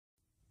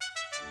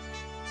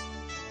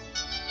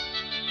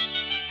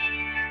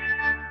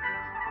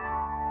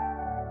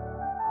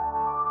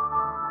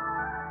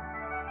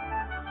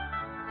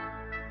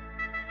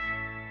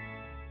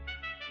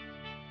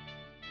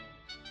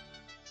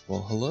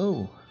Well,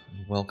 hello.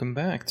 Welcome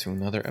back to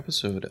another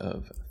episode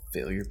of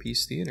Failure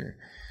Piece Theater.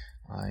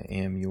 I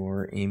am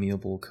your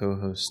amiable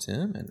co-host,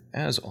 Tim, and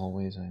as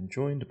always, I'm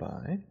joined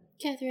by...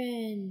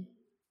 Catherine!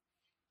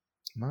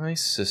 My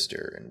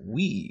sister, and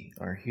we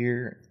are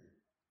here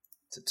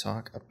to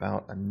talk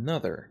about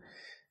another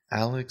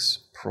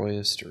Alex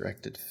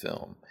Proyas-directed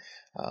film.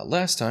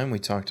 Last time, we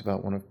talked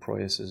about one of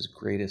Proyas'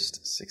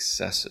 greatest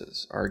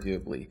successes,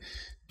 arguably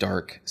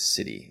Dark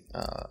City,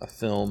 a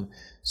film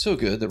so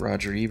good that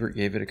Roger Ebert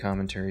gave it a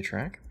commentary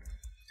track,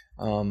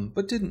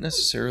 but didn't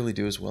necessarily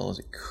do as well as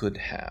it could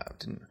have,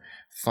 didn't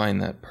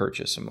find that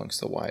purchase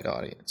amongst the wide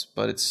audience,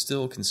 but it's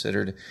still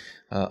considered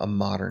a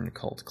modern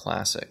cult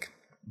classic.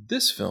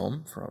 This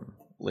film, from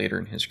later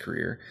in his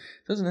career,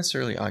 doesn't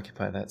necessarily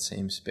occupy that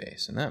same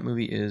space, and that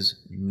movie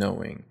is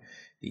Knowing,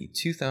 the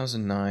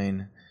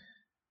 2009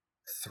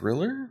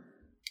 thriller?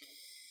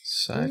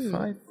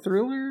 Sci-fi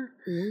thriller?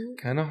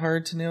 Kind of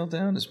hard to nail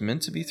down. It's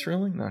meant to be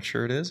thrilling. Not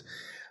sure it is.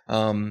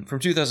 From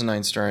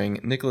 2009, starring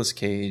Nicolas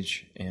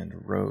Cage and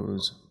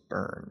Rose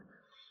Byrne,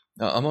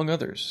 among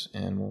others,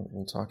 and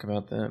we'll talk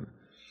about them.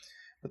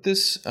 But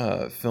this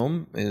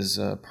film is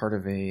part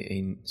of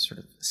a sort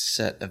of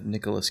set of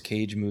Nicolas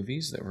Cage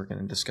movies that we're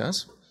going to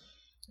discuss.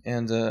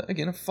 And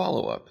again, a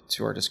follow-up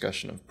to our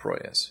discussion of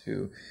Proyas,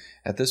 who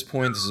at this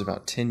point, this is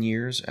about 10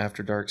 years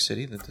after Dark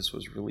City that this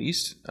was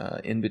released.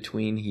 In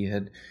between, he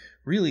had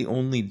really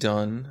only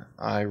done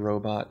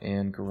iRobot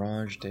and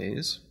Garage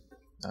Days,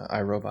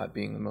 iRobot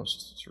being the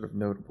most sort of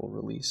notable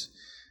release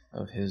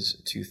of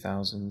his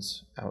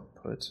 2000s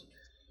output.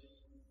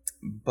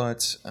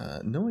 But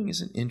Knowing is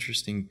an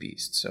interesting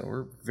beast, so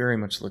we're very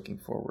much looking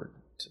forward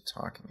to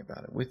talking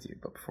about it with you.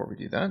 But before we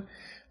do that,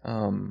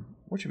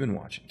 what you been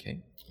watching,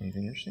 Kate?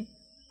 Anything interesting?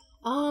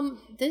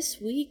 This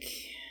week,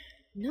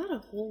 not a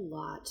whole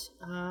lot.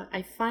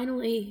 I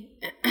finally,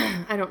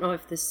 I don't know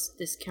if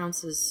this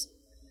counts as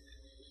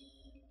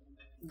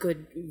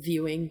good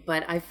viewing,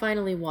 but I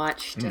finally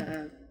watched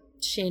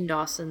Shane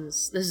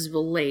Dawson's, this is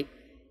late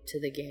to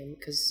the game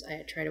because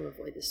I try to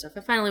avoid this stuff.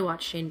 I finally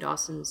watched Shane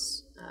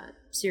Dawson's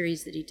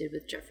series that he did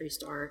with Jeffree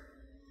Star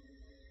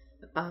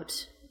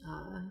about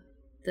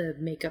the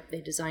makeup they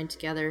designed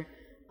together.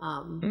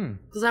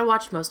 Because I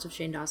watched most of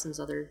Shane Dawson's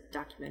other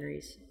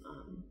documentaries,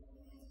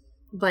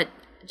 but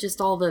just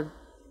all the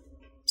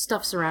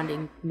stuff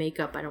surrounding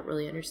makeup, I don't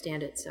really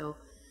understand it, so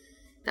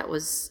that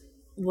was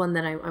one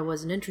that I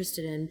wasn't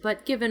interested in.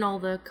 But given all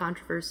the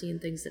controversy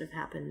and things that have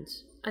happened,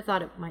 I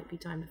thought it might be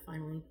time to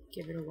finally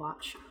give it a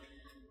watch.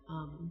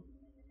 And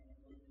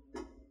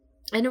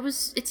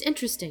it's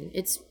interesting.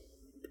 It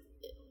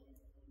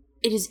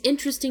is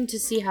interesting to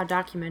see how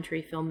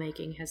documentary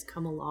filmmaking has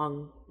come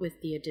along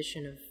with the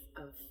addition of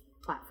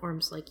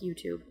platforms like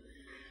YouTube,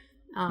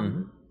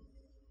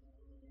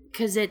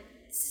 because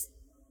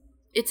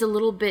it's a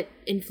little bit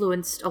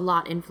a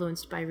lot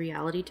influenced by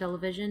reality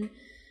television,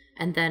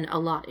 and then a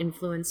lot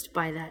influenced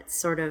by that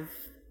sort of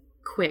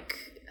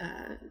quick,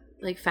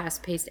 like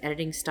fast-paced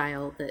editing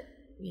style that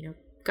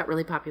got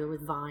really popular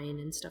with Vine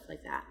and stuff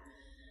like that.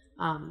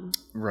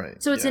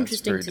 Right. So it's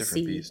interesting it's to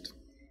see. Beast.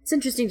 It's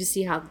interesting to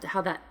see how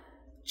that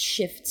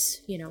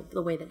shifts,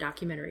 the way that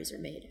documentaries are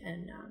made,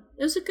 and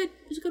it was a good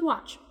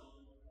watch.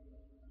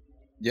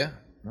 Yeah,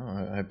 no,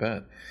 I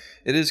bet.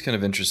 It is kind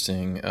of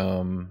interesting.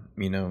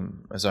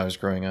 As I was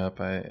growing up,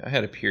 I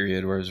had a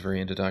period where I was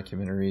very into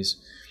documentaries.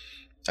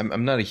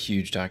 I'm not a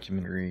huge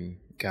documentary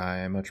guy.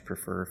 I much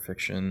prefer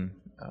fiction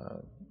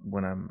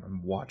when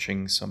I'm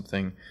watching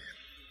something.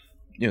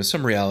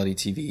 Some reality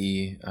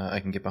TV I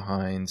can get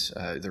behind.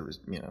 There was,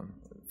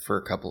 for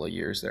a couple of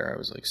years there, I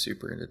was like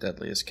super into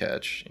Deadliest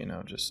Catch,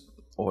 just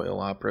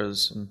oil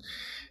operas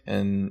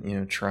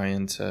and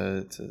trying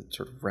to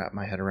sort of wrap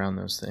my head around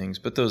those things.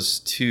 But those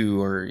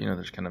two are,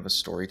 there's kind of a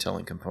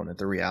storytelling component,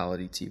 the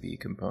reality TV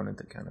component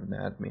that kind of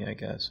nagged me, I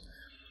guess.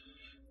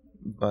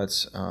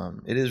 But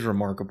it is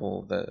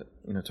remarkable that,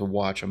 to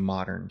watch a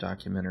modern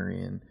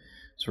documentary and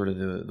sort of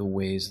the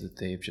ways that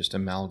they've just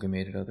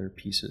amalgamated other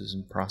pieces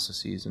and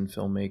processes in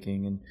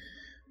filmmaking and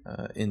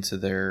into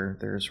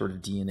their sort of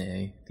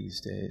DNA these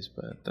days.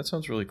 But that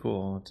sounds really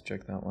cool. I'll have to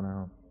check that one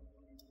out.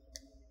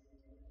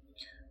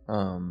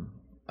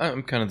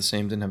 I'm kind of the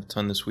same, didn't have a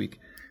ton this week.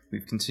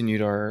 We've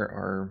continued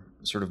our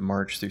sort of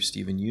march through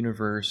Steven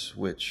Universe,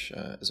 which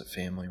as a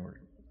family we're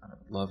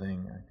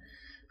loving.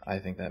 I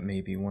think that may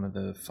be one of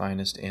the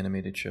finest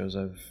animated shows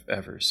I've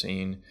ever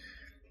seen.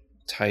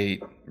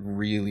 Tight,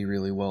 really,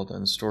 really well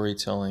done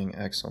storytelling,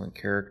 excellent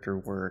character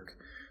work,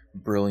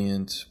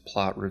 brilliant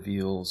plot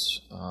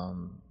reveals,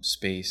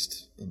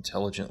 spaced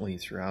intelligently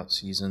throughout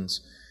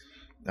seasons.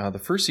 The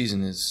first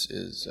season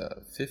is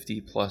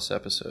 50 plus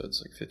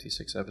episodes, like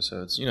 56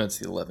 episodes. It's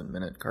the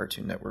 11-minute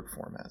Cartoon Network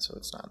format, so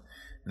it's not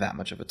that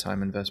much of a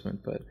time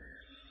investment. But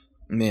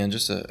man,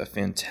 just a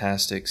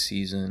fantastic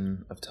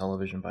season of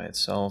television by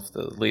itself.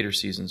 The later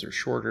seasons are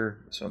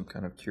shorter, so I'm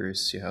kind of curious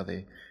to see how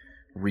they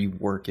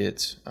rework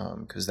it,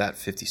 because that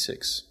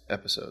 56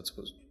 episodes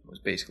was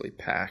basically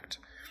packed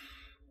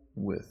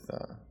with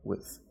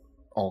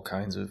all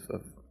kinds of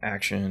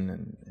action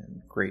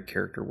and great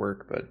character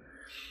work. But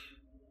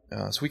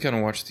so we kind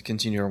of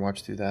continue to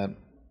watch through that.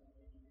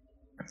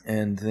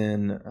 And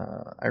then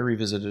I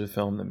revisited a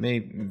film that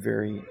may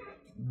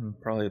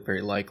probably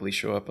very likely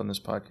show up on this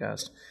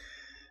podcast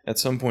at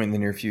some point in the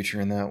near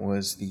future, and that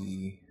was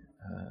the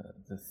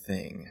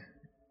Thing,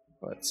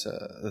 but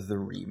the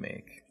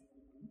remake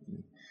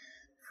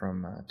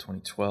from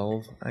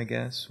 2012, I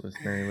guess, with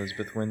Mary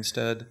Elizabeth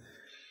Winstead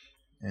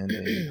and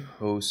a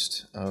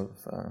host of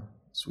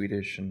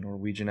Swedish and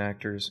Norwegian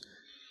actors,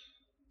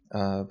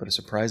 but a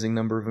surprising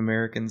number of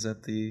Americans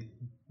at the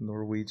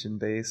Norwegian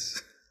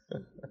base.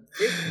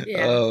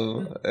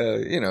 Yeah.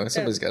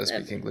 Somebody's got to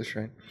speak English,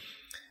 right?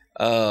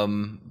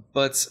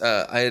 But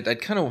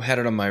I'd kind of had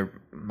it on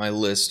my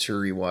list to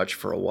rewatch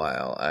for a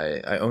while.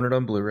 I own it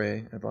on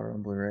Blu-ray. I bought it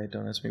on Blu-ray.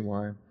 Don't ask me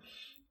why.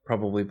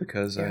 Probably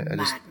because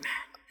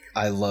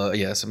I love.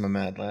 Yes, I'm a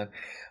mad lad.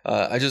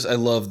 I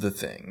love The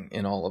Thing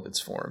in all of its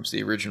forms.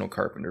 The original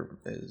Carpenter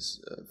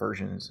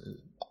version is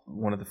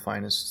one of the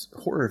finest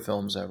horror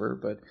films ever,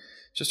 but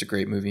just a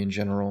great movie in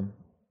general.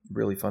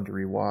 Really fun to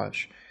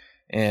rewatch.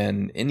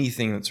 And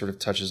anything that sort of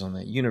touches on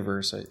that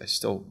universe, I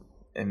still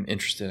am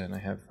interested in.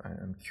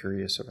 I'm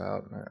curious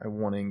about. I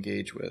want to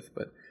engage with,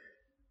 but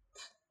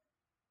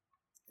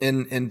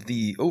and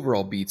the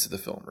overall beats of the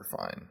film are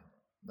fine.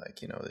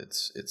 Like,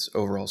 its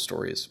overall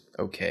story is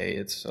okay.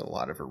 It's a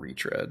lot of a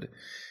retread.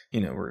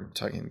 We're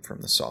talking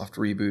from the soft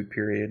reboot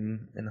period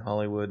in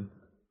Hollywood.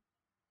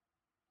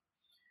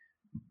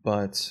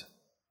 But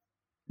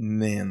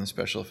man, the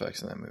special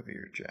effects in that movie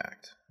are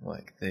jacked.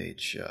 Like, they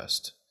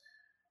just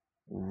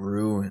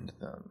ruined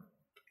them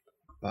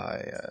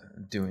by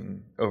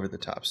doing over the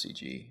top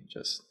CG.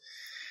 Just,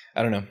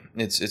 I don't know.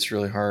 It's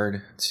really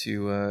hard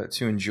to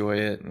enjoy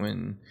it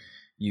when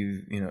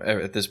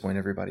at this point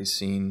everybody's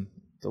seen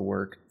the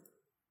work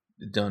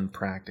done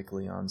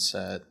practically on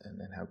set and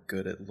then how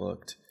good it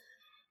looked,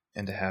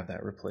 and to have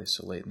that replaced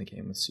so late in the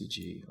game with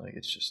CG, like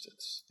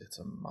it's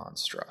a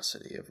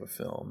monstrosity of a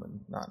film,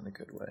 and not in a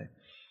good way.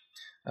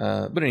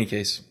 But in any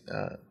case,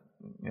 I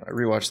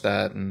rewatched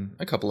that and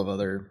a couple of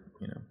other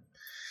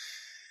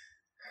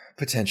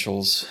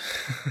potentials,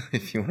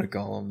 if you want to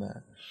call them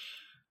that.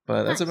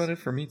 But that's about it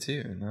for me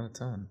too. Not a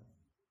ton.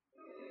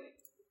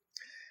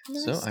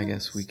 Nice, so I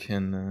guess we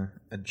can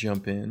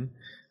jump in.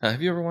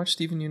 Have you ever watched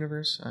Steven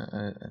Universe?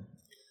 I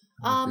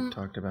we've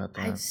talked about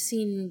that. I've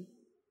seen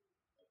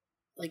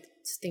like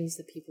things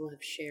that people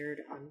have shared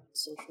on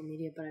social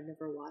media, but I've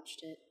never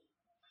watched it.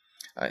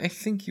 I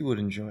think you would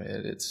enjoy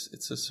it.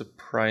 It's a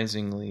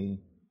surprisingly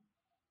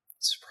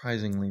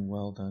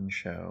well done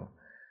show.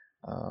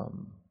 I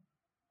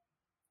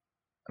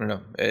don't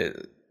know.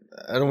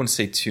 I don't want to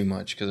say too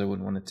much because I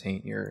wouldn't want to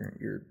taint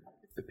your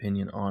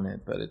opinion on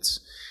it, but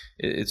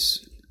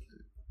it's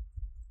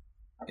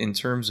in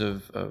terms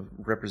of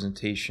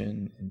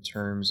representation, in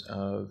terms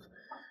of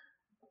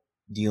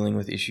dealing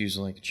with issues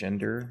like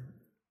gender,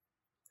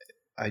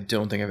 I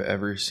don't think I've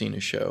ever seen a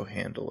show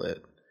handle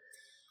it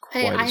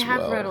quite I as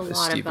have well read a as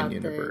lot Steven about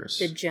Universe.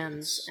 the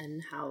gems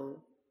and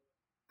how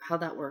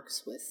that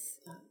works with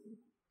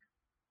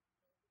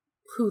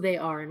who they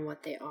are and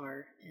what they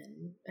are,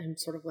 and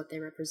sort of what they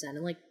represent,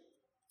 and like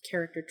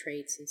character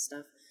traits and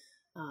stuff.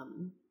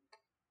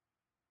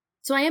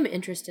 So I am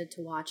interested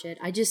to watch it.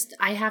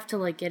 I have to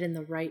like get in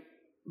the right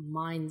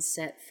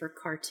mindset for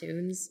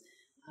cartoons.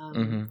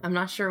 I'm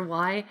not sure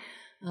why.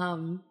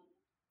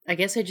 I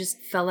guess I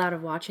just fell out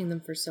of watching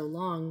them for so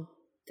long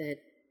that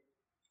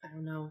I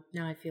don't know.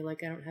 Now I feel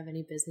like I don't have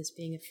any business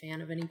being a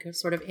fan of any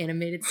sort of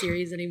animated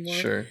series anymore.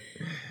 Sure.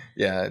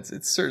 Yeah,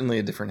 it's certainly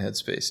a different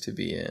headspace to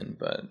be in,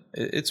 but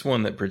it's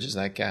one that bridges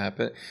that gap.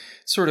 It's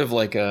sort of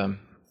like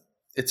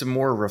it's a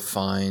more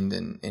refined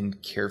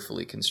and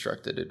carefully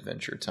constructed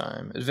Adventure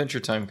Time.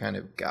 Adventure Time kind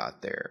of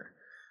got there,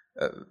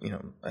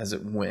 as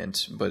it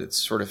went, but it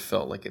sort of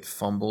felt like it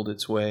fumbled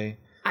its way.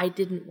 I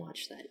didn't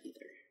watch that either.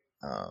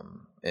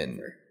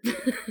 And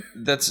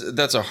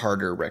that's a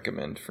harder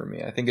recommend for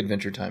me. I think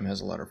Adventure Time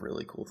has a lot of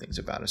really cool things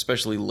about it,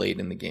 especially late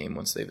in the game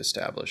once they've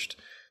established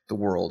the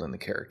world and the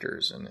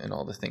characters and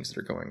all the things that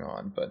are going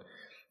on. But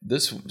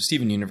this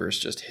Steven Universe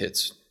just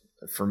hits,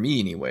 for me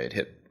anyway, it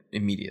hit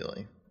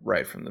immediately,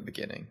 right from the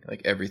beginning.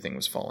 Like everything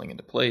was falling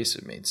into place.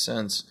 It made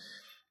sense.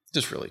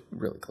 Just really,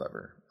 really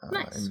clever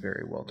and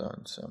very well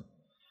done. So,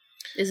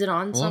 is it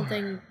on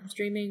something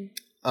streaming?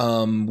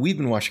 We've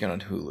been watching it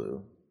on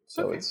Hulu.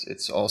 So okay.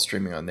 It's all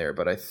streaming on there,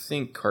 but I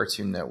think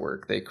Cartoon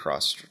Network, they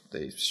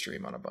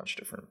stream on a bunch of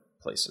different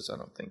places. I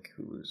don't think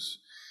Hulu's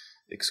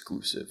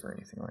exclusive or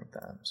anything like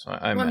that. So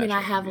I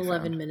have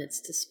 11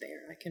 minutes to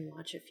spare. I can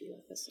watch a few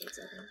episodes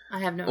of it. I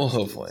have no. Well,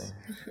 hopefully,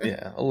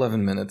 yeah.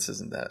 11 minutes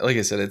isn't that. Like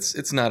I said,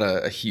 it's not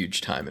a huge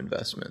time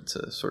investment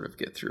to sort of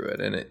get through it,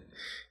 and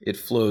it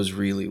flows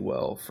really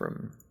well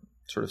from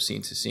sort of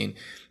scene to scene.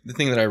 The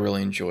thing that I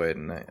really enjoyed,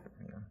 and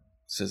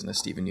this isn't a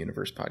Steven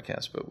Universe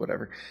podcast, but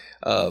whatever.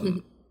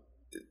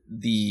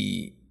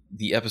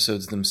 The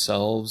episodes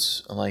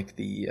themselves, like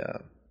the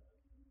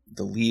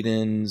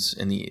lead-ins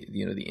and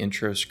the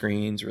intro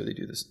screens where they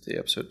do the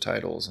episode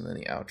titles and then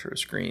the outro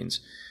screens,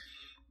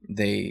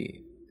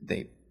 they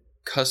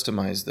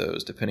customize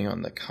those depending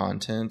on the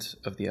content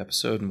of the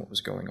episode and what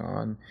was going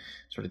on,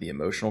 sort of the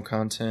emotional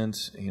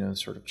content,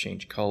 sort of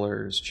change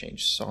colors,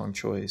 change song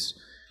choice.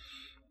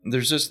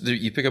 There's just,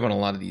 you pick up on a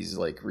lot of these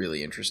like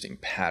really interesting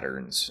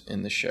patterns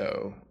in the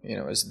show,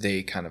 as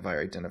they kind of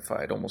are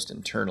identified almost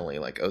internally,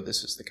 like, oh,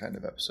 this is the kind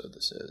of episode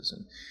this is.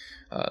 And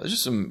there's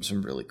just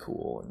some really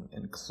cool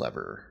and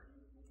clever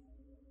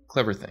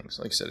things.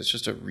 Like I said, it's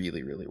just a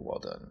really, really well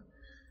done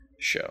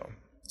show.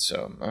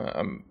 So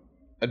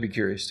I'd be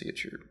curious to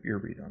get your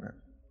read on it.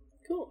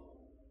 Cool.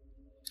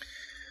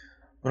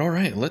 But all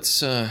right, let's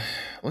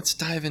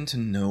dive into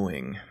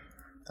knowing.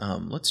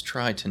 Let's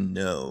try to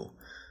know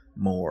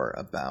more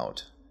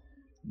about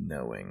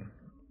knowing.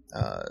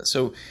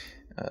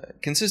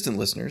 Consistent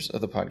listeners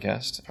of the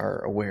podcast are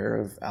aware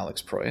of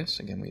Alex Proyas.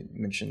 Again, we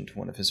mentioned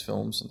one of his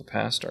films in the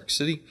past, Dark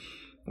City,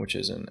 which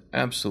is an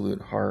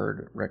absolute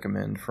hard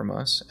recommend from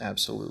us.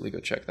 Absolutely go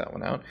check that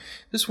one out.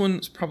 This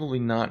one's probably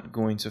not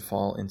going to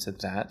fall into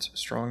that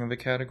strong of a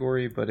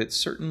category, but it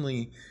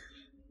certainly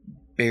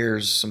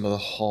bears some of the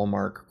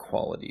hallmark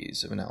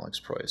qualities of an Alex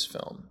Proyas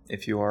film.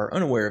 If you are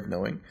unaware of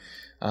Knowing,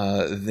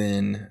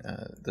 then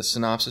the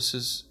synopsis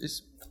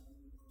is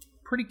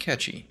pretty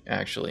catchy,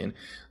 actually, and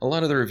a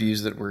lot of the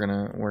reviews that we're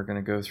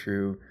gonna go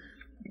through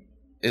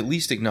at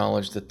least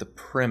acknowledge that the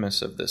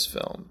premise of this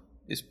film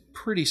is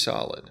pretty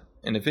solid.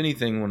 And if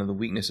anything, one of the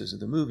weaknesses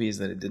of the movie is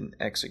that it didn't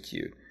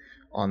execute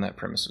on that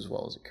premise as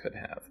well as it could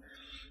have.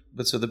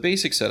 But so the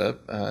basic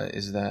setup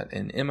is that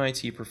an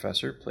MIT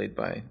professor, played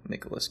by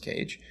Nicolas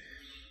Cage,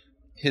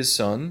 his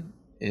son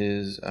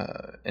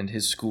and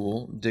his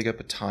school dig up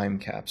a time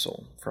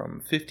capsule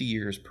from 50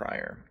 years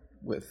prior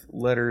with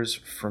letters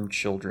from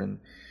children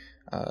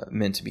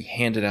meant to be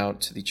handed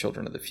out to the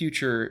children of the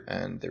future,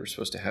 and they were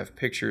supposed to have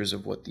pictures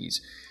of what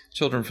these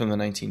children from the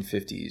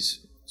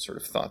 1950s sort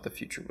of thought the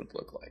future would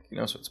look like.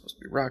 So it's supposed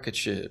to be rocket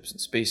ships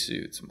and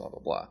spacesuits and blah, blah,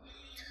 blah.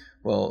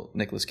 Well,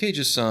 Nicolas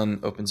Cage's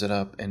son opens it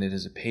up, and it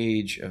is a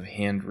page of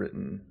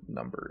handwritten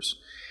numbers.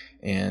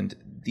 And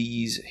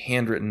these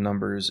handwritten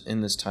numbers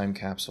in this time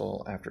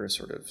capsule, after a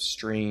sort of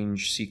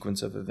strange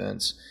sequence of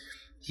events,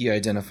 he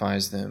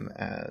identifies them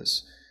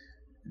as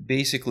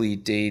basically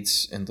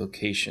dates and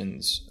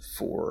locations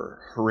for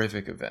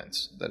horrific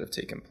events that have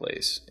taken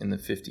place in the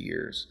 50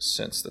 years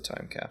since the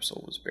time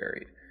capsule was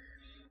buried.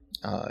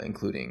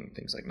 Including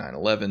things like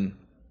 9/11,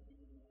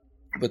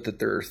 but that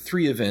there are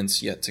 3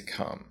 events yet to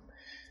come,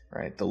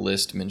 right? The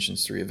list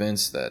mentions 3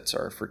 events that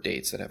are for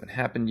dates that haven't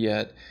happened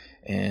yet,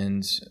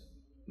 and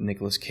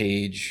Nicolas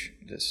Cage,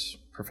 this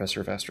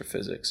professor of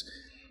astrophysics,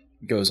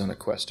 goes on a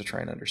quest to try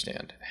and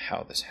understand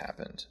how this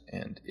happened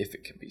and if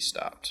it can be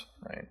stopped,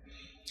 right?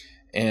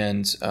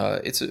 And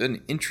it's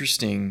an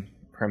interesting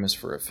premise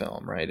for a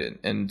film, right?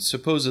 And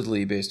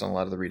supposedly, based on a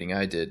lot of the reading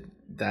I did,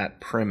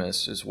 that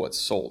premise is what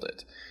sold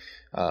it.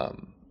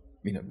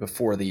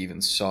 Before they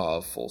even saw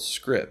a full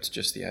script,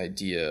 just the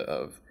idea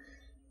of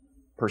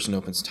person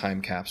opens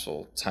time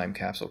capsule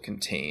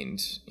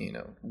contained,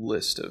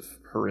 list of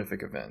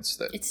horrific events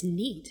that it's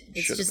neat.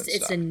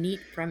 It's a neat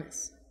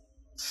premise.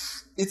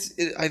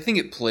 I think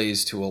it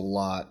plays to a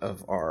lot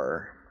of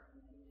our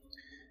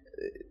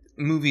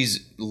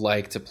movies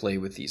like to play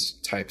with these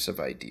types of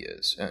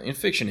ideas in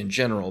fiction in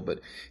general, but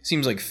it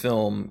seems like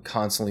film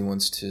constantly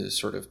wants to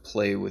sort of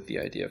play with the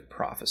idea of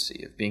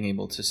prophecy, of being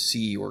able to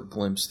see or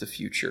glimpse the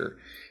future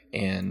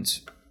and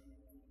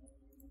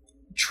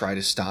try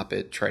to stop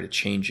it, try to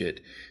change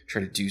it,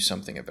 try to do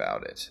something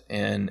about it.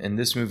 And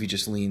this movie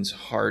just leans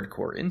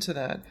hardcore into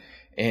that,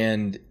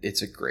 and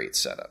it's a great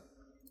setup.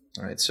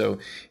 All right, so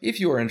if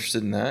you are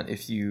interested in that,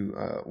 if you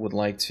would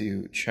like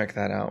to check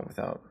that out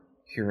without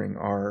hearing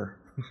our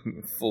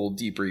full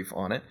debrief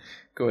on it,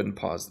 go ahead and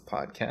pause the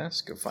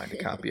podcast, go find a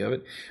copy of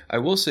it. I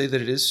will say that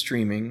it is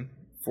streaming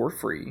for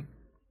free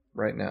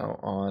right now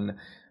on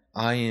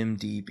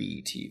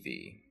IMDb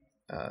TV.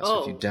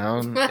 So if you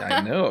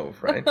I know,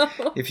 right?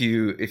 If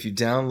you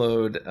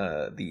download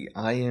the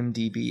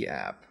IMDb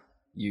app,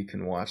 you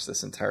can watch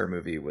this entire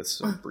movie with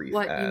some brief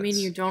ads. What, you mean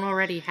you don't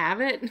already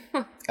have it?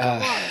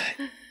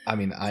 I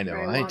mean, I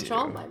know I do. Watch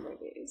all my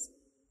movies.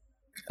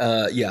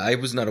 Yeah, I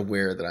was not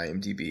aware that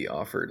IMDb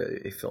offered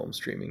a film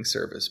streaming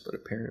service, but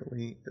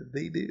apparently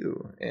they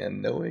do,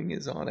 and Knowing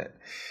is on it.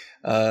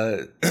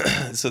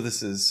 So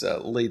this is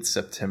late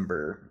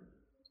September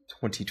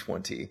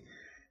 2020.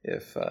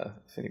 If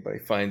anybody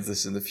finds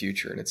this in the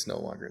future and it's no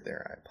longer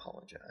there, I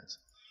apologize.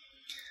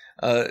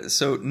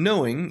 So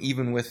Knowing,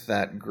 even with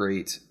that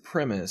great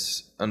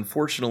premise,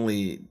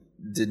 unfortunately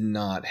did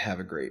not have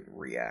a great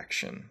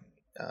reaction.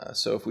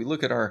 So if we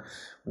look at our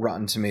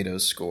Rotten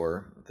Tomatoes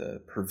score,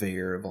 the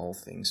purveyor of all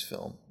things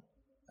film,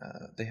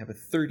 they have a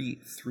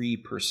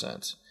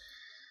 33%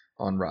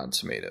 on Rotten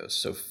Tomatoes,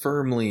 so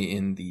firmly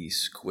in the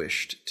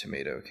squished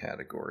tomato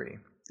category.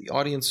 The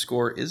audience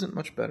score isn't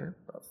much better,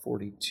 about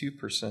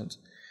 42%,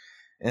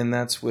 and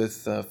that's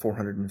with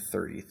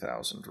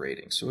 430,000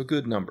 ratings, so a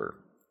good number,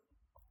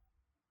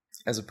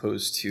 as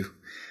opposed to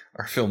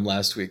our film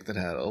last week that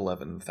had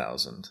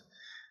 11,000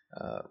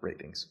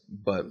 ratings.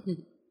 But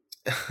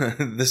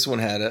this one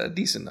had a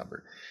decent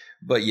number.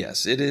 But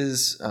yes, it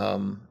is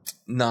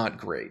not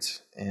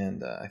great,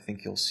 and I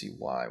think you'll see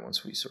why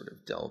once we sort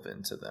of delve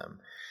into them.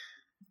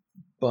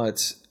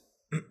 But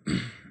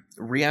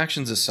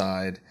reactions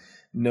aside,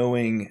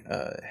 Knowing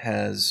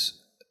has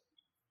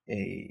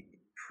a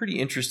pretty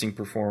interesting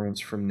performance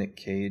from Nick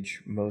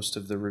Cage. Most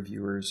of the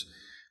reviewers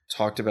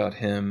talked about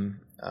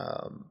him.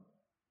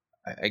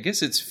 I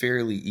guess it's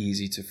fairly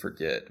easy to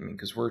forget, I mean,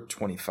 because we're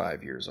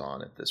 25 years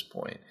on at this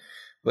point.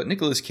 But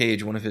Nicolas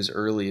Cage, one of his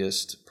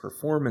earliest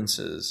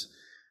performances,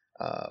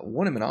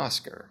 won him an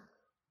Oscar.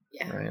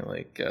 Yeah. Right?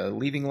 Like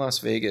Leaving Las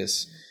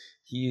Vegas,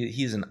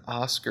 he's an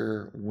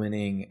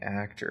Oscar-winning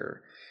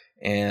actor.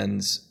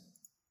 And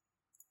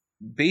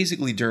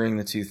basically during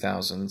the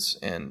 2000s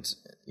and,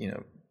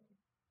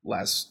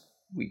 last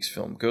week's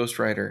film, Ghost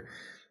Rider,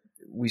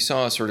 we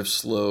saw a sort of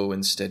slow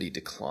and steady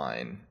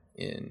decline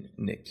in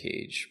Nick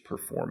Cage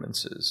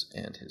performances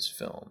and his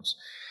films.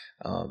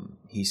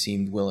 He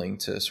seemed willing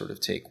to sort of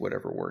take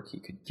whatever work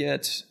he could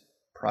get,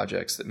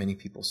 projects that many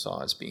people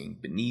saw as being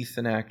beneath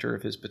an actor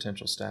of his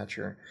potential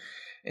stature.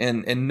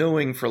 And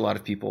Knowing, for a lot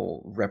of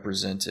people,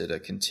 represented a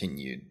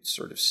continued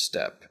sort of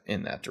step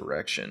in that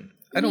direction.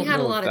 I don't know if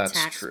that's true. He had a lot of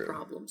tax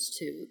problems,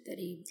 too, that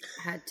he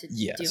had to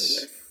deal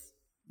with.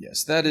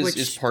 Yes, that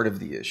is part of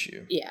the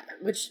issue. Yeah,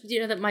 which,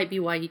 that might be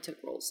why he took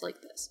roles like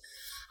this.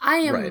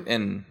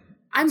 I'm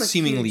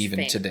seemingly huge even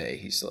fan. Today,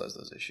 he still has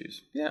those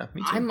issues. Yeah,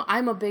 me too.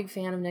 I'm a big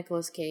fan of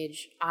Nicolas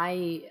Cage.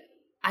 I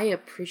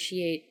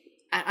appreciate,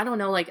 I don't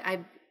know, like,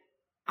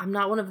 I'm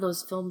not one of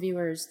those film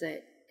viewers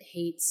that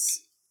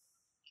hates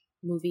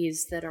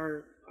movies that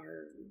are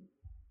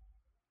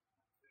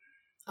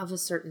of a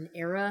certain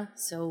era.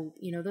 So,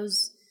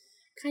 those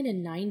kind of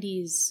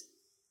 90s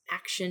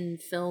action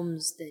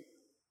films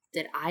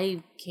that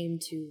I came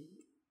to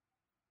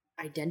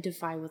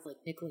identify with, like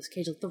Nicolas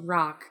Cage, like The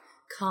Rock,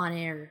 Con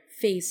Air,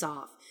 Face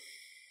Off.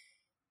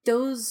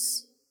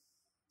 Those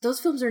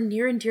films are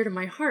near and dear to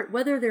my heart,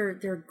 whether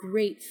they're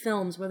great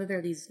films, whether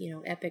they're these,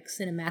 epic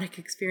cinematic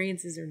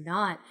experiences or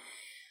not.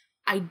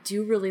 I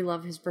do really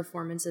love his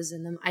performances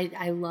in them.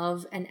 I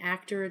love an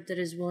actor that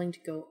is willing to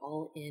go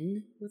all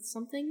in with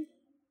something.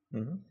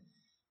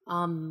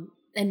 Mm-hmm.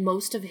 And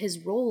most of his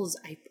roles,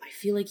 I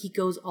feel like he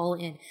goes all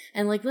in.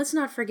 And, like, let's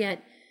not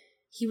forget,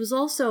 he was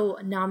also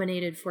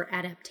nominated for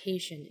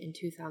Adaptation in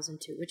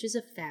 2002, which is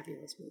a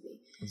fabulous movie.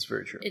 That's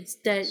very true. It's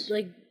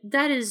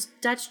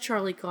that's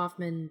Charlie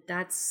Kaufman.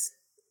 That's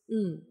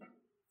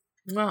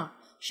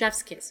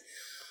chef's kiss.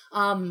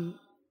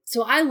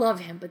 So I love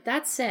him. But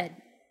that said,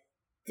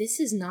 this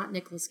is not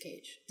Nicolas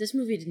Cage. This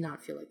movie did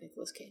not feel like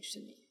Nicolas Cage to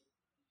me.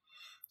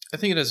 I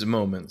think it has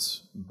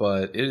moments,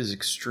 but it is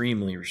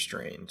extremely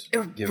restrained,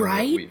 given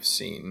what we've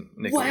seen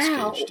Nicolas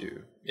Cage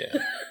do. Yeah.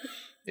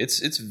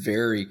 It's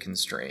very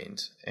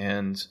constrained,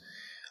 and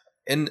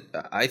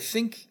I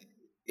think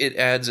it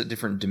adds a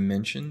different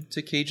dimension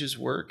to Cage's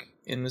work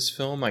in this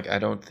film. Like, I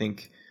don't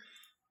think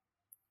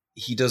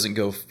he doesn't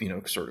go,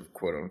 sort of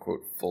quote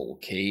unquote full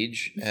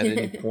Cage at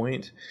any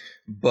point,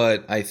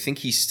 but I think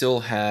he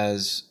still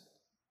has.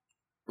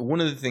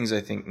 One of the things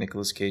I think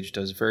Nicolas Cage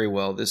does very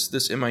well,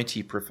 this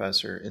MIT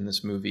professor in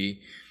this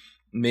movie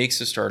makes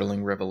a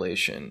startling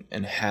revelation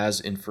and has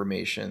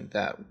information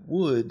that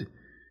would,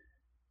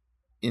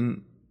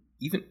 in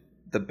even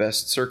the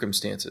best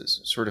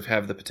circumstances, sort of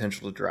have the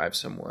potential to drive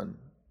someone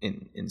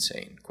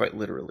insane, quite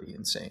literally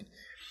insane.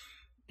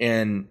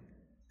 And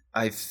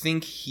I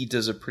think he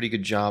does a pretty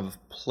good job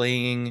of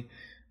playing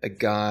a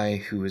guy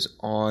who is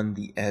on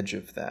the edge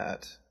of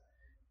that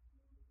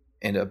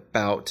and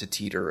about to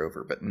teeter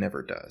over, but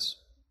never does.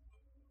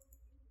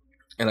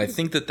 And I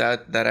think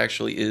that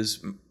actually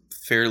is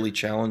fairly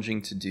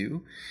challenging to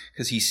do,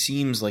 because he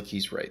seems like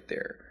he's right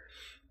there.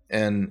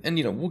 And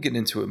we'll get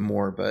into it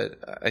more, but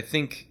I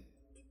think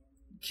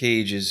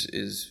Cage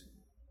is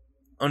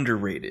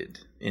underrated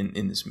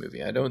in this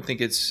movie. I don't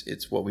think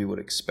it's what we would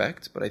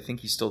expect, but I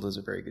think he still does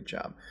a very good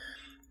job.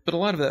 But a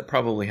lot of that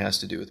probably has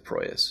to do with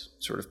Proyas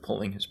sort of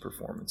pulling his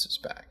performances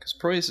back, because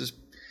Proyas's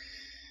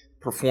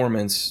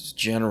performance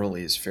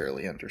generally is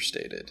fairly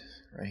understated.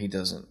 Right? He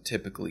doesn't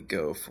typically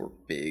go for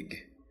big,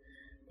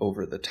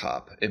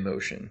 over-the-top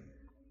emotion.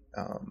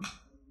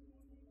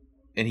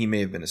 And he may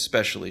have been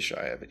especially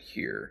shy of it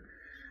here,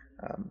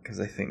 because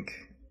I think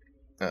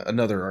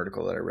another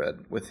article that I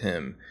read with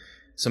him,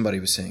 somebody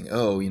was saying,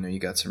 you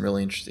got some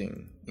really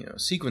interesting,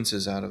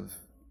 sequences out of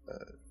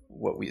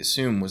what we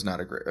assume was not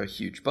a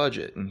huge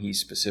budget. And he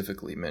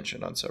specifically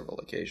mentioned on several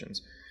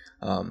occasions,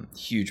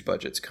 huge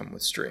budgets come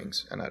with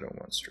strings, and I don't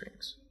want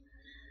strings.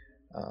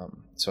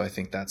 So I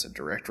think that's a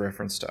direct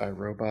reference to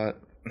iRobot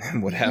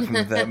and what happened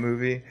with that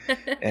movie.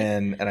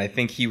 And I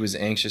think he was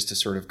anxious to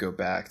sort of go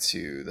back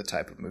to the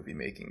type of movie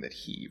making that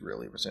he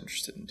really was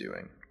interested in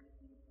doing.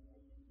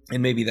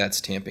 And maybe that's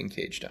tamping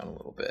Cage down a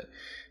little bit,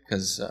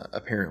 because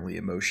apparently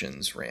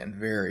emotions ran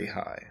very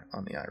high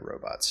on the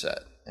iRobot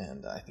set,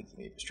 and I think he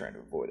maybe was trying to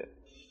avoid it.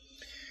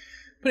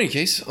 But in any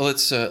case,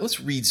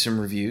 let's read some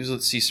reviews.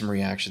 Let's see some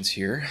reactions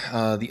here.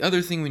 The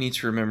other thing we need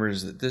to remember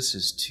is that this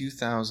is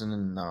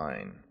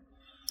 2009.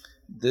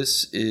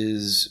 this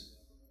is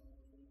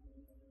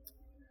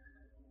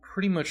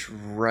pretty much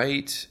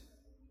right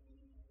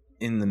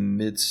in the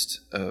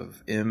midst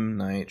of M.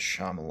 Night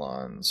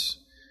Shyamalan's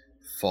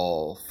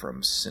fall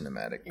from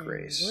cinematic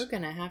grace. We're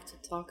going to have to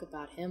talk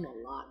about him a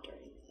lot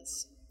during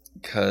this.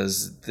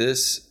 Because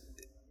this,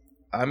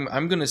 I'm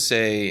going to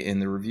say in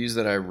the reviews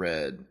that I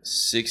read,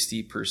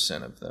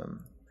 60% of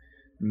them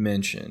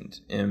mentioned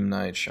M.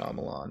 Night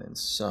Shyamalan in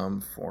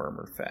some form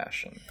or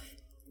fashion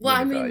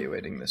when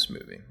evaluating this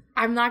movie.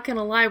 I'm not going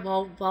to lie,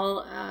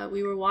 while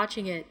we were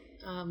watching it,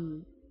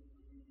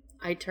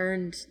 I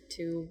turned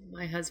to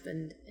my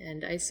husband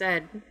and I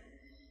said,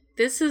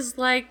 this is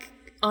like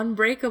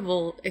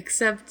Unbreakable,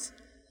 except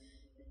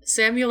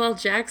Samuel L.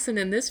 Jackson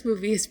in this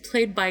movie is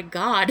played by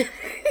God.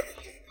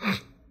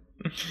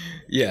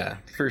 Yeah,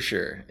 for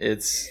sure.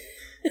 This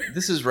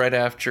is right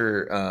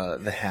after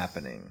The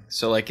Happening.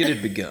 So like it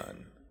had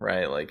begun,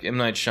 right? Like M.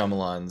 Night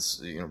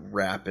Shyamalan's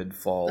rapid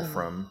fall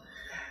from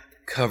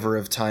cover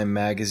of Time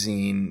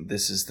magazine,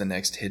 this is the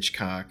next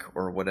Hitchcock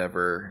or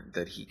whatever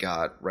that he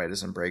got right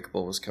as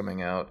Unbreakable was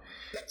coming out,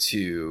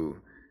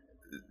 to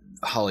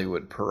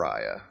Hollywood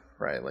pariah,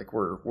 right? Like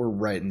we're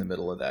right in the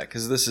middle of that,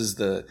 because this is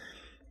the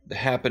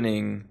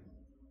Happening,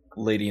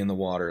 Lady in the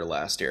Water,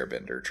 Last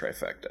Airbender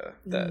trifecta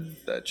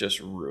that just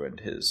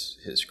ruined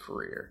his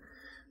career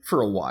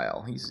for a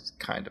while. He's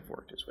kind of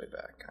worked his way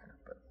back,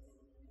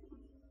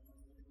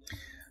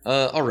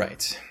 but all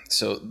right.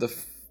 So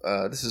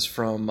this is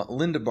from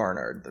Linda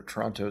Barnard, the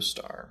Toronto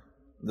Star.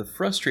 The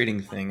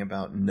frustrating thing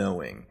about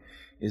Knowing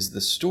is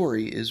the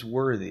story is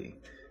worthy,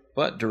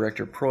 but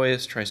director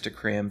Proyas tries to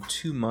cram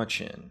too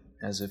much in,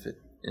 as if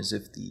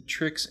the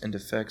tricks and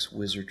effects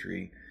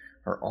wizardry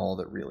are all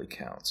that really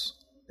counts.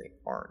 They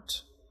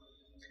aren't.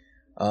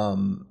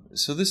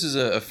 So this is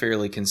a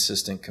fairly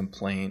consistent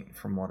complaint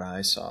from what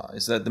I saw,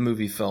 is that the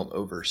movie felt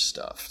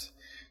overstuffed.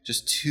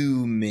 Just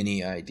too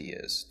many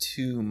ideas,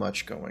 too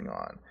much going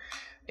on.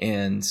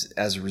 And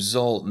as a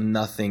result,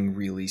 nothing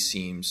really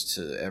seems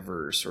to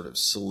ever sort of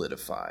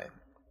solidify.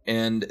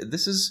 And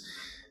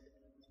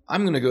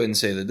I'm going to go ahead and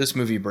say that this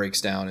movie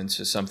breaks down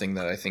into something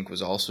that I think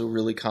was also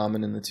really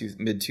common in the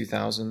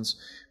mid-2000s,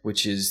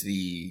 which is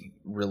the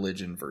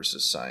religion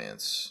versus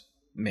science,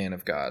 man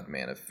of God,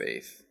 man of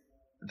faith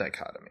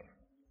dichotomy.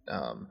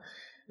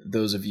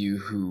 Those of you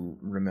who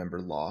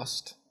remember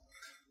Lost,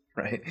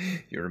 right?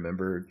 You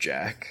remember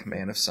Jack,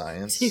 man of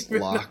science,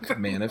 Locke,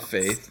 man of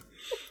faith.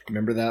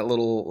 Remember that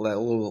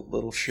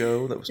little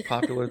show that was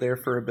popular there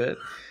for a bit?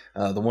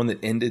 The one that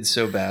ended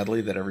so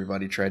badly that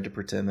everybody tried to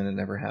pretend that it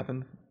never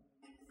happened,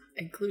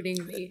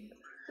 including me.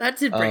 That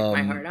did break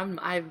my heart. I'm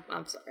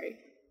sorry.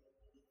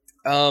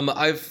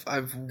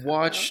 I've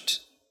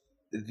watched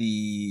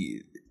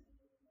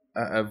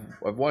I've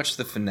watched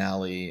the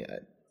finale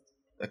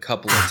a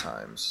couple of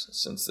times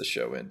since the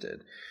show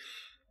ended,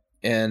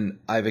 and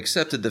I've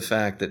accepted the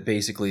fact that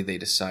basically they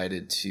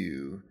decided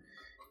to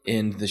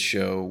end the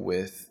show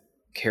with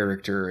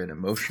character and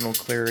emotional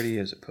clarity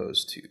as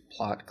opposed to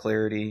plot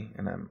clarity,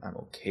 and I'm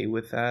okay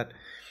with that.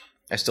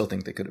 I still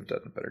think they could have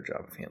done a better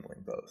job of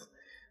handling both.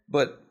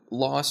 But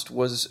Lost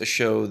was a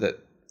show that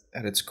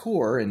at its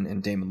core,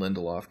 and Damon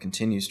Lindelof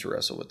continues to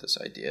wrestle with this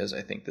idea, as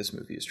I think this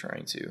movie is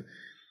trying to,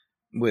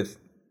 with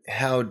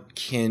how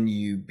can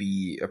you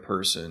be a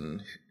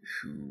person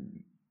who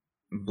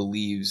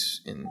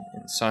believes in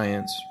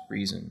science,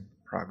 reason,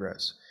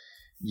 progress,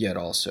 yet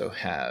also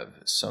have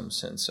some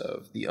sense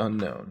of the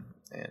unknown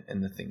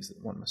and the things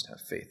that one must have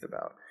faith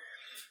about.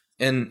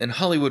 And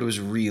Hollywood was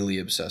really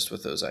obsessed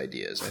with those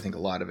ideas. I think a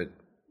lot of it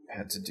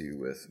had to do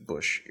with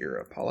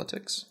Bush-era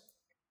politics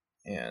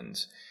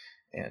and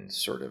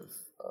sort of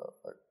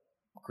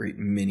great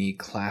mini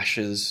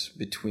clashes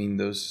between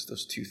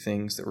those two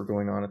things that were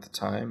going on at the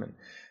time, and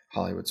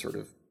Hollywood sort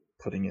of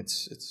putting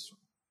its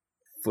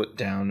foot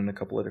down in a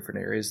couple of different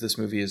areas. This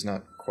movie is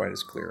not quite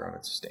as clear on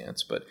its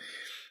stance, but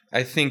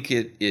I think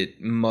it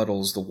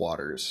muddles the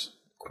waters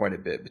quite a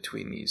bit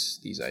between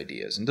these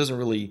ideas and doesn't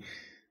really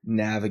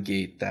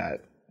navigate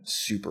that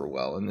super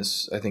well. And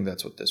I think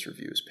that's what this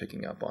review is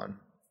picking up on.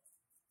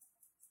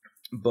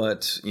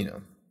 But,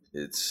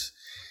 it's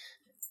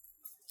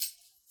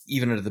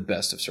even under the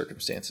best of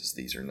circumstances,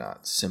 these are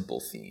not simple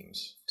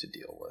themes to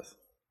deal with.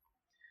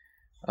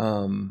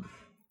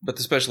 But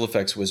the special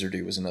effects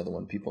wizardry was another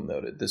one people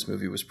noted. This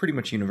movie was pretty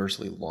much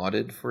universally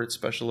lauded for its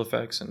special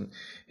effects, and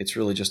it's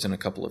really just in a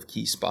couple of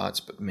key spots,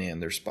 but man,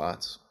 they're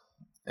spots.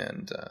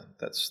 And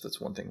that's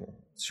one thing we'll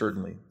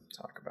certainly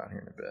talk about here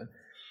in a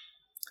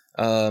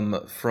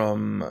bit.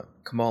 From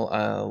Kamal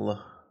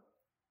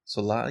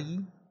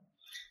Al-Solahi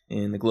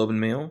in the Globe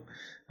and Mail,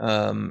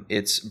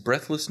 its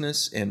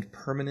breathlessness and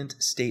permanent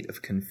state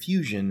of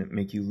confusion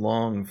make you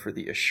long for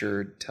the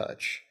assured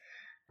touch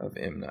of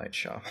M. Night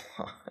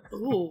Shyamalan.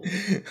 Ooh.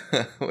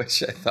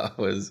 Which I thought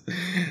was,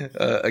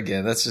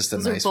 again, that's just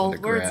Those nice are one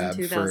to bold words grab.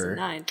 in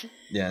 2009.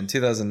 In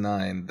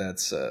 2009,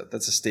 that's a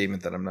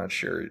statement that I'm not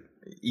sure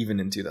even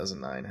in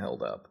 2009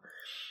 held up.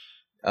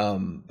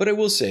 But I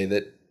will say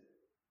that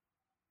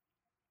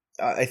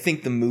I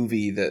think the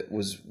movie that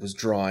was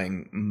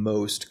drawing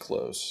most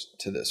close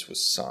to this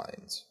was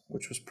Signs,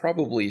 which was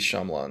probably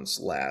Shyamalan's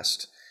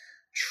last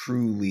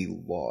truly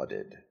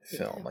lauded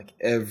film. Like,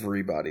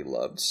 everybody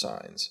loved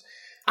Signs.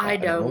 I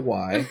don't know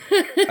why.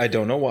 I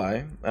don't know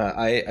why.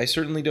 I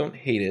certainly don't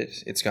hate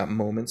it. It's got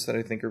moments that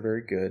I think are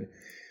very good.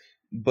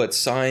 But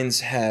Signs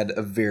had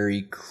a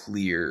very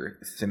clear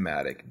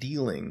thematic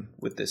dealing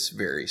with this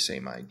very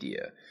same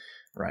idea,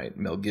 right?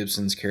 Mel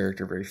Gibson's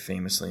character, very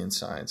famously in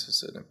Signs,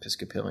 is an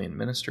Episcopalian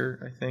minister,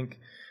 I think,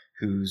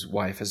 whose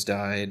wife has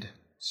died,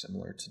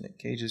 similar to Nick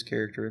Cage's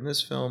character in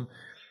this film,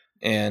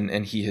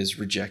 and he has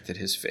rejected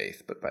his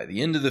faith. But by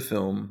the end of the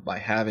film, by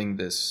having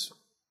this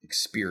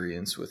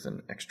experience with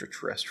an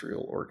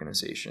extraterrestrial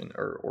organization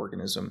or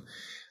organism,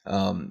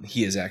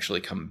 he has actually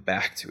come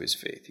back to his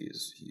faith.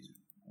 He's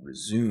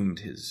resumed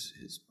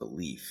his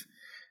belief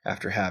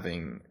after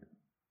having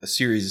a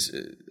series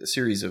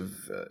of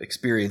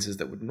experiences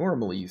that would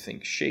normally, you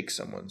think, shake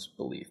someone's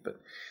belief,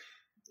 but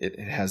it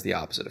has the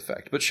opposite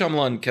effect. But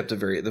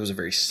Shyamalan there was a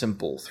very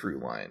simple through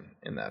line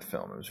in that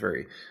film. It was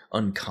very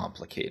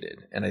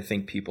uncomplicated, and I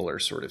think people are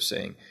sort of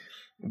saying,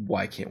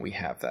 why can't we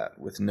have that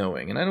with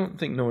Knowing? And I don't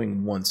think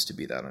Knowing wants to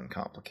be that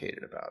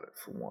uncomplicated about it,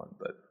 for one,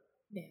 but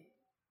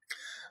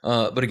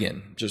but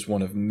again, just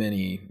one of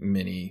many,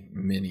 many,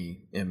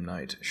 many M.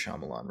 Night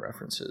Shyamalan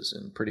references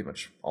in pretty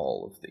much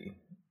all of the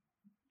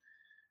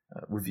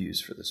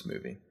reviews for this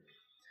movie.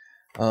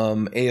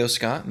 A.O.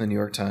 Scott in the New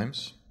York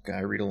Times, guy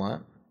I read a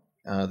lot.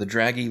 The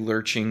draggy,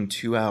 lurching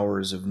 2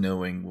 hours of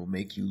Knowing will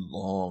make you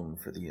long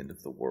for the end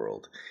of the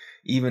world,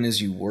 even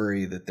as you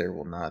worry that there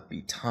will not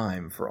be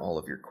time for all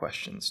of your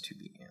questions to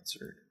be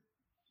answered.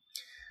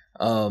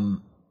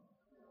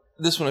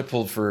 This one I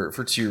pulled for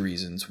two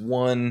reasons.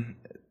 One,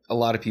 a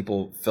lot of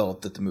people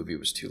felt that the movie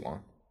was too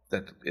long,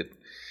 that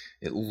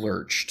it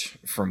lurched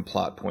from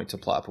plot point to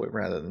plot point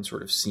rather than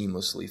sort of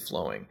seamlessly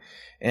flowing.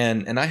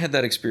 And I had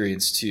that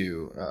experience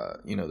too.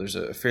 There's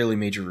a fairly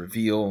major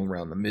reveal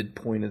around the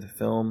midpoint of the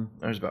film.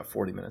 There's about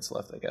 40 minutes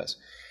left, I guess.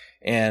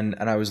 And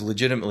I was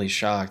legitimately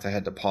shocked. I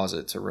had to pause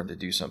it to run to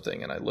do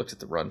something, and I looked at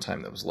the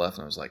runtime that was left,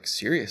 and I was like,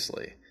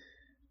 seriously?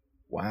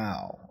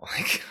 Wow.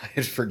 Like, I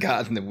had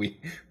forgotten that we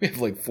have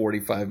like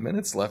 45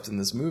 minutes left in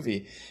this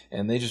movie,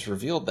 and they just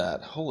revealed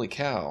that. Holy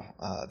cow.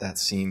 That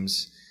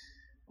seems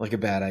like a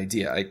bad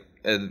idea.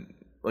 Again,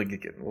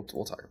 we'll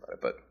talk about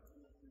it, but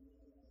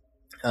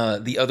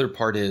the other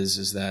part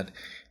is that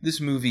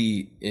this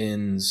movie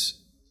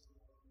ends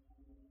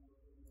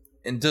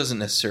and doesn't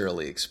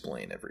necessarily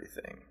explain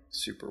everything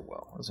super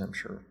well, as I'm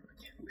sure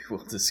we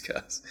will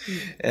discuss.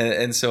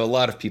 And so a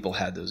lot of people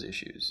had those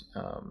issues.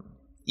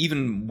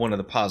 Even one of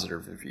the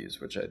positive reviews,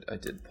 which I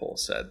did pull,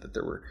 said that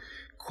there were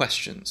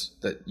questions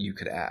that you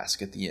could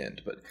ask at the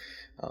end, but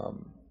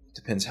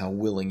depends how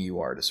willing you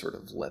are to sort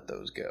of let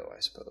those go,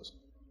 I suppose.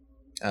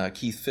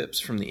 Keith Phipps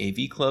from the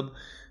AV Club.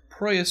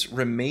 Proyas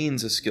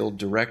remains a skilled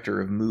director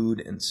of mood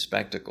and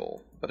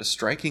spectacle, but a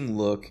striking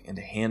look and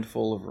a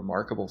handful of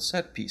remarkable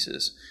set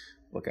pieces,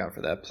 look out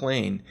for that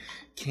plane,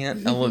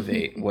 can't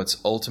elevate what's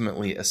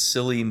ultimately a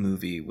silly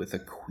movie with a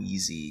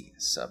queasy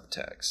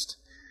subtext.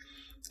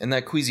 And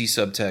that queasy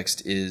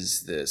subtext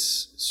is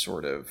this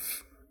sort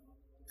of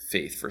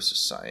faith versus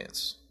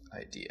science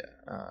idea.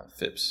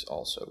 Phipps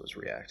also was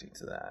reacting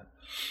to that.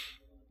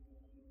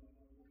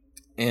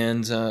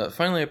 And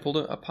finally, I pulled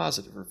a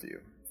positive review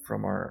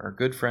from our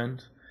good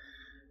friend,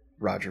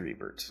 Roger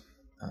Ebert.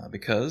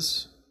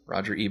 Because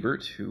Roger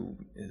Ebert, who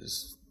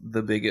is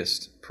the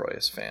biggest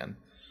Proyas fan,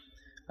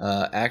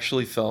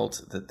 actually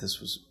felt that this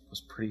was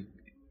pretty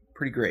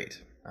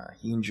great.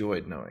 He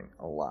enjoyed Knowing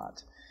a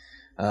lot.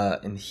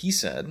 And he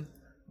said,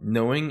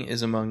 Knowing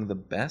is among the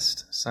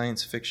best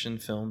science fiction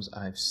films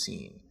I've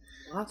seen.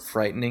 What?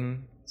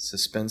 Frightening,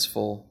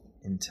 suspenseful,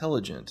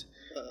 intelligent,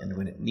 and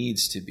when it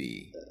needs to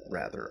be,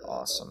 rather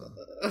awesome.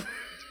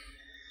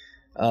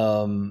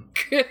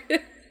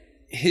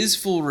 His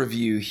full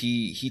review,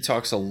 he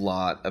talks a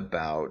lot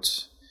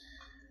about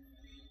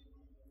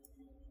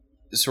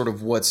sort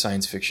of what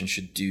science fiction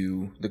should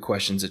do, the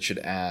questions it should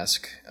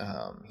ask.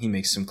 He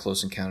makes some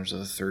Close Encounters of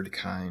the Third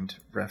Kind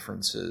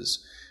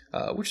references,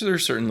 which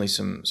there's certainly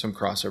some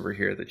crossover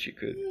here that you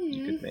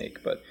could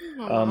make. But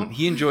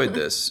he enjoyed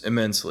this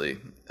immensely,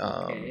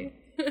 Okay.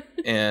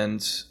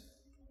 and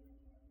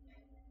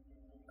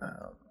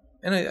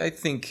I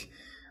think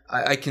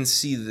I can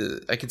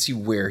see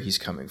where he's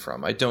coming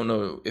from. I don't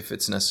know if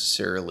it's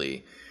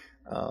necessarily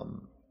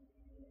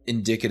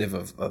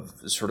indicative of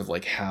sort of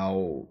like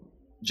how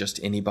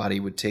just anybody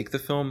would take the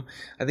film.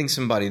 I think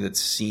somebody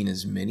that's seen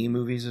as many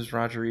movies as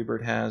Roger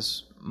Ebert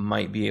has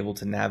might be able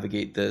to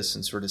navigate this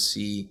and sort of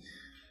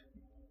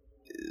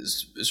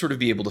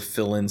be able to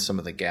fill in some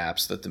of the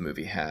gaps that the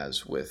movie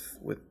has with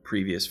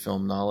previous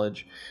film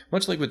knowledge,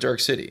 much like with Dark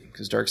City,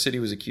 because Dark City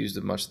was accused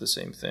of much the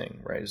same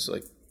thing, right? It's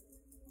like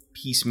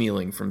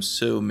piecemealing from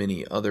so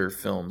many other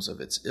films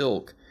of its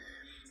ilk,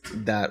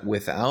 that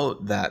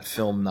without that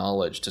film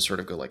knowledge to sort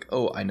of go like,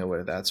 oh, I know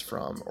where that's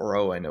from, or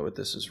oh, I know what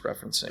this is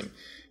referencing,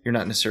 you're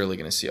not necessarily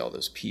going to see all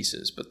those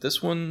pieces. But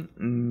this one,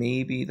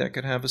 maybe that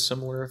could have a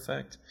similar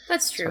effect.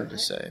 That's true. It's hard to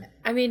say.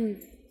 I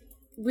mean,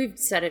 we've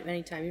said it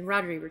many times.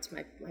 Roger Ebert's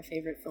my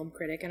favorite film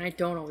critic, and I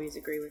don't always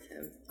agree with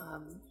him.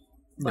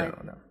 No.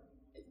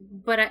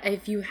 But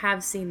if you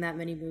have seen that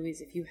many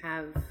movies, if you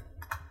have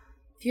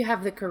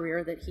the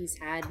career that he's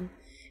had,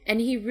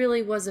 and he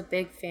really was a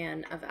big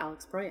fan of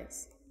Alex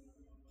Proyas.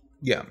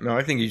 Yeah, no,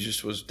 I think he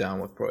just was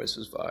down with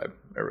Proyas' vibe.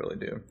 I really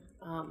do.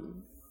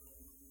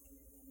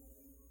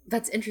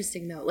 That's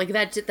interesting though. Like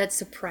that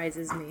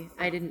surprises me.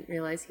 I didn't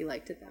realize he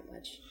liked it that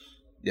much.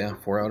 Yeah,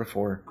 4 out of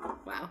 4.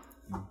 Wow.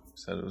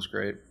 Said it was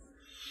great.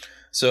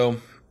 So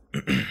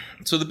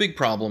the big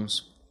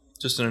problems,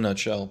 just in a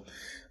nutshell,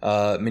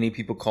 many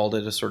people called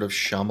it a sort of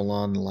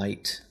Shyamalan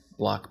light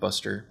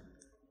blockbuster.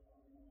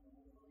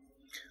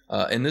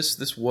 And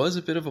this was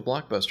a bit of a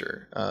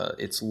blockbuster.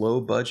 Its low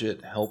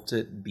budget helped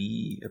it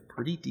be a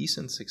pretty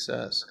decent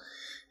success.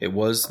 It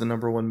was the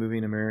 #1 movie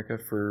in America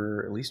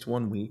for at least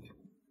 1 week.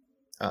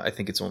 I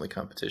think its only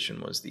competition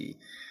was the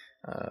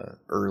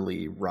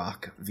early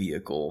rock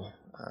vehicle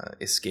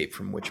Escape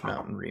from Witch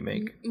Mountain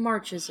remake.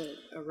 March is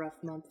a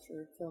rough month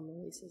for film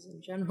releases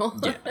in general.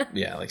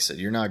 yeah, like I said,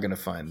 you're not going to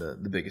find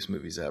the biggest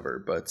movies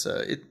ever, but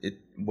it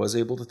was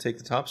able to take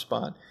the top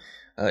spot.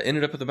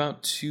 Ended up with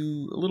about a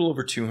little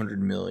over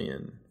 200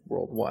 million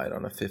worldwide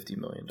on a $50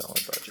 million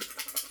budget.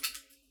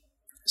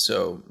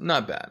 So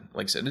not bad.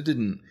 Like I said, it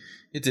didn't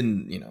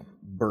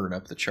burn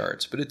up the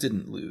charts, but it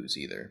didn't lose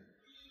either.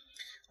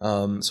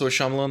 So a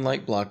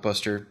Shyamalan-like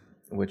blockbuster,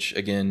 which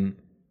again,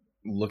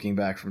 looking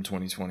back from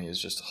 2020,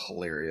 is just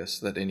hilarious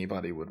that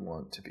anybody would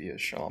want to be a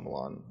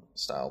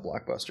Shyamalan-style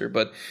blockbuster.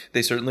 But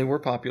they certainly were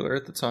popular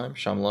at the time.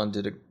 Shyamalan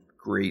did a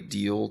great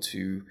deal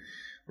to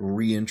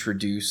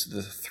reintroduce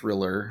the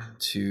thriller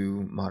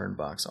to modern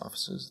box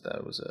offices.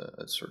 That was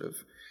a sort of,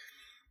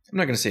 I'm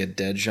not going to say a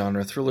dead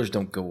genre. Thrillers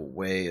don't go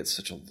away. It's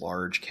such a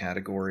large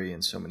category,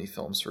 and so many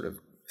films sort of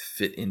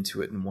fit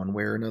into it in one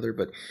way or another.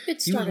 But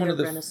it started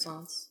a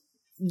renaissance.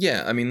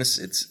 Yeah, I mean, The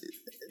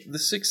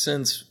Sixth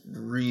Sense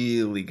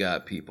really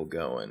got people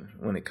going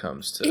when it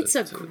comes to... It's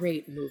a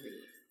great movie.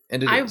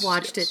 And I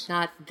watched it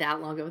not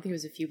that long ago. I think it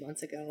was a few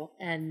months ago.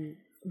 And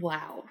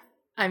wow.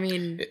 I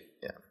mean...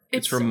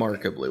 It's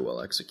remarkably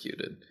well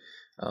executed.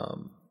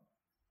 And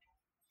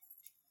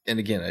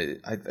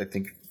again, I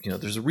think,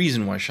 there's a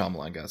reason why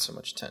Shyamalan got so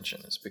much attention.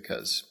 Is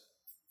because,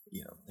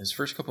 his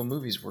first couple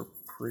movies were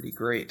pretty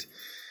great.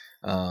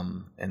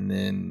 And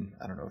then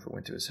I don't know if it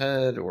went to his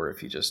head or if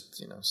he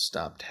just,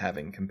 stopped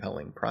having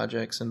compelling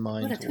projects in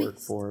mind to work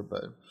for.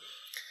 But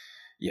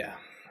yeah,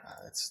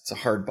 it's a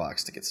hard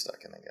box to get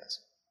stuck in, I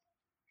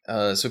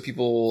guess. So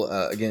people,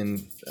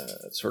 again,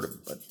 sort of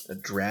a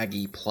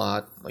draggy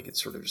plot, like it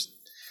sort of just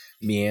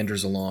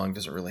meanders along,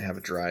 doesn't really have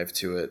a drive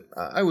to it.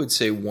 I would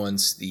say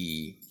once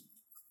the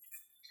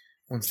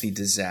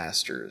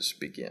disasters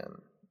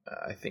begin,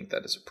 I think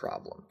that is a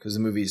problem, because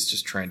the movie is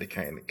just trying to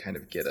kind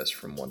of get us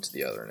from one to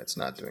the other, and it's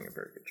not doing a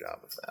very good job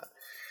of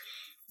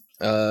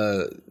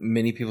that.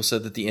 Many people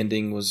said that the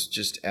ending was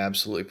just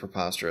absolutely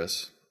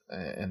preposterous,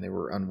 and they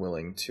were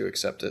unwilling to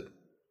accept it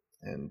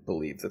and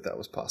believe that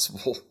was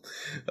possible.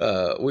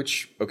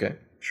 Which, okay,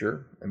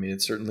 sure. I mean,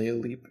 it's certainly a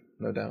leap,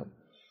 no doubt.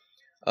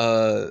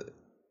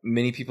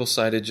 Many people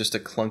cited just a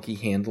clunky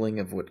handling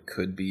of what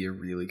could be a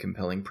really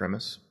compelling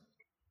premise,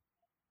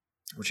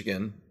 which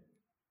again,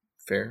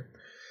 fair.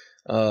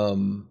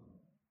 And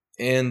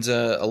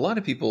a lot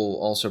of people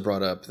also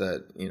brought up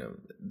that,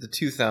 the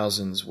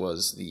 2000s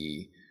was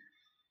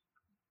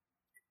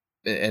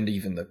and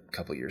even the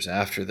couple years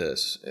after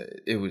this,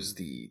 it was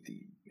the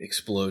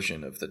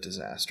explosion of the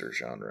disaster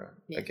genre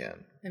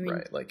again. I mean,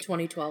 right? Like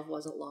 2012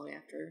 wasn't long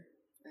after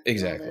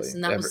exactly. This,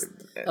 and that was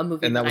a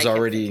movie and that was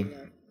already,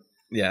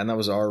 and that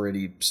was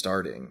already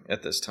starting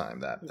at this time.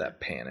 That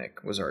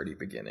panic was already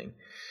beginning.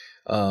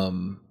 All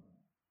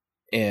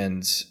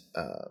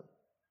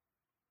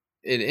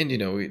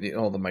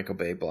the Michael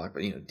Bay block,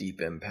 but Deep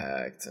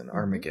Impact and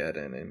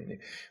Armageddon. I mean,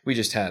 we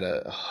just had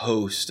a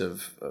host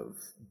of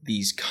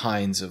these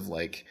kinds of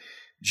like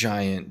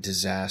giant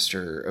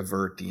disaster,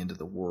 avert the end of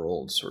the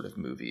world sort of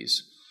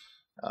movies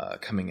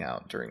coming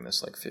out during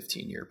this like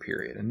 15-year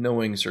period, and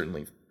Knowing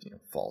certainly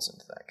falls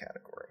into that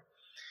category.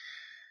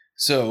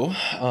 So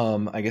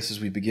I guess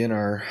as we begin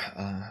our,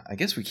 I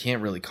guess we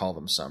can't really call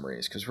them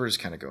summaries because we're just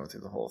kind of going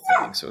through the whole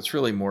thing. So it's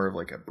really more of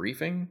like a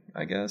briefing,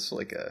 I guess,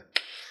 like a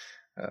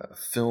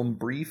film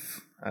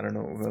brief. I don't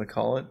know what we're going to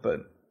call it, but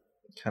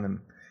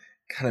kind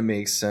of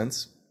makes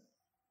sense.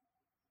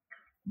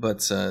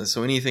 But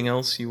so anything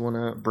else you want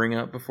to bring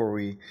up before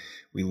we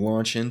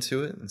launch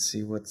into it and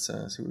see what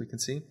we can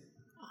see?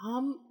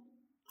 I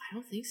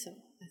don't think so.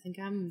 I think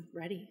I'm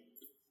ready.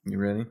 You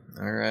ready?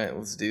 All right,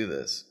 let's do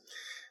this.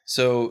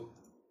 So,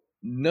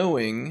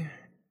 Knowing,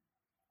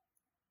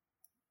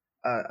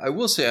 I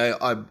will say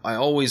I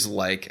always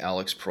like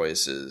Alex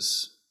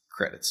Proyas's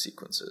credit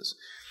sequences.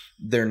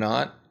 They're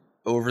not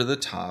over the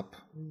top.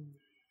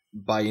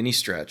 by any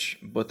stretch,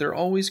 but they're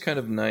always kind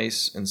of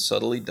nice and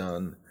subtly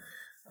done,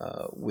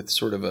 with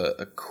sort of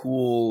a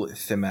cool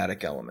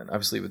thematic element.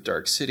 Obviously, with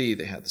Dark City,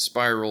 they had the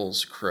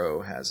spirals.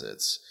 Crow has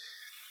its,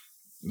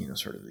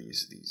 sort of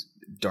these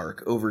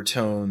dark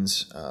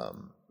overtones.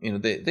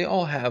 They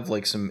all have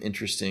like some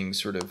interesting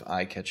sort of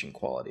eye-catching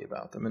quality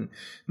about them, and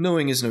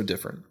Knowing is no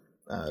different.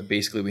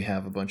 Basically, we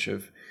have a bunch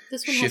of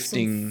this one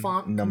shifting has some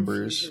font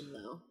numbers.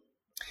 Though.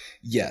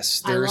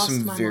 Yes, there are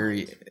some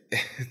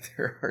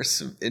there are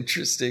some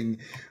interesting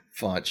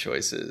font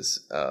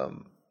choices.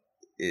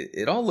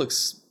 It all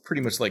looks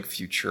pretty much like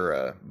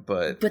Futura,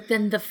 but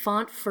then the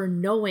font for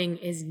Knowing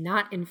is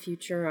not in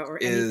Futura or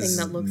anything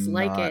that looks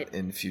like it.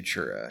 In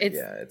Futura,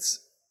 it's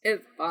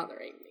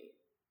bothering me.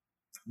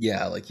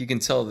 Yeah, like you can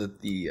tell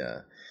that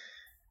the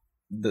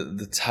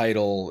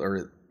title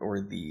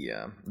or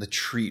the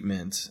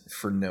treatment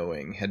for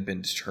Knowing had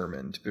been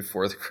determined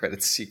before the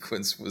credit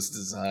sequence was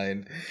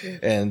designed,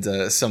 and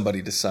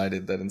somebody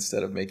decided that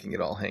instead of making it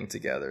all hang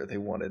together, they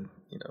wanted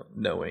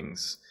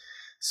Knowing's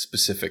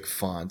specific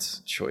font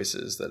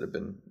choices that have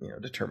been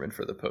determined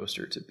for the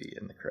poster to be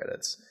in the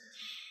credits.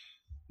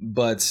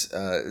 But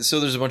so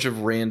there's a bunch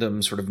of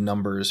random sort of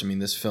numbers. I mean,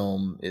 this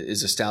film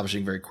is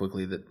establishing very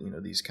quickly that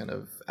these kind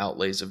of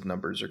outlays of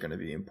numbers are going to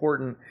be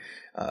important.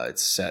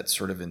 It's set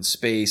sort of in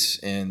space,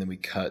 and then we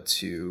cut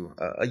to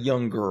a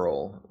young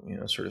girl,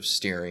 sort of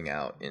staring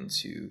out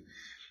into,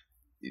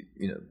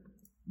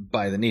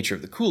 by the nature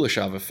of the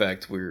Kuleshov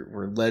effect,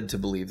 we're led to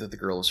believe that the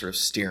girl is sort of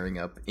staring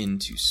up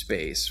into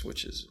space,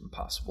 which is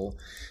impossible.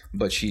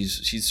 But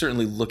she's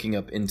certainly looking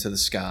up into the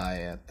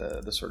sky at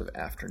the sort of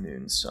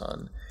afternoon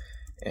sun.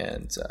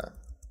 And,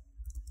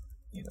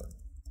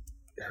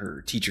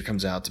 her teacher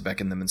comes out to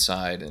beckon them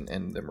inside, and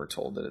then we're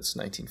told that it's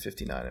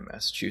 1959 in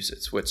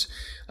Massachusetts, which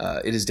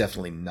it is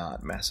definitely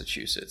not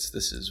Massachusetts.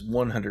 This is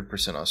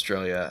 100%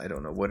 Australia. I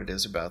don't know what it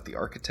is about the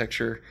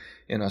architecture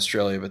in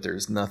Australia, but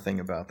there's nothing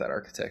about that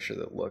architecture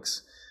that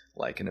looks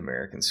like an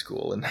American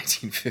school in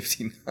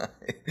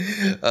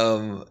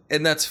 1959.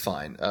 And that's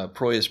fine.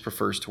 Proyas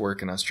prefers to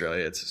work in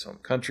Australia. It's his home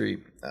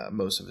country.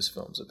 Most of his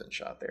films have been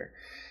shot there.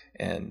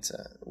 And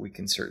we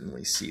can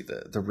certainly see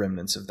the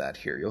remnants of that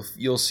here.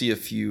 You'll see a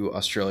few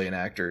Australian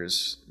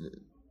actors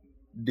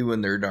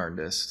doing their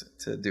darndest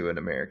to do an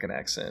American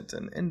accent,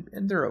 and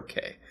they're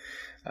okay,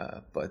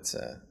 but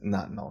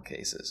not in all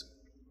cases.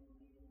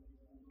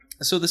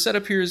 So the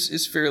setup here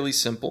is fairly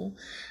simple.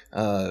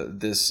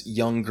 This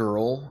young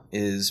girl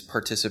is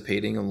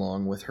participating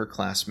along with her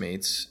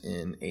classmates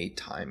in a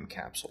time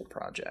capsule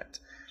project.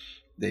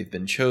 They've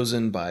been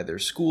chosen by their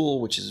school,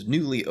 which is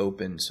newly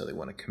opened, so they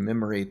want to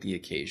commemorate the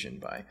occasion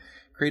by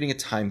creating a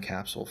time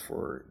capsule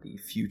for the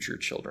future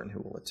children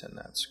who will attend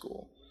that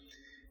school.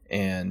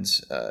 And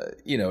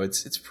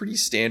it's pretty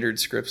standard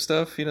script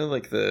stuff.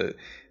 Like the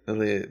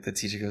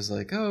teacher goes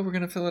like, "Oh, we're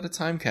gonna fill out a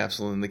time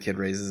capsule," and the kid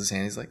raises his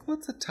hand. He's like,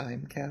 "What's a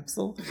time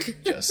capsule?"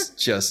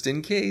 just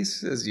in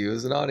case, as you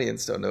as an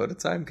audience don't know what a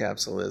time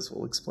capsule is,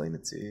 we'll explain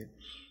it to you.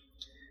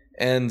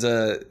 And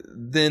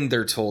then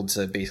they're told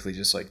to basically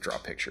just like draw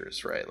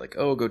pictures, right? Like,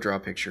 oh, go draw a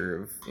picture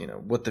of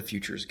what the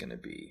future is going to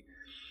be.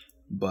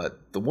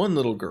 But the one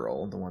little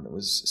girl, the one that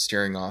was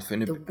staring off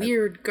in the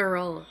weird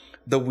girl.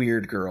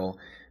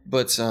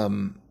 But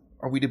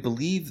are we to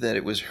believe that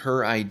it was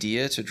her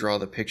idea to draw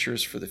the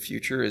pictures for the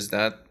future? Is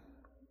that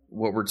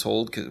what we're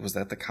told? Was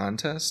that the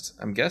contest?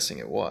 I'm guessing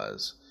it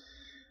was.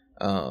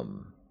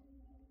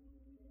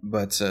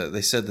 But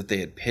they said that they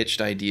had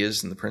pitched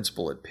ideas and the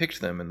principal had picked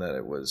them, and that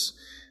it was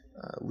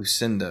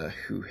Lucinda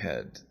who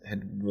had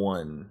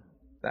won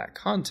that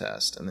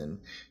contest, and then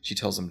she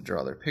tells them to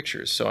draw their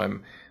pictures. So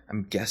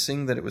I'm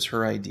guessing that it was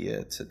her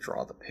idea to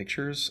draw the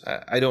pictures.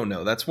 I don't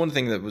know. That's one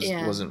thing that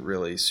wasn't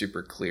really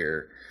super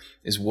clear,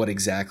 is what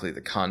exactly the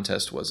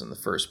contest was in the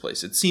first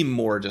place. It seemed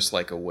more just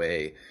like a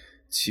way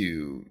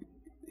to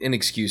an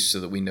excuse so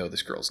that we know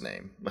this girl's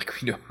name, like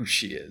we know who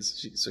she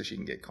is, so she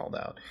can get called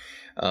out.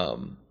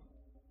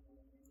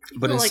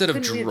 But instead of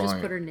drawing, we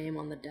just put her name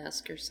on the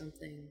desk or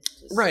something,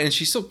 right? And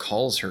she still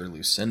calls her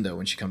Lucinda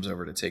when she comes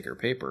over to take her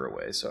paper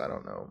away. So I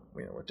don't know,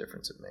 what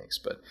difference it makes.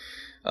 But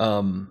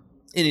in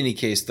any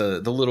case,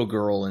 the little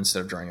girl, instead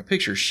of drawing a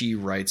picture, she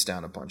writes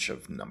down a bunch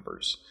of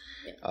numbers,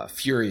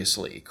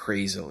 furiously,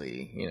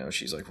 crazily.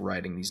 She's like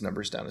writing these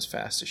numbers down as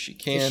fast as she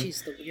can.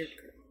 She's the weird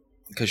girl.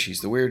 Because she's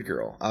the weird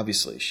girl.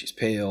 Obviously, she's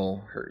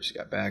pale. She's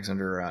got bags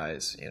under her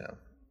eyes.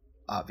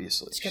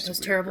 Obviously, she's got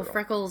those terrible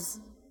freckles.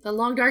 The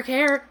long dark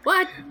hair.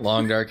 What?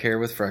 Long dark hair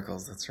with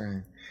freckles. That's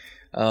right.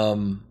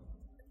 And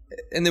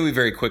then we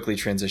very quickly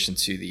transition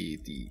to the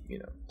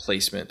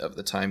placement of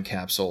the time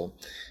capsule.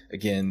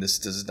 Again, this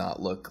does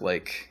not look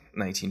like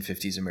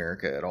 1950s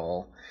America at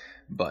all,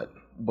 but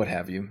what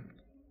have you.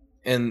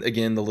 And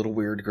again, the little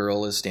weird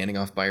girl is standing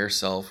off by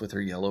herself with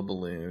her yellow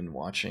balloon,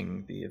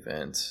 watching the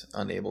event,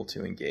 unable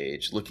to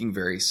engage, looking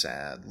very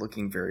sad,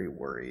 looking very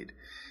worried.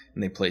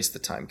 And they place the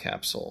time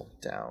capsule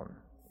down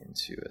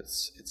into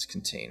its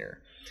container.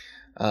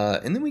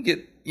 And then we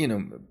get,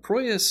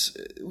 Proyas,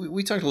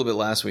 we talked a little bit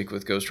last week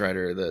with Ghost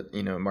Rider that,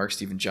 Mark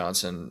Steven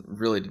Johnson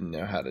really didn't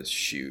know how to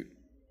shoot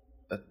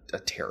a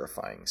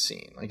terrifying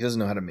scene. Like, he doesn't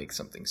know how to make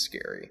something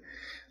scary.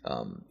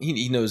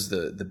 He knows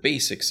the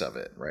basics of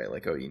it, right?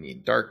 Like, oh, you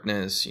need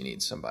darkness, you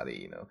need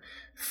somebody,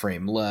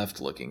 frame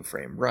left, looking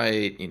frame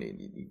right, you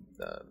need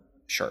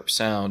sharp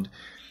sound.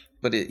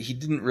 But he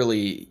didn't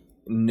really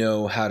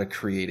know how to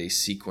create a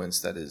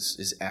sequence that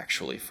is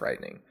actually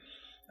frightening.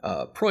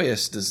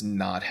 Proyas does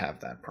not have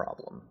that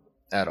problem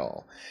at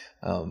all.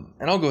 And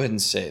I'll go ahead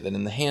and say that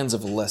in the hands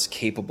of a less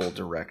capable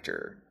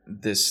director,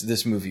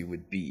 this movie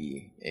would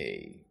be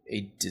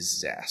a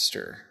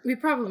disaster. We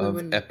probably of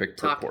wouldn't epic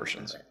talk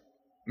proportions. about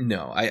it.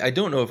 No, I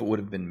don't know if it would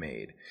have been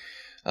made.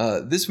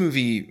 This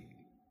movie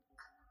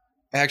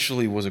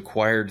actually was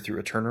acquired through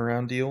a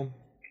turnaround deal.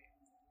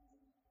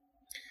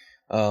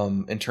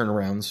 And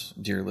turnarounds,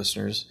 dear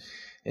listeners,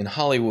 in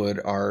Hollywood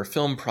are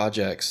film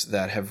projects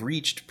that have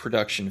reached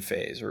production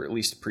phase, or at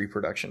least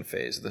pre-production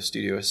phase. The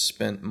studio has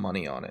spent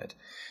money on it,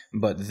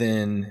 but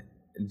then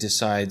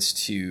decides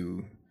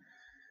to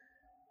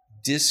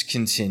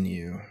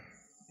discontinue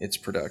its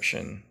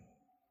production,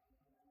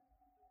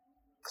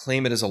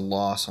 claim it as a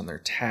loss on their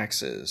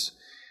taxes,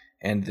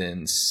 and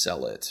then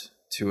sell it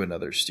to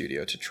another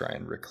studio to try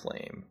and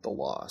reclaim the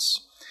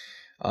loss.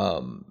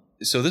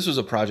 So this was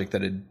a project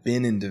that had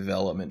been in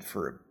development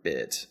for a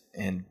bit,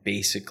 and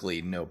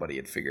basically nobody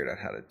had figured out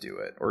how to do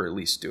it, or at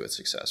least do it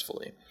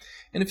successfully.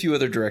 And a few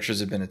other directors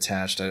had been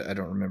attached. I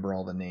don't remember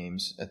all the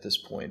names at this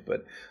point,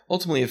 but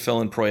ultimately it fell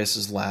in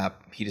Proyas'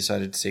 lap. He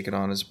decided to take it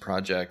on as a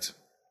project.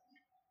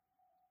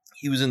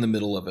 He was in the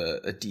middle of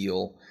a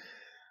deal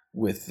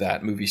with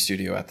that movie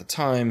studio at the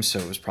time, so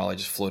it was probably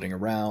just floating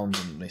around,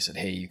 and they said,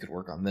 hey, you could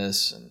work on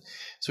this. And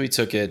so he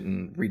took it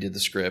and redid the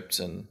script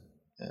and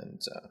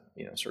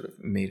sort of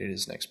made it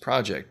his next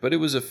project. But it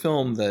was a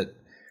film that,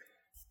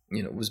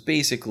 was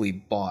basically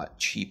bought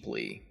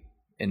cheaply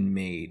and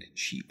made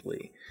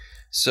cheaply.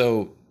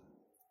 So,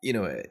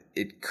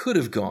 it could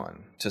have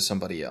gone to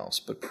somebody else,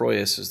 but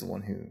Proyas is the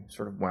one who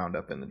sort of wound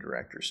up in the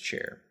director's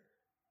chair.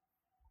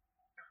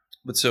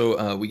 But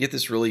so we get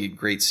this really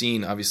great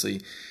scene.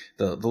 Obviously,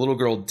 the little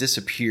girl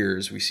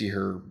disappears. We see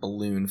her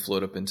balloon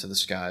float up into the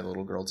sky. The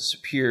little girl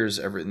disappears,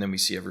 and then we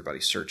see everybody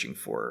searching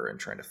for her and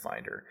trying to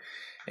find her.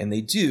 And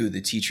they do.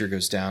 The teacher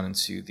goes down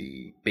into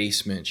the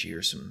basement. She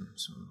hears some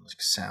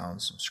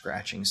sounds, some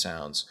scratching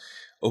sounds,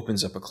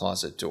 opens up a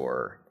closet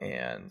door,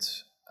 and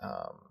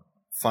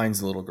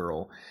finds the little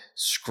girl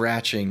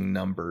scratching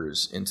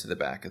numbers into the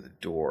back of the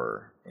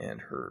door,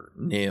 and her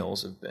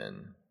nails have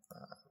been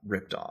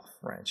ripped off,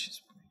 right?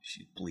 She's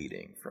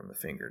bleeding from the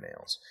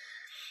fingernails.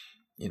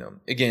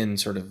 Again,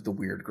 sort of the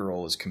weird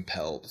girl is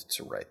compelled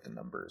to write the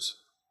numbers,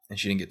 and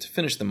she didn't get to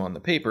finish them on the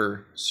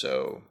paper,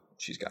 so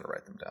she's got to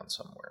write them down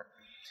somewhere.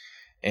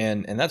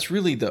 And that's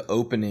really the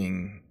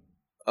opening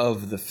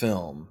of the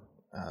film,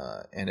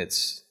 and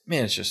it's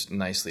just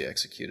nicely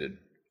executed.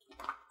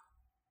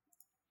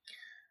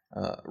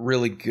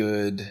 Really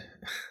good.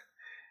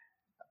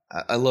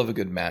 I love a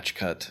good match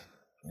cut.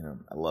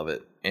 I love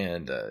it.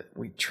 And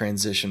we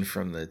transition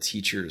from the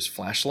teacher's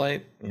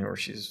flashlight, where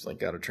she's like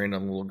got her trained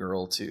on a little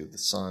girl, to the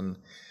sun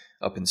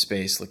up in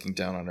space looking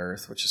down on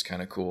Earth, which is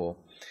kind of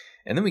cool.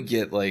 And then we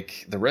get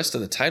like the rest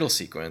of the title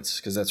sequence,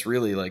 because that's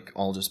really like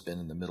all just been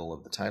in the middle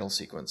of the title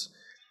sequence.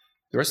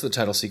 The rest of the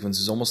title sequence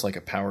is almost like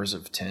a Powers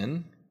of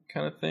 10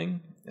 kind of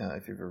thing.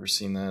 If you've ever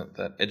seen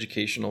that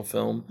educational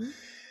film. Mm-hmm.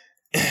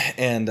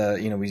 And,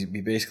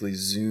 we basically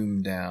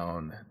zoom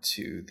down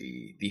to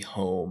the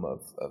home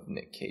of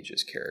Nick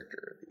Cage's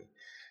character,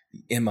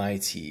 the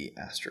MIT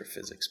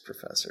astrophysics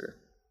professor,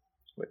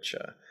 which,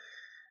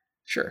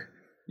 sure.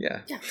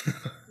 Yeah.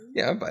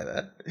 Yeah, I buy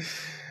that.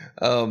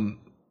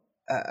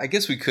 I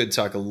guess we could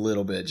talk a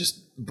little bit,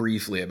 just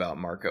briefly, about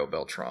Marco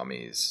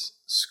Beltrami's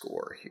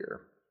score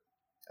here.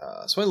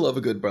 So I love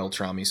a good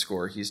Beltrami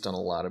score. He's done a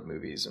lot of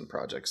movies and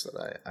projects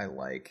that I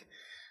like.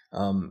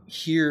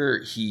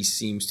 Here he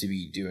seems to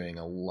be doing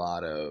a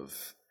lot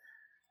of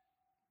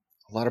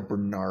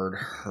Bernard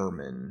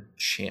Herrmann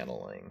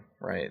channeling,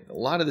 right? A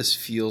lot of this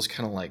feels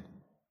kind of like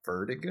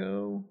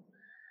Vertigo,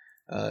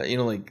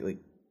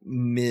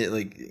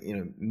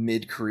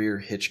 mid-career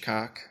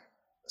Hitchcock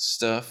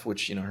stuff,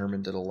 which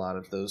Herrmann did a lot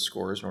of those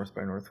scores, North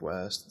by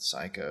Northwest and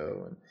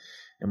Psycho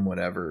and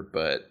whatever,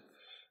 but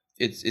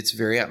it's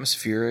very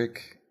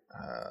atmospheric.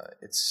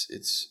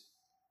 It's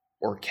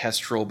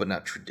orchestral, but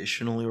not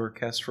traditionally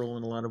orchestral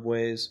in a lot of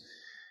ways.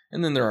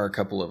 And then there are a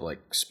couple of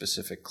like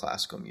specific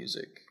classical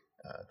music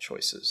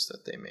choices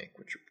that they make,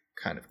 which are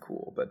kind of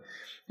cool. But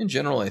in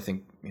general, I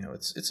think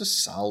it's a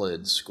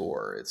solid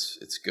score.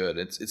 It's good.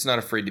 It's not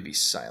afraid to be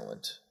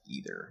silent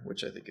either,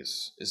 which I think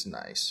is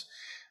nice.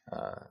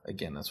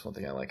 Again, that's one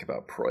thing I like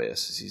about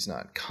Proyas, is he's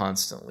not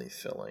constantly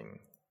filling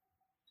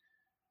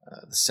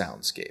the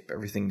soundscape.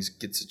 Everything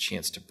gets a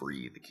chance to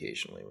breathe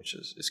occasionally, which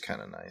is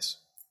kind of nice.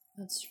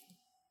 That's true.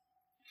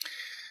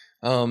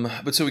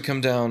 But so we come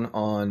down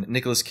on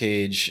Nicolas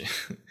Cage.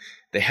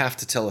 They have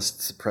to tell us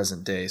it's the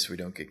present day so we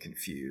don't get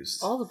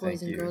confused. All the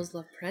boys and girls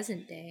love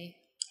present day.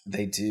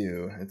 They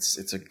do.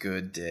 It's a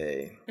good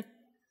day.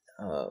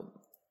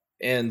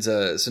 And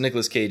so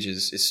Nicolas Cage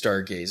is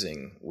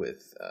stargazing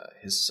with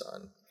his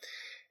son,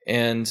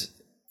 and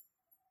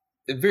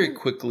very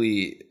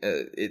quickly,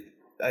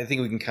 I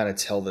think we can kind of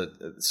tell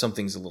that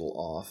something's a little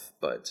off.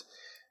 But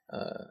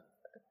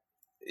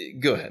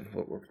go ahead.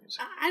 What were you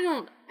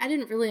saying? I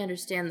didn't really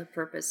understand the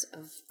purpose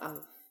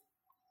of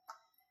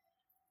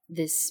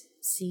this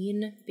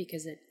scene,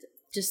 because it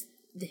just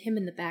him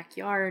in the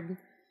backyard,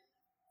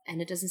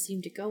 and it doesn't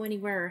seem to go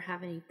anywhere or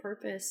have any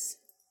purpose.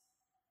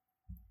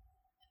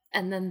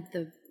 And then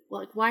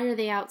why are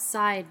they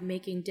outside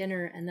making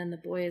dinner? And then the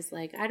boy is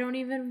like, I don't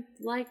even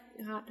like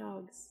hot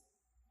dogs.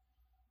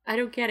 I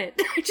don't get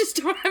it.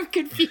 I'm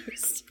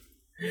confused.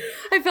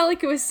 I felt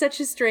like it was such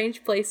a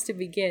strange place to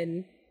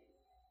begin.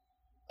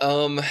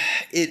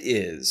 It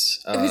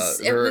is.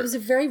 It was a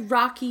very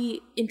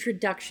rocky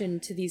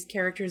introduction to these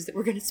characters that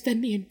we're going to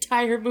spend the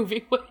entire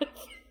movie with.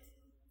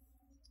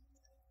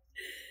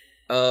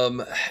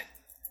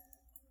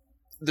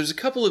 There's a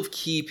couple of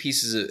key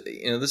pieces of,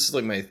 this is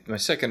like my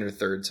second or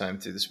third time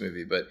through this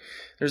movie, but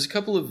there's a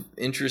couple of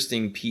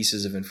interesting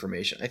pieces of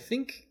information. I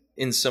think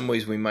in some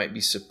ways we might be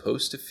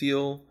supposed to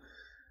feel,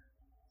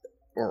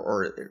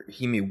 or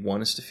he may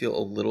want us to feel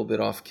a little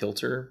bit off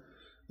kilter.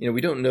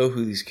 We don't know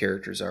who these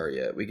characters are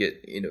yet. We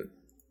get,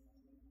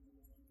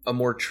 a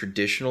more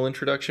traditional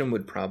introduction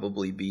would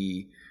probably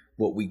be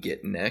what we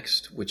get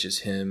next, which is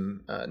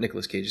him,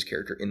 Nicolas Cage's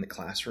character, in the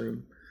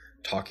classroom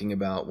talking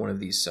about one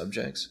of these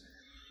subjects.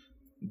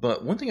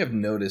 But one thing I've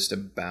noticed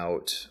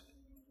about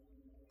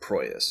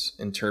Proyas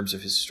in terms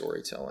of his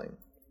storytelling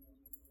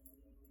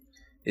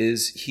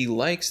is he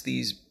likes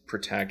these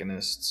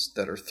protagonists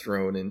that are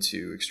thrown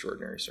into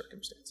extraordinary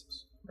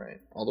circumstances, right?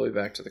 All the way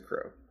back to The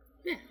Crow.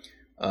 Yeah.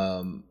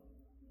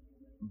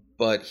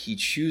 But he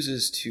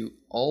chooses to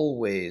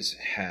always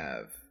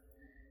have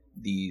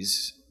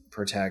these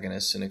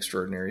protagonists in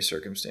extraordinary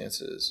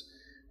circumstances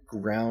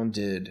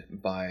grounded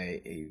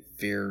by a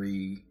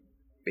very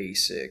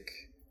basic,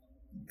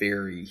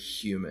 very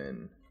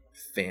human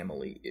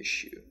family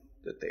issue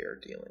that they are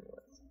dealing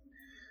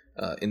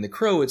with. In The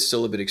Crow, it's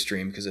still a bit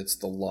extreme because it's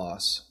the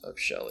loss of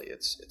Shelley.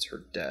 It's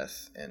her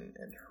death and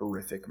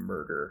horrific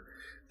murder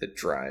that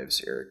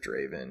drives Eric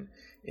Draven.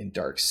 In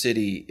Dark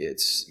City,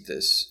 it's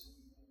this,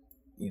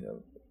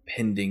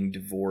 pending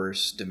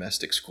divorce,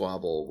 domestic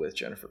squabble with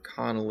Jennifer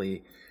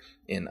Connelly.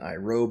 In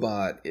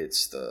iRobot,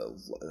 it's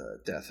the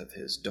death of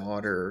his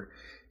daughter.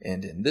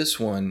 And in this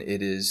one,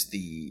 it is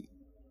the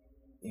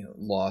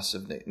loss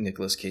of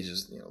Nicolas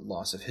Cage's,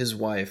 loss of his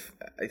wife.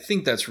 I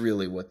think that's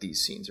really what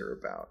these scenes are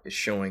about, is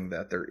showing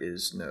that there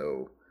is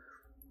no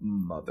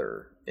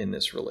mother in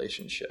this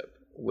relationship,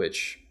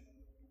 which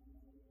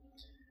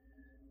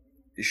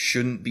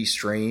shouldn't be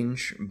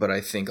strange, but I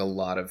think a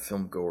lot of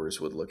film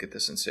goers would look at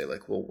this and say,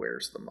 like, well,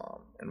 where's the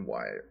mom? And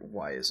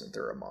why isn't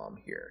there a mom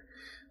here?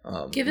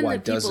 Given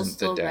that people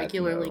still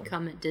regularly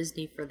come at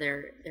Disney for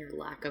their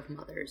lack of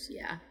mothers,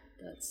 yeah,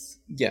 that's...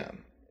 Yeah.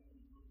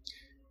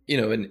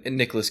 And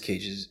Nicolas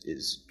Cage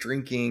is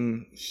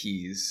drinking.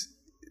 He's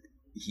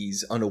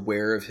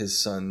unaware of his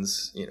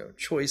son's,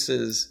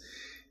 choices.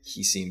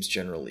 He seems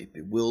generally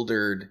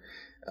bewildered.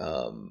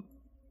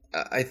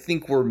 I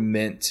think we're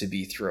meant to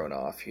be thrown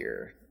off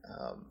here.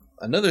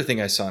 Another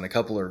thing I saw in a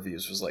couple of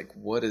reviews was like,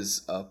 what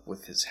is up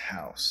with his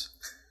house?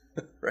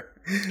 Right?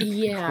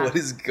 Yeah. What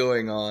is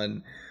going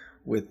on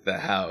with the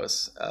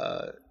house?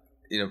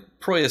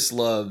 Proyas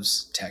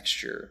loves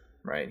texture,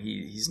 right?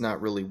 He's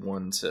not really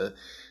one to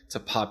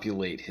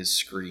populate his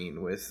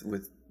screen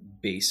with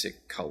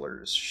basic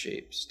colors,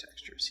 shapes,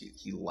 textures.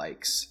 He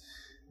likes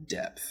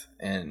depth,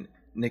 and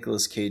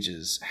Nicolas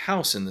Cage's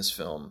house in this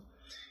film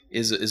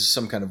is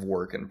some kind of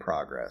work in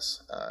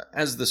progress.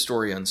 As the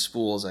story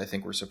unspools, I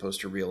think we're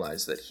supposed to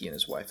realize that he and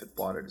his wife had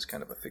bought it as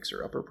kind of a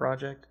fixer-upper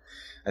project.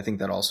 I think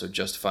that also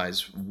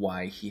justifies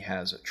why he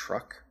has a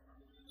truck,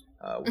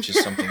 which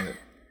is something that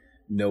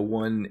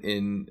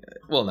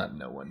not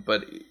no one,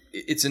 but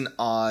it's an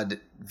odd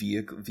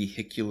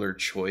vehicular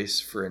choice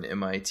for an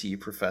MIT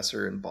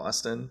professor in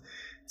Boston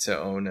to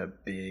own a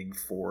big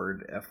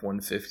Ford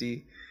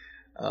F-150.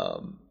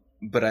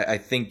 But I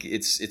think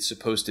it's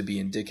supposed to be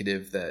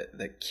indicative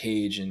that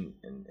Cage and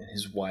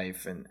his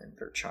wife and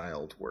their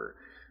child were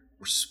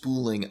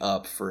spooling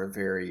up for a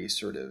very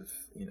sort of,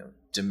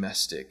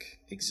 domestic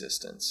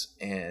existence,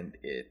 and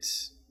it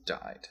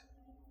died,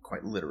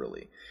 quite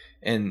literally.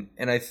 And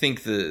I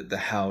think the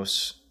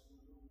house,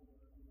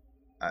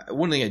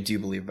 one thing I do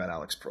believe about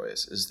Alex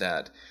Proyas is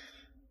that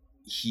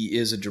he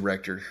is a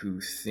director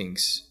who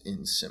thinks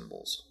in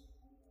symbols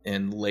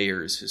and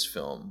layers his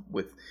film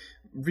with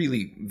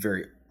really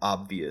very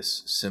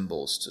obvious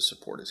symbols to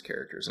support his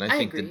characters. And I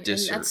think agree. And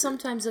that's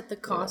sometimes at the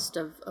cost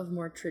of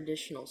more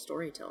traditional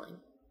storytelling.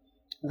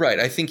 Right.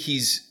 I think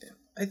he's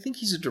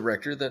a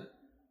director that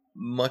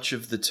much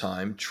of the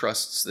time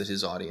trusts that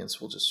his audience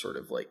will just sort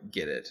of like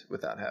get it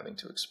without having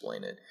to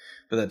explain it,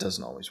 but that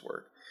doesn't always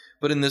work.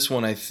 But in this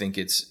one, I think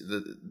it's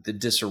the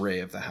disarray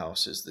of the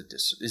house is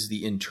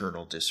the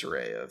internal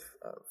disarray of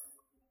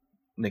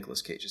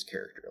Nicolas Cage's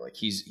character. Like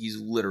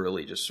he's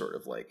literally just sort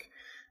of like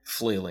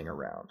flailing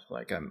around,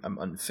 like I'm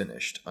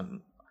unfinished,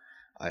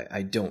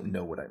 I don't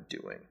know what I'm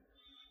doing.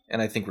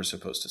 And I think we're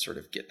supposed to sort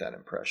of get that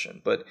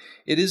impression. But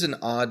it is an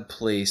odd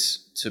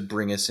place to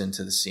bring us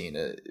into the scene.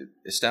 It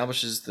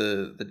establishes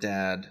the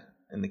dad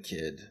and the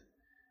kid.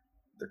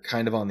 They're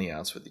kind of on the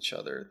outs with each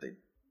other.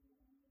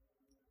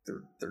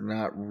 They're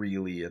not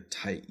really a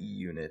tight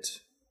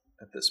unit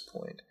at this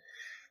point.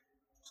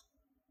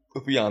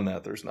 But beyond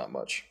that, there's not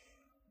much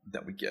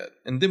that we get.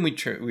 And then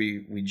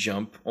we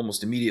jump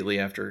almost immediately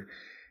after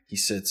he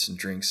sits and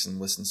drinks and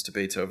listens to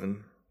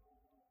Beethoven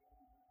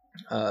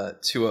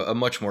to a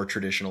much more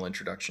traditional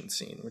introduction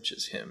scene, which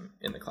is him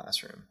in the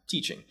classroom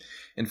teaching.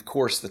 And of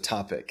course, the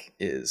topic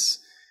is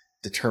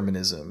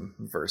determinism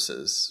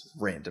versus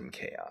random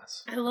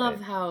chaos. I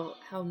love how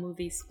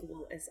movie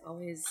school is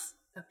always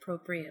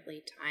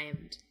appropriately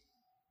timed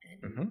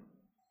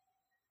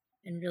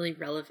and really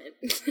relevant.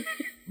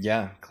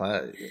 Yeah,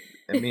 I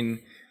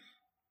mean,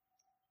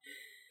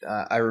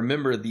 I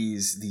remember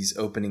these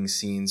opening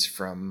scenes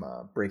from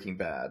Breaking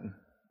Bad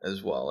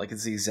as well. Like,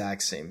 it's the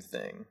exact same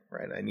thing,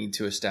 right? I need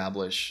to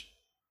establish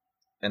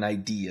an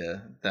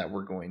idea that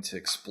we're going to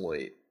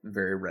exploit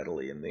very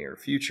readily in the near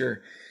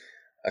future.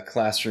 A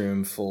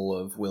classroom full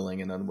of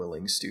willing and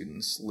unwilling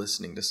students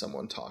listening to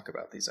someone talk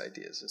about these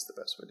ideas is the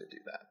best way to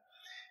do that.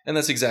 And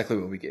that's exactly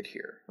what we get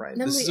here, right?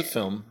 This is a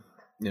film.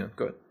 Go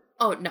ahead.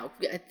 Oh, no.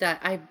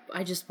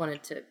 I just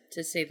wanted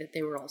to say that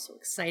they were also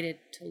excited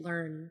to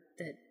learn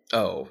that.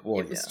 Oh,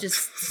 well, it's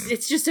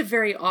just a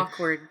very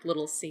awkward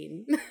little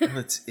scene.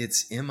 Well,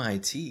 it's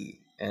MIT,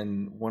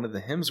 and one of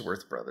the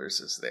Hemsworth brothers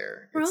is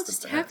there. We're all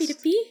just happy to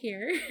be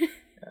here.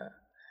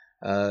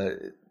 Yeah.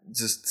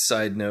 Just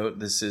side note,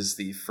 this is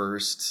the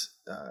first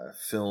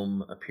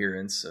film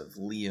appearance of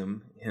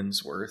Liam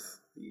Hemsworth,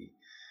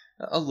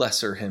 a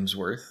lesser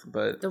Hemsworth,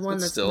 but the one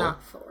that's still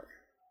not Thor.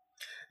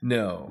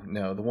 No,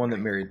 the one that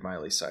married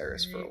Miley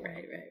Cyrus for a while.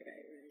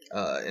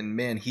 Right. And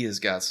man, he has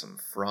got some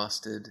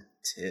frosted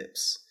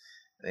tips.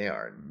 They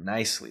are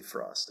nicely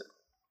frosted.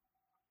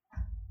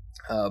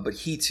 But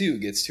he too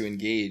gets to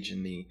engage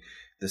in the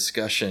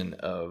discussion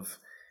of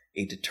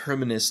a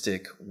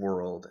deterministic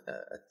world,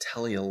 a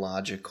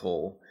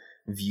teleological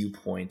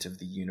viewpoint of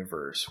the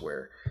universe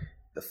where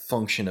the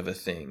function of a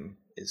thing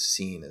is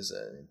seen as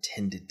an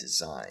intended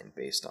design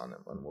based on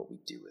what we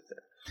do with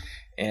it.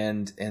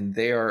 And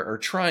they are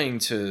trying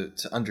to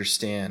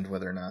understand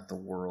whether or not the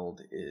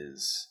world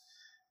is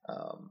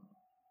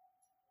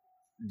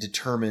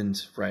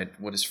determined, right?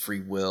 What is free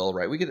will,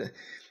 right? We get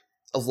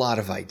a lot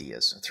of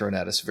ideas thrown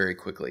at us very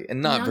quickly,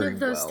 and not very well.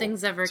 None of those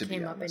things ever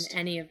came up in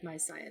any of my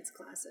science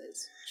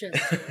classes, just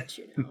to let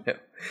you know. No,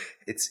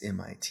 it's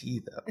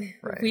MIT, though,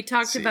 right? We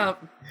talked about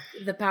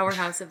the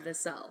powerhouse of the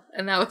cell,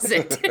 and that was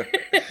it.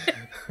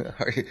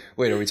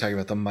 Wait, are we talking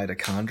about the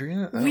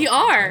mitochondria? Oh, we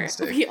are.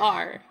 Fantastic. We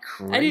are.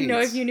 Great. I didn't know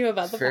if you knew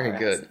about the Very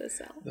powerhouse good. of the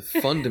cell. The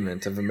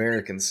fundament of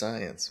American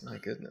science. My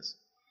goodness.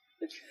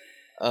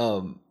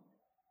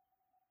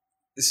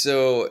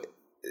 So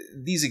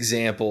these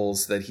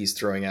examples that he's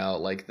throwing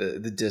out, like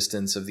the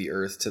distance of the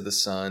Earth to the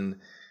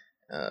sun,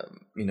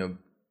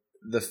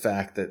 the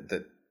fact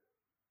that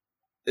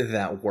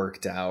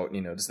worked out,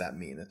 does that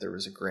mean that there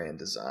was a grand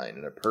design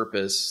and a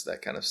purpose,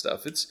 that kind of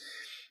stuff?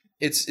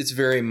 It's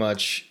very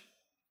much,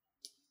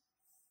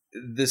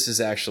 this is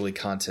actually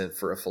content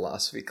for a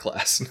philosophy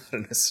class,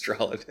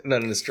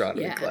 not an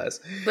astronomy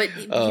class. But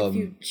if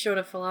you showed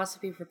a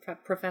philosophy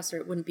professor,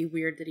 it wouldn't be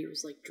weird that he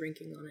was like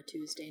drinking on a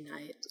Tuesday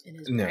night in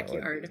his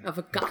backyard of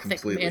a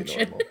Gothic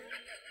mansion.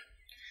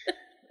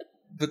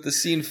 But the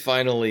scene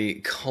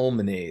finally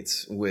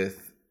culminates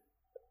with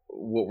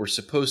what we're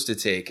supposed to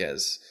take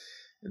as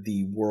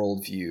the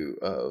worldview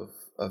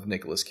of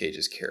Nicolas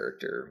Cage's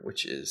character,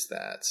 which is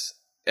that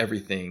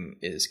everything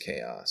is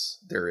chaos.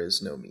 There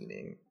is no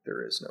meaning.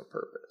 There is no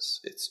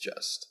purpose. It's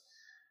just,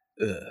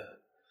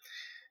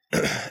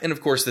 And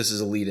of course, this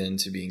is a lead-in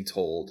to being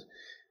told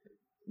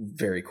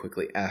very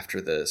quickly after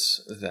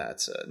this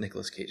that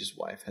Nicolas Cage's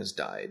wife has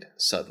died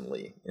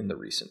suddenly in the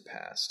recent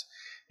past,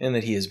 and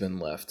that he has been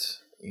left,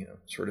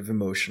 sort of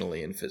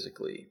emotionally and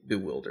physically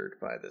bewildered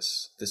by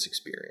this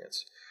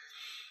experience.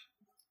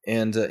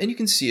 And you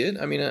can see it.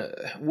 I mean,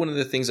 one of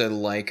the things I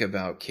like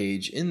about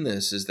Cage in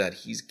this is that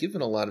he's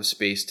given a lot of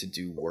space to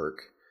do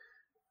work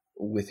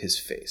with his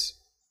face,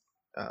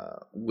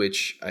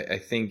 which I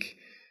think,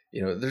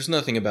 there's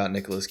nothing about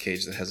Nicolas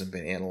Cage that hasn't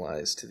been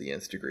analyzed to the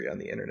nth degree on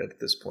the internet at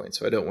this point,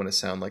 so I don't want to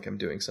sound like I'm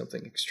doing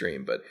something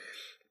extreme, but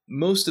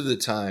most of the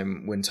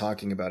time when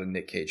talking about a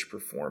Nick Cage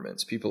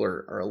performance, people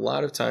are a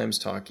lot of times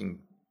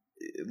talking,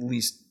 at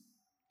least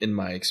in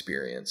my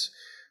experience,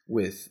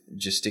 with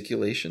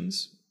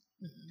gesticulations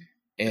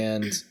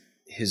and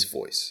his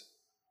voice,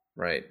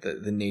 right?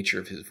 The nature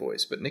of his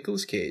voice. But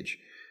Nicolas Cage,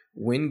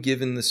 when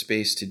given the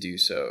space to do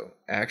so,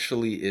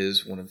 actually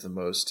is one of the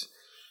most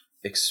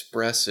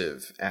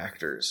expressive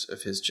actors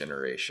of his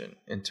generation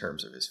in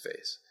terms of his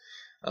face.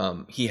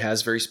 He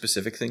has very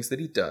specific things that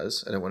he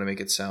does. I don't want to make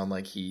it sound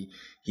like he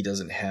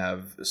doesn't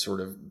have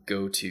sort of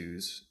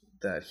go-tos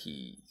that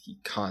he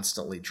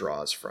constantly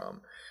draws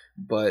from.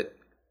 But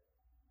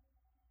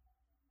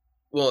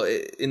Well,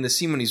 in the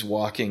scene when he's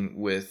walking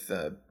with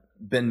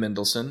Ben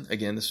Mendelsohn,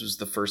 again, this was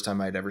the first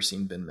time I'd ever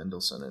seen Ben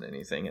Mendelsohn in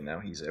anything, and now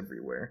he's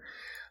everywhere.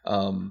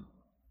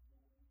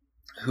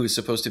 Who is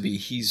supposed to be?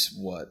 He's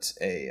what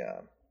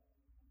a.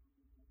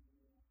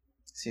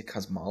 Is he a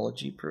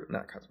cosmology?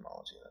 Not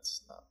cosmology.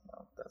 That's not.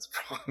 No, that's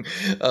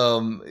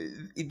wrong.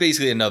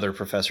 Basically, another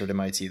professor at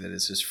MIT that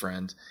is his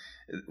friend.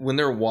 When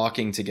they're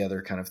walking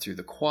together, kind of through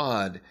the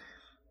quad,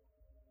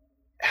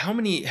 how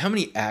many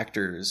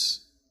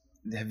actors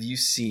have you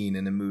seen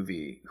in a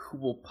movie who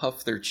will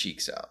puff their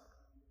cheeks out?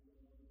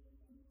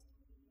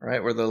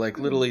 Right, where they'll like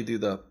literally do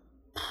the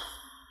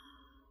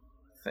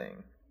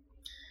thing.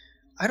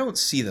 I don't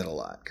see that a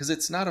lot because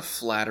it's not a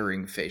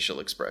flattering facial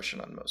expression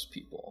on most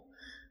people.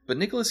 But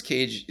Nicolas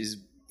Cage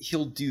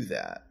he'll do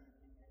that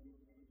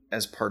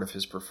as part of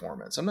his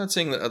performance. I'm not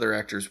saying that other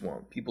actors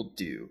won't. People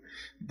do,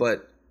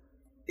 but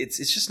it's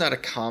just not a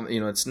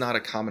it's not a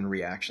common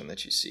reaction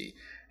that you see.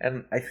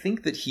 And I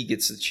think that he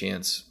gets the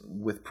chance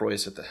with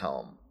Proyas at the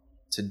helm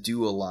to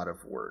do a lot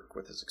of work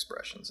with his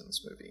expressions in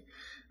this movie.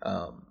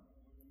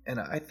 And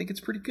I think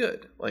it's pretty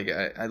good. Like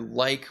I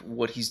like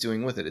what he's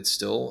doing with it. It's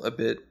still a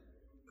bit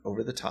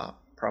over the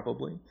top,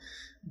 probably,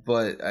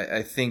 but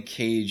I think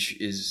Cage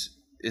is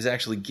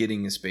actually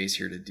getting a space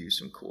here to do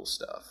some cool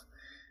stuff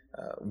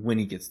when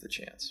he gets the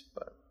chance.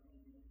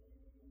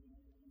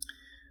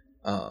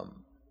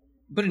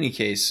 But in any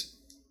case,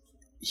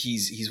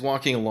 he's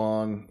walking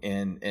along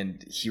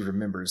and he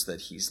remembers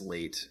that he's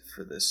late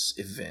for this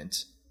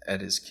event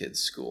at his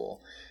kid's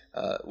school.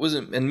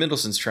 And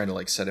Mendelsohn's trying to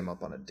like set him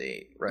up on a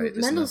date, right?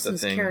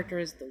 Mendelssohn's character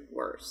is the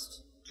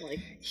worst. Like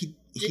he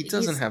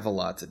doesn't have a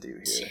lot to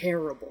do here.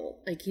 Terrible.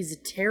 Like he's a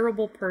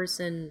terrible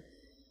person.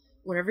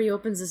 Whenever he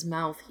opens his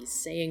mouth, he's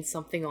saying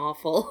something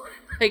awful.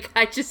 Like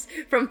I just,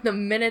 from the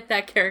minute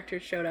that character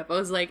showed up, I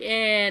was like,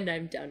 and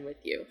I'm done with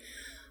you.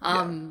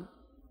 I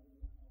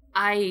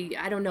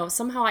don't know.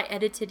 Somehow I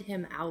edited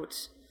him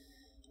out,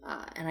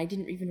 and I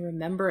didn't even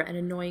remember an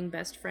annoying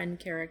best friend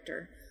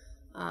character.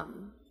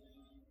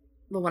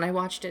 But when I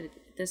watched it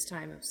this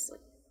time, I was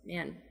like,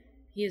 man,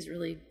 he is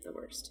really the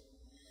worst.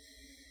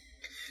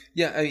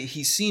 Yeah,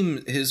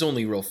 his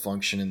only real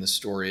function in the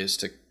story is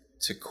to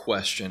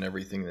question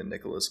everything that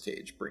Nicolas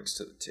Cage brings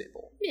to the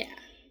table. Yeah.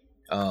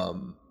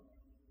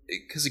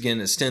 Because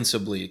again,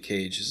 ostensibly,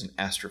 Cage is an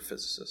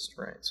astrophysicist,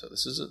 right? So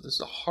this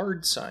is a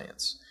hard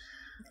science,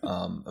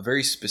 a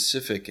very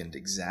specific and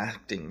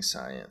exacting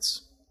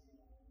science,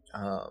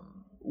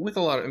 with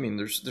a lot of. I mean,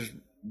 there's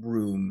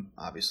room.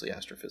 Obviously,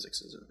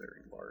 astrophysics is a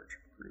very large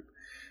group,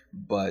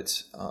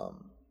 but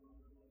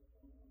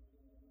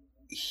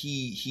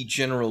he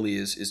generally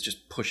is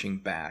just pushing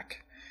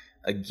back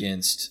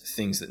against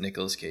things that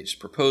Nicolas Cage is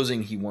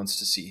proposing. He wants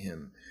to see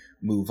him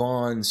move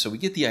on. So we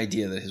get the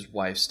idea that his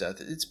wife's death,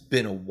 it's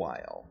been a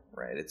while,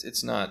 right?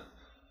 It's not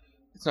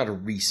a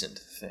recent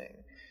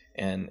thing.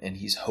 And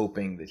he's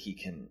hoping that he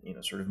can,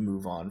 sort of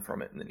move on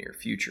from it in the near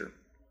future.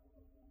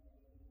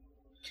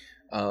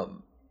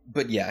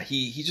 But yeah,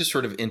 he just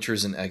sort of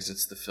enters and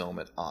exits the film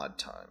at odd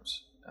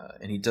times.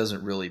 And he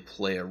doesn't really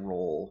play a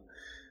role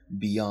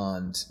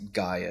beyond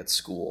guy at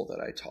school that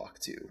I talk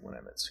to when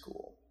I'm at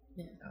school.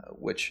 Yeah.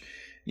 Which,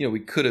 we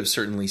could have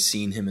certainly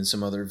seen him in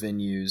some other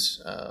venues.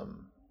 I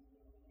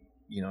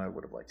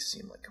would have liked to see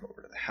him like come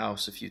over to the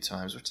house a few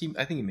times, which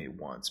I think he made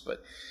once.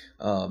 But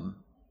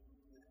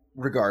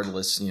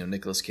regardless,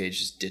 Nicolas Cage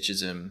just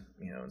ditches him,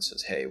 and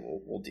says, "Hey,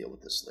 we'll deal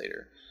with this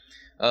later."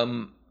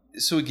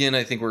 So again,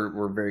 I think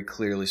we're very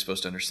clearly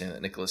supposed to understand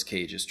that Nicolas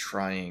Cage is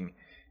trying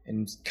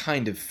and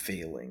kind of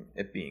failing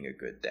at being a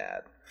good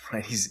dad.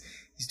 Right? He's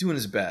doing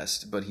his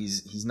best, but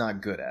he's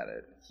not good at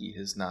it. He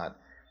has not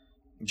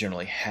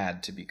generally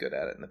had to be good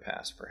at it in the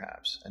past,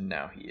 perhaps, and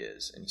now he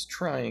is, and he's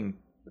trying,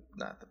 but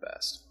not the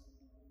best.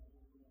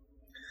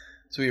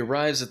 So he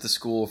arrives at the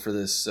school for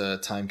this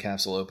time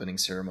capsule opening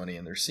ceremony,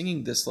 and they're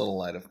singing "This Little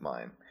Light of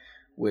Mine,"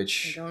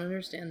 which I don't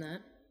understand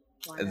that.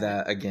 Why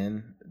that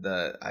again,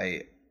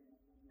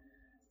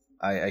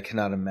 I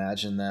cannot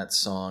imagine that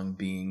song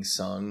being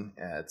sung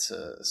at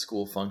a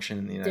school function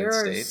in the United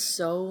States. There are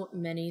so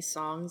many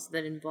songs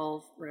that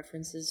involve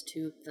references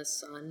to the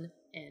sun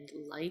and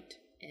light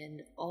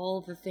and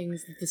all the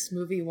things that this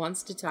movie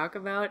wants to talk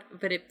about,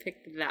 but it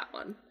picked that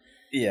one.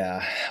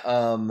 Yeah,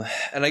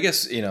 and I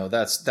guess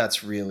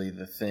that's really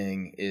the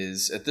thing.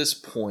 Is at this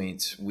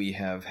point we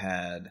have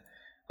had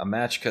a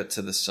match cut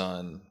to the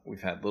sun.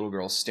 We've had little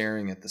girls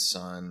staring at the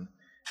sun.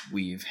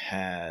 We've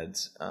had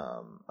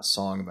a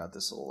song about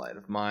this little light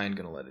of mine,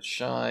 gonna let it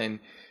shine.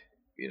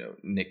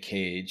 Nick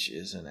Cage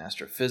is an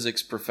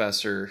astrophysics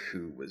professor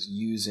who was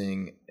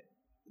using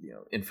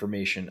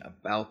information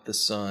about the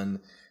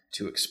sun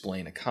to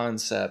explain a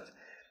concept.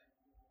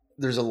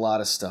 There's a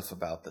lot of stuff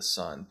about the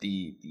sun.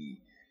 The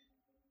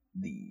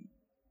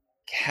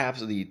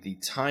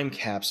time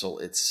capsule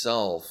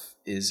itself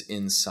is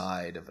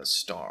inside of a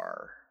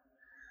star,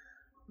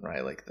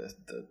 right? Like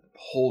the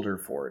holder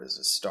for it is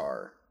a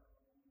star.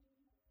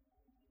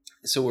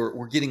 So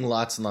we're getting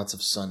lots and lots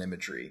of sun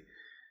imagery.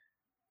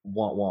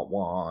 Wah wah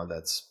wah.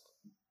 That's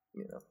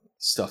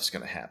stuff's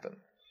gonna happen.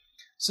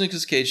 So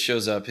Nicolas Cage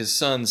shows up. His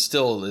son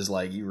still is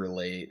like, you were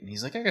late. And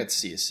he's like, I got to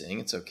see you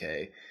sing. It's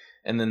okay.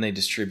 And then they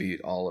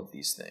distribute all of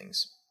these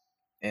things.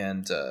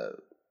 And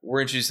we're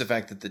introduced to the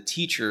fact that the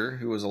teacher,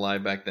 who was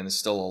alive back then, is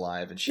still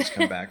alive. And she's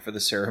come back for the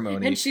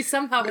ceremony. And she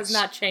somehow has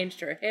not changed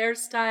her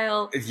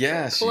hairstyle,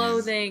 her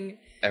clothing.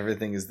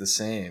 Everything is the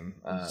same.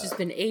 She's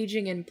been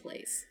aging in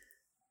place.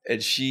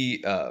 And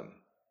she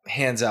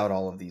hands out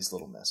all of these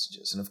little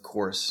messages. And of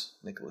course,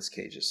 Nicolas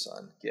Cage's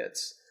son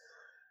gets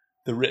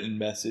the written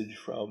message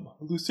from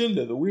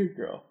Lucinda, the weird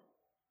girl.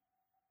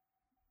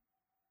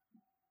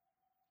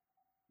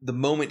 The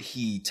moment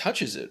he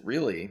touches it,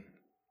 really,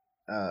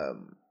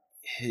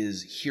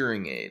 his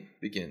hearing aid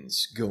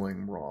begins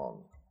going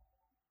wrong.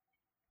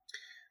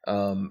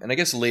 And I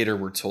guess later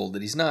we're told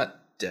that he's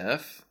not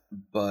deaf,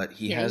 but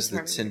he has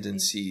the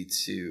tendency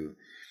to...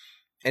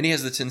 And he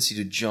has the tendency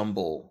to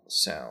jumble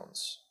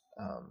sounds.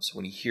 So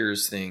when he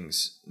hears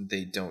things,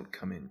 they don't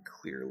come in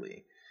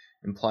clearly,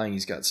 implying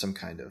he's got some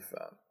kind of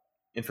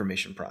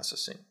information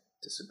processing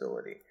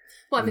disability.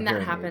 Well, I mean,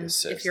 that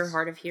happens if you're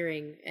hard of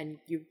hearing and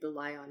you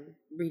rely on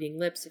reading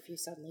lips. If you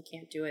suddenly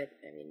can't do it,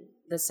 I mean,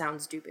 the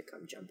sounds do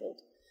become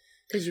jumbled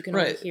because you can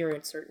only hear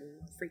at certain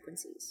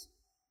frequencies.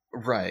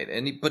 Right,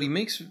 but he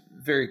makes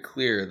very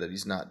clear that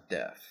he's not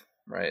deaf.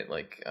 Right,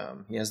 like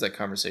he has that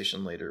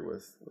conversation later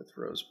with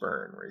Rose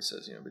Byrne where he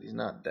says, but he's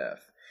not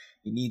deaf.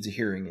 He needs a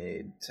hearing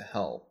aid to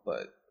help,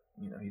 but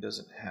he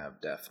doesn't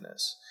have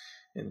deafness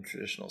in the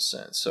traditional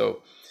sense.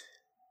 So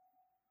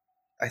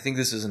I think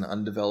this is an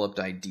undeveloped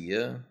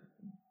idea,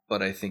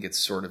 but I think it's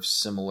sort of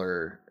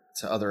similar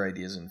to other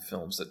ideas in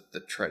films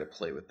that try to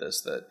play with this,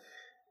 that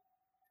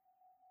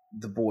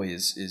the boy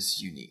is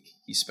unique.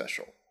 He's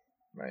special,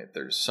 right?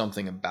 There's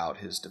something about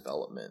his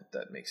development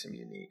that makes him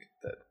unique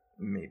that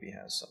maybe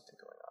has something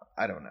going on.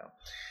 I don't know.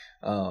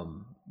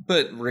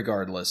 But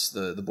regardless,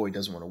 the boy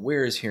doesn't want to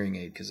wear his hearing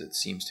aid because it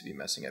seems to be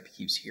messing up.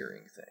 He keeps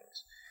hearing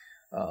things,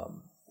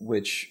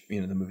 which,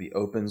 the movie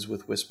opens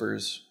with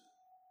whispers.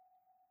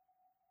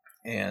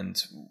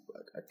 And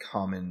a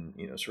common,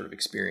 sort of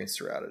experience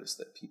throughout it is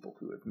that people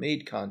who have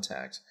made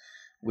contact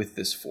with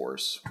this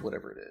force,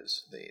 whatever it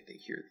is, they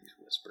hear these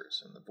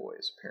whispers. And the boy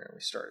has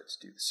apparently started to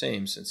do the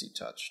same since he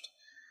touched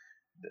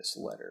this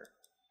letter.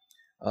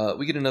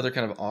 We get another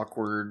kind of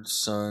awkward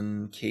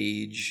son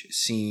Cage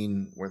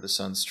scene where the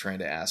son's trying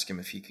to ask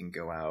him if he can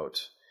go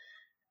out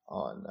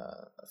on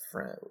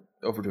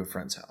over to a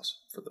friend's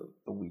house for the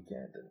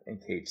weekend,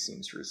 and Cage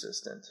seems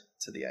resistant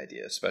to the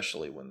idea,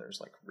 especially when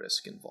there's like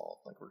risk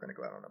involved, like we're going to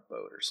go out on a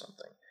boat or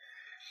something.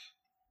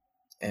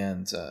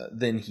 And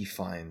then he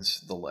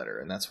finds the letter,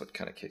 and that's what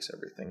kind of kicks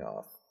everything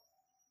off.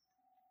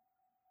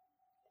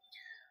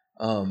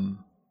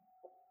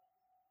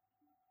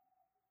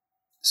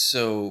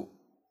 So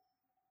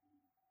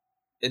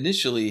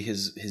initially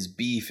his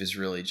beef is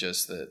really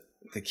just that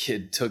the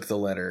kid took the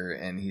letter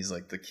and he's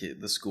like,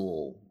 the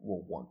school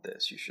will want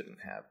this. You shouldn't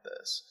have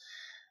this.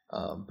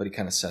 But he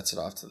kind of sets it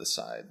off to the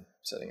side,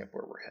 setting up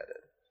where we're headed.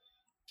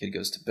 Kid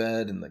goes to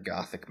bed in the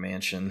Gothic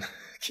mansion.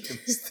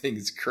 This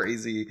thing's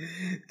crazy.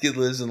 Kid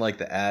lives in like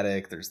the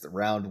attic. There's the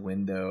round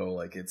window.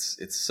 Like it's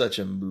such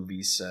a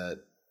movie set,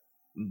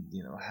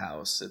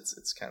 house.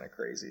 It's kind of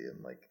crazy.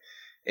 And like,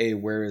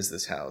 where is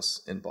this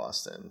house in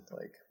Boston?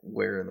 Like,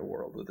 where in the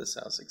world would this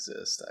house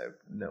exist? I have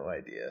no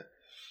idea.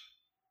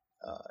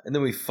 And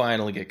then we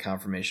finally get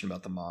confirmation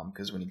about the mom,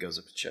 because when he goes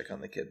up to check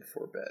on the kid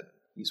before bed,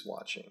 he's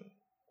watching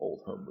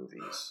old home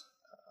movies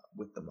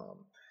with the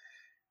mom.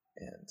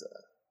 And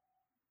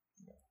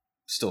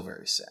still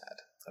very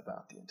sad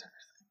about the entire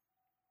thing.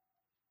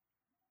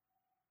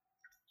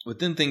 But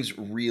then things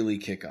really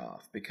kick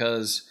off,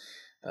 because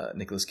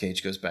Nicolas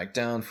Cage goes back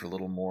down for a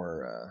little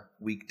more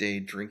weekday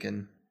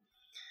drinking.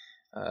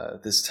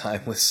 This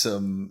time with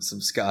some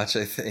scotch,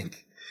 I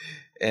think.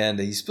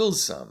 And he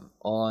spills some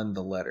on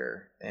the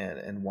letter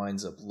and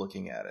winds up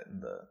looking at it.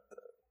 And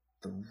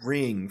the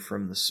ring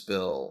from the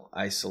spill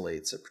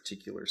isolates a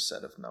particular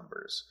set of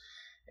numbers.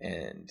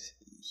 And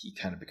he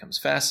kind of becomes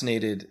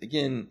fascinated.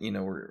 Again,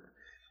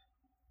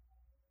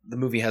 the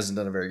movie hasn't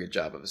done a very good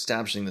job of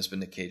establishing this, but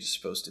Nick Cage is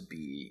supposed to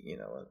be,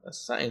 a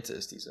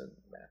scientist. He's a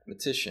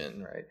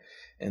mathematician, right?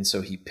 And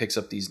so he picks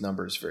up these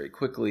numbers very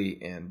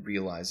quickly and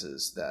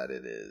realizes that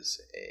it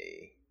is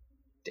a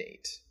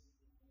date.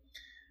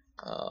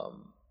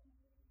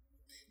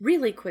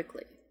 Really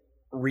quickly.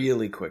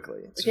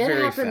 It's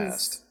very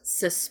fast.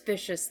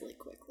 Suspiciously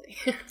quickly.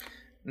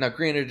 Now,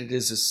 granted, it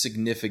is a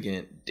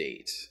significant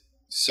date,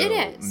 so it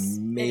is.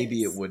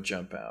 Maybe it would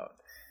jump out.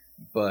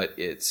 But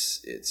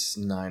it's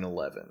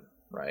 9/11,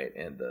 right?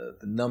 And the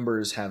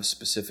numbers have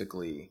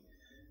specifically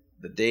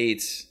the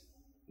date,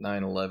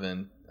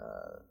 9/11,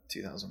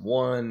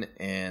 2001,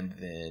 and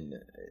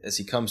then as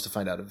he comes to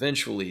find out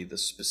eventually, the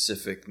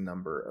specific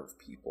number of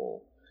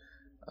people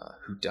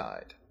who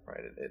died,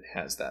 right? It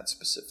has that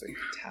specific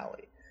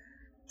tally,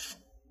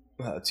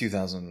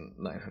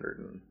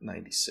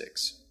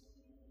 2,996.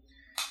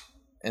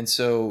 And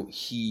so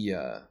he...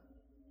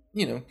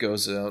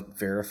 goes out,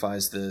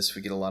 verifies this.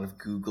 We get a lot of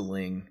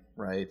Googling,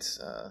 right?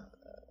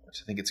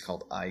 which I think it's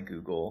called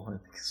iGoogle. I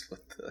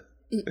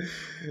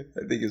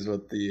think is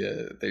what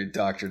they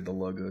doctored the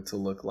logo to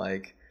look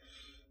like.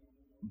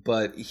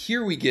 But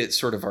here we get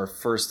sort of our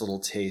first little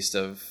taste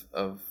of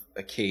a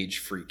Cage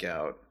freak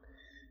out,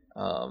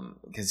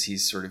 because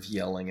he's sort of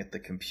yelling at the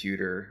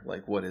computer,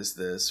 like, "What is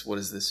this? What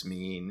does this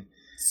mean?"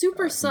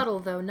 Super subtle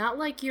though, not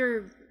like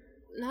it's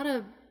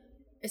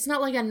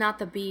not like a not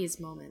the bees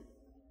moment.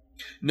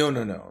 No,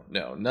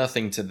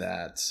 nothing to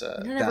that.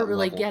 You never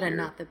really get a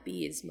not the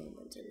bees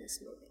moment in this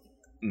movie.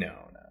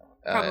 No.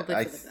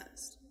 Probably for the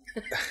best.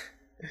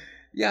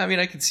 Yeah, I mean,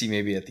 I could see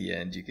maybe at the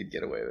end you could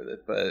get away with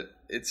it, but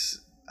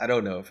I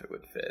don't know if it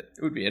would fit.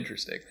 It would be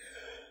interesting.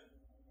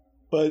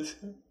 But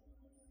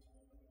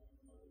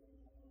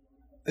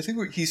I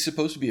think he's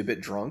supposed to be a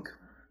bit drunk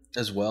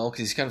as well, because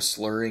he's kind of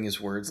slurring his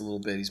words a little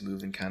bit. He's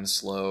moving kind of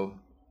slow,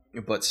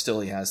 but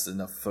still he has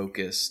enough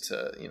focus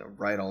to,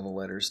 write all the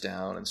letters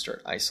down and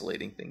start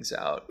isolating things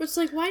out. It's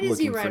like, why does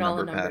he write all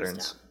the numbers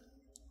down?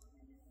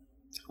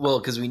 Well,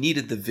 because we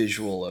needed the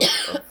visual of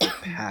the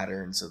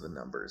patterns of the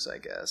numbers, I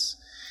guess.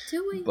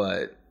 Do we?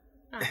 But,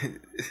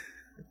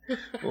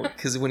 well,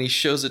 because when he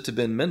shows it to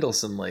Ben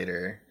Mendelsohn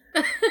later,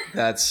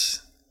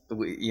 that's,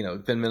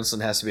 Ben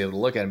Mendelsohn has to be able to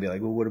look at it and be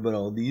like, well, what about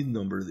all these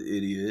numbers,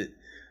 idiot?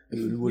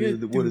 What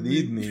do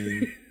these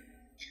mean?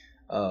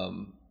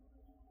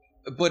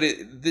 But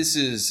this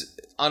is,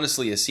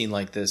 honestly, a scene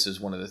like this is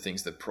one of the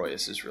things that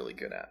Proyas is really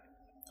good at.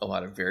 A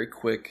lot of very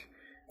quick,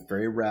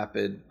 very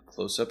rapid,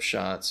 close-up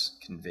shots,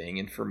 conveying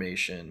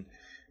information,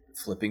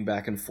 flipping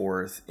back and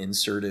forth,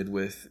 inserted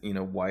with,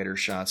 wider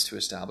shots to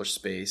establish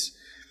space.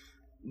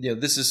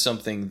 This is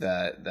something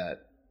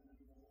that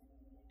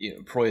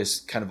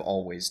Proyas kind of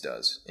always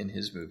does in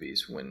his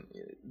movies when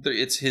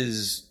it's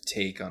his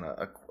take on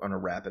a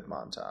rapid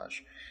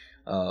montage.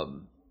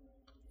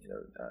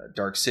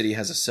 Dark City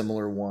has a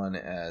similar one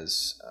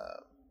as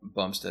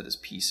Bumstead is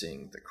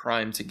piecing the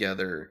crime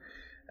together,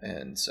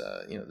 and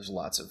there's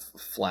lots of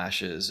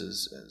flashes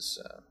as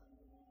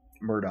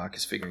Murdoch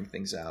is figuring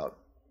things out.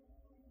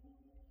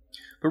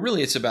 But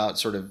really, it's about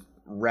sort of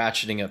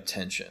ratcheting up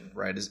tension,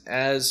 right?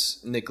 As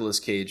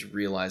Nicolas Cage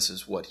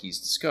realizes what he's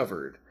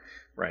discovered,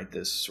 right?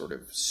 This sort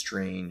of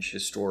strange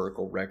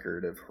historical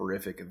record of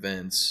horrific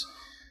events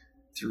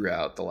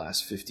throughout the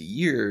last 50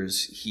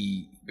 years,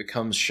 he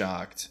becomes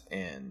shocked,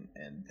 and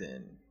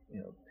then,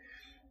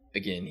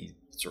 again, he's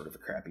sort of a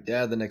crappy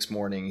dad the next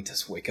morning. He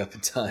doesn't wake up in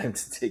time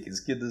to take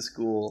his kid to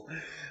school,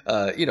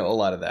 a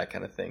lot of that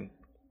kind of thing.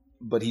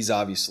 But he's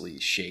obviously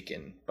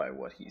shaken by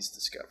what he's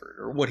discovered,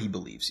 or what he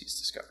believes he's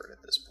discovered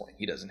at this point.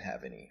 He doesn't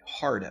have any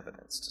hard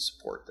evidence to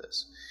support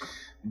this.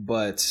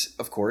 But,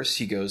 of course,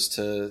 he goes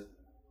to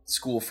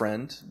school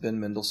friend Ben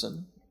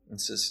Mendelsohn and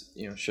says,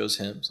 shows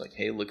him, it's like,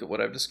 hey, look at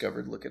what I've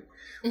discovered, look at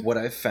what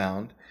I've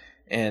found.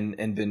 And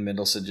Ben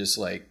Mendelsohn just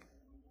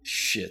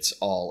shits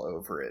all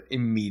over it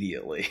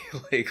immediately,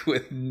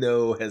 with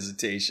no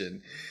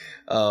hesitation.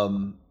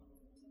 And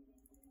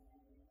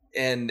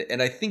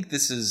I think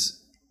this is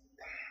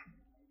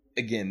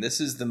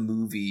the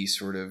movie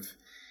sort of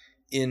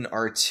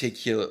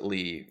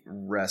inarticulately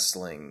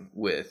wrestling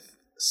with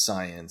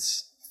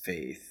science,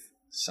 faith.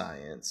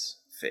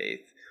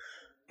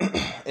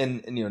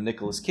 And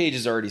Nicolas Cage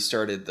has already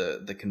started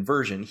the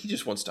conversion. He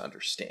just wants to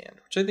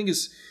understand, which I think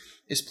is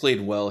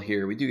played well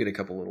here. We do get a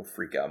couple little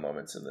freak out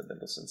moments in the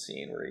Mendelsohn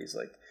scene where he's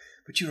like,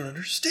 but you don't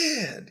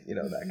understand,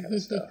 that kind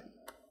of stuff.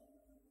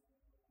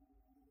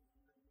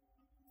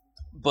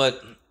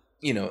 But,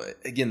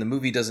 again, the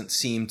movie doesn't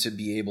seem to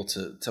be able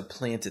to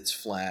plant its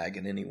flag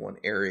in any one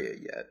area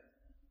yet.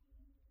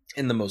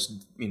 And the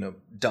most,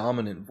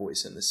 dominant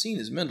voice in the scene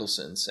is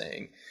Mendelsohn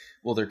saying,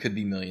 well, there could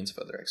be millions of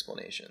other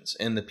explanations.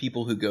 And the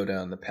people who go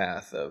down the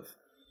path of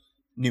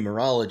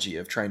numerology,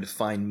 of trying to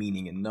find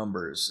meaning in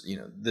numbers,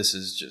 this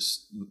is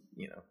just,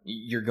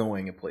 you're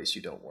going a place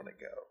you don't want to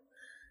go,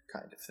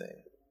 kind of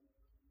thing.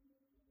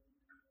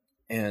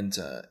 And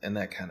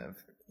that kind of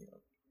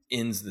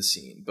ends the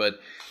scene. But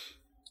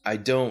I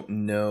don't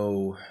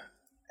know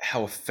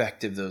how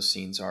effective those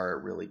scenes are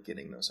at really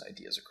getting those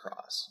ideas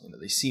across.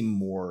 They seem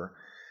more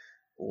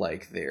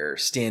like they're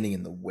standing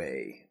in the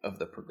way of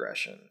the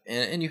progression.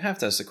 And you have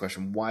to ask the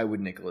question, why would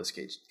Nicolas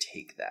Cage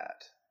take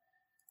that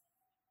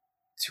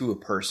to a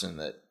person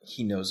that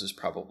he knows is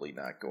probably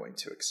not going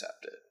to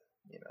accept it?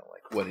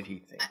 What did he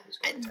think was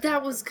going to happen?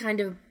 That was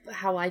kind of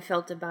how I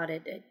felt about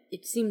it.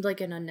 It seemed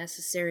like an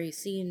unnecessary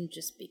scene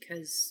just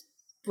because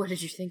what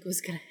did you think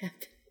was going to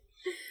happen?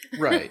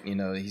 Right.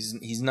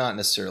 He's not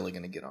necessarily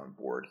going to get on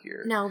board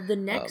here. Now, the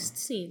next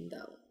scene,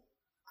 though,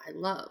 I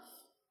love.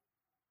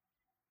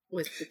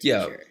 With the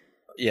teacher.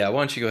 Yeah.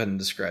 Why don't you go ahead and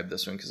describe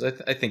this one? Because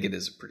I think it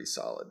is a pretty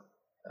solid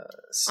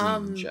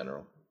scene in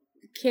general.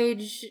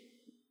 Cage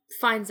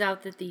finds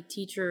out that the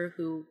teacher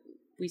who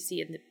we see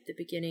in the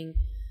beginning,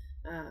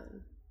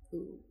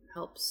 who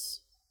helps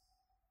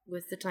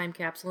with the time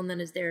capsule and then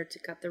is there to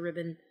cut the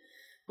ribbon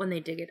when they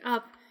dig it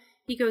up,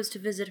 he goes to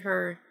visit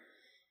her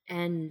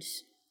and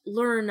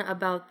learn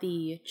about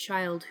the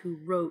child who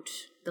wrote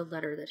the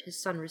letter that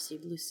his son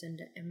received,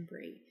 Lucinda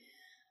Embry.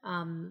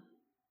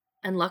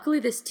 And luckily,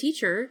 this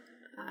teacher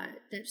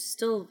that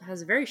still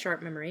has a very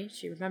sharp memory.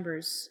 She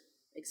remembers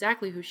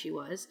exactly who she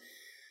was.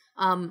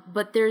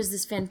 But there's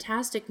this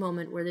fantastic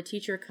moment where the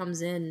teacher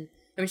comes in.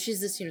 I mean,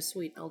 she's this,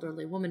 sweet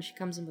elderly woman. She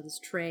comes in with this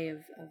tray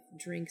of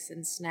drinks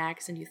and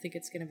snacks, and you think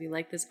it's going to be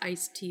like this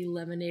iced tea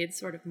lemonade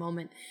sort of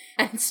moment.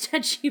 And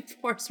instead, she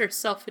pours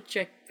herself a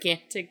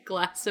gigantic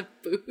glass of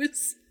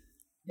booze.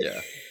 Yeah.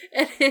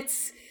 And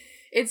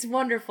it's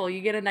wonderful. You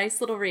get a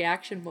nice little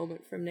reaction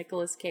moment from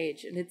Nicolas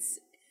Cage, and it's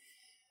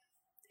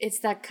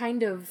that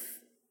kind of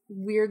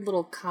weird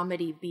little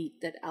comedy beat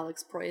that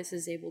Alex Proyas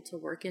is able to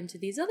work into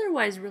these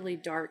otherwise really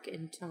dark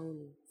in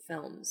tone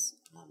films.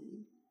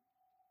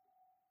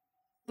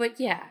 But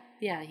yeah,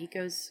 he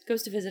goes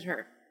to visit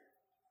her.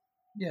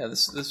 Yeah,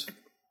 this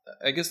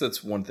I guess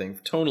that's one thing.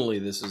 Tonally,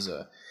 this is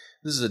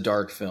a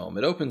dark film.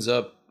 It opens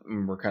up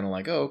and we're kind of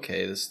like, oh,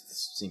 okay,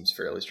 this seems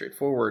fairly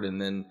straightforward,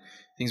 and then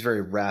things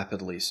very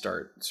rapidly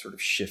start sort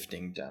of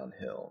shifting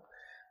downhill.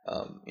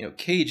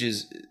 Cage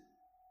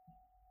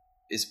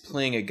is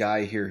playing a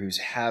guy here who's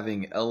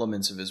having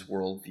elements of his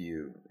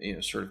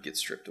worldview, sort of get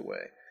stripped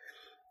away.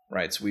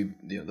 Right, so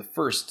the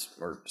first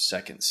or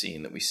second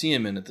scene that we see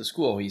him in at the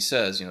school, he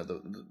says,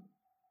 the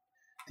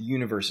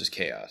universe is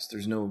chaos.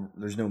 There's no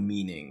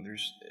meaning.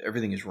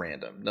 Everything is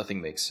random.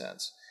 Nothing makes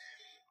sense.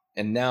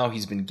 And now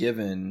he's been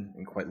given,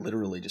 and quite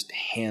literally just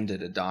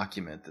handed, a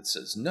document that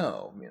says,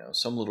 no,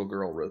 some little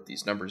girl wrote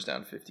these numbers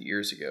down 50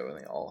 years ago, and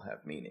they all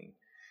have meaning.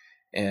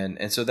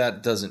 And so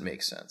that doesn't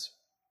make sense.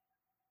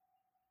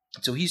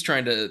 So he's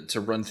trying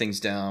to run things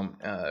down.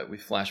 We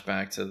flash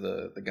back to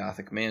the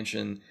Gothic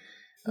mansion.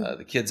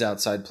 The kid's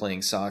outside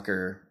playing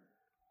soccer,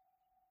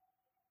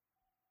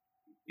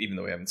 even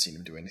though we haven't seen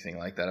him do anything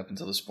like that up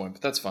until this point,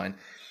 but that's fine.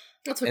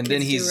 That's what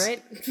kids do,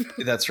 right?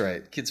 That's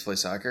right. Kids play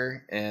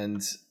soccer.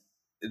 And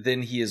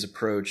then he is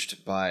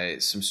approached by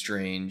some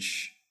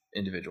strange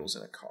individuals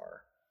in a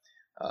car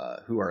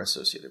who are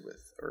associated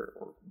with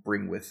or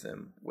bring with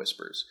them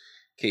whispers.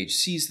 Cage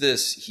sees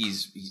this.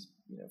 He's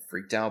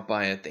freaked out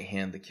by it. They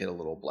hand the kid a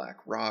little black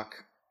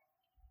rock,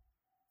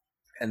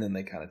 and then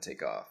they kind of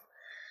take off.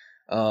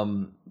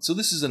 So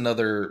this is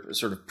another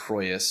sort of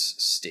Proyas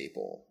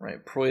staple,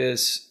 right?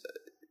 Proyas,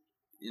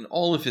 in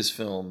all of his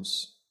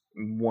films,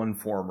 in one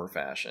form or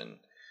fashion,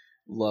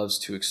 loves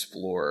to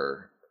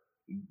explore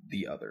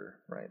the other,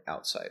 right?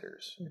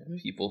 Outsiders,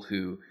 people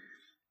who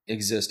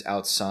exist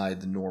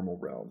outside the normal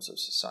realms of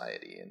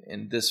society. And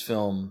in this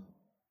film,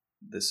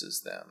 this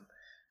is them.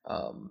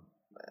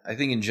 I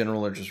think in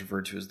general they're just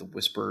referred to as the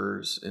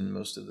Whisperers in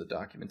most of the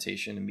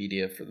documentation and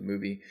media for the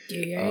movie.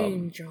 The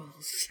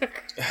angels.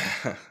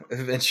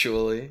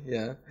 Eventually,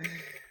 yeah.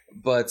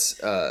 But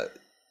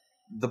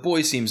the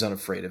boy seems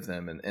unafraid of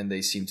them, and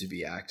they seem to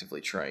be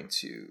actively trying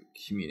to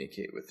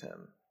communicate with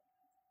him.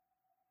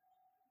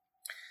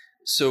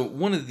 So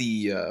one of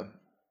the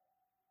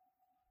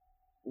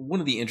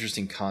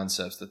interesting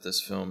concepts that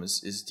this film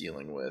is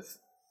dealing with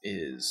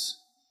is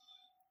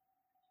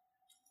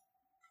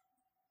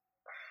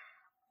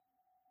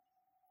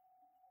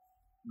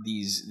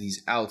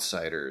these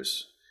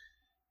outsiders,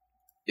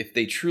 if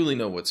they truly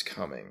know what's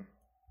coming,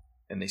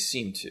 and they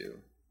seem to,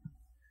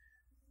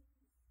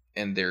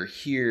 and they're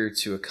here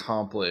to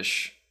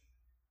accomplish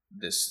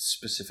this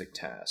specific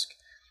task,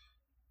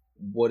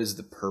 what is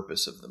the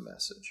purpose of the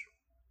message?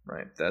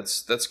 Right?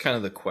 That's kind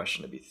of the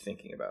question to be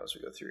thinking about as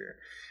we go through here.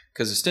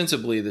 Because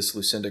ostensibly this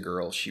Lucinda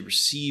girl, she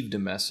received a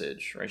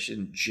message, right? She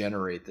didn't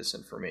generate this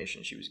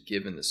information. She was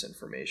given this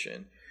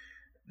information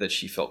that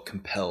she felt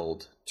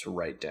compelled to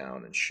write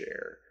down and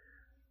share.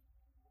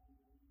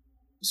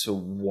 So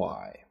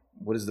why?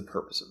 What is the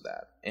purpose of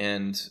that?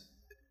 And,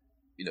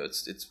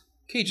 it's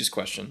Cage's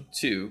question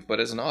too, but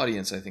as an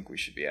audience, I think we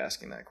should be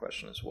asking that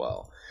question as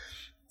well.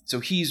 So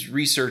he's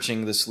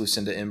researching this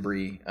Lucinda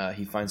Embry.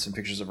 He finds some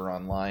pictures of her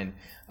online.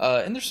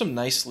 And there's some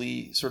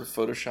nicely sort of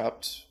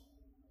photoshopped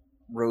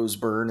Rose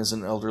Byrne as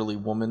an elderly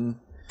woman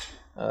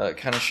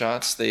kind of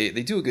shots. They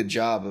do a good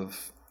job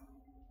of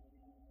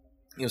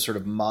sort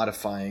of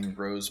modifying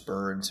Rose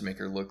Byrne to make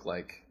her look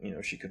like,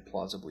 she could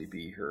plausibly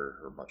be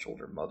her much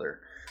older mother.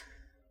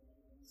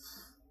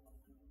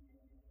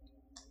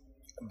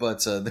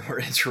 But they were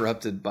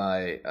interrupted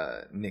by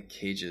Nick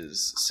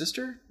Cage's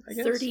sister, I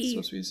guess? 30, it's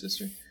supposed to be his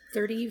sister.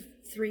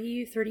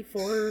 33,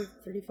 34,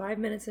 35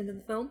 minutes into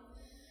the film.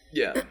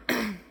 Yeah.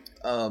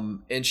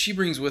 And she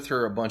brings with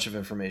her a bunch of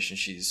information.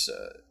 She's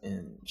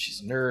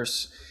a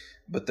nurse.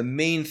 But the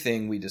main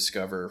thing we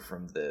discover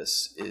from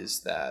this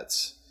is that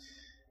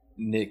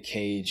Nick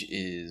Cage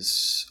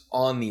is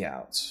on the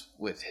outs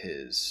with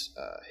his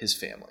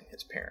family,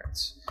 his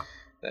parents.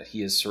 That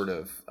he has sort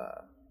of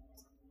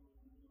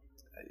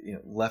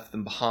left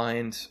them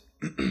behind,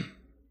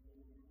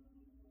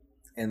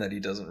 and that he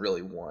doesn't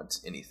really want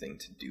anything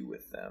to do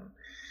with them.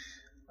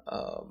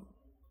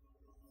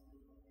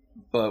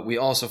 But we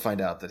also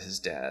find out that his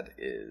dad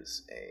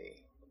is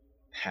a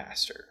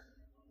pastor.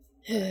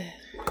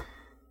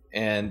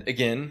 And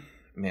again,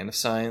 man of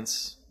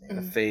science, man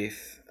of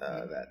faith,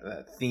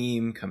 that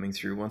theme coming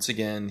through once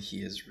again.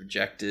 He has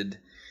rejected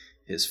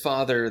his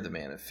father, the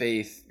man of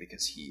faith,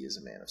 because he is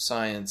a man of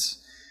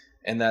science.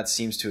 And that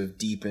seems to have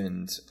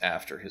deepened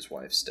after his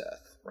wife's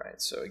death,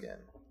 right? So again,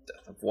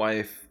 death of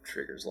wife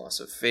triggers loss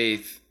of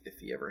faith, if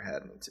he ever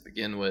had any to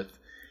begin with.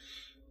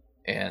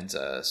 And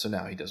so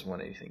now he doesn't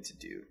want anything to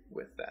do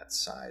with that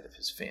side of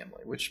his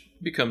family, which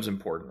becomes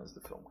important as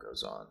the film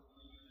goes on.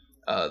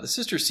 The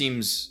sister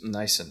seems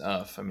nice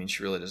enough. I mean,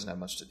 she really doesn't have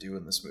much to do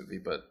in this movie,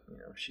 but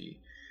she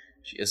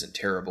isn't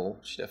terrible.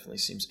 She definitely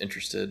seems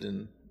interested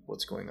in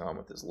what's going on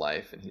with his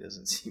life, and he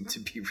doesn't seem to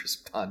be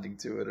responding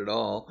to it at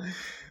all.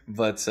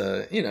 But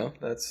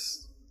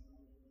that's,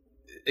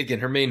 again,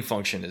 her main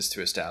function is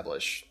to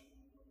establish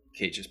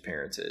Cage's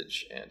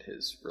parentage and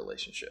his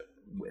relationship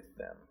with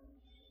them.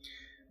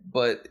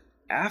 But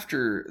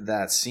after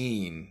that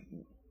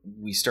scene,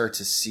 we start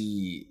to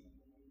see,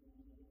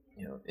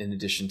 in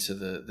addition to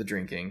the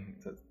drinking,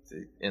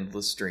 the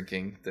endless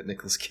drinking that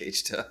Nicolas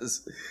Cage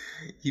does,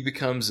 he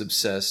becomes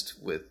obsessed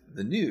with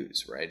the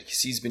news, right?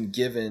 Because he's been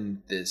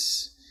given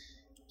this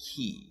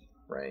key,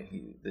 right?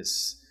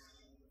 This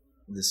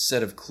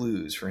set of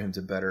clues for him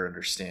to better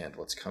understand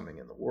what's coming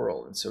in the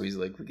world. And so he's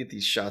like, we get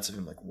these shots of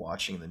him like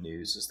watching the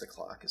news as the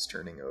clock is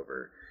turning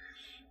over.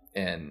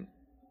 And,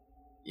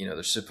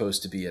 there's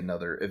supposed to be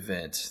another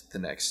event the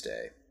next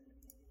day.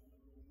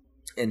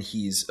 And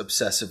he's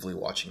obsessively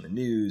watching the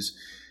news,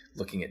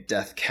 looking at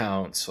death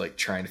counts, like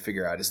trying to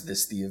figure out, is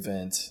this the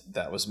event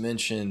that was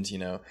mentioned,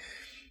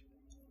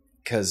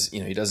 because,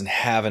 he doesn't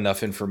have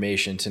enough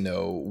information to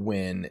know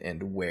when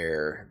and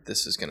where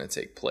this is going to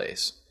take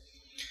place.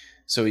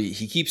 So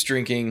he keeps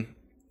drinking.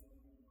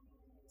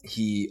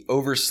 He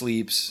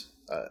oversleeps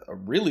a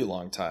really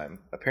long time,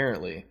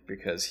 apparently,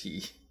 because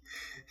he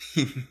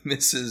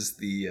misses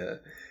the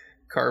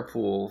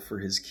carpool for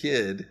his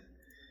kid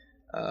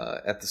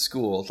at the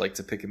school, like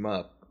to pick him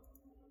up,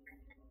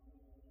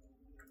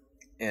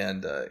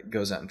 and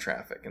goes out in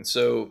traffic. And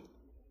so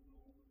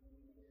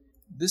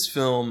this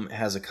film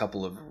has a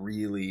couple of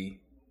really,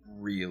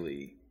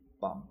 really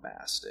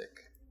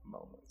bombastic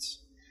moments.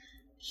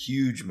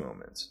 Huge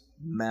moments.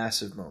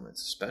 Massive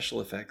moments.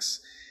 Special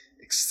effects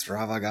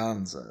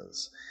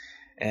extravaganzas.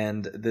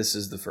 And this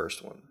is the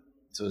first one.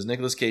 So as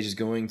Nicolas Cage is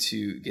going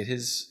to get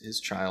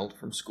his child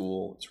from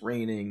school, it's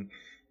raining,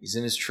 he's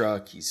in his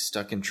truck, he's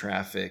stuck in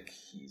traffic,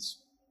 he's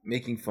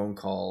making phone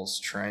calls,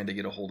 trying to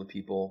get a hold of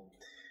people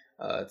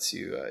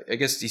I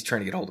guess he's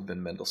trying to get a hold of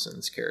Ben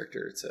Mendelsohn's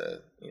character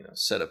to,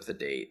 set up the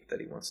date that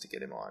he wants to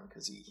get him on,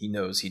 because he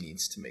knows he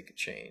needs to make a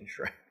change,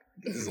 right?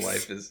 His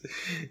life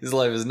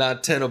is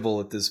not tenable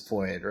at this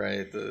point,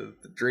 right? The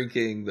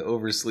drinking, the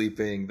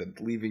oversleeping, the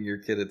leaving your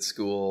kid at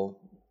school,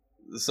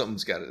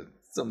 something's got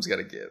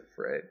to give,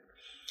 right?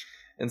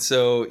 And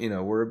so,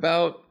 we're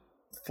about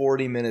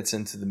 40 minutes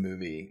into the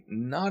movie.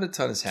 Not a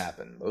ton has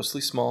happened.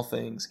 Mostly small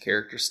things,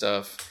 character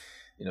stuff,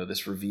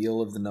 this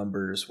reveal of the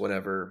numbers,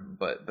 whatever,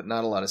 but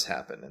not a lot has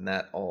happened, and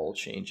that all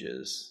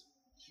changes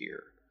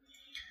here.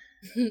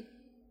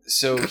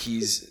 So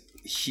he's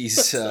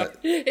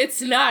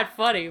it's not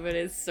funny, but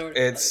it's sort of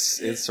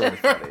it's sort of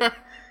funny.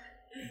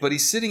 But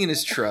he's sitting in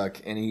his truck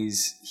and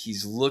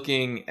he's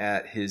looking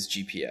at his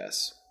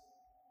GPS.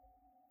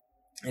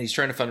 And he's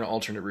trying to find an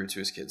alternate route to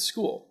his kid's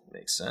school.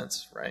 Makes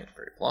sense, right?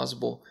 Very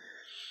plausible.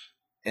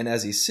 And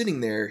as he's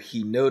sitting there,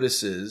 he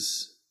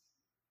notices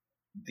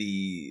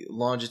the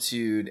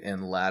longitude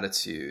and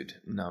latitude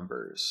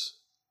numbers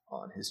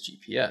on his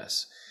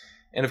GPS.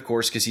 And of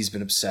course, because he's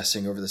been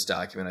obsessing over this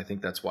document, I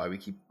think that's why we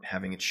keep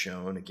having it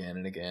shown again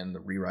and again, the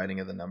rewriting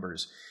of the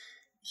numbers.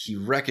 He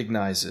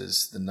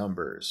recognizes the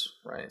numbers,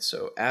 right?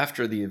 So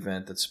after the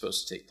event that's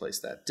supposed to take place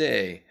that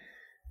day,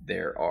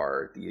 there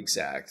are the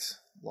exact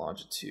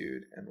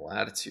longitude and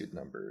latitude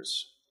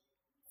numbers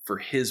for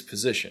his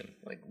position.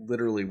 Like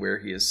literally where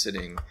he is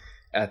sitting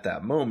at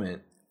that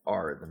moment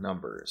are the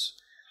numbers.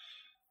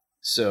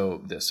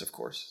 So this, of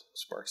course,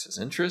 sparks his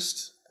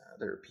interest.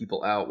 There are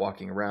people out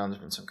walking around.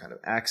 There's been some kind of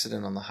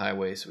accident on the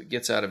highway. So he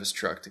gets out of his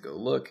truck to go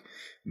look.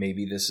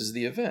 Maybe this is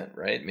the event,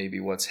 right? Maybe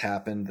what's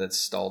happened that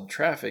stalled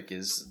traffic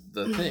is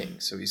the thing.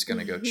 So he's going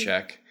to go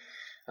check.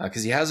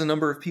 Because he has a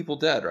number of people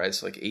dead, right?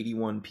 So like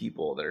 81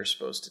 people that are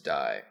supposed to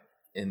die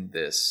in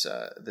this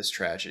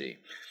tragedy.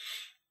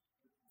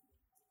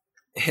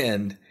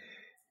 And,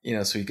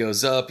 so he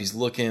goes up, he's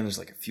looking. There's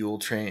like a fuel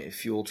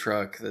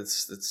truck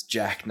that's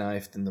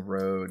jackknifed in the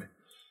road.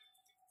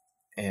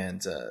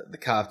 And the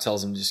cop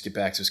tells him to just get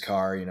back to his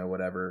car,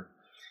 whatever.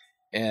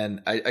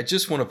 And I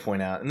just want to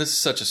point out, and this is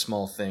such a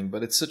small thing,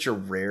 but it's such a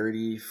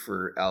rarity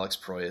for Alex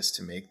Proyas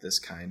to make this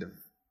kind of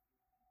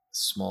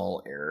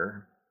small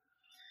error.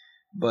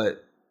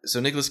 But so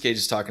Nicolas Cage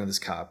is talking to this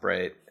cop,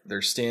 right?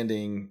 They're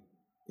standing,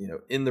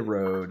 in the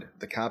road.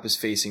 The cop is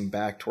facing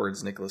back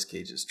towards Nicolas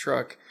Cage's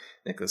truck.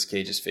 Nicolas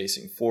Cage is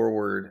facing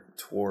forward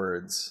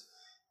towards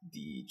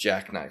the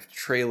jackknifed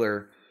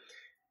trailer.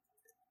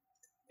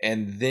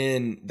 And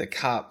then the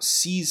cop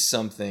sees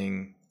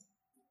something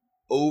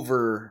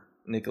over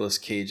Nicolas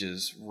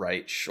Cage's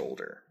right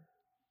shoulder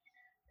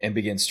and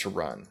begins to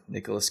run.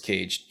 Nicolas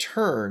Cage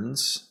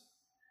turns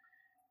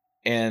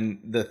And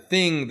the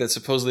thing that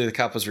supposedly the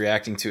cop was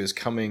reacting to is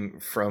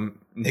coming from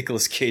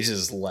Nicolas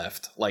Cage's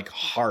left, like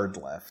hard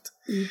left.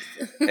 And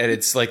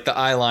it's like the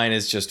eye line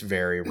is just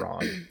very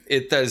wrong.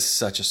 That is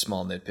such a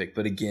small nitpick,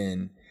 but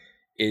again,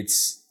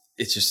 it's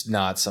just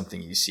not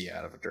something you see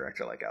out of a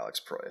director like Alex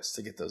Proyas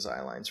to get those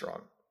eye lines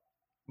wrong.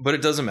 But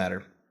it doesn't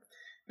matter,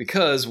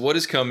 because what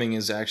is coming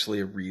is actually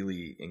a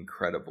really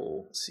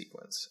incredible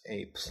sequence.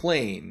 A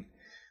plane,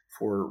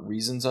 for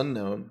reasons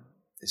unknown,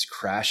 is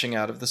crashing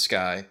out of the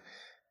sky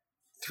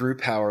through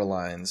power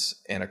lines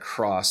and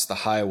across the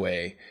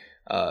highway,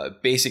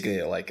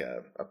 basically like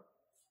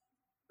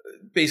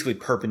basically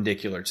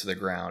perpendicular to the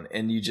ground,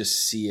 and you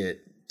just see it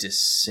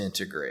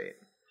disintegrate.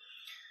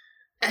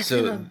 And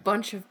then a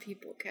bunch of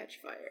people catch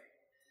fire.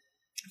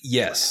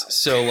 Yes. Wow.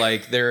 So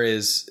like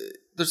there's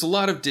a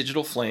lot of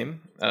digital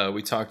flame.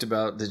 We talked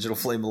about digital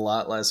flame a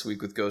lot last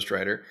week with Ghost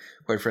Rider.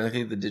 Quite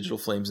frankly, the digital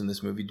flames in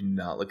this movie do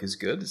not look as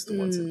good as the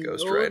ones in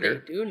Ghost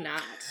Rider. They do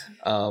not.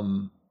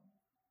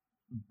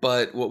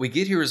 But what we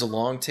get here is a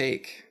long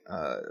take,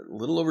 a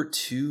little over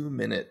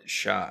 2-minute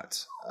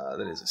shot.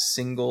 That is a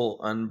single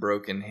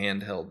unbroken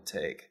handheld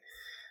take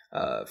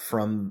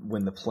from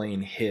when the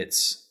plane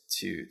hits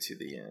to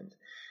the end.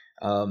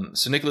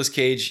 So Nicolas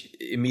Cage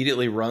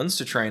immediately runs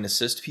to try and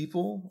assist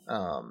people.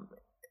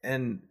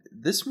 And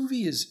this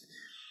movie is,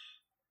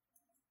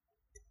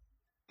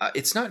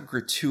 it's not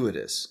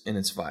gratuitous in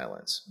its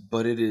violence,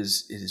 but it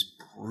is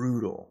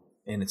brutal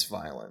in its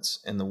violence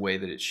and the way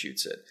that it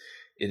shoots it.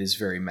 It is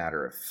very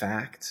matter of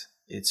fact.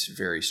 It's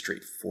very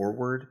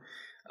straightforward.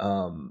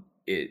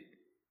 It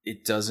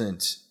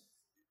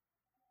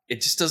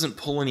just doesn't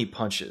pull any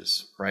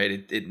punches,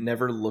 right? It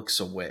never looks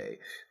away.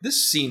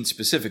 This scene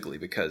specifically,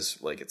 because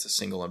like it's a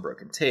single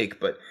unbroken take,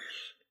 but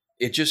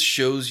it just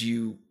shows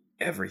you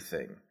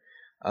everything.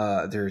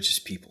 There are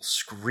just people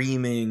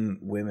screaming,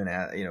 women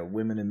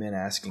and men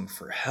asking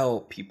for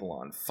help, people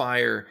on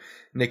fire.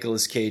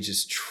 Nicolas Cage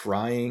is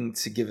trying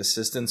to give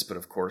assistance, but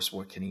of course,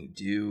 what can he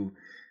do?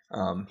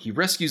 He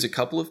rescues a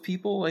couple of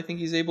people. I think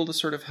he's able to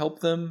sort of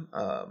help them.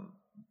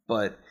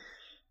 But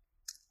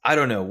I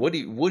don't know. What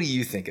do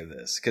you think of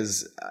this?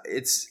 Because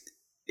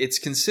it's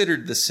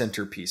considered the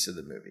centerpiece of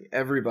the movie.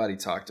 Everybody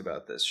talked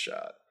about this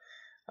shot,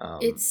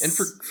 and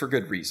for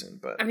good reason.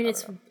 But I mean,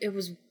 it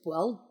was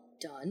well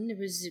done. It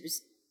was.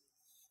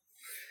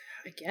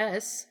 I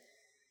guess.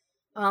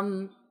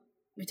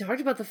 We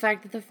talked about the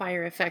fact that the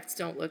fire effects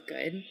don't look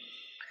good.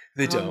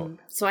 They don't.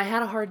 So I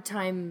had a hard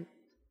time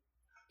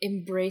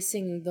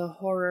embracing the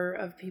horror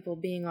of people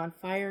being on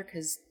fire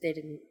because they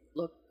didn't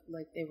look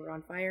like they were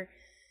on fire.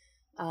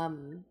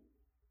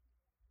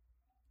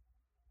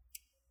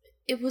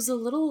 It was a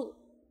little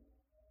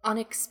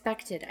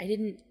unexpected.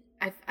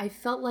 I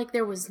felt like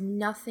there was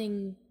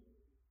nothing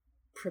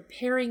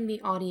preparing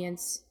the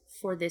audience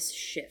for this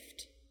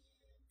shift.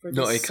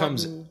 It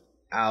comes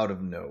out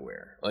of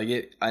nowhere.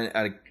 Like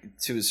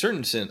to a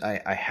certain extent,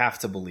 I have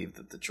to believe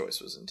that the choice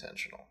was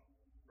intentional.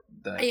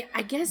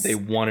 I guess they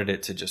wanted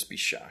it to just be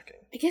shocking.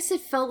 I guess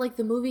it felt like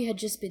the movie had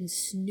just been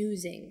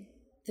snoozing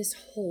this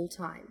whole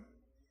time.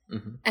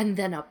 Mm-hmm. And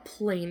then a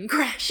plane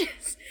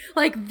crashes.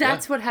 Like,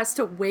 that's what has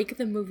to wake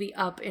the movie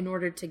up in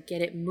order to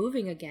get it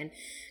moving again.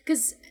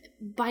 Because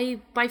by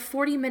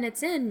 40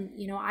 minutes in,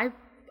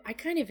 I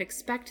kind of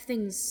expect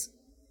things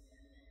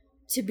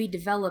to be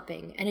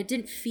developing. And it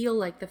didn't feel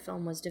like the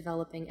film was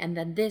developing. And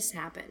then this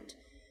happened.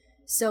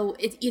 So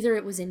either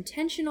it was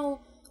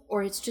intentional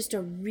or it's just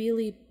a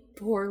really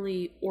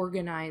poorly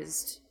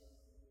organized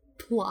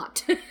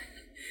plot.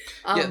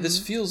 This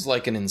feels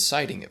like an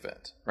inciting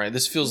event, right?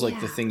 This feels like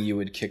the thing you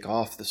would kick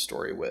off the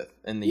story with.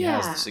 And he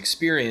has this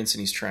experience and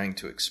he's trying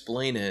to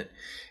explain it.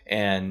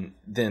 And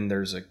then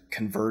there's a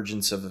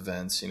convergence of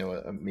events,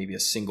 maybe a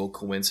single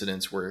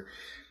coincidence where,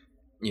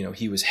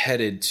 he was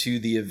headed to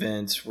the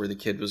event where the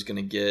kid was going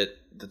to get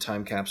the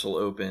time capsule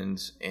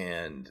opened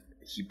and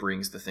he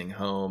brings the thing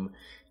home.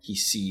 He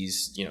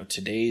sees,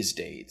 today's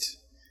date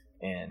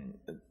and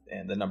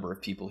the number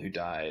of people who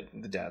died.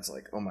 The dad's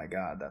like, oh my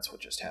God, that's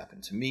what just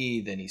happened to me.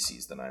 Then he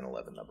sees the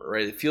 9/11 number,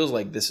 right? It feels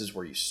like this is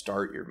where you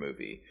start your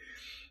movie.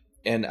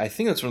 And I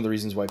think that's one of the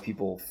reasons why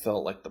people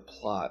felt like the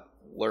plot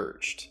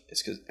lurched,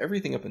 is because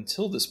everything up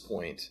until this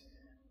point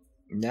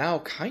now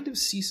kind of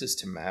ceases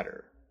to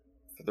matter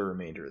for the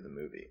remainder of the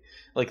movie.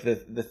 Like the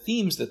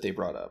themes that they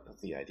brought up,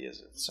 the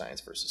ideas of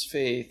science versus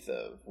faith,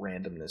 of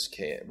randomness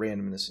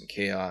and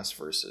chaos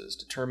versus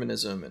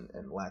determinism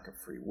and lack of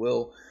free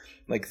will,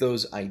 like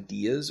those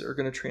ideas are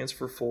going to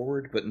transfer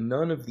forward, but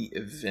none of the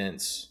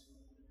events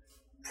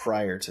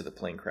prior to the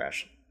plane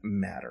crash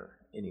matter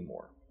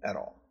anymore at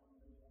all.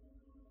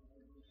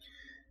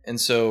 And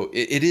so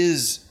it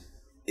is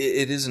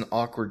an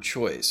awkward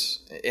choice,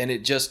 and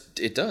it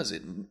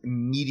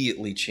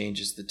immediately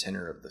changes the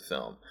tenor of the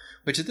film,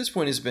 which at this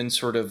point has been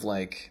sort of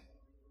like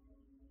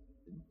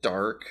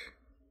dark,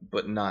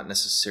 but not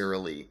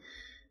necessarily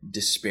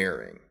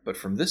despairing. But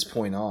from this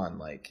point on,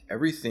 like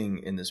everything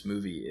in this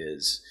movie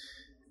is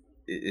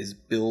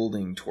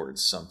building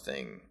towards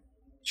something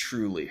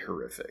truly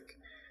horrific,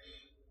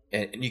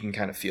 and you can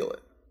kind of feel it.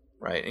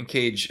 right? And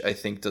Cage, I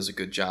think, does a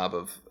good job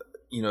of,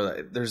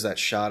 there's that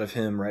shot of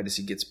him right as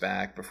he gets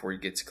back before he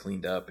gets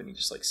cleaned up, and he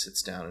just like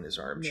sits down in his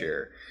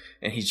armchair,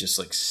 and he's just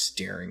like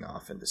staring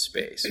off into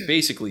space,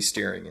 basically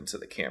staring into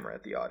the camera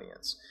at the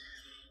audience,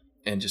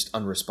 and just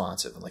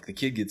unresponsive. And like the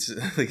kid gets,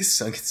 like his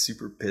son gets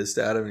super pissed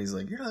at him, and he's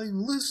like, "You're not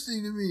even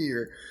listening to me,"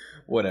 or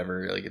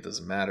whatever. Like it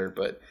doesn't matter,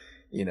 but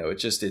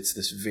it's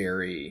this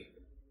very,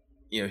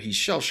 he's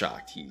shell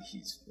shocked.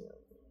 He's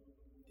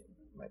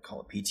might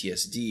call it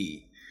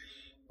PTSD.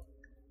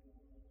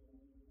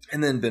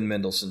 And then Ben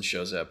Mendelsohn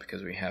shows up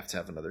because we have to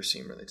have another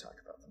scene where they talk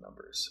about the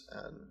numbers.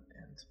 And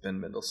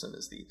Ben Mendelsohn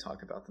is the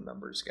talk about the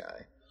numbers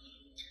guy.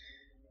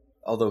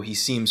 Although he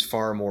seems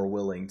far more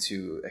willing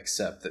to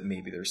accept that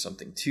maybe there's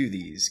something to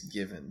these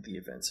given the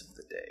events of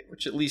the day,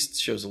 which at least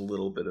shows a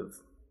little bit of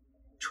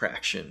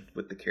traction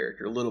with the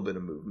character, a little bit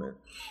of movement.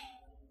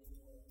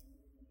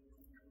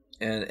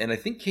 And I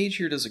think Cage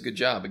here does a good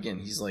job. Again,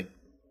 he's like,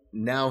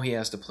 now he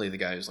has to play the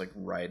guy who's like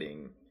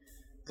writing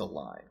the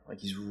line. Like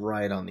he's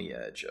right on the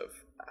edge of,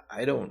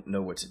 I don't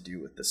know what to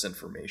do with this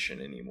information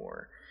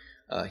anymore.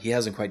 He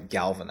hasn't quite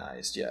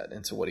galvanized yet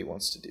into what he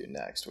wants to do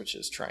next, which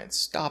is try and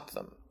stop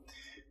them,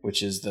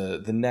 which is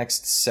the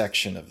next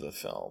section of the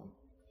film,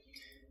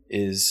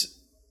 is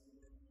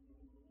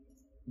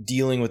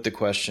dealing with the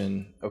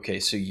question, okay,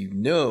 so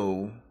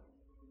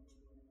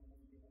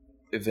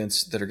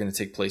events that are going to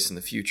take place in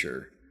the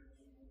future,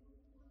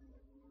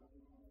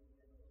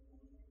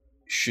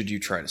 should you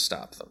try to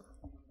stop them?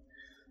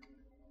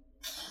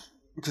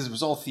 Because it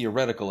was all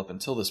theoretical up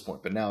until this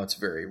point, but now it's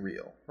very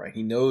real, right?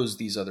 He knows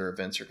these other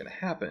events are going to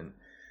happen,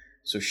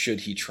 so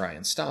should he try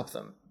and stop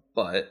them?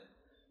 But,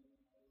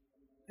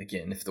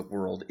 again, if the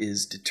world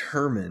is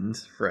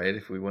determined, right,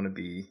 if we want to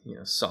be,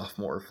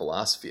 sophomore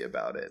philosophy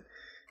about it,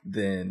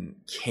 then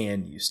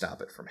can you stop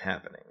it from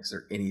happening? Is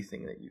there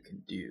anything that you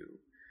can do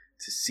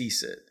to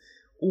cease it?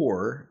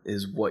 Or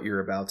is what you're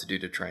about to do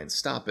to try and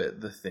stop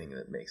it the thing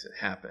that makes it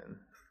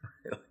happen?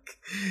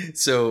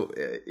 So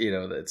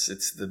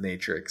it's the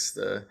Matrix.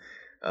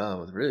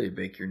 Really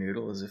bake your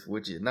noodle as if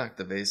would you knock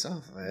the vase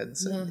off if I hadn't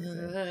said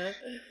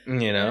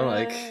anything.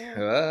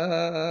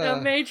 The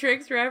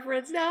Matrix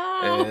reference.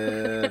 No,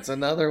 it's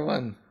another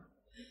one.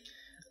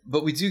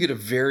 But we do get a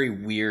very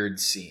weird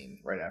scene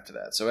right after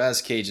that. So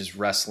as Cage is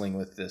wrestling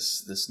with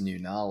this new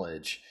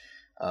knowledge,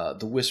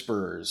 the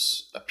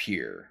Whisperers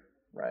appear,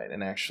 right,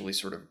 and actually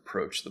sort of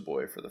approach the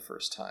boy for the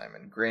first time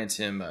and grant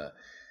him a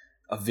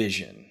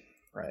vision.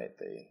 Right,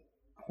 they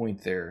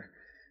point their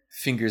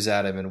fingers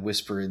at him and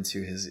whisper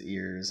into his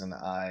ears and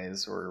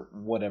eyes or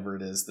whatever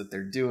it is that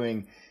they're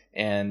doing,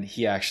 and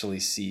he actually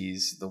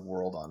sees the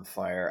world on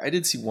fire. I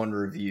did see one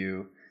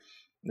review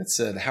that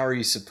said, "How are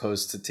you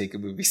supposed to take a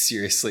movie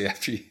seriously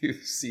after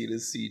you've seen a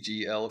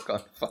CG elk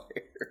on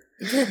fire?"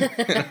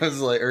 And I was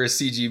like, or a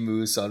CG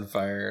moose on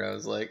fire, and I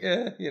was like,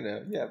 you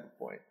have a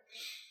point.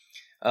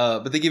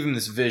 But they give him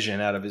this vision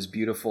out of his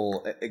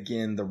beautiful,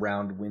 again, the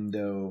round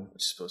window,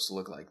 which is supposed to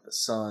look like the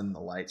sun, the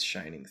lights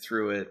shining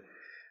through it.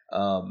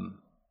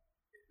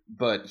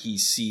 But he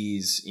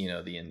sees,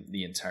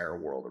 the entire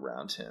world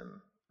around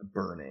him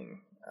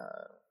burning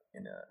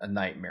in a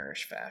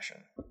nightmarish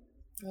fashion.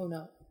 Oh,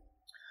 no.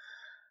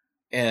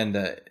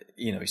 And,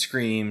 he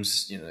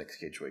screams,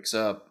 Cage wakes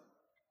up.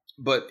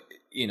 But,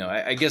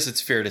 I guess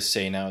it's fair to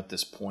say now at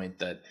this point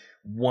that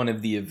one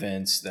of the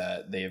events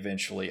that they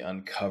eventually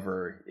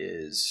uncover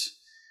is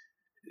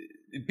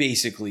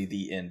basically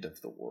the end of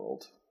the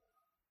world,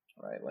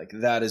 right? Like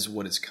that is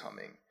what is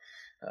coming.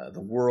 The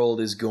world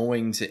is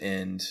going to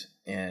end,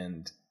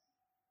 and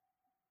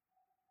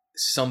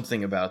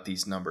something about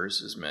these numbers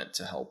is meant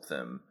to help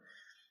them,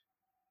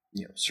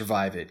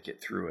 survive it,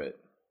 get through it,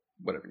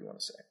 whatever you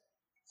want to say.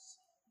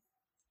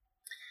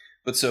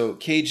 But so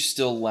Cage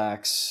still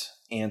lacks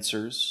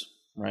answers,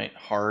 right?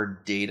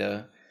 Hard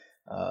data.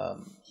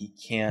 He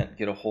can't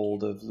get a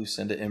hold of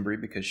Lucinda Embry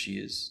because she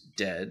is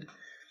dead,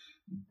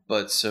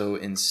 but so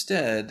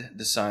instead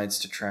decides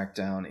to track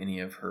down any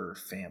of her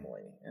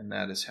family, and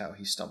that is how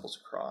he stumbles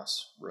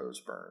across Rose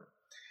Byrne.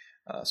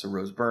 So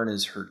Rose Byrne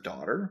is her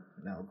daughter,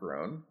 now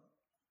grown,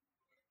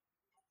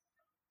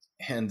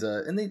 and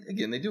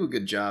they do a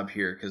good job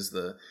here because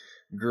the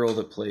girl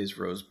that plays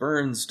Rose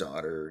Byrne's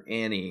daughter,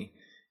 Annie,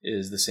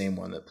 is the same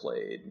one that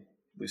played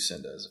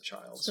Lucinda as a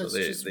child. So it's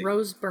just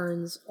Rose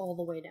Byrne's all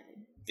the way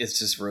down. It's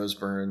just Rose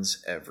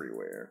Byrne's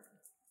everywhere.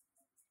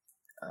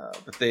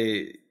 But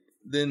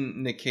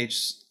then Nick Cage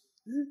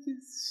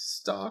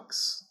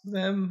stalks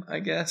them, I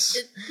guess.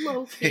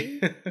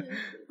 Low-key.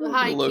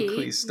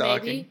 High-key,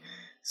 stalking. maybe.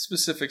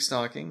 Specific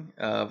stalking.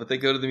 But they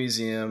go to the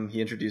museum.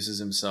 He introduces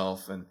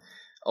himself, and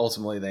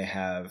ultimately they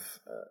have,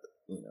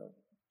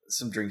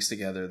 some drinks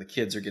together. The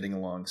kids are getting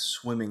along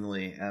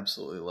swimmingly,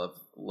 absolutely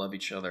love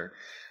each other.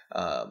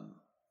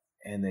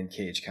 And then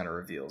Cage kind of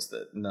reveals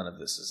that none of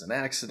this is an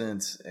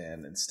accident,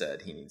 and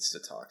instead he needs to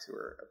talk to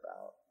her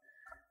about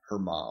her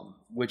mom,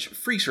 which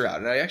freaks her out.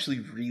 And I actually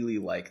really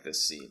like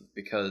this scene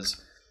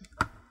because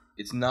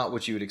it's not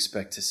what you would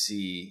expect to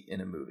see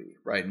in a movie,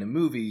 right? In a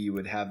movie, you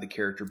would have the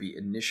character be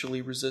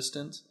initially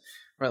resistant,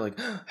 right? Like,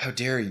 how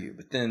dare you?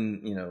 But then,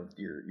 you know,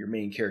 your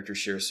main character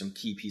shares some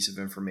key piece of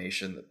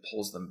information that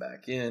pulls them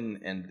back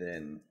in, and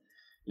then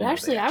But they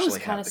actually, I was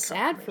have kind of the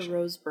sad for confirmation.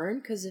 Rose Byrne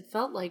because it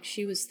felt like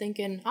she was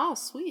thinking, "Oh,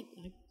 sweet,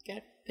 I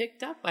got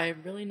picked up by a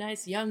really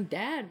nice young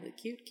dad with a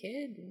cute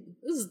kid. And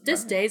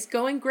this day's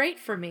going great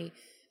for me."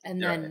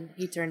 And then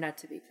he turned out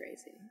to be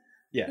crazy.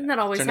 Yeah, Isn't that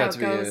always turned how out it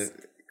to goes?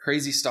 be a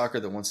crazy stalker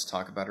that wants to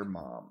talk about her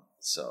mom.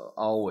 So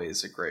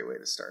always a great way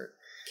to start.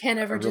 Can't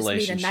ever just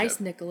meet a nice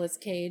relationship. Nicolas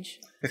Cage.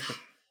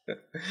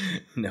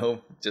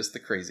 No, just the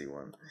crazy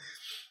one.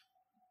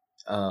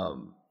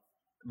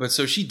 But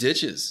so she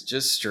ditches,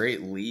 just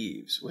straight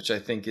leaves, which I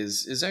think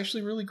is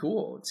actually really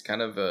cool. It's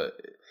kind of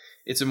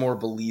it's a more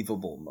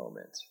believable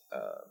moment.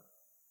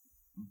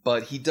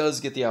 But he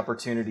does get the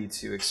opportunity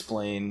to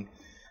explain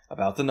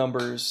about the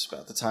numbers,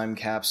 about the time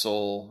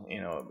capsule, you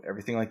know,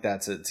 everything like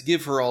that, to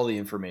give her all the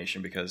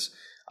information, because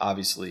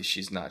obviously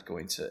she's not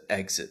going to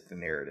exit the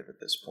narrative at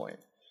this point.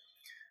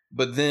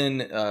 But then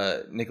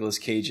Nicolas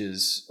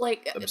Cage's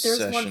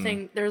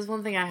obsession. There's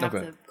one thing I have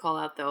to call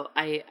out though.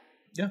 I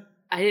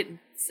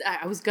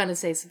was gonna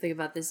say something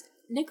about this.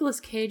 Nicolas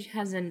Cage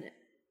has an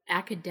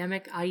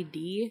academic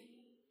ID.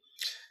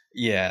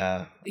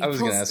 Yeah, I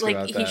was going to ask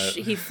about that.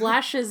 He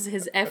flashes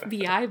his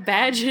FBI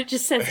badge. It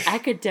just says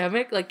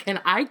academic. Like, can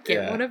I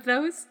get one of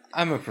those?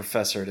 I'm a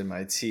professor at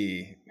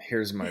MIT.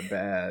 Here's my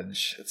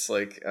badge. It's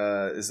like,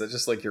 is that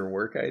just like your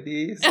work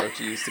ID? Is that what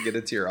you used to get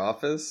into your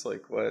office?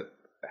 Like, what?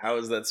 How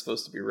is that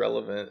supposed to be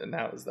relevant? And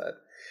how does that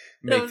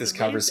make this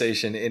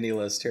conversation any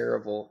less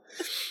terrible?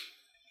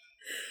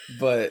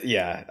 But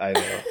yeah, I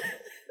know.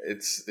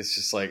 It's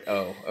just like,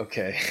 oh,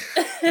 okay.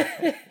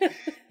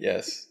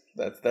 Yes.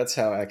 That's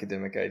how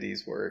academic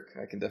IDs work.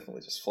 I can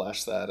definitely just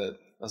flash that at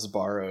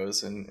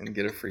Sbarro's and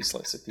get a free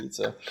slice of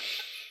pizza.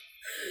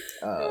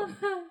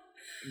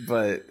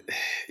 But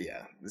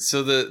yeah,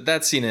 so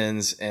that scene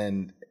ends,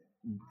 and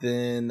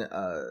then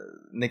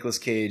Nicolas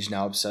Cage,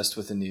 now obsessed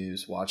with the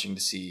news, watching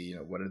to see, you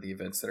know, what are the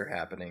events that are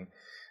happening,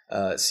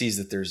 sees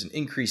that there's an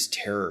increased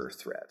terror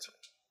threat.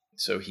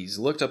 So he's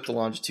looked up the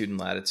longitude and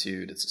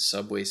latitude. It's a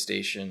subway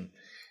station,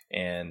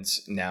 and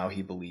now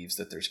he believes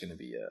that there's going to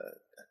be a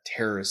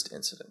terrorist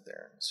incident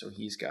there. So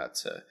he's got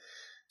to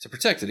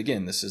protect it.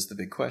 Again, this is the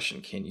big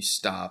question. Can you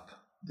stop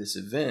this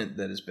event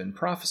that has been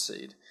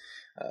prophesied?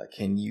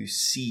 Can you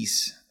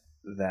cease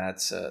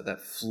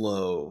that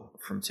flow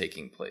from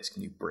taking place?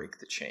 Can you break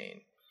the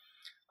chain?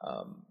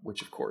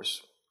 Which, of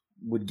course,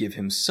 would give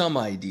him some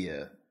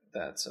idea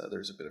that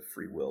there's a bit of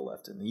free will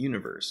left in the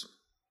universe.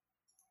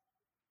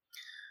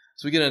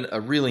 So we get a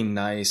really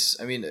nice,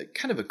 I mean,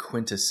 kind of a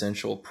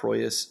quintessential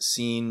Proyas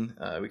scene.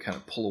 We kind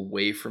of pull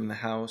away from the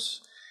house,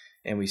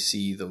 and we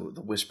see the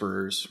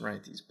Whisperers,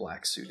 right? These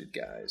black-suited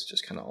guys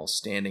just kind of all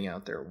standing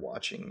out there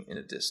watching in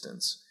a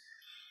distance.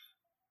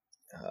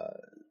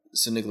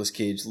 So Nicolas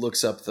Cage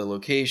looks up the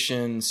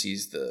location,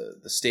 sees the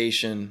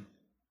station,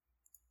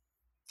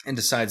 and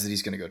decides that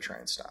he's going to go try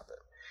and stop it.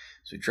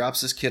 So he drops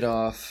his kid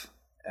off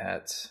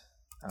at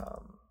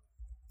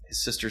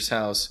his sister's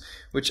house,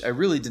 which I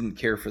really didn't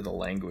care for the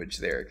language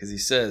there, because he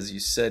says, "You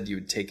said you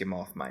would take him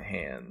off my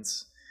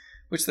hands."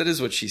 Which that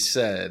is what she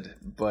said,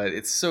 but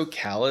it's so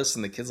callous,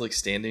 and the kid's like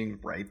standing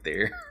right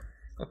there.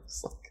 I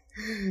was like,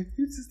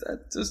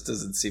 that just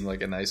doesn't seem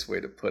like a nice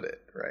way to put it,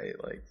 right?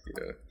 Like, you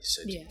know, you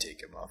said you'd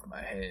take him off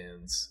my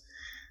hands.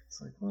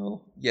 It's like,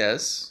 well,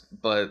 yes,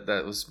 but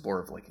that was more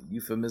of like a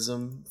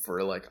euphemism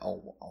for like,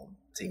 I'll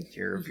take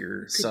care of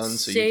your son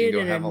so you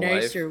can go have a life. Say it in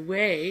a nicer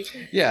way.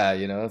 Yeah,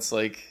 you know, it's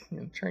like, you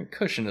know, try and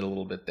cushion it a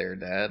little bit there,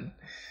 Dad.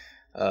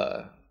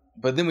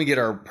 But then we get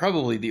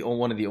probably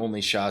one of the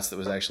only shots that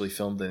was actually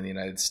filmed in the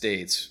United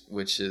States,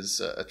 which is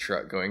a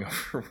truck going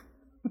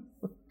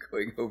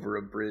over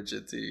a bridge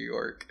into New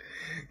York,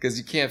 because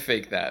you can't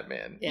fake that,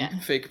 man. Yeah. You can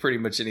fake pretty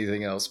much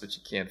anything else, but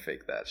you can't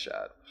fake that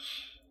shot.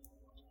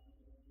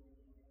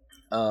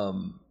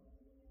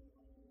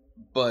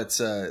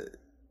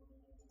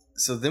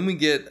 So then we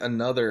get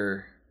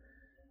another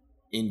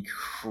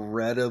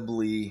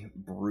incredibly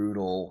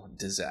brutal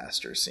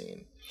disaster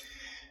scene.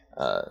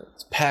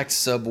 It's packed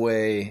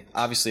subway,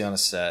 obviously on a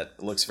set.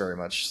 It looks very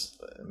much,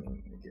 I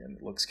mean, again,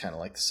 it looks kind of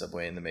like the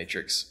subway in The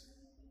Matrix.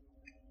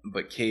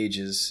 But Cage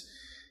is,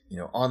 you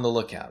know, on the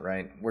lookout,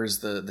 right? Where's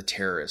the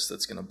terrorist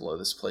that's going to blow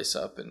this place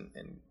up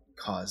and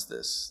cause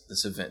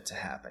this event to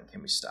happen?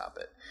 Can we stop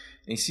it?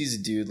 And he sees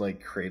a dude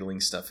like cradling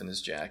stuff in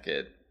his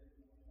jacket,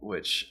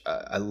 which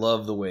I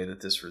love the way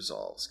that this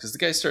resolves, because the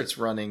guy starts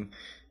running,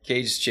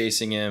 Cage is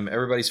chasing him,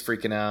 everybody's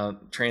freaking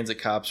out, transit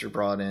cops are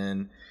brought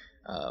in.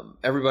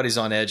 Everybody's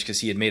on edge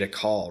because he had made a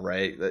call,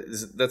 right?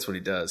 That's what he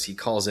does. He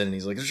calls in and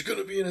he's like, "There's going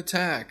to be an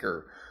attack,"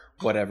 or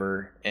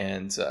whatever.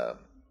 And so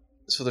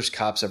there's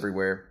cops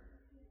everywhere.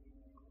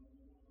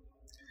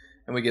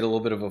 And we get a little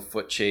bit of a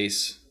foot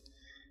chase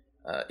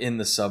in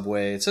the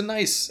subway. It's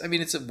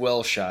it's a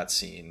well shot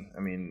scene.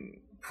 I mean,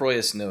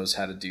 Proyas knows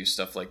how to do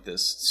stuff like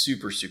this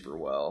super, super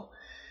well.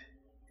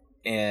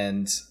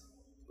 And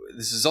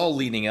this is all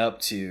leading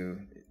up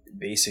to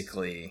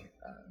basically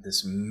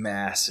this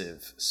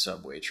massive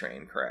subway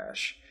train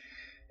crash.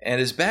 And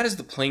as bad as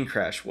the plane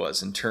crash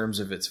was in terms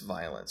of its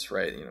violence,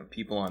 right? You know,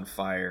 people on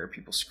fire,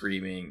 people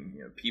screaming,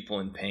 you know, people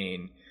in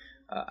pain.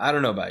 I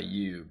don't know about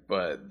you,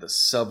 but the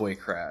subway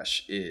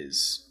crash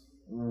is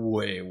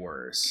way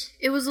worse.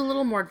 It was a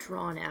little more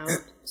drawn out,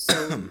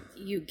 so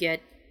you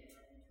get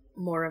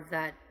more of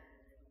that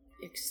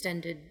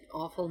extended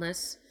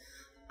awfulness.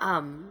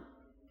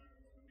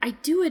 I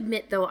do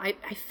admit, though, I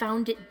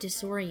found it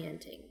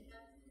disorienting.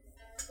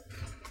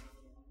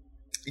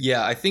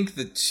 Yeah, I think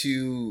the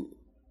two...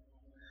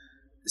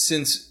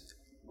 Since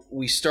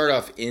we start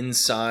off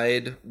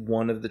inside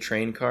one of the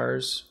train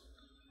cars,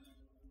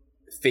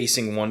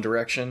 facing one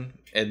direction,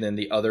 and then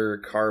the other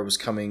car was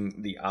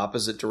coming the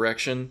opposite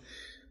direction,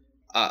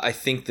 I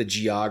think the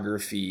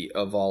geography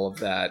of all of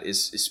that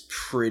is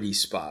pretty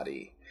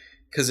spotty.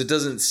 Because it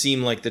doesn't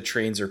seem like the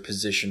trains are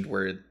positioned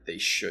where they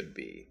should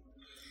be.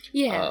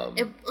 Yeah,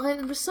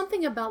 it was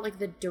something about like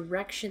the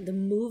direction, the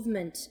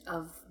movement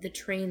of the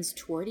trains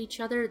toward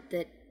each other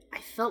that I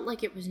felt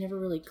like it was never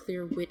really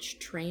clear which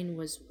train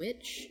was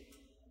which,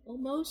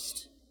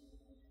 almost.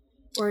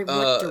 Or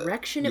what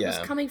direction it was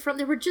coming from.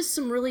 There were just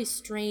some really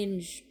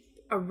strange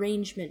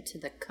arrangement to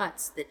the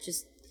cuts that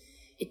just,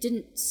 it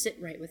didn't sit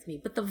right with me.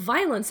 But the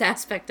violence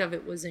aspect of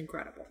it was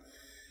incredible.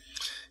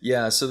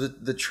 Yeah, so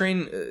the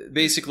train,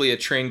 basically a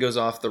train goes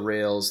off the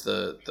rails,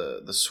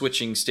 the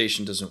switching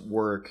station doesn't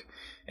work,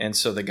 and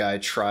so the guy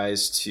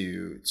tries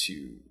to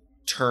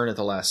turn at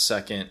the last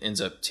second,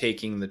 ends up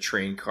taking the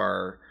train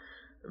car,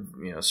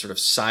 you know, sort of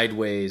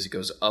sideways. It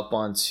goes up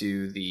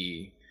onto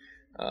the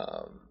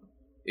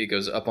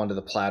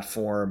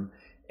platform,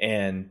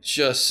 and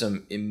just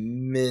some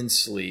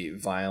immensely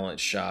violent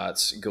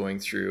shots going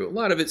through. A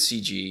lot of it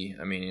CG.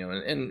 I mean, you know,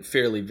 and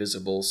fairly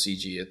visible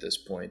CG at this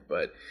point.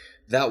 But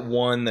that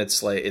one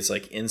that's like, it's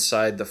like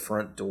inside the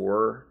front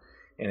door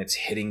and it's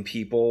hitting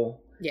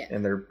people. Yeah.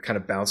 And they're kind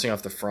of bouncing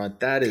off the front.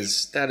 That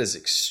is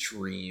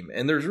extreme.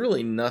 And there's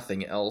really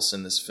nothing else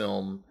in this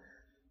film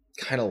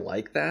kind of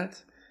like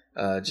that.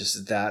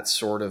 Just that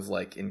sort of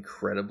like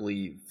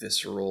incredibly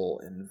visceral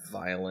and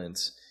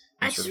violent.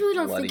 And I just really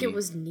don't think it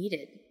was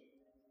needed.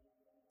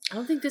 I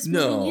don't think this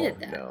movie needed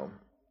that.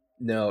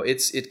 No.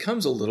 It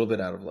comes a little bit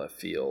out of left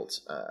field.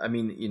 I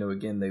mean, you know,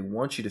 again, they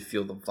want you to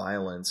feel the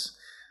violence.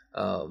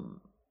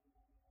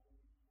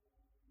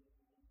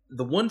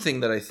 The one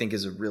thing that I think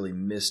is a really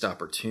missed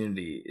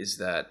opportunity is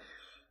that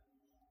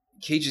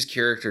Cage's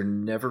character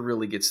never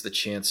really gets the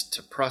chance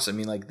to process. I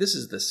mean, like, this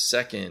is the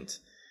second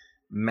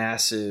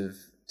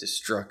massive,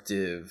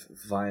 destructive,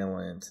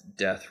 violent,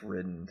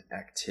 death-ridden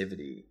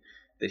activity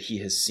that he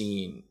has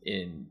seen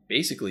in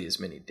basically as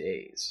many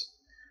days.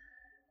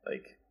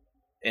 Like,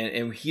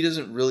 and he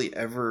doesn't really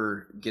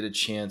ever get a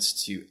chance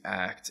to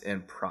act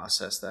and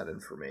process that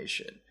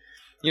information.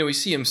 You know, we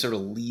see him sort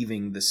of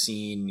leaving the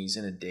scene, he's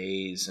in a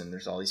daze, and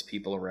there's all these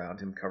people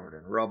around him covered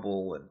in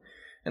rubble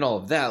and all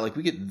of that. Like,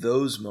 we get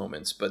those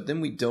moments, but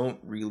then we don't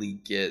really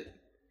get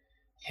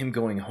him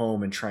going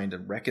home and trying to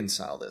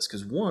reconcile this.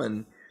 Because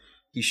one,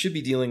 he should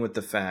be dealing with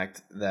the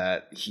fact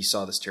that he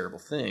saw this terrible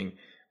thing,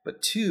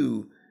 but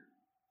two,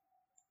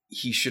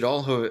 he should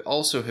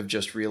also have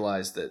just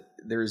realized that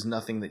there is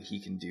nothing that he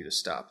can do to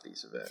stop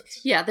these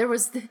events. Yeah,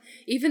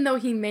 even though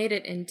he made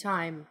it in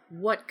time,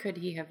 what could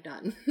he have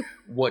done?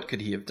 What could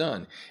he have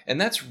done? And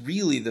that's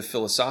really the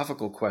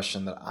philosophical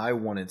question that I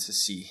wanted to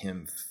see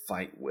him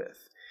fight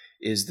with.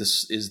 Is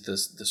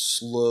the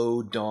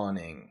slow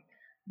dawning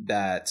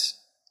that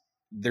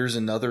there's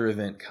another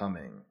event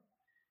coming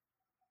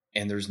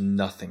and there's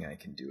nothing I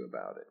can do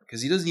about it.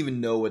 Because he doesn't even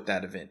know what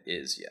that event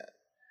is yet.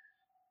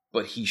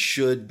 But he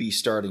should be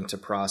starting to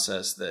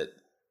process that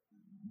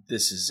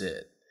this is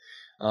it.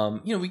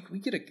 You know, we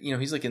get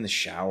he's like in the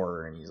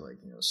shower and he's like,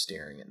 you know,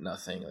 staring at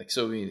nothing. Like,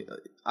 so I mean,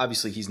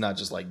 obviously he's not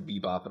just like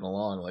bebopping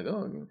along like,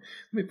 oh, let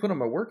me put on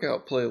my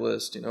workout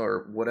playlist, you know,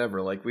 or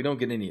whatever. Like, we don't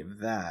get any of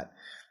that.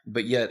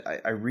 But yet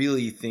I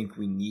really think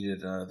we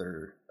needed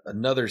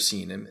another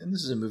scene. And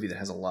this is a movie that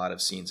has a lot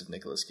of scenes of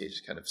Nicolas Cage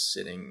just kind of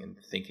sitting and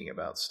thinking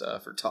about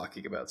stuff or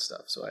talking about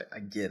stuff. So I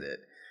get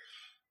it.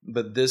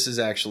 But this is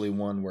actually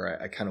one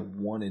where I kind of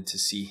wanted to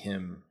see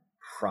him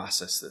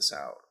process this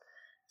out,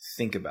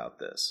 think about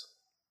this.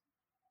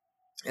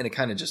 And it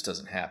kind of just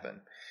doesn't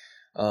happen.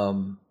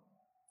 But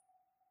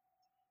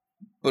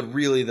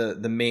really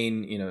the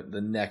main, you know,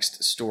 the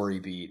next story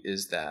beat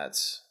is that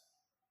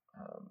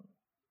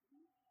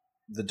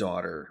the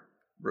daughter,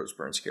 Rose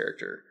Byrne's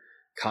character,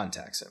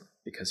 contacts him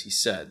because he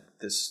said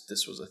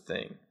this was a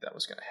thing that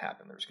was going to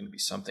happen. There was going to be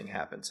something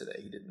happen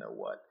today. He didn't know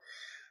what.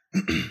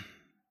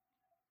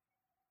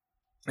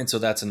 And so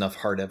that's enough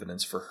hard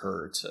evidence for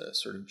her to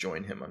sort of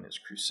join him on his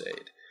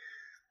crusade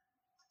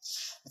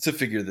to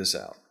figure this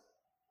out.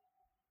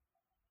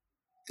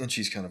 And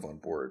she's kind of on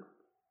board,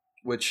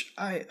 which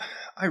I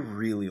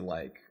really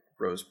like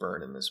Rose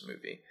Byrne in this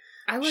movie.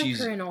 I like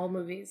her in all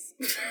movies.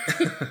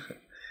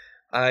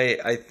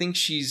 I think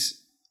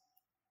she's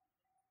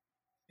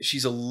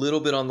a little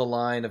bit on the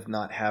line of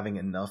not having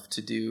enough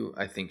to do.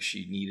 I think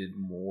she needed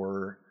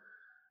more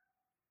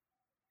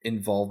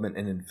involvement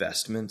and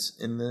investment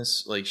in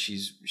this. Like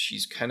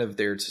she's kind of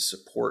there to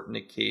support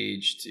Nick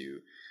Cage, to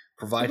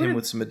provide him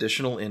with some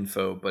additional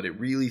info, but it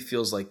really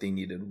feels like they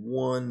needed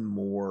one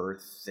more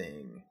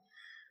thing.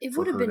 It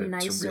would have been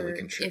nicer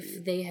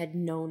if they had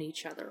known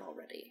each other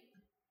already.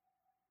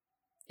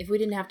 If we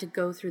didn't have to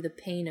go through the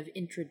pain of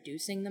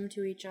introducing them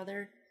to each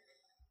other,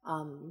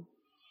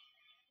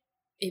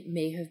 it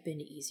may have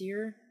been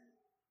easier.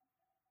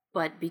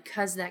 But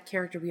because that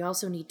character, we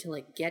also need to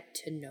like get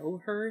to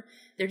know her.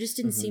 There just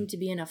didn't seem to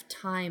be enough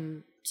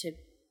time to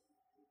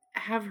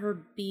have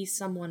her be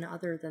someone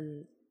other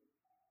than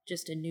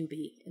just a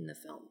newbie in the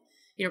film.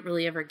 You don't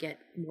really ever get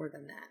more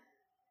than that.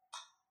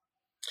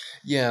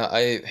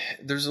 Yeah,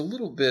 there's a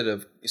little bit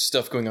of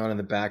stuff going on in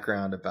the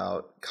background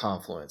about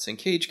Confluence, and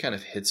Cage kind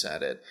of hints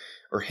at it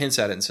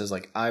and says,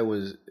 like, I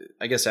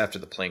guess after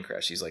the plane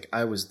crash, he's like,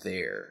 I was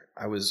there.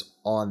 I was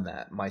on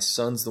that. My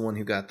son's the one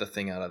who got the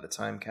thing out of the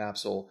time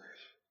capsule.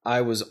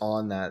 I was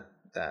on that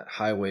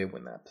highway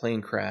when that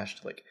plane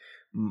crashed. Like,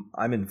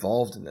 I'm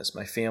involved in this.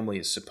 My family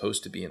is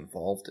supposed to be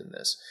involved in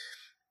this.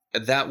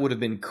 That would have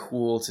been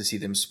cool to see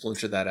them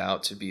splinter that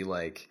out to be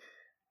like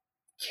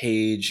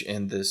Cage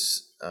and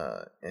this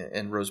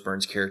and Rose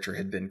Byrne's character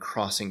had been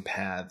crossing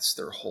paths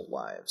their whole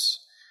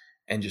lives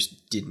and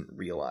just didn't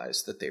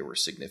realize that they were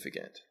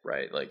significant,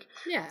 right? Like,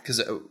 yeah,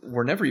 because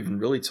we're never even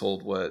really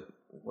told what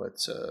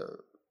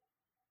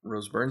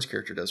Rose Byrne's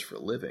character does for a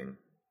living.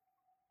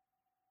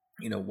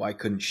 You know, why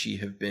couldn't she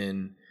have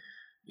been,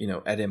 you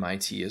know, at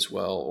MIT as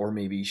well? Or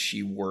maybe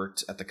she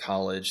worked at the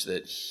college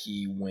that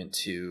he went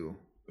to,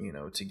 you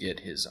know, to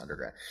get his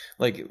undergrad.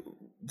 Like,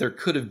 there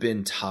could have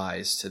been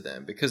ties to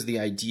them, because the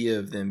idea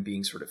of them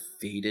being sort of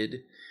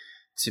fated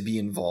to be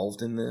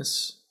involved in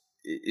this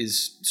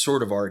is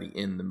sort of already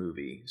in the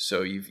movie.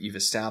 So you've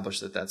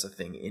established that that's a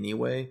thing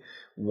anyway.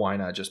 Why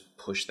not just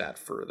push that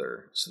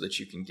further so that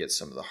you can get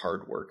some of the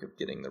hard work of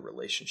getting the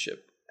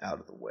relationship out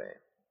of the way?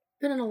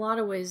 But in a lot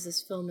of ways,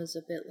 this film is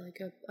a bit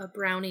like a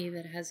brownie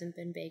that hasn't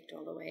been baked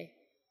all the way.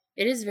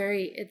 It is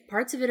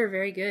parts of it are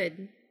very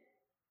good,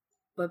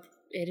 but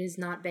it is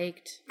not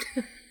baked.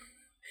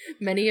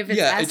 Many of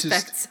its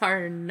aspects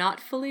are not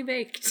fully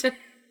baked.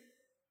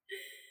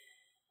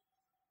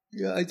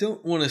 Yeah, I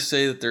don't want to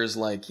say that there's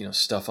like, you know,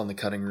 stuff on the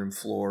cutting room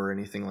floor or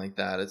anything like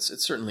that. It's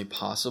certainly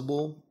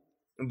possible,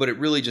 but it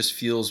really just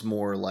feels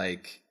more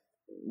like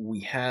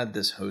we had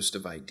this host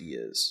of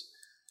ideas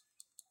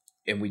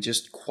and we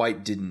just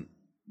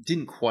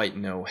didn't quite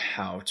know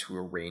how to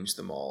arrange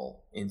them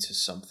all into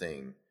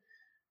something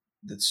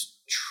that's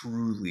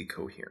truly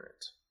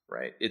coherent,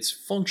 right? It's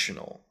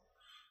functional,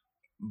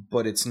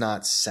 but it's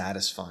not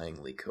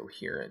satisfyingly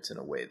coherent in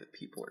a way that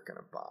people are going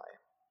to buy.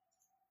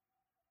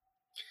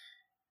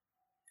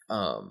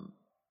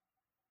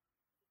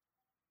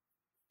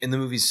 And the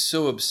movie's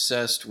so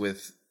obsessed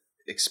with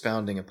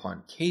expounding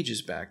upon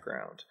Cage's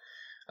background,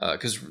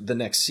 because the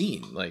next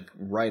scene, like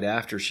right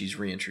after she's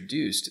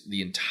reintroduced,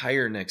 the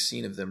entire next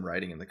scene of them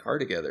riding in the car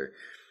together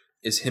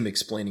is him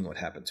explaining what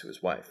happened to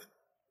his wife.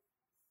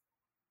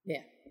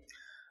 Yeah.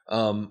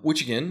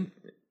 Which again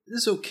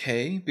is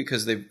okay,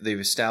 because they've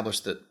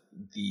established that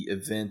the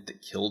event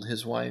that killed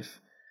his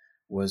wife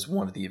was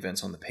one of the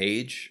events on the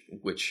page,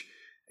 which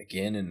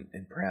again,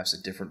 in perhaps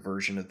a different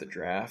version of the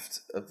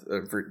draft of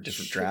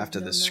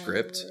the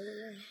script,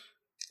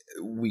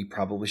 we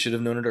probably should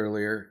have known it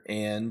earlier,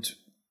 and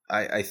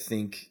I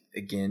think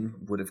again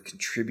would have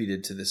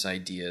contributed to this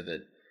idea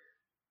that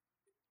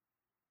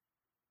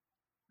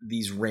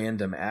these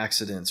random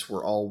accidents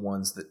were all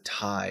ones that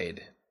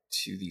tied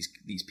to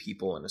these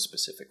people in a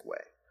specific way.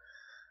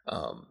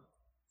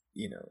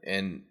 You know,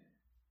 and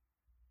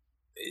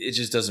it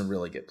just doesn't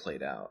really get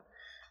played out.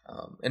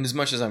 And as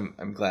much as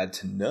I'm glad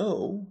to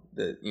know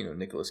that, you know,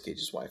 Nicolas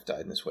Cage's wife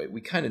died in this way,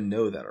 we kind of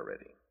know that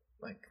already.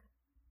 Like,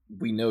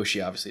 we know she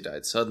obviously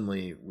died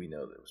suddenly. We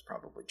know that it was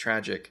probably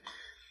tragic.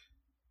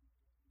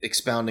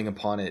 Expounding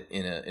upon it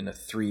in a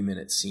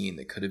 3-minute scene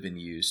that could have been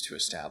used to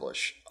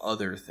establish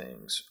other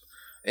things,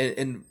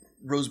 and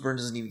Rose Byrne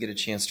doesn't even get a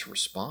chance to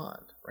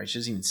respond. Right? She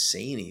doesn't even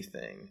say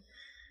anything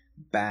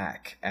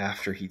back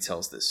after he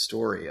tells this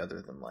story,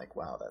 other than like,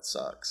 "Wow, that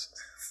sucks."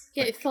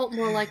 Yeah, it felt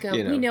more like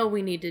we know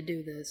we need to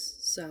do this,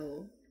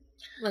 so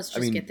let's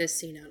just get this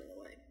scene out of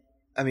the way.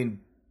 I mean,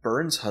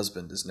 Byrne's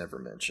husband is never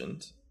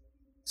mentioned,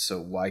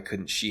 so why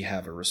couldn't she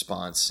have a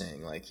response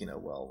saying like, you know,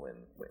 well,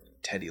 when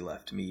Teddy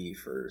left me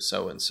for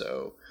so and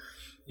so,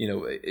 you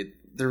know,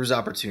 there was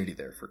opportunity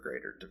there for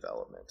greater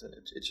development, and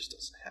it just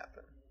doesn't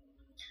happen.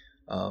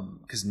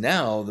 Because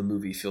now the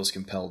movie feels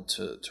compelled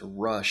to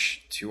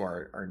rush to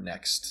our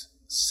next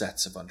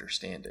sets of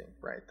understanding,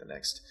 right? The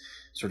next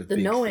sort of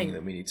big thing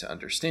that we need to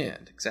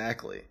understand.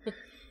 Exactly.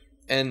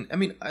 And I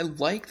mean, I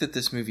like that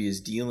this movie is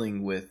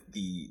dealing with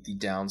the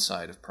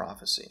downside of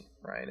prophecy,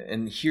 right?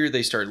 And here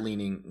they start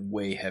leaning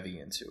way heavy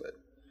into it.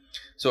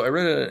 So I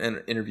read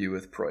an interview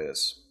with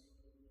Proyas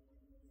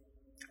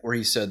where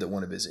he said that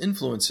one of his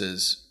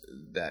influences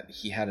that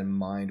he had in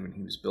mind when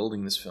he was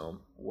building this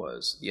film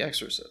was The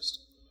Exorcist.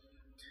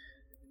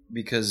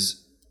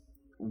 Because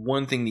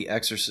one thing The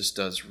Exorcist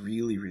does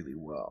really, really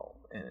well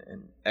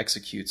and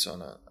executes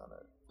on an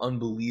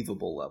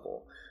unbelievable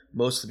level,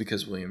 mostly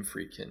because William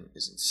Friedkin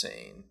is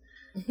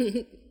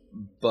insane,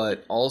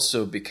 but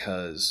also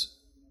because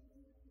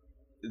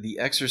The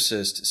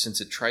Exorcist,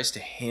 since it tries to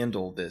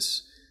handle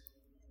this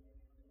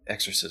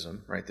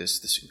exorcism, right,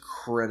 this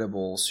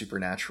incredible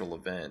supernatural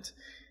event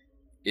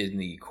in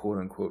the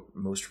quote-unquote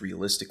most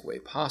realistic way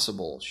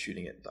possible,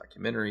 shooting it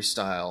documentary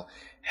style,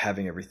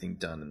 having everything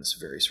done in this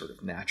very sort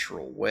of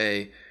natural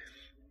way.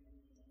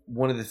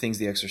 One of the things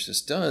The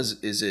Exorcist does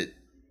is it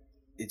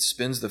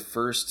spends the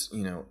first,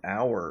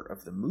 hour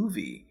of the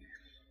movie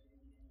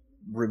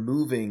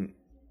removing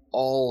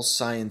all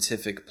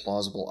scientific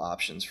plausible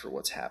options for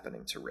what's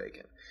happening to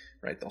Regan.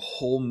 Right, the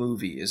whole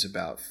movie is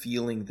about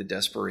feeling the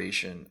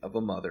desperation of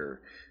a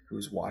mother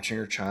who's watching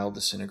her child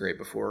disintegrate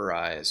before her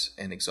eyes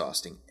and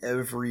exhausting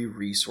every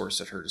resource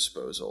at her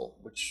disposal,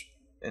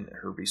 and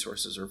her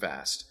resources are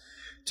vast,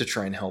 to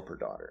try and help her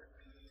daughter.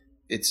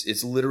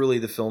 It's literally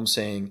the film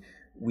saying,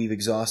 we've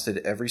exhausted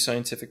every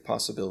scientific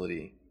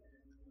possibility,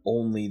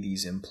 only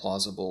these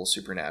implausible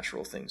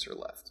supernatural things are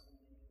left.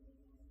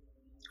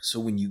 So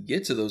when you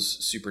get to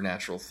those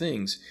supernatural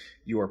things,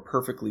 you are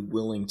perfectly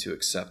willing to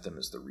accept them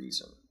as the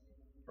reason.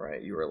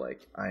 Right? You are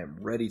like, I am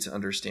ready to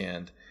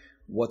understand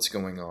what's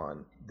going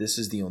on. This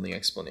is the only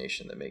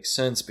explanation that makes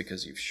sense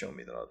because you've shown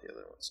me that all the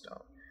other ones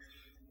don't.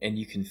 And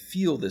you can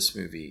feel this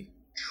movie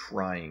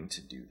trying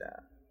to do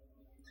that.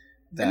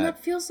 And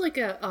that feels like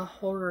a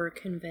horror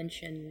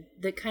convention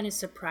that kind of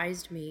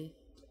surprised me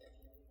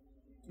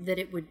that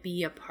it would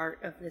be a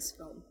part of this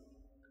film.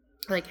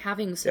 Like,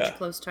 having such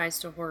close ties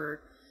to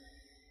horror,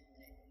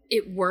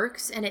 it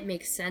works and it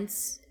makes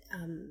sense,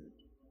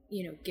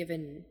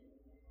 given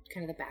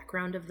kind of the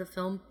background of the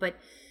film, but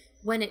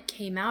when it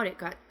came out, it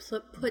got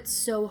put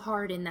so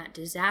hard in that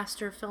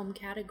disaster film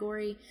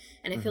category,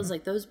 and it feels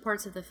like those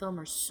parts of the film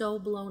are so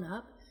blown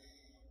up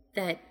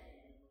that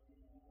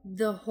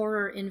the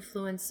horror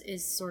influence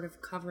is sort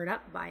of covered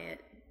up by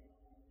it,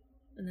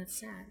 and that's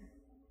sad.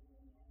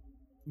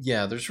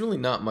 Yeah, there's really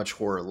not much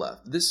horror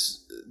left.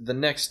 The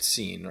next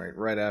scene,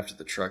 right after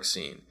the truck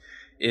scene,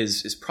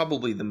 is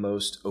probably the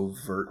most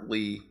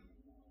overtly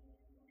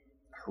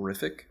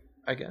horrific,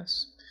 I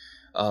guess.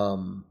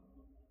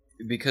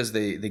 Because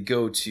they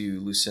go to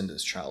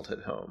Lucinda's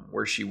childhood home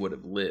where she would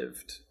have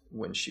lived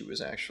when she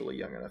was actually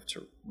young enough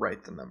to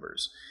write the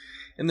numbers.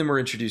 And then we're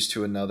introduced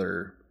to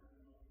another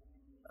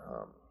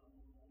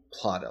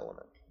plot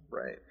element,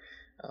 right?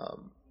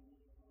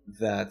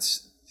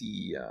 That's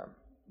the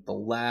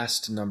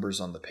last numbers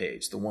on the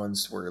page, the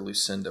ones where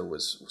Lucinda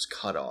was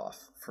cut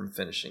off from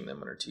finishing them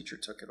when her teacher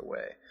took it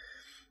away,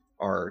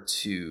 are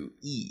to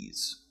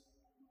E's,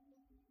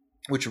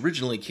 which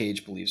originally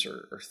Cage believes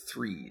are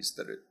threes,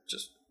 that are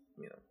just,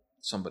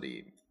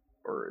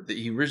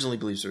 he originally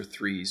believes they're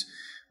threes,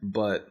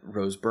 but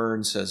Rose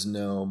Byrne says,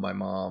 no, my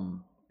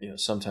mom,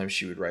 sometimes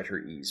she would write her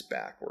E's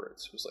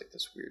backwards. It was like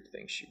this weird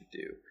thing she would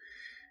do.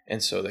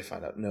 And so they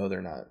find out, no,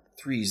 they're not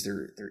threes,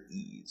 they're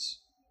E's.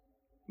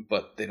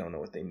 But they don't know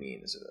what they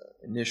mean. Is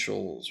it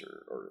initials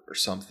or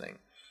something?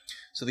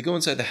 So they go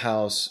inside the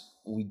house.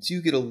 We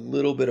do get a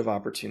little bit of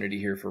opportunity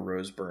here for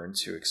Rose Byrne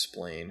to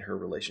explain her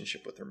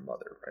relationship with her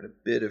mother, right? A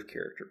bit of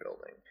character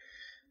building.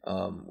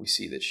 We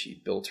see that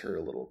she built her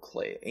a little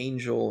clay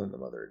angel, and the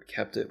mother had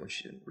kept it when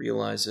she didn't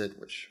realize it,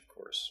 which, of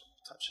course,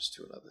 touches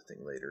to another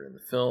thing later in the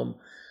film.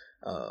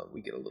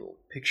 We get a little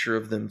picture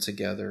of them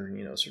together,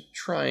 sort of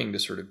trying to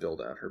sort of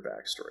build out her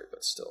backstory,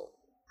 but still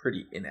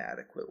pretty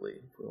inadequately,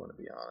 if we want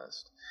to be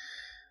honest.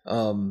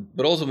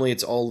 But ultimately,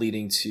 it's all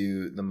leading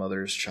to the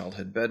mother's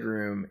childhood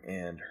bedroom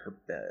and her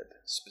bed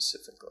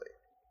specifically.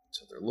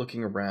 So they're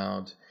looking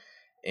around,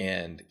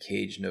 and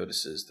Cage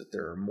notices that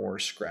there are more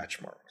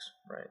scratch marks,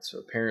 right? So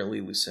apparently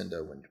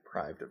Lucinda, when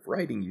deprived of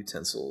writing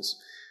utensils,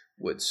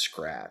 would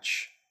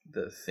scratch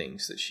the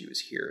things that she was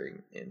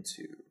hearing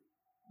into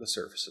the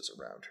surfaces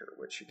around her,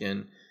 which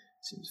again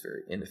seems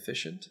very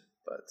inefficient,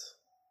 but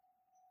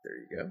there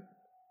you go.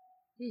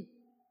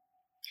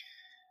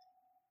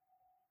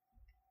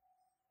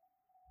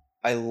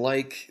 I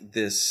like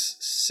this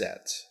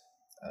set.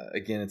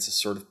 Again, it's a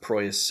sort of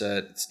Proyas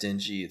set. It's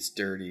dingy, it's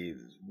dirty,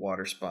 there's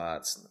water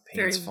spots, and the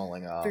paint's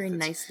falling off. Very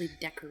nicely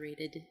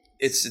decorated.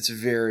 It's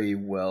very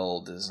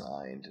well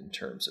designed in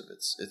terms of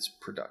its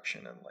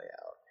production and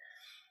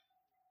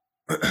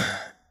layout.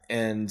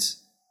 And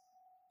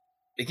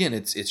again,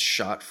 it's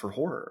shot for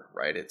horror,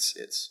 right?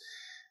 It's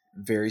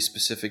very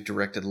specific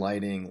directed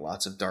lighting,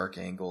 lots of dark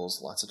angles,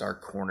 lots of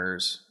dark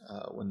corners.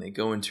 When they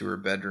go into her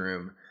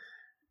bedroom,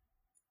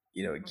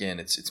 again,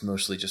 it's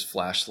mostly just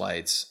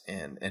flashlights,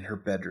 and her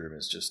bedroom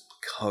is just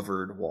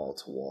covered wall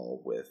to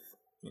wall with,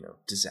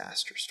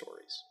 disaster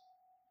stories,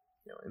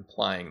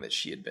 implying that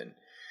she had been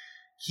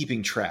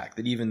keeping track,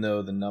 that even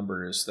though the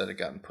numbers that had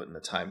gotten put in the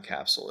time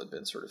capsule had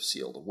been sort of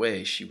sealed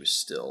away, she was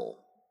still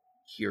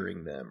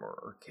hearing them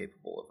or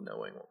capable of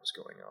knowing what was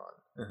going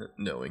on.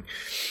 Knowing.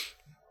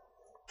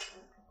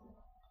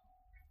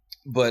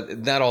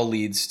 But that all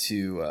leads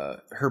to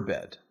her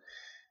bed.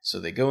 So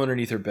they go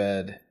underneath her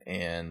bed,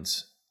 and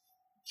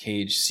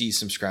Cage sees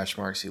some scratch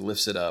marks. He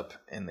lifts it up,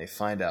 and they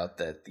find out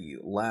that the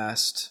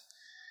last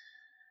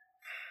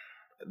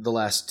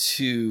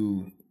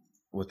two,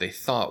 what they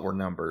thought were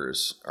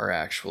numbers, are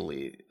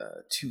actually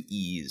two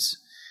E's,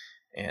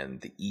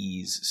 and the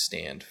E's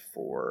stand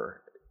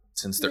for,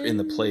 since they're in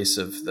the place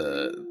of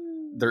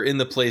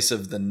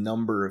the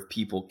number of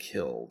people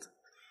killed,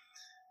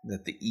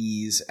 that the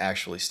E's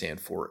actually stand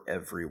for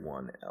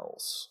everyone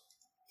else,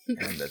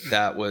 and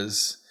that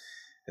was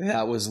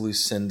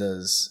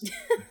Lucinda's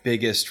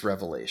biggest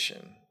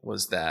revelation,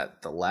 was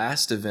that the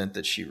last event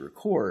that she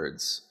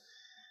records,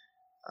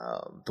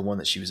 the one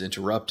that she was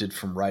interrupted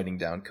from writing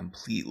down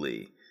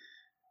completely,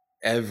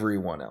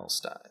 everyone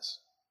else dies,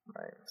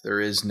 right? There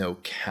is no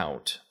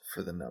count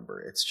for the number.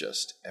 It's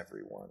just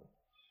everyone.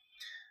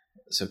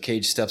 So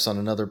Cage steps on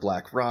another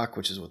black rock,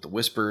 which is what the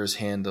Whisperers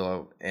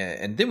handle.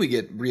 And then we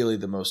get really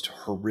the most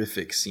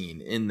horrific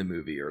scene in the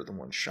movie, or the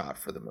one shot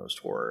for the most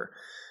horror,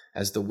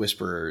 as the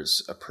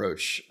Whisperers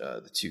approach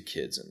the two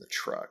kids in the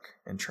truck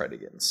and try to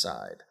get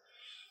inside.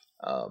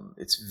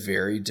 It's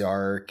very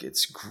dark.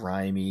 It's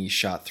grimy,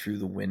 shot through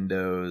the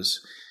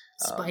windows.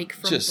 Spike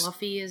from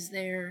Buffy is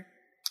there.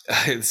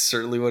 It's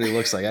certainly what he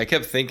looks like. I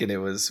kept thinking it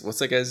was, what's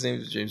that guy's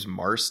name? James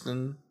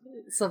Marsden?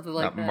 Something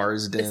like Not that.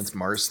 Marsden, it's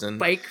Marston.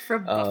 Spike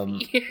from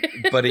Buffy.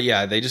 But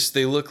yeah,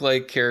 they look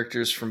like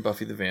characters from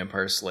Buffy the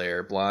Vampire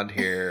Slayer. Blonde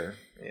hair,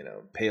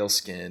 pale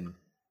skin.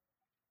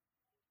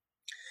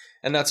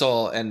 And that's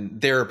all.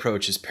 And their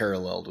approach is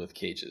paralleled with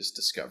Cage's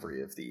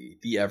discovery of the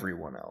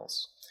everyone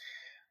else.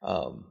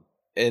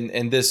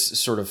 And this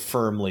sort of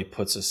firmly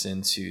puts us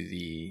into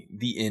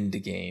the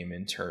end game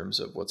in terms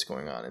of what's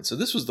going on. And so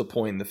this was the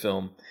point in the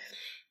film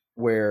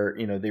where,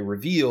 they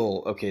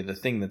reveal, okay, the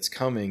thing that's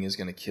coming is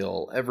going to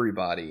kill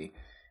everybody.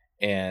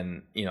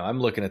 And, I'm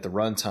looking at the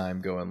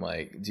runtime going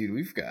like, dude,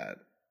 we've got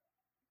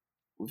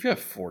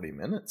 40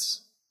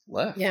 minutes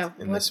left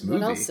in this movie.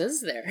 What else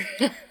is there?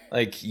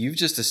 Like, you've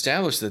just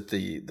established that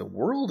the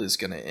world is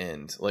going to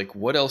end. Like,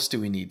 what else do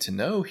we need to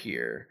know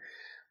here?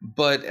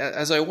 But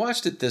as I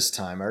watched it this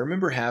time, I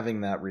remember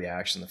having that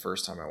reaction the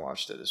first time I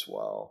watched it as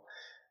well.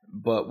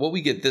 But what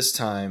we get this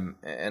time,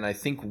 and I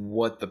think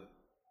what the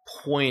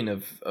point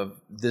of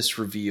this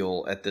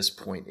reveal at this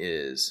point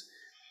is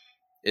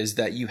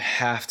that you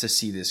have to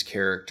see this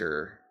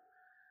character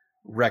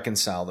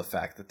reconcile the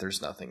fact that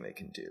there's nothing they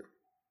can do,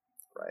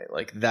 right?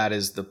 Like, that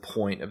is the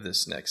point of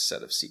this next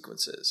set of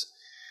sequences.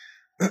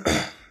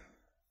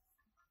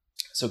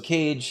 So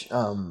Cage,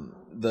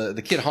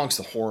 the kid honks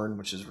the horn,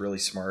 which is really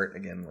smart.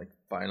 Again, like,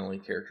 finally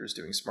characters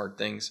doing smart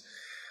things.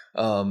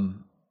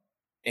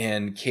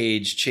 And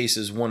Cage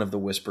chases one of the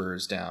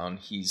Whisperers down.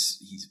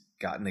 He's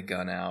gotten a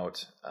gun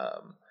out.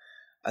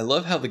 I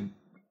love how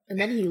and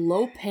then he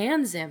low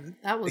pans him.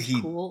 That was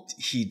cool.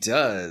 He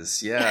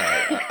does,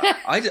 yeah.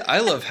 I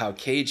love how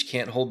Cage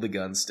can't hold the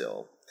gun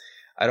still.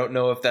 I don't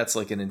know if that's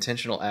like an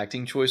intentional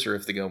acting choice or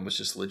if the gun was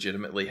just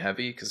legitimately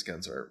heavy, because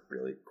guns are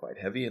really quite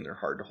heavy and they're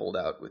hard to hold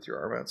out with your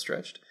arm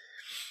outstretched.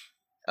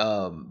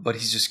 But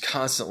he's just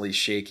constantly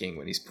shaking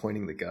when he's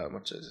pointing the gun,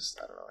 which I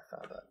don't know, I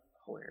found that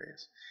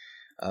hilarious.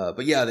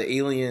 But yeah, the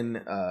alien,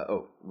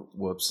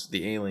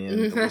 the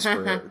alien,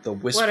 the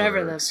Whisperer,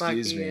 whatever the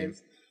excuse fuck me.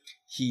 is.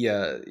 He,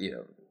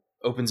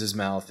 opens his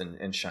mouth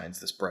and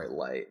shines this bright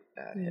light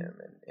at him,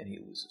 and he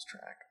loses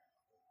track.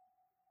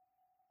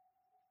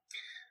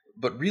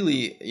 But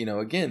really,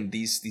 again,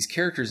 these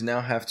characters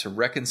now have to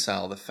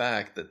reconcile the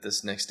fact that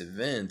this next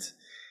event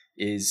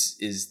is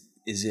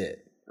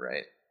it,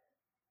 right?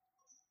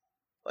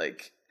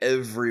 Like,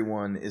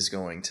 everyone is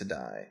going to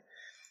die.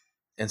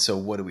 And so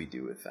what do we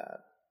do with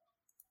that?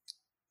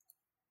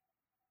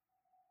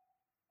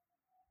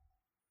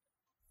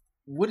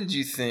 What did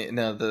you think?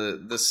 Now,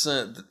 the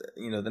son,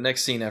 the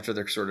next scene after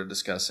they're sort of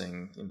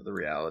discussing the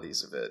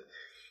realities of it,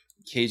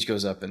 Cage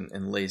goes up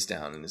and lays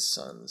down in his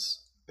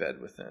son's bed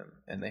with him,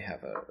 and they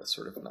have a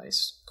sort of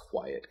nice,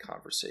 quiet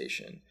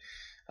conversation.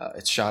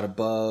 It's shot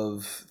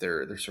above.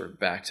 They're sort of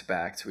back to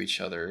back to each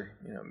other,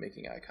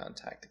 making eye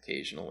contact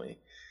occasionally.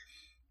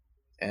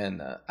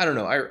 And I don't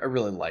know. I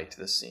really liked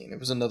this scene. It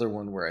was another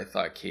one where I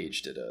thought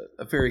Cage did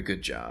a very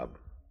good job.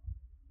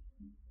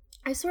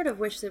 I sort of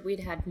wish that we'd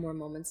had more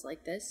moments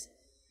like this.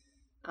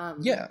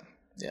 Yeah.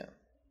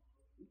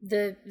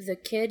 The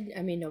kid,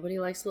 I mean, nobody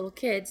likes little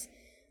kids,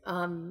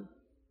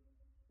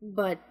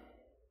 but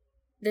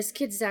this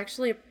kid's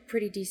actually a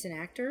pretty decent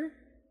actor.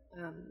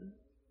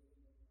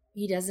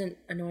 He doesn't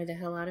annoy the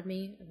hell out of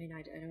me. I mean,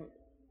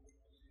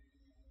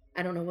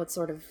 I don't know what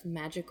sort of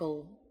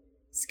magical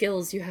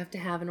skills you have to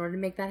have in order to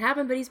make that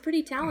happen, but he's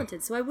pretty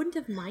talented, so I wouldn't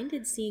have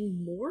minded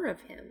seeing more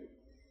of him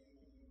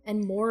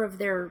and more of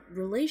their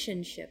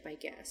relationship, I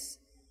guess.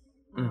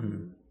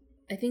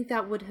 I think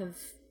that would have,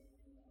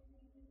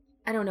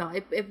 I don't know,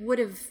 it would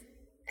have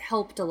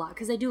helped a lot,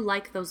 because I do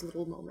like those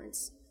little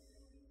moments.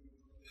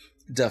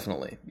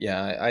 Definitely. Yeah,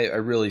 I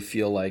really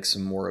feel like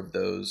some more of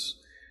those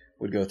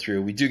would go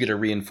through. We do get a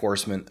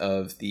reinforcement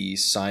of the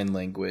sign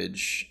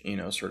language,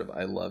 sort of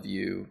I love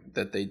you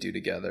that they do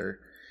together,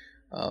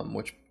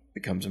 which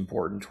becomes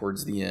important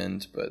towards the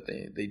end, but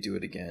they do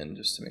it again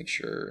just to make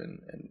sure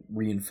and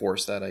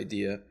reinforce that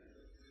idea.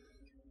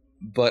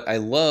 But I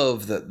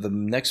love that the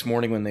next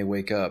morning when they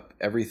wake up,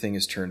 everything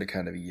is turned to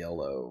kind of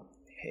yellow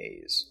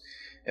haze.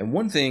 And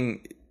one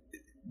thing,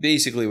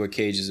 basically what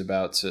Cage is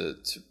about to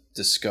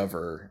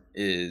discover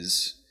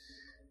is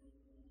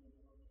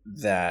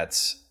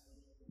that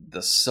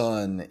the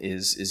sun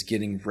is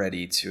getting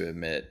ready to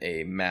emit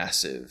a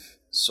massive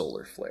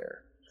solar flare.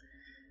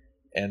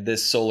 And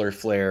this solar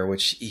flare,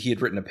 which he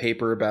had written a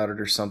paper about it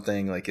or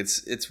something, like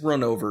it's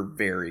run over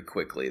very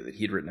quickly that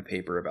he'd written a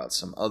paper about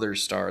some other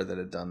star that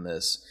had done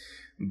this,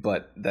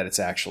 but that it's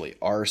actually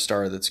our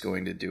star that's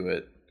going to do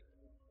it.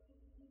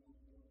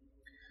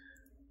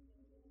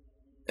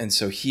 And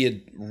so he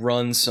had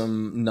run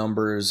some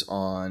numbers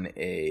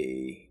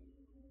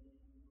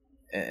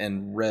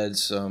and read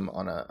some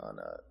on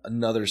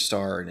another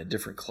star in a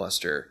different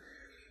cluster.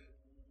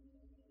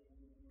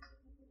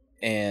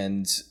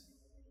 And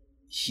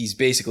he's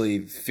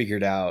basically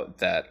figured out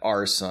that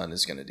our sun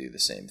is going to do the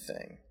same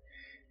thing.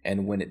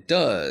 And when it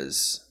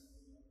does,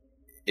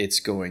 it's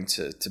going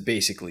to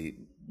basically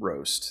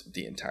roast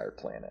the entire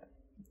planet.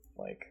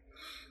 Like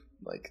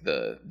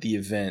the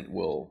event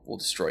will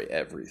destroy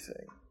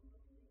everything.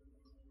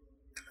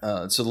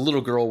 So the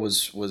little girl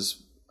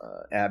was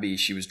Abby.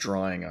 She was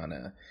drawing on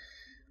a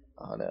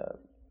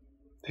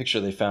picture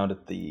they found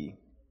at the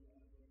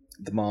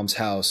mom's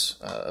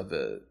house of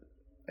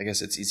I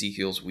guess it's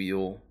Ezekiel's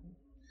wheel.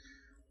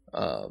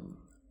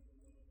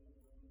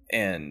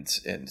 And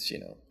you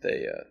know,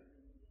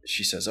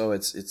 she says, oh,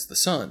 it's the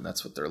sun.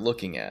 That's what they're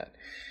looking at.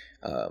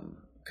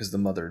 Because the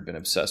mother had been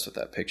obsessed with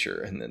that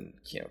picture. And then,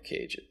 you know,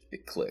 Cage,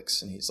 it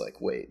clicks and he's like,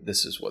 wait,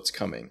 this is what's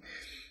coming.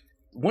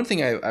 One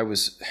thing I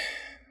was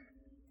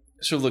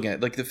sort of looking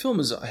at, like, the film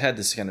had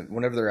this kind of,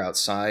 whenever they're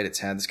outside, it's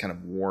had this kind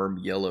of warm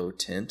yellow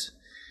tint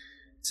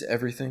to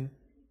everything.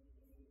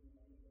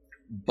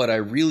 But I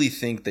really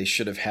think they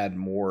should have had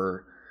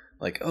more,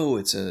 like, oh,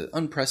 it's an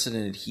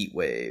unprecedented heat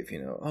wave,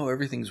 you know, oh,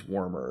 everything's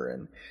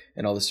warmer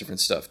and all this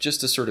different stuff, just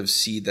to sort of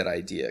seed that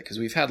idea. Because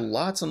we've had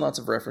lots and lots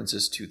of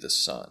references to the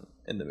sun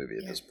in the movie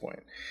at this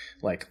point,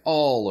 like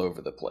all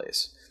over the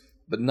place,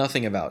 but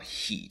nothing about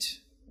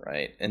heat,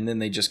 right? And then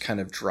they just kind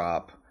of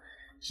drop.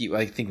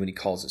 I think when he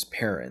calls his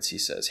parents, he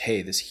says,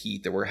 hey, this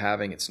heat that we're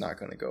having, it's not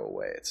going to go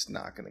away. It's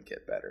not going to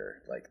get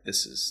better. Like,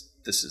 this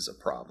is a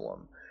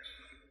problem.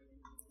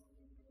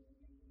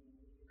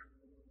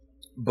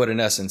 But in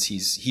essence,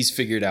 he's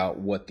figured out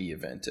what the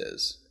event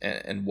is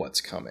and what's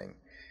coming.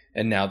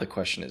 And now the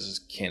question is,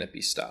 can it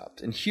be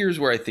stopped? And here's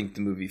where I think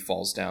the movie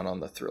falls down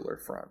on the thriller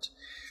front.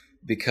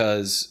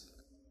 Because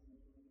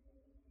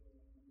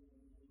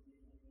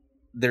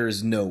there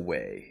is no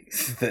way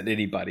that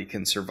anybody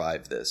can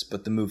survive this,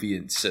 but the movie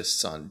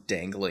insists on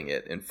dangling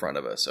it in front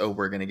of us. Oh,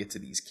 we're going to get to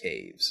these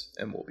caves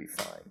and we'll be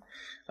fine.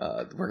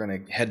 We're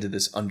going to head to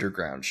this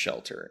underground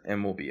shelter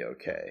and we'll be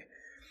okay.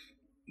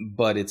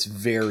 But it's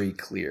very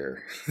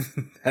clear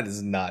that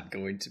is not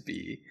going to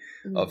be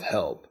of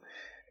help.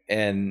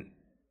 And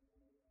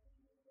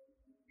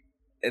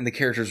the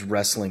character's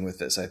wrestling with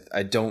this.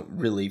 I don't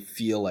really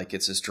feel like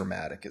it's as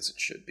dramatic as it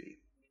should be.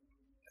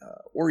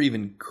 Or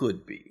even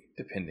could be,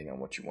 depending on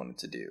what you wanted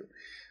to do.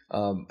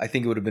 I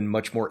think it would have been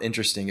much more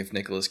interesting if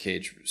Nicolas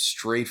Cage,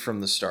 straight from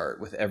the start,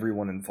 with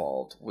everyone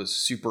involved, was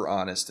super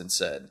honest and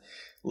said,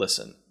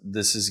 listen,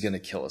 this is going to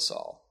kill us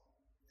all.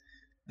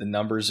 The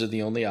numbers are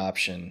the only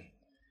option.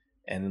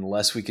 And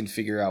unless we can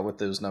figure out what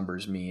those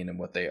numbers mean and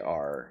what they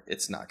are,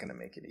 it's not going to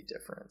make any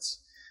difference.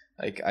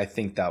 Like, I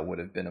think that would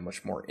have been a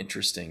much more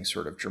interesting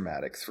sort of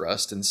dramatic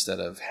thrust, instead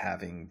of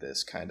having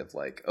this kind of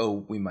like,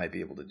 oh, we might be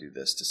able to do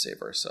this to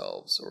save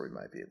ourselves, or we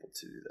might be able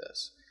to do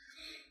this.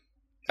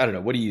 I don't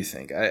know. What do you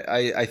think?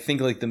 I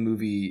think like the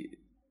movie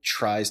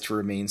tries to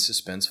remain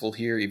suspenseful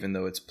here, even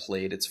though it's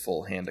played its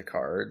full hand of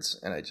cards,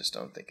 and I just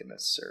don't think it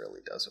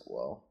necessarily does it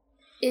well.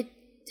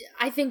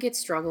 I think it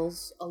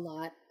struggles a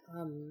lot.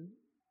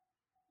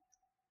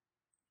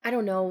 I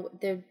don't know.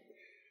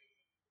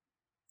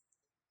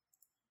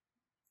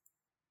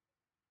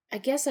 I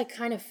guess I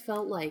kind of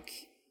felt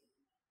like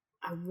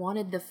I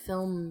wanted the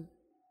film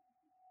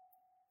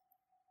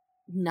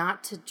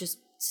not to just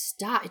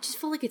stop. It just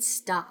felt like it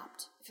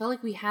stopped. It felt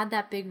like we had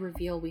that big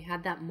reveal. We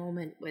had that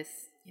moment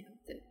with, you know,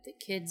 the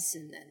kids,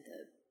 and then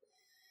the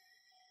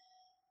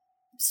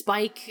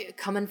Spike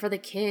coming for the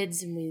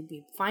kids, and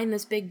we find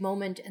this big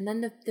moment, and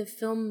then the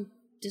film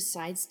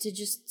decides to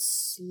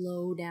just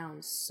slow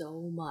down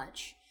so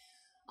much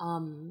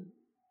that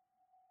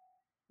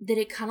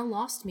it kind of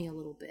lost me a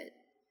little bit.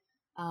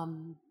 I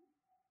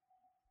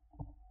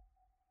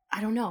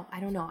don't know.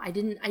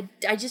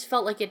 I just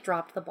felt like it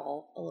dropped the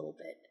ball a little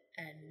bit.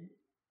 And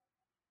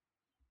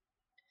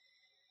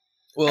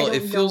well,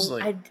 it feels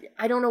like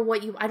I don't know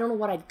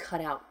what I'd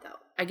cut out, though.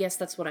 I guess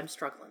that's what I'm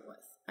struggling with.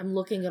 I'm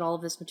looking at all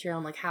of this material.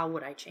 I'm like, how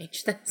would I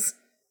change this?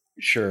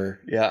 Sure.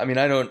 Yeah. I mean,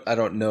 I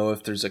don't know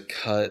if there's a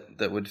cut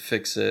that would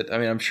fix it. I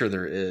mean, I'm sure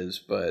there is,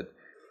 but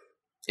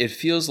it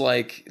feels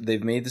like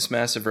they've made this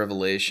massive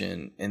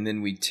revelation, and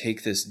then we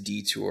take this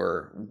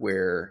detour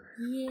where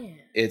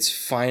it's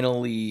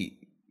finally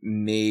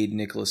made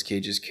Nicolas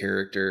Cage's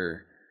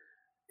character,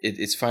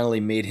 it's finally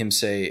made him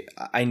say,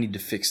 I need to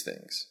fix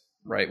things,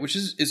 right? Which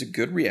is a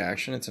good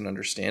reaction. It's an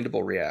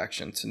understandable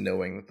reaction to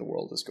knowing that the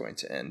world is going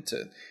to end,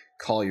 to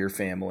call your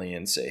family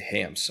and say,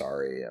 hey, I'm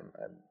sorry,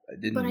 I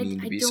didn't mean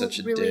to be such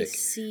a dick. But I don't really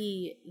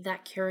see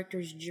that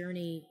character's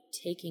journey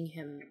taking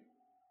him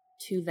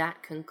to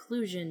that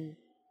conclusion,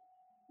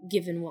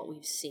 given what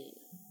we've seen.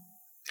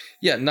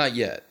 Yeah, not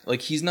yet.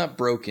 Like, he's not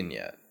broken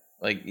yet.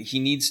 Like, he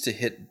needs to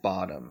hit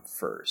bottom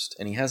first,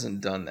 and he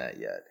hasn't done that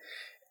yet.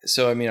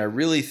 So, I mean, I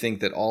really think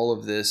that all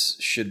of this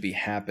should be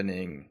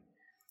happening.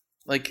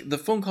 Like, the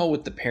phone call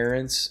with the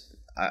parents,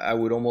 I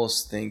would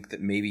almost think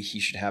that maybe he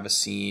should have a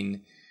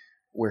scene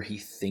where he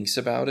thinks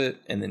about it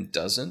and then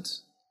doesn't.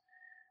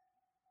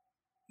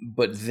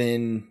 But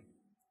then...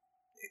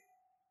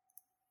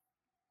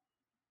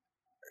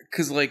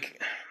 Because,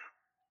 like...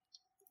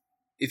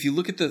 If you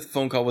look at the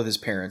phone call with his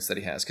parents that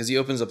he has, because he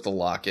opens up the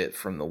locket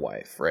from the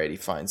wife, right? He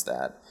finds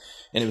that.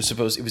 And it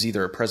was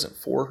either a present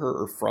for her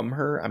or from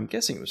her. I'm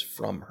guessing it was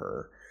from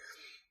her.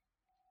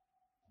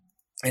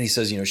 And he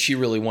says, she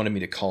really wanted me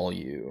to call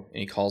you.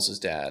 And he calls his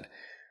dad.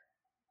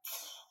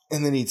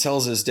 And then he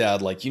tells his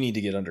dad, like, you need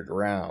to get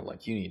underground.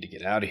 Like, you need to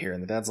get out of here.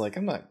 And the dad's like,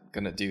 I'm not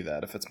going to do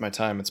that. If it's my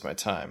time, it's my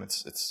time.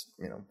 It's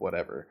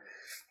whatever.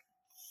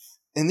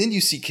 And then you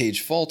see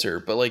Cage falter.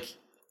 But, like,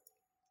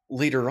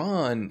 later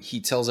on,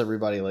 he tells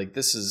everybody, like,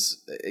 this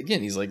is,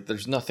 again, he's like,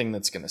 there's nothing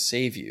that's going to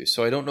save you.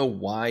 So I don't know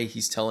why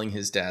he's telling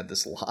his dad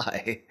this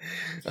lie.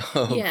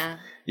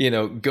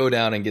 Go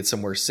down and get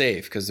somewhere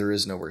safe, because there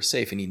is nowhere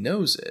safe. And he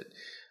knows it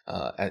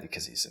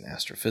because he's an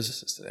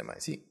astrophysicist at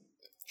MIT.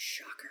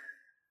 Shocker.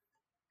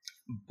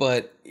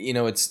 But,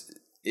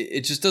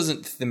 it just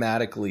doesn't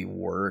thematically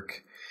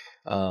work.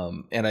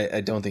 And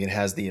I don't think it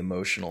has the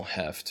emotional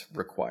heft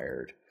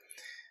required.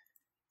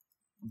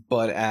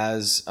 But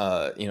as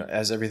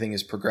everything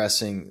is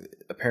progressing,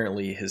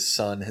 apparently his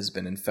son has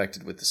been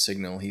infected with the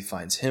signal. He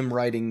finds him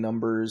writing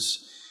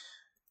numbers.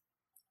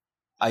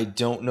 I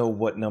don't know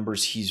what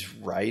numbers he's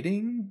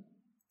writing.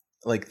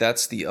 Like,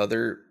 that's the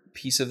other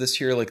piece of this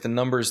here. Like, the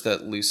numbers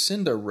that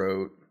Lucinda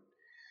wrote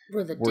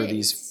were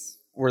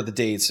the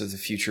dates of the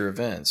future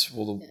events.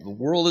 Well, the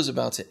world is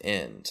about to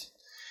end.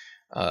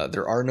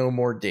 There are no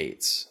more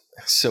dates.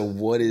 So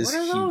what is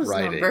he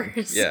writing?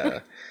 Numbers?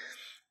 Yeah.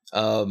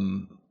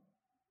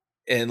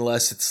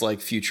 Unless it's like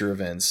future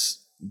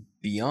events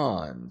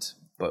beyond.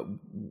 But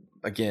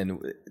again,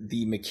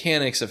 the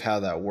mechanics of how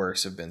that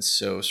works have been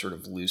so sort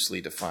of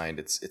loosely defined,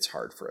 it's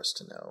hard for us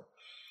to know.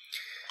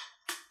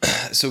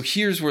 So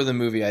here's where the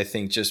movie, I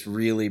think, just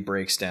really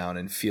breaks down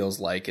and feels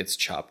like it's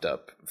chopped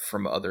up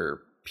from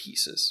other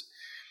pieces.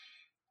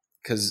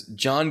 Because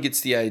John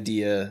gets the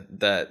idea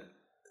that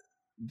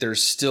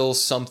there's still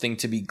something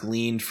to be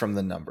gleaned from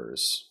the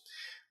numbers.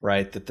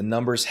 Right, that the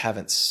numbers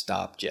haven't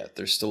stopped yet.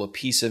 There's still a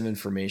piece of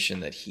information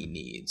that he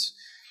needs.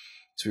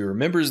 So he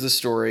remembers the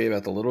story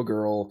about the little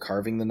girl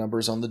carving the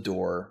numbers on the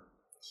door.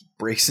 He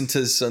breaks into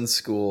his son's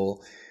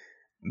school,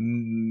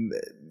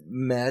 magically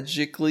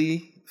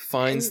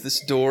finds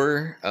this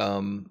door.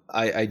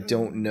 I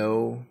don't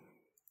know.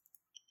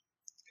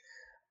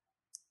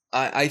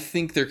 I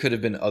think there could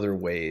have been other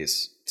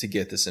ways to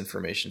get this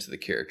information to the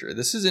character.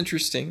 This is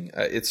interesting.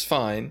 It's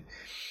fine.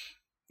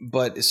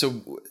 But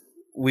so...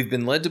 We've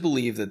been led to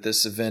believe that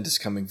this event is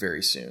coming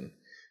very soon.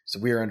 So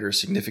we are under a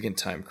significant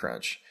time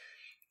crunch.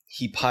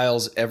 He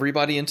piles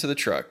everybody into the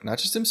truck, not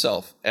just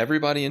himself,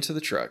 everybody into the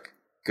truck,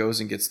 goes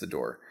and gets the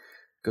door,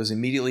 goes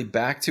immediately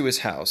back to his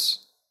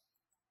house,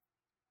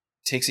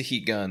 takes a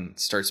heat gun,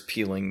 starts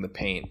peeling the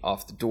paint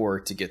off the door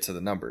to get to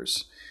the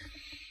numbers.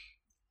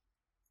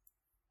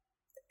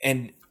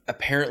 And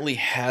apparently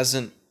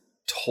hasn't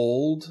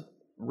told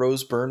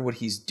Rose Byrne what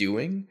he's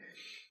doing.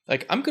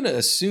 Like, I'm going to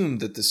assume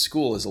that the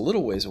school is a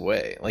little ways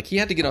away. Like, he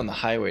had to get on the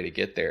highway to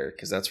get there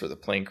because that's where the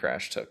plane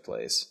crash took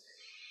place.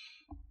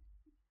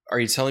 Are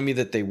you telling me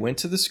that they went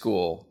to the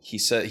school? He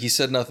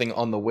said nothing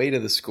on the way to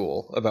the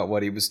school about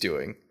what he was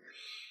doing.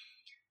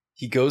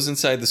 He goes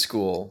inside the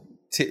school,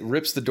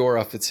 rips the door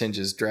off its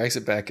hinges, drags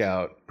it back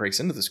out,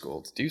 breaks into the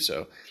school to do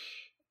so,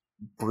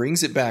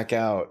 brings it back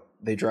out.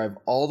 They drive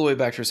all the way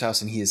back to his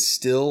house, and he has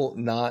still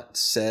not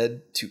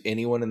said to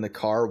anyone in the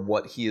car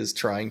what he is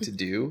trying to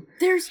do.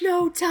 There's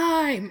no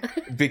time.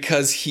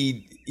 Because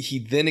he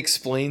then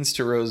explains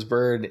to Rose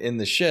Byrne in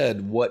the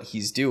shed what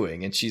he's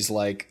doing, and she's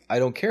like, I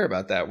don't care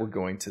about that. We're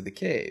going to the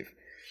cave.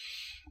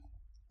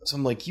 So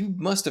I'm like, you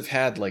must have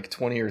had like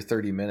 20 or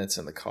 30 minutes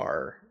in the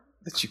car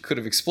that you could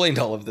have explained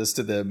all of this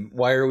to them.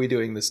 Why are we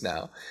doing this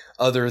now?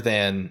 Other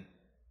than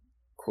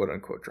quote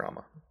unquote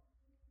drama.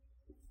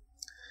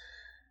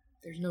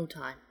 There's no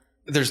time.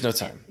 There's no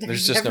time.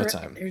 There's just no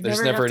time.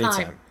 There's never any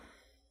time.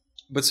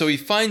 But so he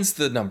finds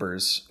the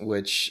numbers,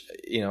 which,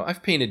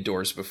 I've painted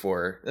doors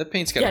before. That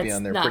paint's got to be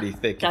on there pretty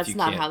thick. That's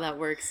not how that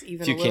works.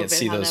 Even if you can't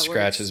see those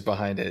scratches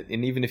behind it,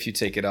 and even if you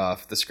take it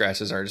off, the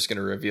scratches aren't just going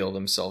to reveal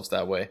themselves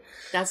that way.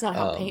 That's not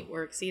how paint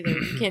works either.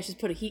 You can't just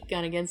put a heat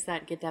gun against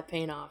that and get that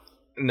paint off.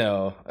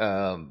 No,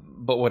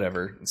 but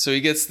whatever. So he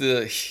gets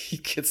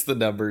the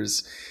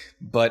numbers,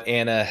 but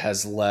Anna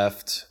has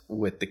left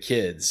with the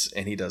kids,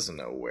 and he doesn't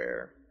know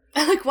where.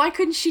 Like, why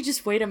couldn't she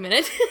just wait a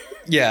minute?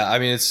 Yeah, I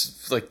mean,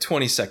 it's like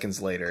 20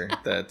 seconds later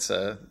that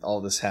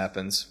all this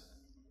happens.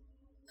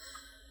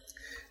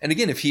 And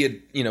again, if he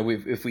had,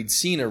 if we'd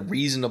seen a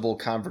reasonable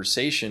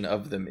conversation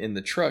of them in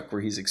the truck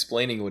where he's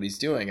explaining what he's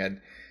doing,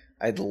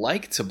 I'd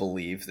like to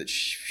believe that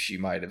she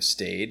might have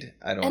stayed.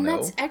 I don't know. And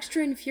that's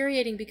extra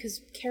infuriating because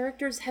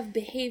characters have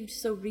behaved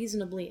so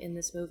reasonably in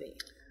this movie.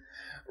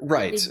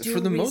 Right. For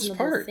the most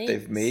part,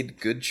 they've made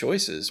good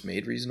choices,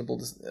 made reasonable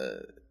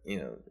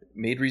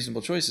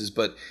choices.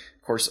 But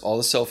of course, all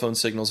the cell phone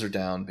signals are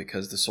down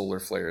because the solar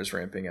flare is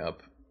ramping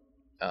up.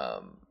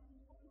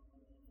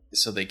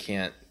 So they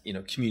can't,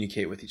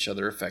 communicate with each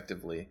other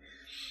effectively.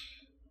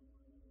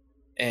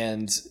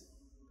 And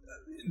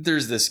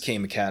there's this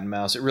game of cat and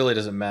mouse. It really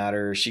doesn't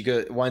matter. She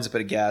winds up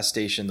at a gas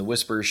station. The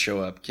Whisperers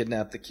show up,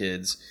 kidnap the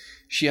kids.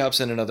 She hops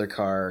in another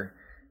car,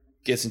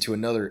 gets into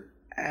another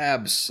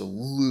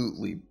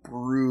absolutely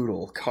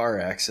brutal car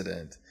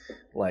accident.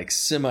 Like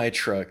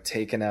semi-truck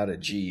taking out a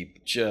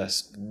Jeep,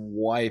 just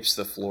wipes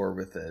the floor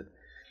with it.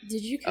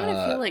 Did you kind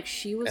of feel like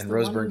she was the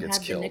one who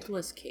had the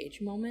Nicolas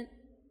Cage moment?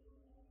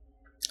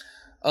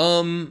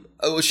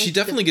 She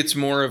definitely gets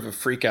more of a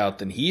freak out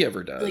than he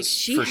ever does. Like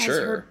she has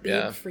her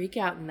big freak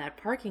out in that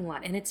parking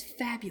lot, and it's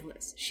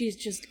fabulous. She's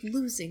just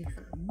losing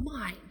her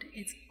mind.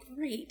 It's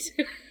great.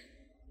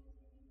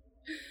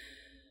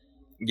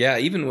 Yeah,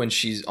 even when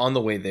she's on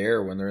the way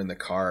there, when they're in the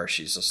car,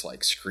 she's just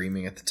like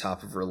screaming at the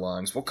top of her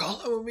lungs, "We'll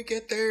call it when we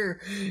get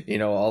there."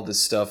 All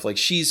this stuff. Like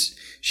she's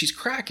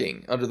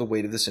cracking under the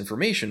weight of this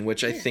information,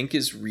 which I think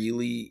is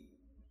really,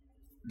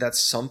 that's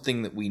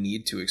something that we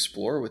need to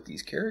explore with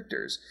these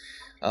characters.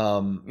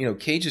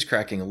 Cage is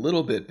cracking a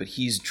little bit, but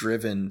he's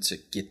driven to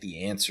get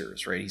the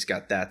answers, right? He's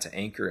got that to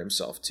anchor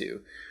himself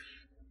to.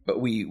 But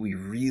we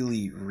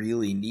really,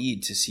 really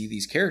need to see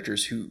these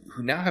characters who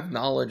now have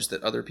knowledge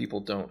that other people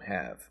don't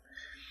have.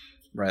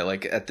 Right,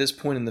 like at this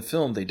point in the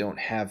film, they don't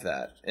have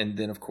that. And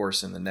then, of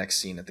course, in the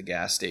next scene at the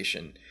gas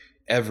station,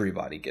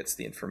 everybody gets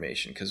the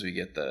information because we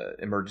get the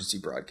emergency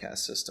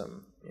broadcast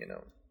system,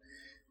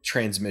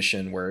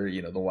 transmission where,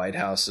 the White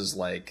House is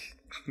like,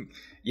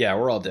 yeah,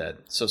 we're all dead.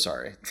 So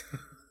sorry.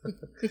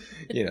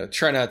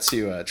 Try not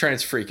to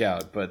freak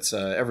out, but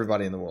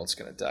everybody in the world's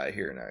going to die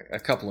here in a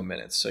couple of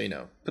minutes.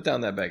 So, put down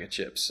that bag of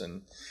chips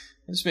and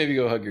just maybe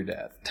go hug your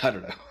dad. I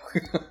don't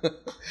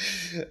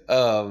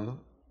know.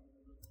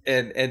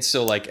 And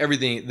so like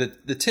everything,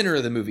 the tenor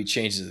of the movie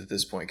changes at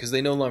this point because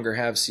they no longer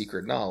have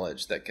secret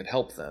knowledge that could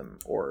help them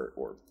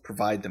or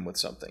provide them with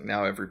something.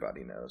 Now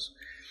everybody knows,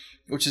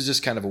 which is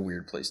just kind of a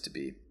weird place to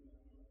be.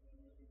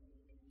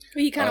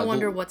 Well, you kind of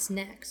wonder what's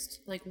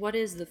next. Like, what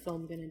is the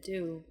film going to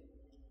do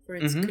for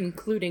its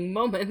concluding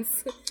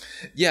moments?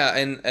 Yeah,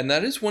 and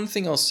that is one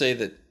thing I'll say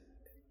that,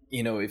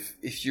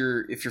 if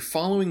you're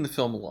following the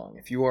film along,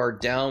 if you are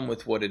down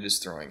with what it is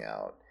throwing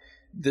out,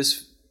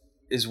 this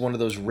is one of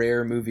those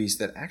rare movies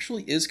that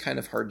actually is kind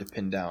of hard to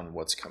pin down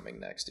what's coming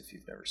next if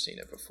you've never seen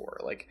it before.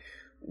 Like,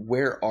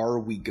 where are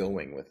we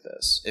going with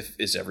this?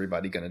 Is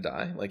everybody going to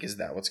die? Like, is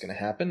that what's going to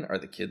happen? Are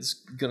the kids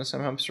going to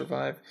somehow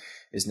survive?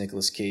 Is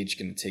Nicolas Cage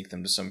going to take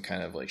them to some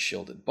kind of like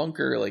shielded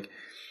bunker? Like,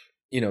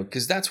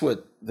 because that's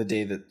what The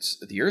Day That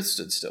the Earth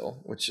Stood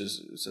Still, which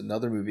is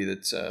another movie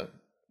that the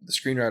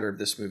screenwriter of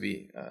this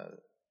movie,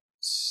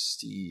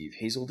 Steve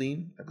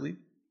Hazeldine, I believe.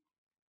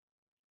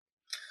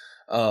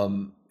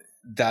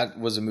 That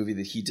was a movie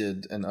that he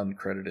did an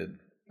uncredited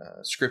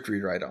script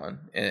rewrite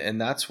on, and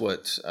that's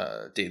what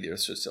Day the Earth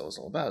Stood Still is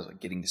all about. Is like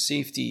getting to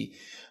safety,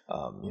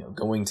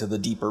 going to the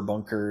deeper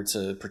bunker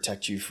to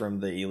protect you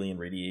from the alien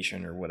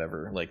radiation or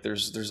whatever. Like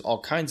there's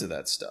all kinds of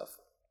that stuff.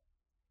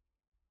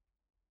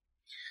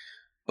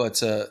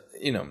 But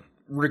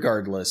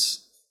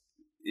regardless,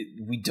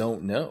 we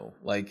don't know.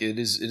 Like it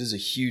is a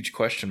huge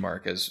question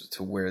mark as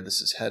to where this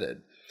is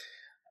headed.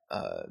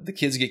 The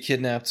kids get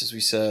kidnapped, as we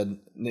said.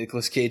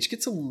 Nicolas Cage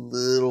gets a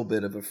little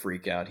bit of a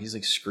freak out. He's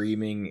like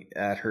screaming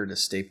at her to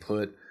stay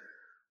put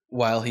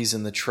while he's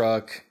in the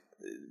truck.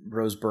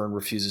 Rose Byrne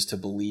refuses to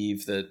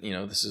believe that,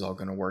 this is all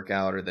going to work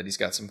out or that he's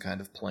got some kind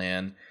of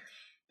plan.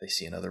 They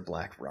see another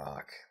black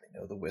rock. They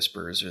know the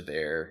Whisperers are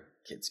there.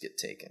 Kids get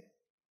taken.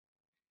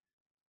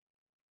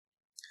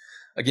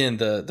 Again,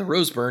 the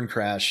Rose Byrne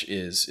crash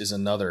is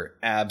another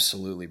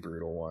absolutely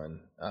brutal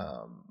one.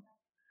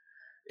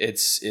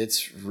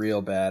 It's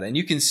real bad, and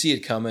you can see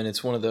it coming.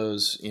 It's one of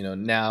those,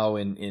 now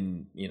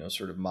in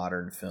sort of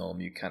modern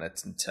film, you kind of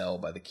can tell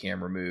by the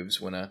camera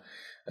moves when a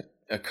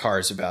car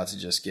is about to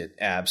just get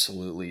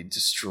absolutely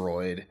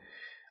destroyed.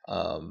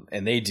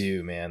 And they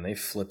do, man. They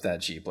flip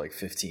that Jeep like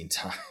 15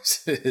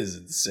 times. It is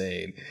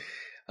insane.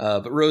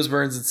 But Rose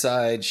Byrne's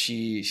inside.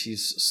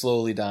 She's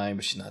slowly dying,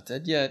 but she's not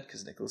dead yet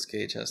because Nicolas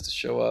Cage has to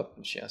show up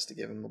and she has to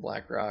give him the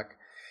Black Rock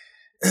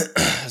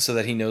so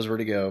that he knows where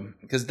to go.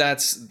 Because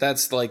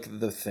that's like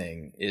the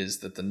thing, is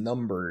that the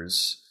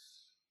numbers,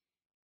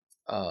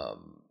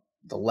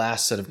 the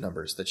last set of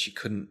numbers that she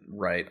couldn't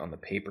write on the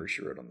paper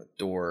she wrote on the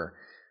door,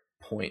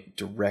 point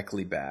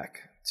directly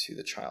back to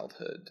the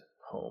childhood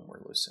home where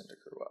Lucinda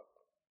grew up,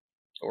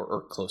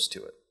 or close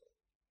to it.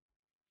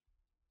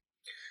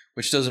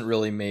 Which doesn't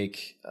really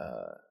make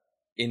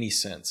any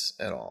sense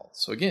at all.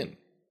 So again,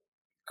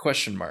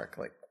 question mark,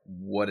 like,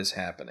 what is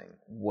happening?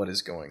 What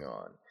is going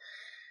on?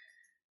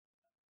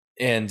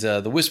 And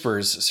the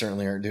Whispers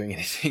certainly aren't doing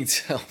anything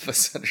to help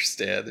us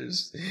understand.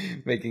 There's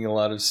making a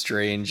lot of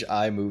strange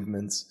eye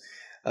movements.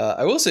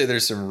 I will say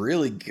there's some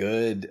really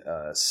good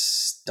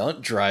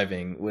stunt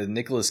driving with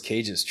Nicolas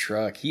Cage's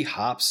truck. He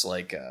hops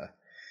like a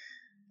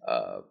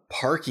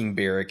parking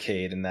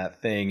barricade in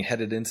that thing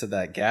headed into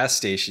that gas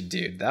station,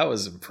 dude. That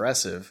was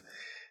impressive.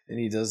 And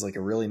he does like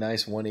a really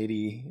nice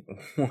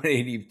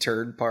 180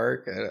 turn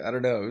park. I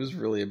don't know. It was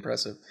really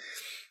impressive.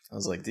 I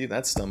was like, dude,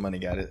 that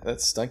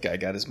stunt guy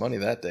got his money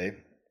that day.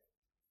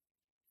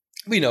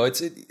 But, you know,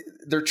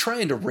 they're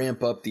trying to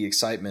ramp up the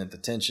excitement, the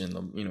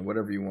tension, you know,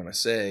 whatever you want to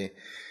say.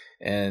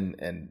 And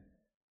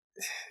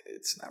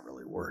it's not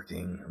really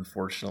working,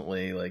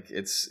 unfortunately. Like,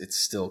 it's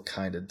still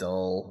kind of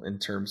dull in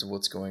terms of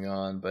what's going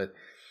on, but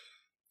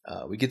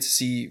we get to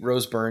see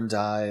Rose Byrne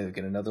die. We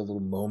get another little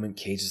moment.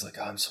 Cage is like,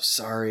 oh, I'm so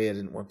sorry, I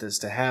didn't want this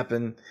to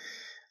happen.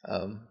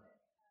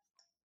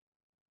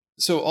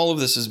 So all of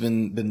this has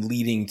been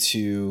leading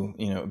to,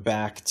 you know,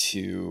 back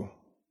to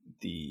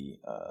the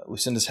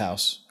Lucinda's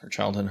house, her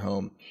childhood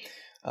home,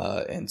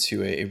 and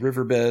to a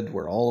riverbed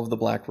where all of the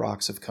Black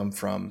Rocks have come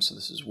from. So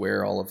this is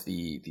where all of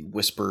the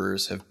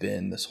Whispers have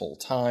been this whole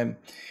time.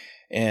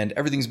 And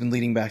everything's been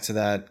leading back to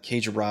that.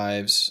 Cage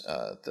arrives.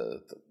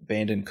 The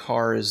abandoned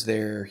car is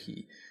there.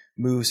 He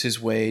moves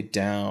his way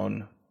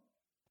down.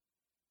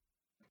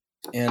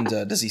 And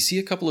does he see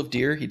a couple of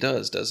deer? He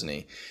does, doesn't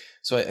he?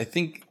 So I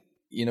think,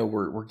 you know,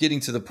 we're getting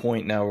to the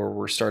point now where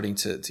we're starting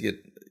to get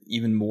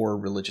even more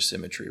religious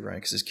imagery, right?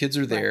 Because his kids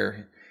are there.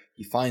 Right.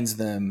 He finds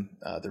them.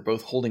 They're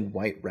both holding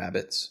white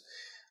rabbits,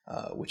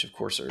 which of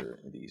course are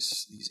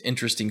these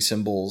interesting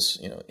symbols.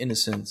 You know,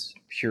 innocence,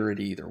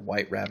 purity. They're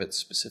white rabbits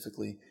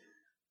specifically.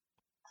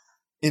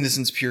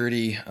 Innocence,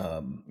 purity.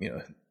 You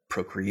know,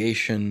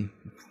 procreation.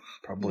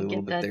 Probably a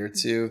little bit there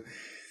too.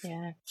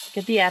 Yeah,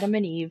 get the Adam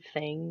and Eve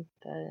thing.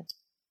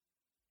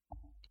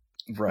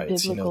 Right,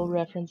 biblical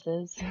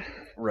references.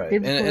 Right,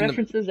 biblical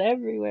references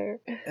everywhere.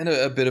 And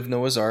a bit of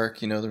Noah's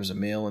Ark. You know, there's a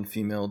male and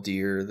female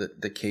deer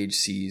that Cage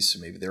sees, so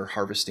maybe they're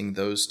harvesting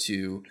those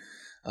two.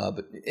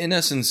 But in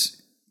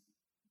essence,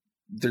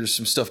 there's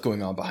some stuff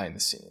going on behind the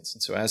scenes.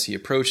 And so as he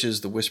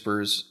approaches, the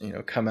Whispers, you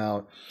know, come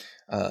out.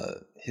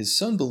 His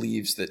son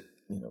believes that,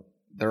 you know,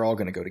 they're all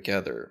going to go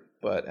together.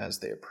 But as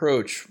they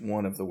approach,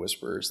 one of the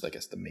Whispers, I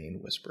guess the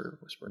main Whisper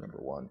number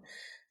one,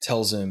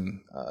 tells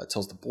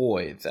the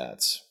boy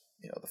that,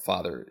 you know, the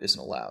father isn't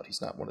allowed.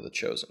 He's not one of the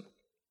chosen.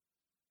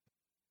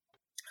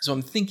 So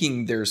I'm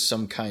thinking there's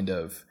some kind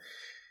of,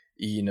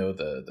 you know,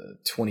 the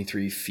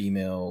 23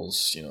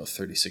 females, you know,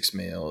 36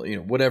 male, you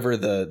know, whatever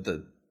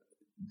the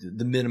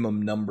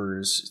minimum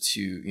numbers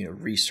to, you know,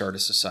 restart a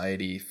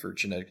society for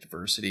genetic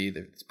diversity.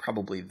 There's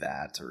probably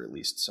that, or at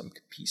least some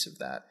piece of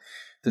that.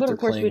 But of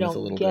course, we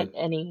don't get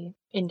any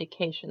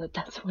indication that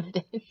that's what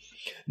it is.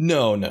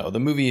 No. The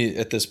movie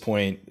at this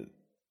point,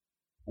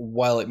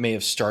 while it may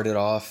have started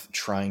off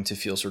trying to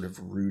feel sort of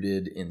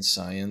rooted in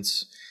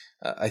science,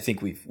 I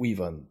think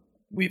we've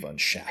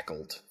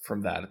unshackled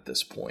from that at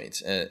this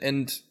point,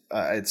 and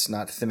it's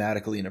not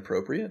thematically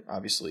inappropriate.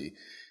 Obviously,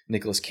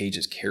 Nicolas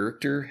Cage's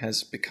character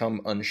has become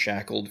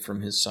unshackled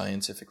from his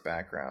scientific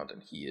background,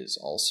 and he is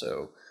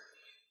also,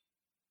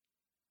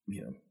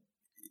 you know,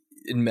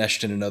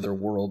 enmeshed in another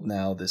world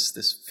now.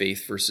 This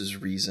faith versus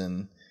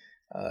reason,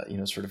 you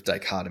know, sort of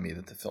dichotomy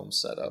that the film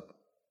set up.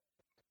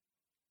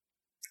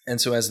 And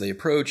so as they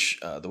approach,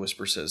 the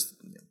Whisper says,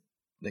 you know,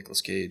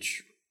 Nicolas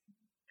Cage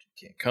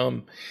can't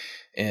come.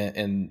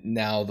 And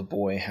now the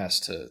boy has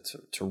to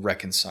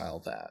reconcile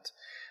that.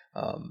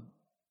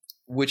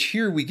 Which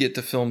here we get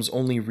the film's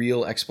only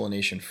real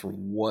explanation for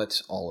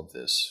what all of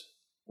this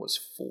was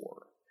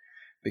for.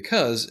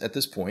 Because at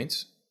this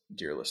point,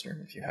 dear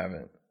listener, if you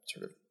haven't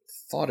sort of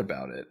thought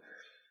about it,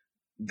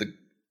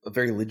 a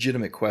very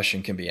legitimate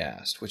question can be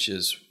asked, which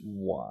is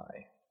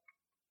why?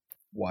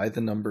 Why the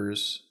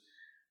numbers?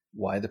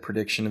 Why the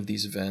prediction of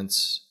these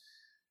events?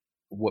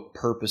 What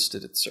purpose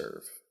did it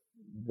serve?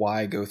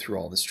 Why go through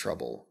all this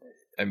trouble?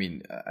 I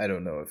mean, I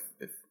don't know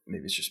if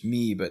maybe it's just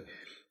me, but it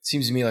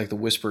seems to me like the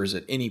Whispers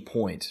at any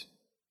point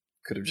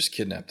could have just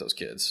kidnapped those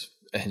kids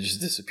and just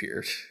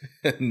disappeared.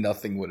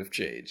 Nothing would have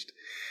changed.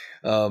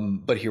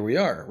 But here we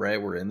are,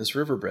 right? We're in this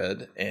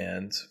riverbed,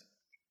 and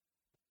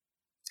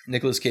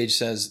Nicolas Cage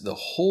says the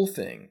whole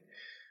thing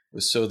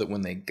was so that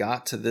when they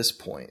got to this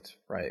point,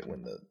 right,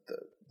 when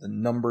the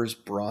numbers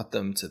brought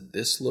them to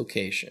this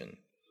location,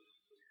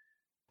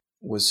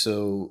 was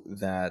so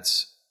that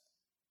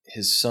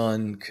his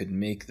son could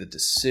make the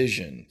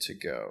decision to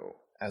go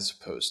as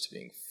opposed to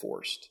being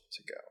forced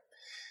to go,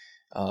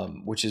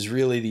 which is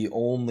really the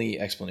only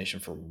explanation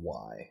for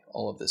why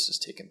all of this has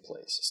taken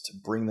place, is to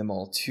bring them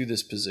all to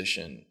this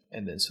position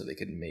and then so they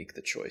could make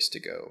the choice to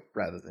go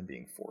rather than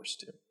being forced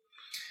to.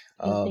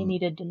 They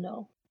needed to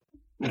know.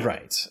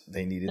 Right.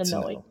 They needed to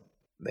know.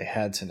 They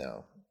had to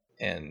know.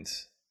 And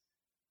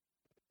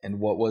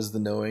what was the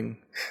knowing?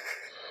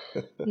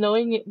 The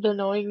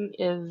knowing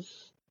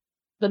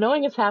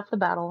is half the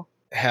battle.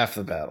 Half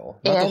the battle.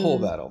 Not the whole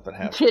battle, but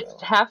half the battle.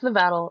 It's half the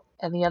battle,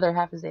 and the other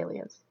half is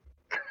aliens.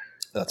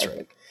 That's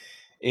right.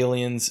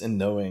 Aliens and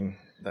knowing,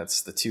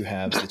 that's the two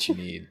halves that you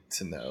need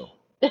to know,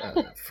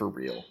 for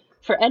real.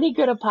 For any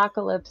good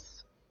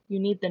apocalypse, you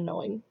need the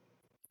knowing.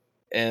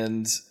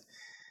 And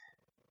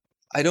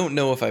I don't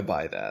know if I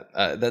buy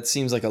that. That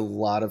seems like a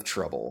lot of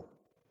trouble.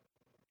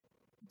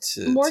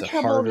 More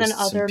trouble than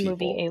other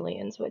movie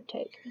aliens would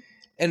take.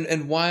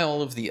 And why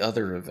all of the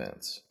other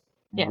events?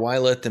 Yeah. Why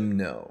let them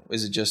know?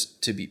 Is it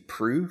just to be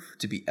proof,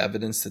 to be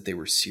evidence that they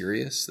were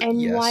serious? That,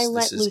 and yes, why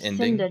let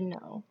Lucinda ending?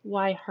 know?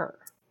 Why her?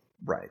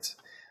 Right.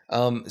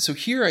 So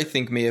here I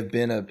think may have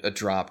been a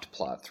dropped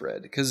plot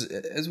thread, because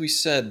as we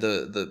said,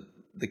 the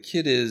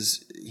kid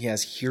he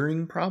has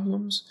hearing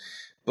problems,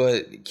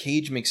 but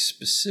Cage makes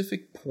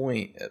specific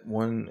point at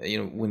when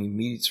he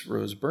meets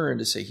Rose Byrne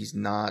to say he's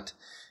not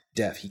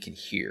deaf, he can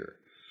hear.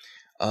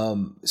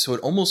 So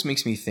it almost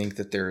makes me think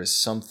that there is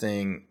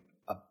something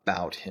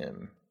about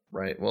him,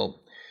 right?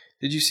 Well,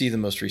 did you see the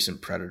most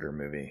recent Predator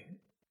movie?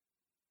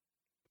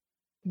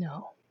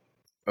 No.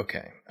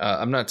 Okay.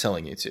 I'm not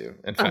telling you to.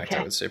 In fact,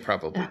 I would say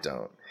probably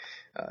don't,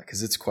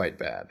 because it's quite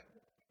bad.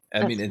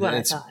 I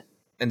thought.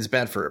 And it's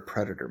bad for a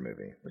Predator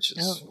movie, which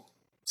is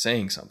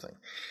saying something.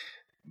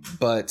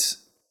 But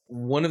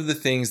one of the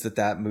things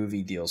that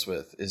movie deals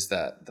with is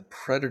that the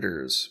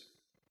predators,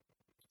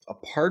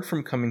 apart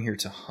from coming here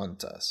to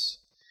hunt us,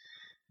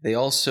 they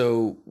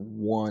also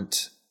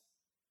want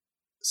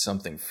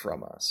something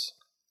from us.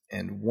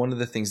 And one of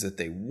the things that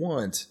they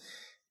want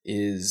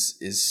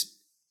is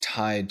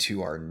tied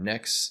to our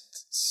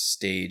next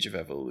stage of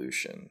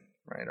evolution,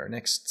 right? Our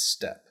next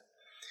step.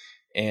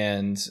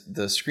 And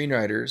the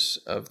screenwriters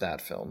of that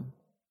film,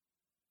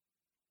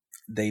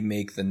 they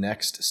make the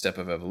next step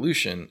of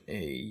evolution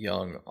a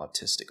young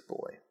autistic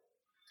boy,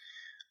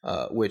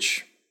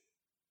 which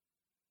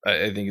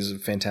I think is a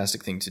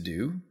fantastic thing to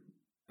do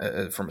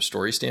from a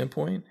story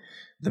standpoint.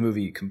 The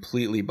movie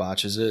completely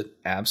botches it,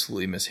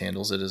 absolutely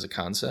mishandles it as a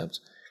concept.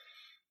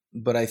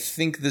 But I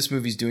think this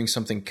movie's doing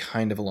something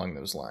kind of along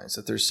those lines,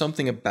 that there's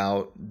something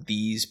about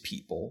these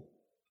people,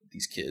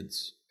 these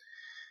kids,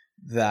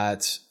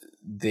 that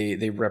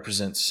they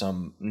represent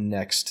some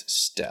next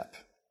step.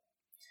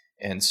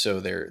 And so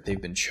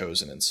they've been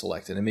chosen and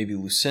selected. And maybe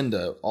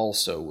Lucinda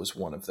also was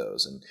one of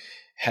those. And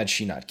had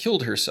she not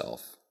killed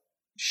herself,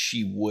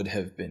 she would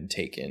have been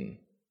taken,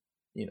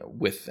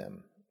 with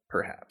them,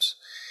 perhaps.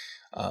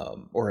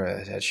 Or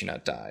had she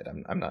not died.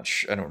 I'm not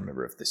sure. I don't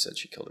remember if they said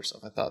she killed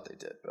herself. I thought they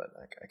did, but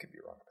I could be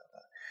wrong about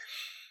that.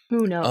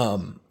 Who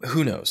knows?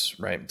 Who knows,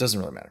 right? Doesn't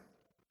really matter.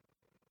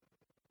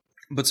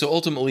 But so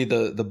ultimately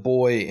the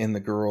boy and the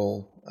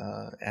girl,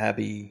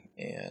 Abby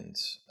and...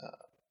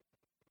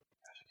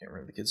 I can't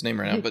remember the kid's name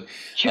right now, but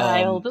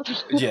child.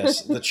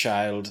 Yes, the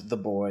child, the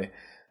boy.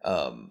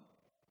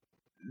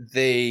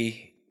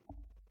 They're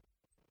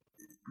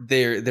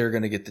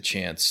going to get the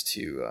chance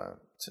to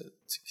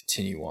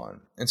continue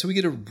on, and so we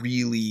get a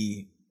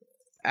really,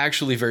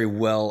 actually very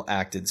well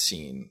acted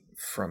scene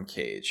from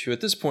Cage, who at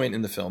this point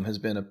in the film has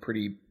been a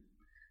pretty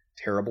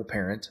terrible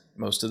parent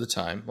most of the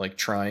time, like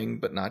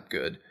trying but not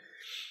good.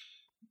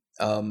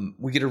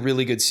 We get a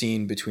really good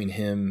scene between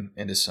him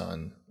and his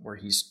son, where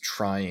he's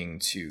trying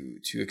to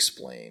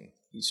explain.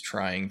 He's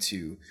trying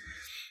to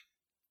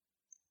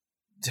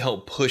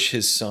help push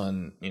his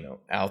son,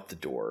 out the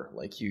door.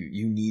 Like,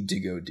 you need to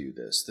go do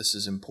this. This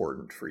is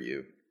important for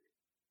you,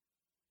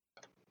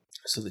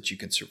 so that you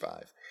can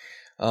survive.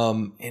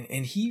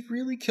 And he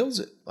really kills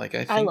it. Like,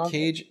 I think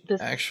Cage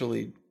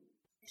actually,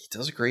 he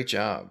does a great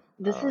job.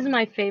 This is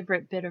my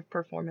favorite bit of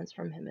performance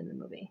from him in the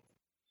movie.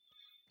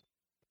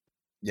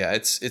 Yeah,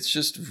 it's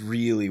just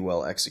really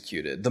well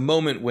executed. The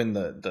moment when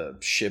the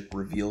ship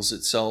reveals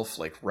itself,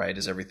 like right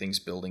as everything's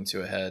building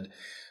to a head,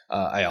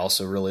 I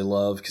also really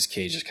love, because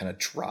Cage just kind of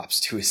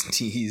drops to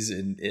his knees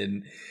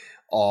in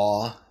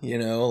awe, Yeah,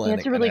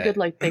 it's a really good,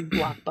 big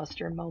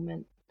blockbuster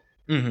moment.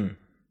 Mm-hmm.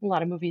 A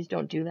lot of movies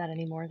don't do that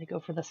anymore. They go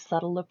for the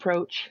subtle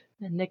approach,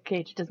 and Nick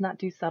Cage does not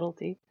do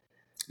subtlety.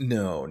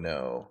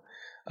 No.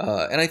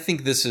 And I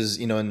think this is,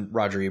 in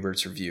Roger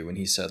Ebert's review, when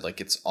he said,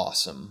 it's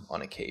awesome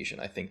on occasion,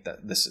 I think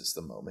that this is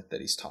the moment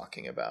that he's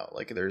talking about.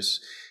 Like,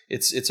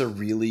 it's a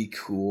really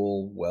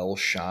cool,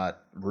 well-shot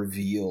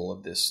reveal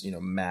of this,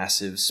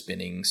 massive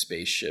spinning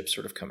spaceship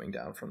sort of coming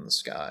down from the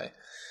sky.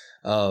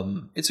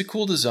 It's a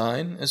cool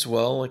design as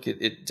well. Like,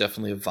 it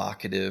definitely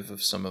evocative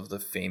of some of the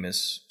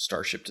famous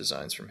starship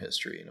designs from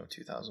history,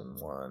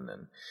 2001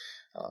 and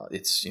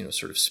It's,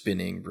 sort of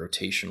spinning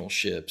rotational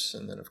ships,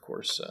 and then of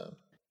course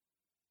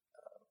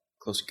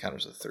Close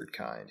Encounters of the Third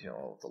Kind,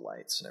 all of the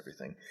lights and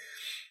everything.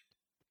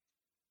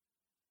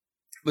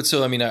 But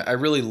so, I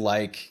really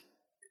like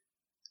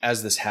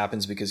as this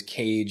happens, because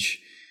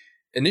Cage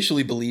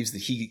initially believes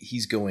that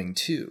he's going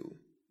to,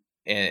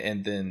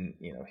 and then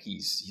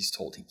he's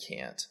told he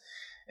can't,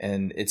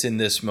 and it's in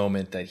this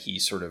moment that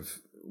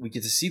we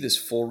get to see this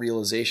full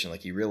realization.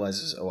 Like, he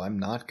realizes, oh, I'm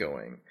not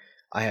going,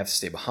 I have to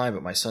stay behind,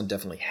 but my son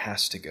definitely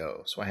has to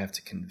go, so I have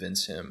to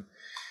convince him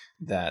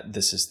that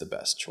this is the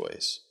best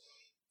choice.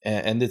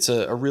 And it's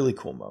a really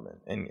cool moment,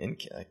 and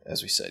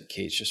as we said,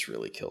 Cage just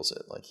really kills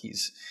it. Like,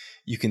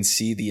 you can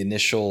see the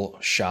initial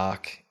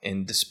shock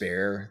and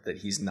despair that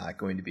he's not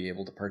going to be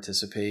able to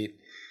participate,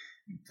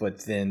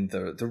 but then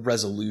the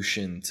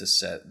resolution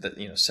sets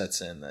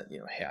in that,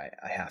 hey,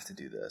 I have to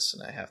do this,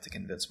 and I have to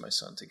convince my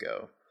son to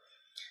go.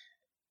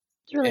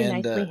 It's really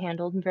nicely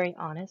handled and very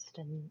honest,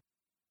 and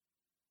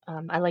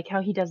I like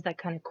how he does that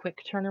kind of quick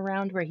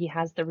turnaround where he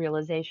has the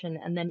realization,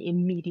 and then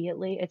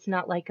immediately, it's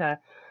not like a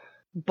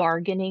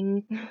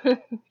bargaining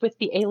with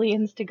the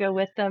aliens to go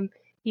with them.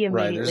 He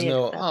immediately there's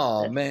no, accepts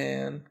oh it.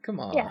 man,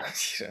 come on. Yeah.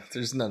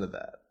 There's none of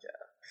that.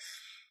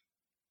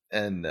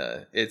 And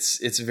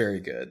it's very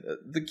good.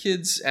 The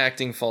kid's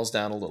acting falls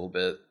down a little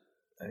bit.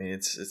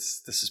 This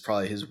is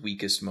probably his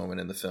weakest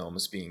moment in the film,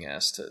 is being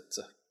asked to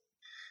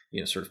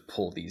sort of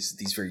pull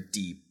these very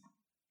deep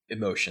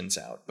emotions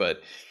out.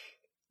 But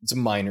it's a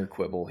minor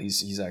quibble.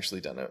 He's actually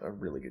done a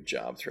really good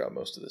job throughout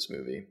most of this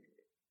movie.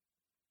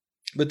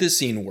 But this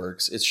scene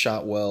works. It's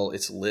shot well.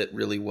 It's lit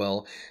really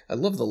well. I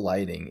love the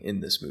lighting in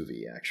this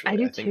movie, actually. I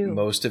do think too.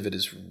 Most of it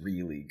is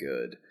really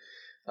good.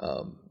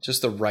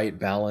 Just the right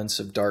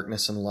balance of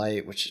darkness and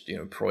light, which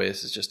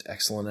Proyas is just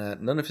excellent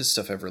at. None of his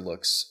stuff ever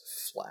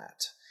looks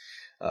flat,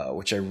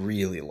 which I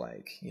really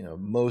like.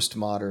 Most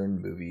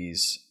modern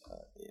movies,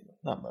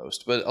 not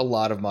most, but a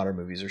lot of modern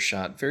movies are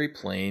shot very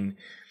plain.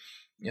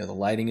 The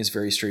lighting is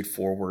very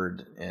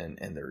straightforward, and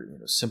they're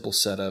simple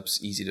setups,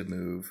 easy to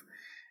move.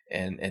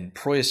 And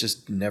Proyas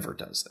just never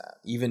does that,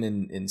 even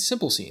in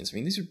simple scenes.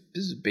 This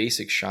is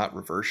basic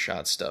reverse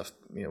shot stuff,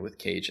 with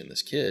Cage and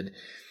this kid.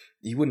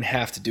 He wouldn't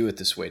have to do it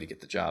this way to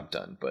get the job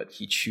done, but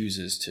he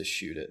chooses to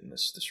shoot it in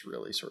this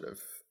really sort of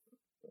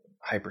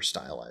hyper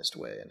stylized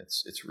way, and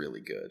it's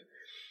really good.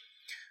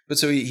 But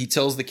so he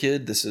tells the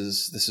kid, this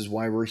is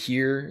why we're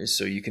here, is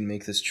so you can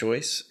make this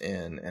choice,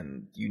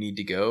 and you need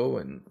to go,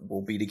 and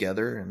we'll be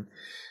together, and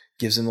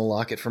gives him the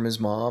locket from his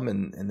mom,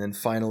 and then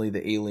finally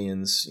the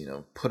aliens,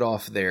 put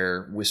off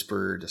their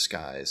whisper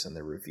disguise, and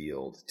they're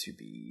revealed to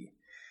be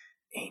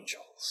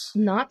angels.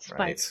 Not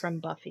Spike from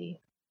Buffy,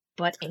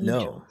 but angels.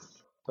 No,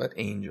 but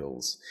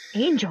angels.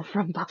 Angel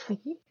from Buffy.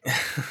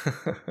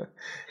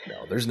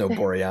 No, there's no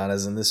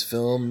Boreanas in this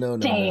film. No.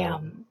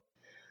 Damn.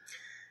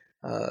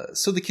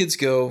 So the kids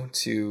go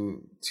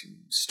to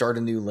start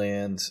a new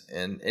land,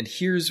 and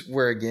here's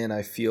where, again,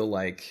 I feel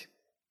like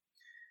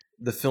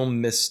the film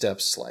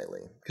missteps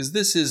slightly, because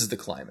this is the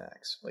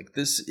climax. Like,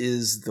 this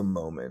is the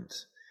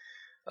moment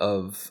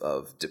of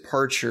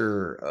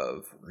departure,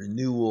 of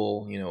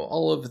renewal,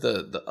 all of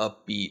the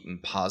upbeat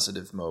and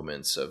positive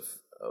moments of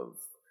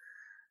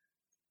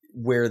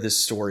where this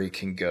story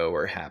can go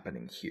are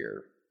happening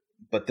here.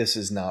 But this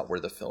is not where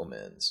the film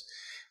ends.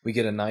 We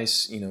get a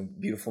nice,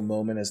 beautiful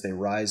moment as they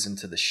rise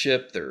into the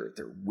ship. Their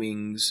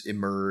wings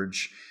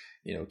emerge.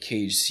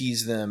 Cage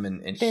sees them,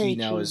 and he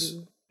now cheesy.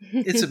 is.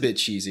 It's a bit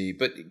cheesy,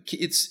 but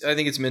I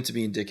think it's meant to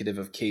be indicative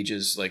of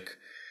Cage's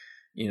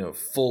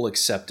full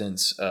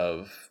acceptance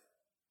of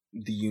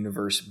the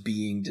universe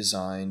being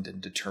designed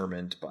and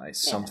determined by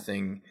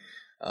something.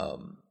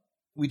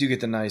 We do get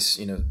the nice,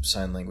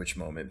 sign language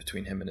moment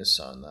between him and his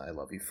son, "I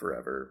love you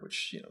forever,"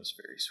 which, is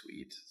very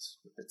sweet. It's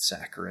a bit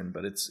saccharine,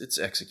 but it's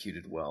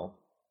executed well.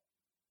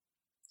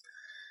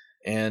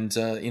 And,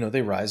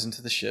 they rise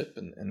into the ship,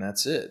 and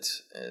that's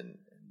it. And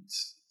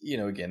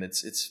again,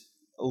 it's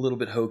a little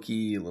bit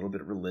hokey, a little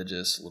bit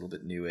religious, a little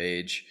bit new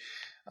age.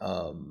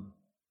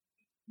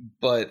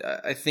 But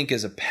I think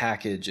as a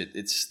package,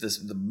 it's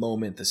the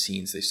moment, the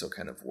scenes, they still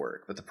kind of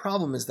work. But the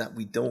problem is that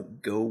we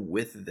don't go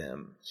with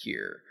them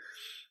here.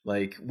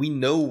 Like, we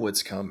know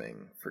what's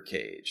coming for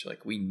Cage.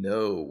 Like, we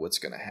know what's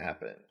going to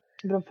happen.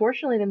 But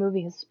unfortunately, the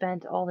movie has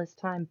spent all this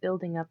time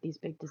building up these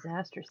big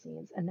disaster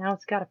scenes, and now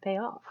it's got to pay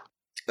off.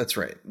 That's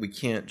right. We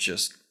can't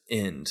just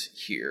end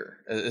here,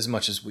 as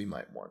much as we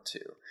might want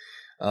to.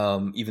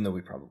 Even though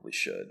we probably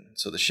should.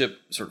 So the ship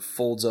sort of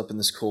folds up in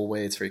this cool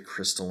way. It's very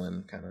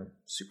crystalline, kind of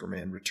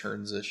Superman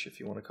Returns-ish, if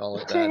you want to call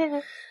it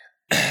that.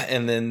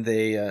 And then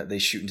they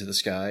shoot into the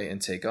sky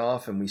and take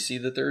off, and we see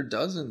that there are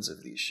dozens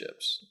of these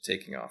ships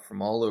taking off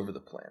from all over the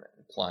planet,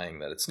 implying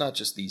that it's not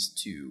just these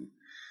two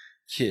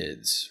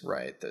kids,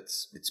 right?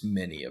 It's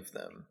many of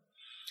them.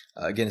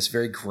 Again, it's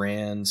very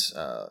grand,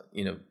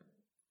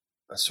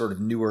 a sort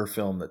of newer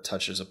film that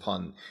touches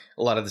upon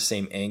a lot of the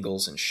same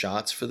angles and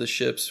shots for the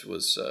ships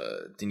was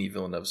Denis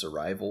Villeneuve's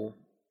Arrival.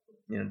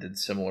 Did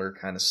similar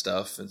kind of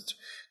stuff and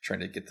trying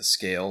to get the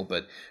scale.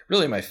 But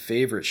really, my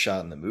favorite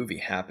shot in the movie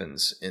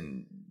happens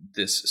in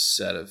this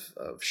set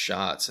of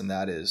shots, and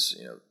that is,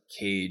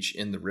 Cage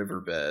in the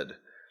riverbed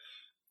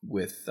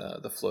with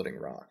the floating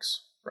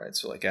rocks, right?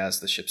 So like as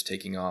the ship's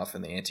taking off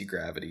and the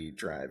anti-gravity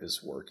drive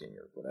is working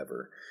or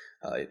whatever,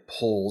 it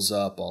pulls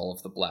up all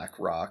of the black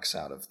rocks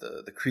out of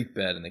the creek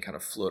bed, and they kind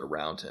of float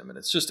around him, and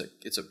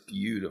it's a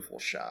beautiful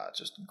shot,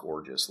 just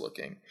gorgeous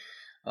looking.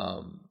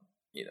 And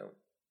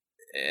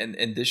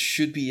this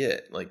should be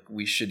it. Like,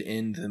 we should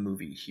end the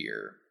movie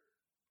here.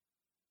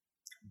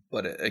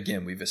 But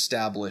again, we've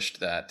established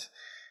that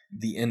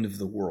the end of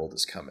the world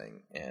is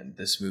coming, and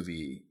this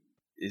movie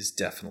is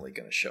definitely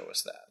going to show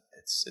us that.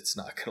 It's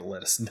not going to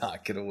let us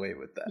not get away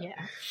with that.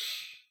 Yeah.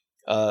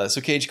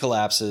 So Cage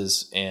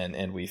collapses,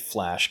 and we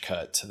flash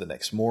cut to the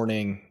next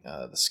morning.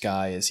 The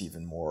sky is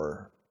even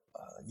more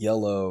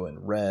yellow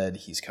and red.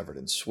 He's covered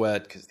in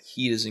sweat because the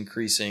heat is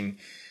increasing.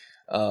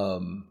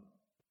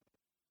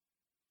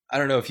 I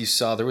don't know if you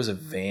saw, there was a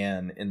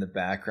van in the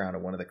background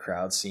of one of the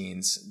crowd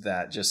scenes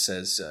that just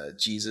says,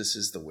 Jesus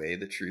is the way,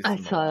 the truth, and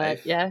the life. I saw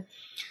that, yeah.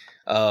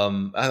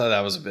 I thought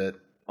that was a bit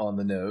on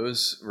the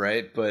nose,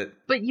 right? But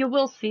you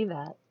will see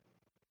that.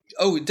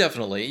 Oh,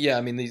 definitely. Yeah,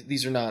 I mean,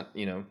 these are not,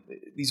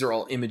 these are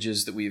all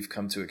images that we've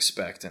come to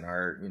expect in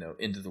our,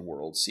 end of the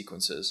world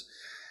sequences.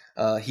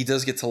 He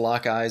does get to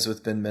lock eyes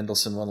with Ben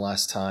Mendelsohn one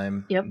last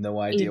time. Yep. No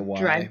idea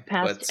why. Drive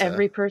past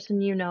every person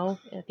you know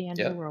at the end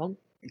of the world.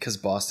 Because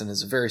Boston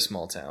is a very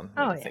small town,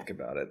 when you think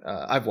about it.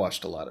 I've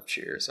watched a lot of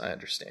Cheers. I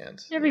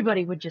understand.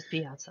 Everybody would just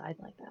be outside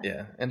like that.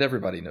 Yeah, and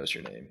everybody knows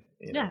your name.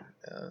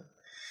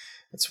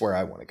 That's where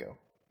I want to go.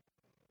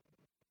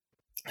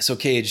 So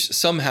Cage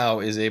somehow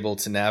is able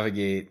to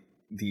navigate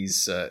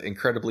these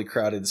incredibly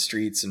crowded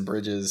streets and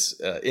bridges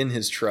in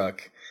his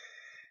truck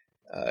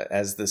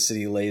as the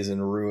city lays in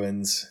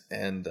ruins.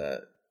 And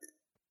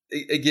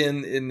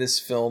again, in this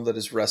film that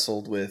has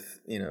wrestled with,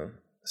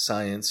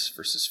 science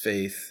versus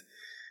faith,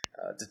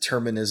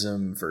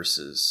 determinism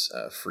versus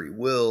free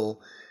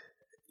will,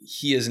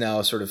 he is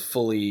now sort of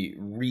fully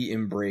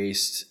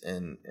re-embraced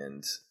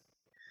and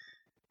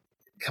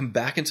come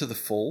back into the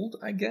fold,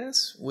 I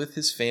guess, with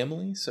his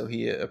family. So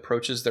he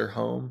approaches their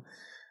home,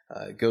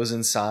 goes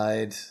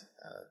inside,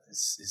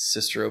 his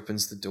sister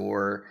opens the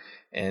door,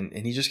 and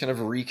he just kind of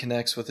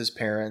reconnects with his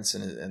parents,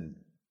 and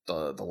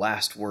the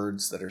last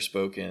words that are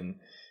spoken,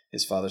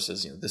 his father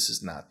says, this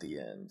is not the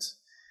end.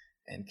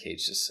 And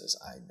Cage just says,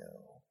 I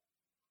know.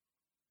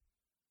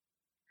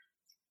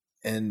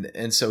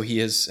 And so he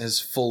has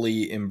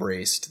fully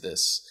embraced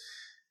this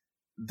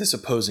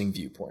opposing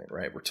viewpoint,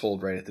 right? We're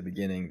told right at the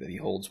beginning that he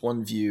holds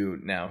one view.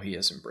 Now he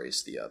has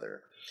embraced the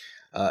other.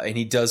 And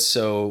he does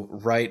so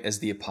right as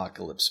the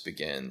apocalypse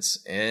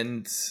begins.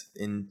 And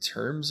in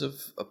terms of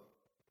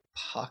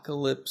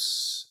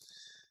apocalypse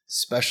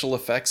special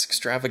effects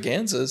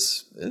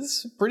extravaganzas,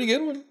 it's a pretty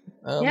good one.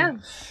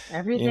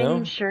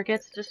 Everything sure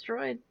gets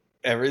destroyed.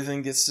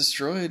 Everything gets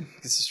destroyed.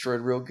 Gets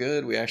destroyed real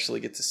good. We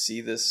actually get to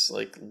see this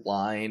like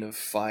line of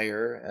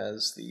fire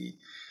as the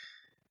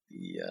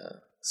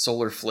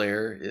solar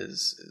flare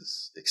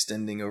is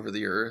extending over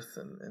the earth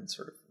and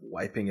sort of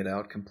wiping it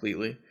out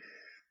completely.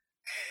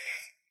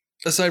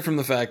 Aside from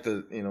the fact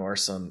that our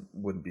sun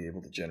wouldn't be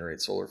able to generate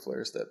solar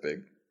flares that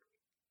big,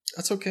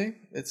 that's okay.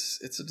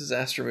 It's a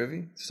disaster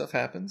movie. Stuff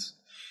happens.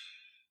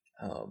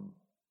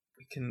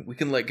 We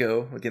can let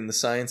go. Again, the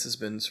science has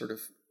been sort of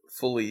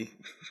fully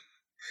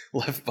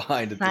left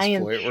behind at this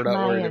point. We're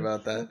not worried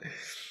about that.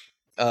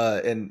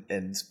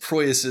 And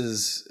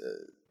Proyas's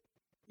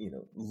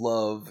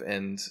love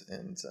and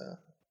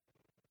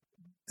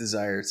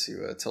desire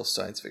to tell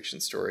science fiction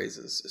stories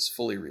is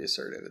fully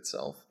reasserted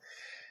itself.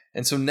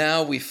 And so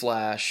now we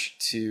flash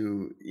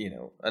to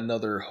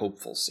another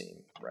hopeful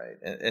scene, right?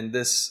 And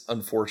this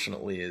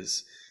unfortunately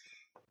is,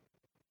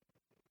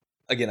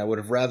 again, I would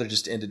have rather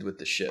just ended with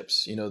the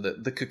ships,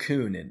 the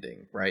Cocoon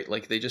ending, right?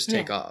 Like they just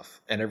take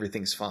off and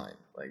everything's fine.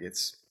 Like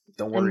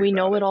don't worry. And we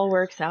know it all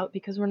works out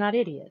because we're not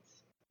idiots.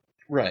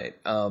 Right.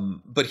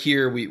 But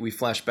here we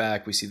flash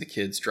back. We see the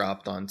kids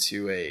dropped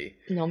onto a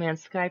No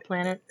Man's Sky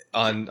planet.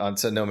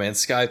 Onto No Man's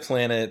Sky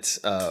planet.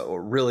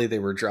 Or really, they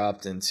were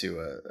dropped into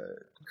a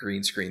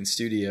green screen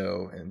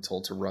studio and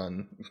told to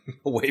run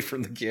away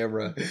from the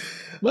camera.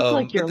 Look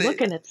like you're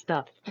looking at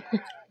stuff.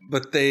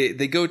 But they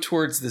go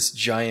towards this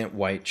giant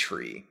white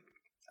tree.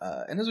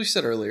 And as we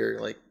said earlier,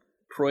 like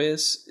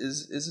Proyas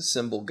is a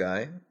symbol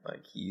guy.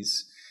 Like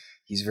he's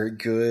very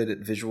good at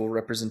visual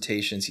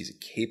representations. He's a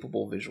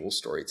capable visual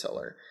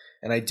storyteller.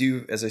 And I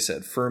do, as I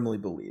said, firmly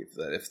believe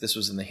that if this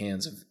was in the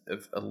hands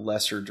of a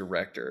lesser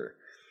director,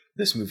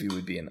 this movie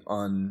would be an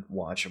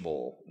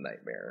unwatchable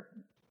nightmare.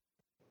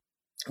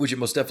 Which it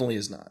most definitely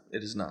is not.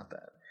 It is not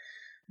that.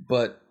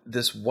 But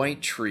this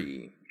white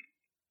tree,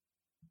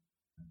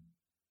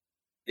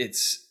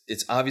 it's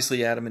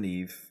obviously Adam and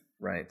Eve,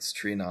 right? It's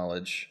Tree of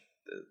Knowledge.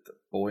 The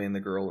boy and the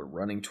girl are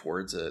running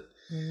towards it.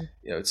 Mm.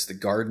 It's the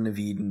Garden of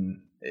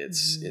Eden.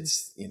 It's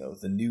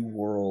the new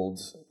world,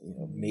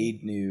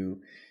 made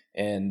new,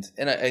 and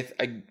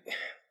I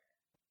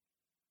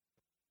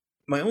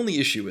my only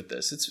issue with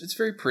this, it's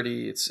very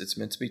pretty. It's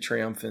meant to be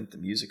triumphant. The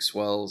music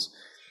swells.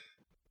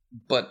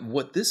 But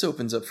what this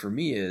opens up for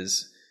me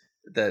is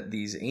that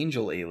these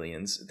angel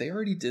aliens, they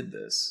already did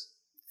this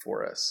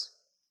for us,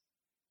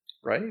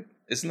 right?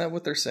 Isn't that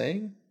what they're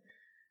saying?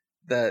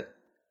 That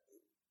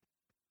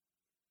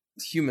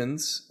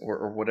humans,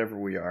 or whatever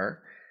we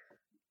are,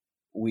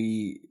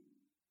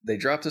 they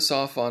dropped us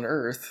off on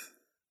Earth,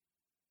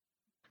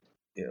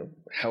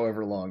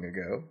 however long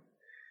ago.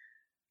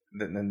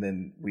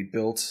 Then we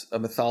built a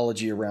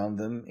mythology around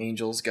them,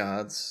 angels,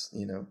 gods,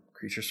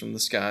 creatures from the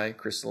sky,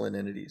 crystalline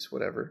entities,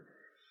 whatever.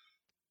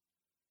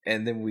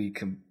 And then we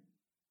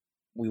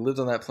lived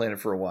on that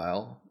planet for a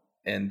while,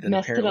 and then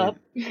apparently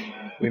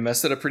we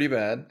messed it up pretty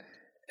bad.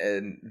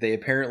 And they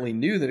apparently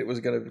knew that it was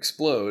going to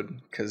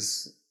explode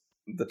because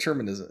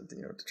determinism.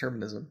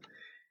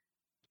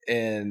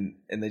 And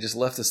they just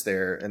left us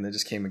there, and they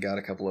just came and got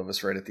a couple of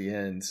us right at the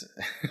end.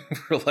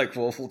 We're like,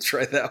 well, we'll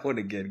try that one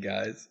again,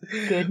 guys.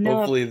 Good enough.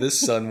 Hopefully this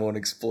sun won't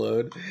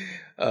explode.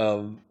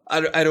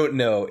 I don't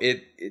know.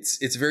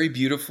 It's very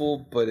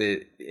beautiful, but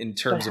in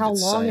terms of how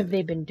long have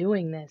they been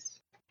doing this?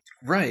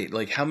 Right,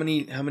 like how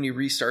many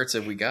restarts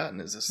have we gotten?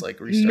 Is this like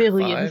restart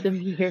millions 5?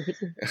 of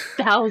years,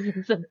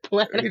 thousands of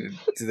planets?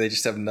 Do they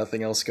just have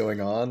nothing else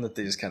going on that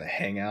they just kind of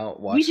hang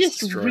out, watch? We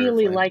just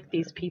really like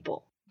these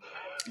people.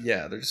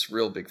 Yeah, they're just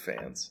real big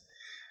fans.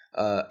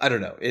 I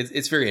don't know.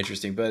 It's very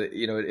interesting, but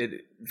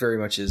it very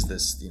much is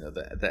this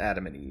the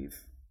Adam and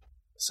Eve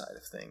side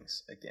of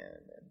things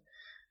again,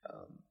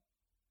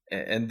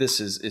 and this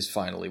is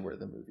finally where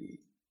the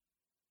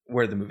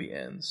movie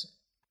ends.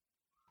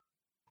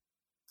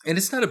 And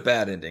it's not a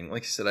bad ending.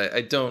 Like I said,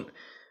 I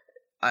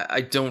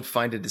don't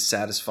find it as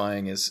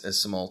satisfying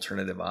as some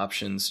alternative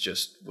options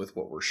just with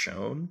what we're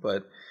shown.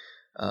 But,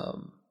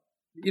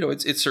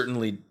 it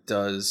certainly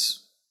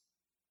does.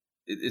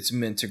 It's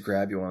meant to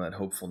grab you on that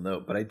hopeful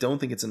note. But I don't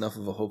think it's enough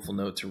of a hopeful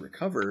note to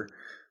recover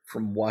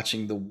from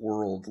watching the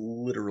world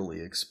literally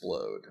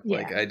explode. Yeah.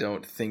 Like, I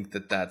don't think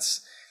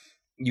that's...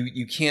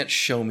 You can't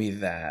show me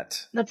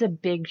that. That's a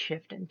big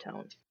shift in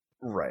tone.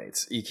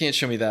 Right. You can't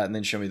show me that and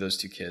then show me those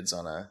two kids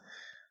on a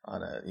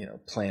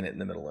planet in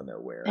the middle of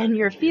nowhere. And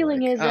your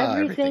feeling is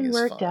everything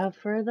worked fine. out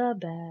for the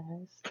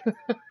best.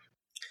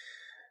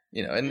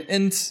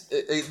 And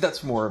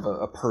that's more of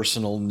a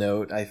personal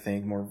note, I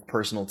think, more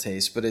personal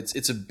taste, but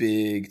it's a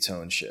big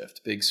tone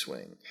shift, big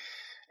swing.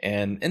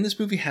 And this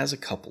movie has a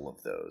couple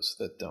of those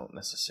that don't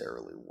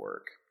necessarily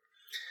work.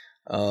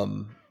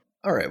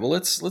 All right, well,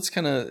 let's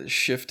kind of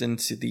shift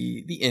into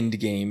the end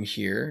game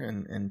here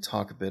and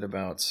talk a bit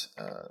about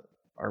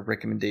our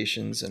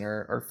recommendations and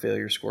our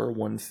failure score,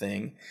 one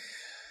thing.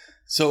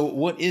 So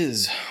what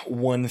is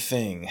one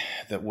thing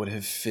that would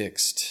have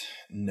fixed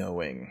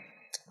Knowing?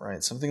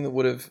 Right, something that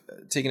would have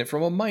taken it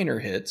from a minor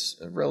hit,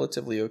 a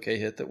relatively okay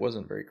hit that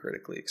wasn't very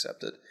critically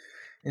accepted,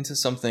 into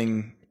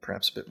something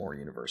perhaps a bit more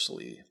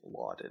universally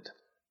lauded.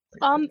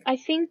 I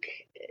think,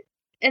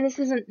 and this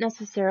isn't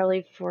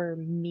necessarily for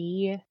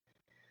me,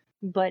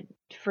 but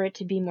for it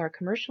to be more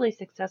commercially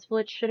successful,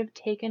 it should have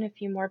taken a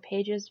few more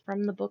pages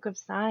from the Book of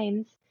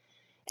Signs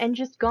and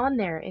just gone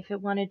there if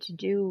it wanted to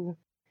do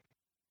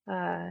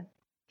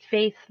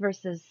faith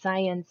versus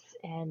science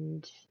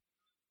and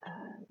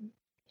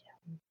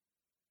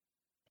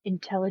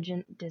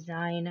intelligent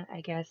design, I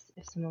guess,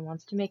 if someone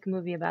wants to make a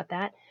movie about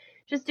that.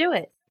 Just do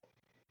it.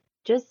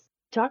 Just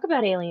talk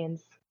about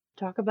aliens.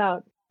 Talk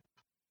about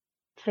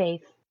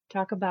faith.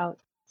 Talk about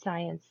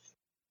science.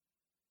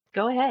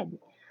 Go ahead.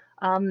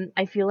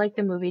 I feel like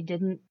the movie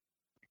didn't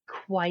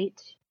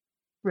quite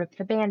rip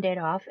the Band-Aid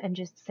off and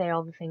just say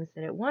all the things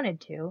that it wanted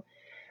to.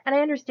 And I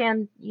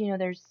understand,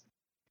 there's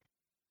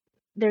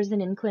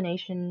an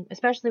inclination,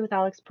 especially with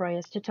Alex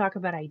Proyas, to talk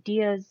about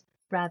ideas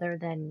rather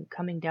than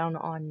coming down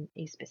on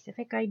a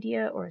specific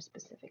idea or a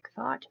specific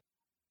thought.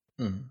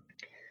 Mm.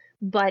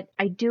 But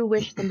I do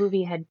wish the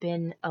movie had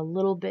been a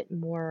little bit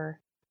more...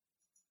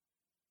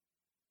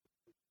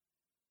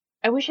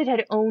 I wish it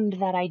had owned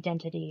that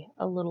identity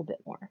a little bit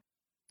more.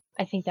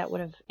 I think that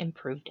would have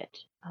improved it.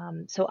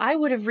 So I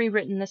would have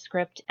rewritten the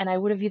script, and I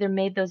would have either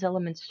made those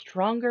elements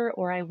stronger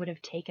or I would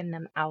have taken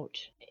them out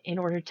in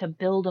order to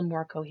build a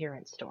more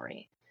coherent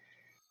story.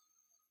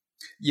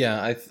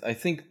 Yeah, I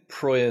think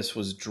Proyas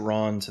was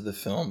drawn to the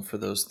film for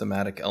those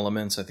thematic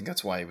elements. I think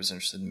that's why he was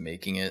interested in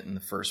making it in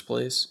the first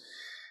place.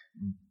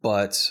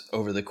 But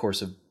over the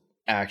course of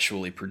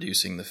actually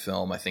producing the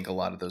film, I think a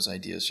lot of those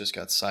ideas just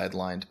got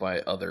sidelined by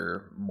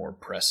other more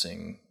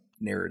pressing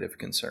narrative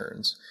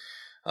concerns.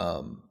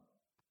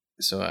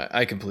 So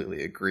I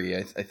completely agree.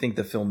 I think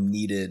the film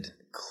needed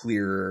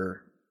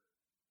clearer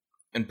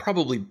and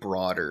probably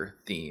broader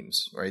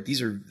themes, right?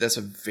 That's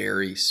a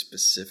very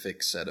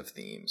specific set of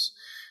themes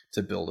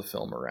to build a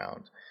film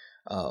around,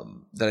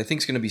 that I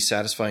think is going to be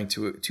satisfying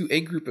to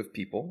a group of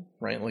people,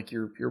 right? Like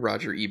your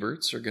Roger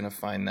Eberts are going to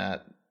find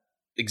that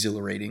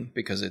exhilarating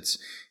because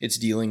it's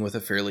dealing with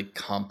a fairly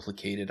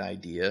complicated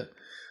idea.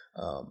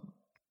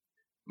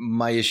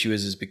 My issue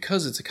is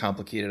because it's a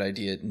complicated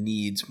idea, it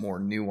needs more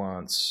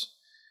nuance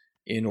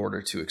in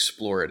order to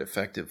explore it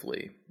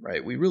effectively,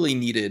 right? We really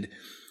needed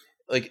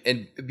like,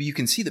 and you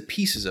can see the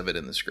pieces of it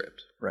in the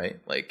script, right?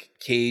 Like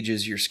Cage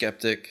is your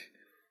skeptic.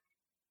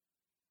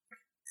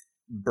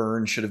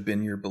 Byrne should have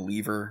been your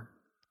believer,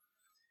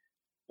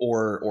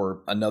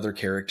 or another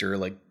character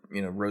like,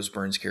 you know, Rose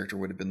Byrne's character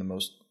would have been the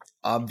most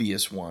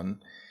obvious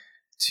one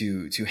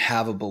to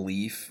have a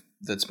belief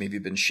that's maybe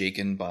been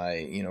shaken by,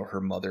 you know, her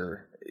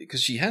mother,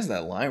 because she has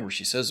that line where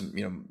she says,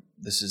 you know,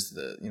 this is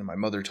the, you know, my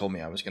mother told me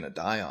I was going to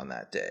die on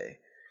that day.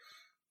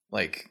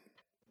 Like,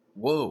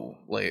 whoa,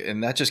 like,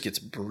 and that just gets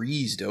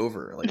breezed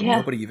over. Like,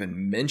 nobody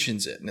even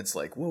mentions it, and it's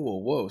like,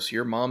 whoa. So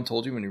your mom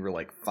told you when you were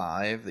like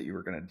 5 that you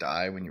were going to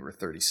die when you were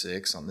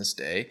 36 on this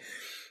day,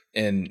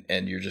 and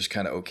you're just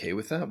kind of okay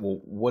with that?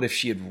 Well, what if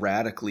she had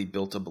radically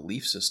built a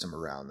belief system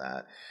around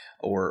that,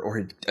 or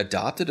had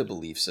adopted a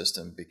belief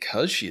system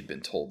because she had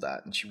been told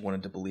that, and she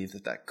wanted to believe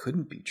that that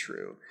couldn't be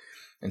true?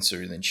 And so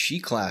then she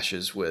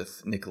clashes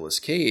with Nicolas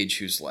Cage,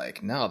 who's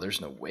like, no,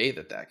 there's no way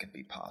that that could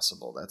be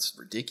possible. That's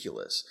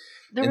ridiculous.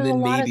 There was a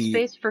lot of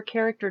space for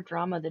character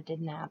drama that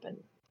didn't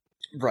happen.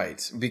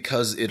 Right,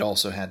 because it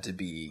also had to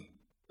be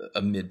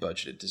a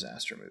mid-budgeted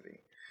disaster movie.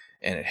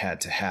 And it had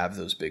to have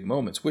those big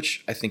moments,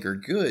 which I think are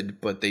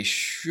good, but they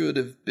should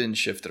have been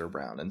shifted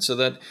around. And so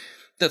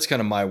that's kind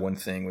of my one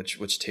thing,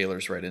 which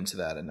tailors right into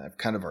that, and I've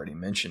kind of already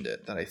mentioned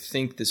it, that I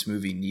think this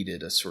movie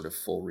needed a sort of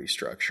full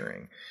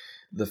restructuring.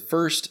 The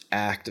first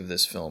act of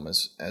this film,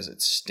 as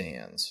it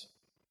stands,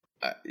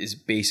 is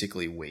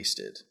basically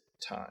wasted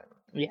time.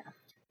 Yeah.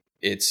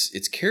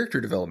 It's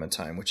character development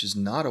time, which is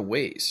not a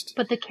waste.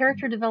 But the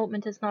character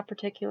development is not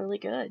particularly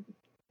good.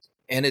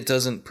 And it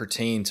doesn't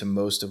pertain to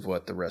most of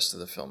what the rest of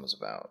the film is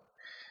about.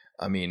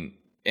 I mean,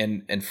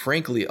 and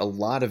frankly, a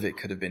lot of it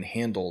could have been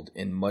handled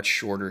in much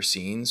shorter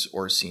scenes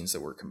or scenes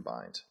that were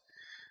combined.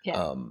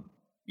 Yeah.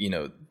 You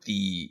know,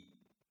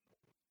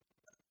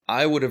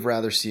 I would have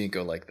rather seen it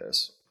go like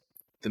this.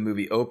 The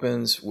movie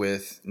opens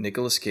with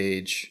Nicolas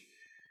Cage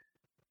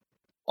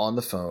on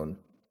the phone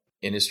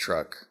in his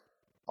truck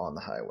on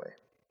the highway.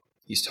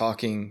 He's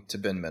talking to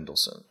Ben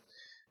Mendelsohn.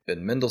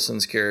 Ben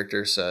Mendelsohn's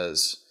character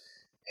says,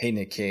 "Hey,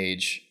 Nick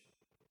Cage,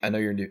 I know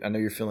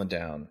you're feeling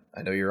down.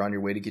 I know you're on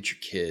your way to get your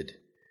kid,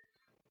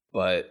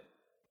 but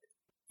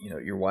you know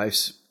your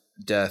wife's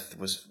death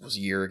was a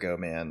year ago,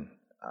 man.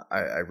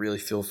 I really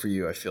feel for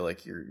you. I feel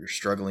like you're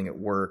struggling at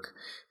work.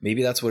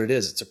 Maybe that's what it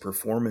is. It's a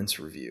performance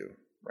review,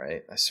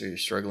 right? I see you're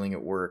struggling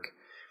at work.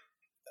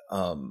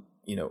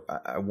 You know,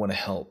 I want to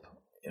help.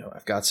 You know,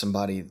 I've got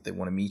somebody, they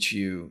want to meet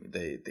you.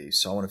 They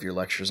saw one of your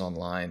lectures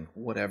online,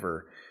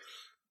 whatever."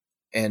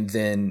 And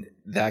then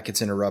that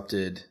gets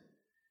interrupted.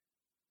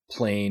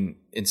 Plane,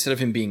 instead of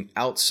him being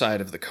outside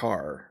of the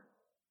car,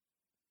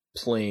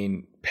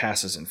 plane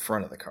passes in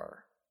front of the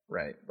car,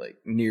 right? Like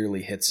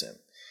nearly hits him.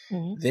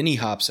 Mm-hmm. Then he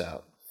hops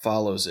out,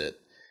 follows it,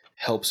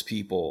 helps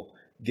people,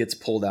 gets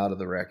pulled out of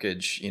the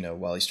wreckage, you know,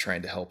 while he's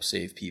trying to help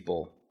save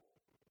people.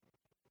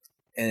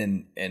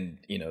 And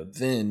you know,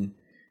 then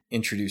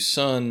introduce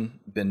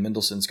son. Ben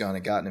Mendelsohn's gone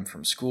and gotten him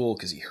from school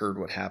because he heard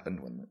what happened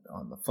when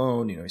on the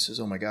phone. You know, he says,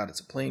 "Oh my God, it's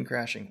a plane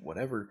crashing,"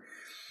 whatever.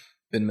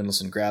 Ben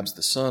Mendelsohn grabs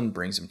the son,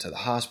 brings him to the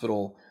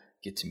hospital,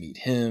 get to meet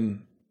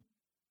him,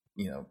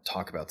 you know,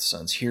 talk about the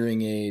son's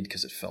hearing aid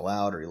because it fell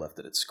out or he left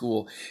it at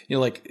school. You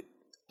know, like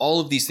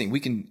all of these things, we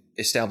can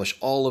establish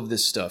all of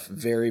this stuff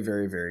very,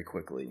 very, very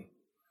quickly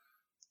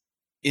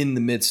in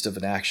the midst of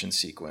an action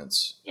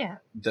sequence. Yeah.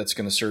 That's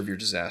going to serve your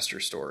disaster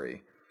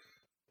story.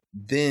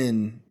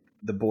 Then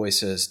the boy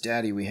says,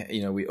 "Daddy,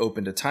 we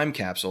opened a time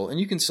capsule," and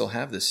you can still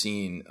have the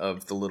scene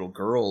of the little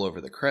girl over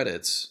the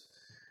credits,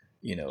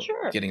 you know,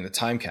 sure, getting the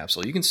time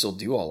capsule. You can still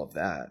do all of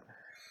that.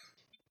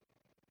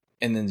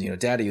 And then, you know,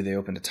 "Daddy, they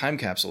opened a time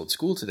capsule at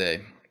school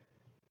today.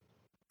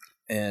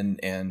 And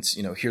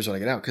you know, here's what I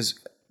get out." Because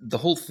the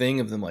whole thing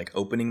of them like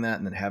opening that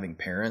and then having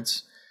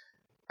parents,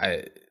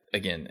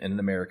 again, in an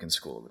American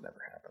school, it would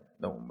never happen.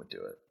 No one would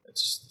do it.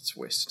 It's a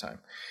waste of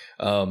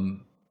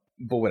time.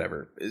 But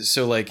whatever.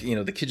 So like, you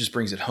know, the kid just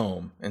brings it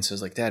home and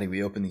says like, "Daddy,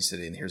 we opened these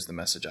today and here's the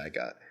message I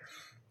got."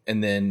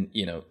 And then,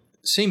 you know,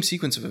 same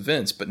sequence of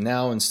events, but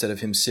now instead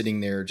of him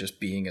sitting there just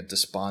being a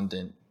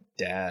despondent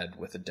dad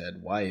with a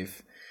dead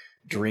wife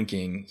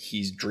drinking,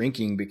 he's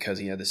drinking because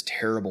he had this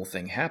terrible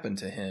thing happen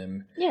to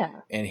him.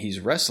 Yeah. And he's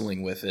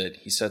wrestling with it.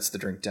 He sets the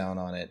drink down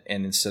on it.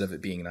 And instead of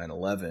it being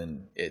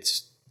 9/11,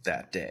 it's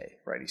that day,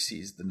 right? He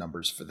sees the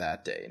numbers for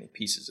that day and he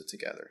pieces it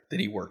together. Then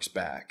he works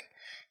back.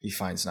 He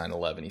finds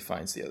 9/11. He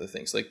finds the other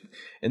things. Like,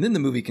 and then the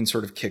movie can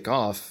sort of kick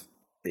off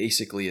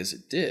basically as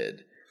it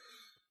did.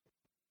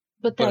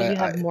 But then you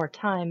have more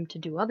time to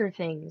do other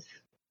things.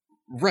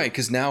 Right,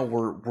 because now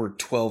we're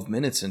 12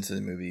 minutes into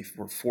the movie.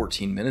 We're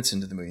 14 minutes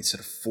into the movie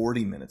instead of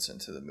 40 minutes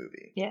into the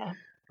movie. Yeah.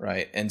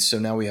 Right, and so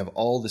now we have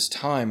all this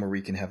time where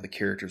we can have the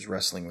characters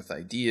wrestling with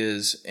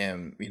ideas,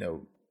 and you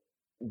know,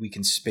 we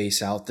can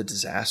space out the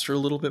disaster a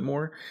little bit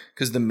more,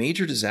 because the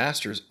major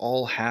disasters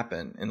all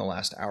happen in the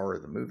last hour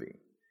of the movie,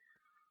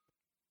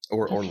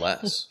 or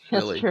less.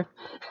 Really. That's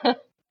true.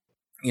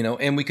 You know,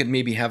 and we could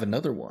maybe have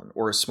another one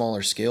or a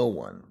smaller scale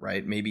one,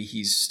 right? Maybe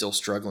he's still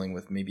struggling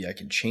with, maybe I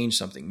can change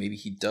something. Maybe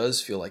he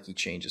does feel like he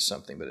changes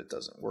something, but it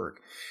doesn't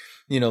work.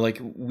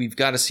 like we've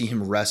got to see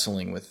him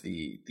wrestling with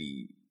the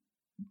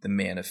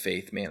man of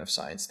faith, man of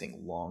science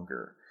thing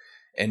longer,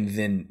 and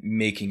then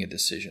making a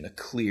decision, a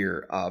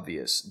clear,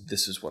 obvious,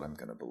 this is what I'm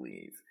going to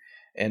believe.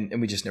 And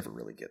we just never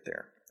really get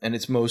there. And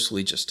it's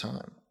mostly just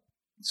time.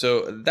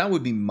 So that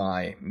would be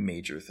my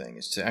major thing,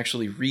 is to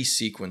actually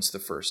resequence the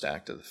first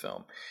act of the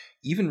film.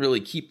 Even really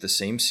keep the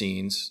same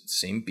scenes,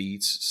 same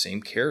beats,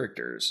 same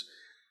characters,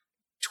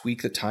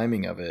 tweak the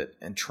timing of it,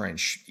 and try and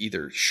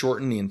either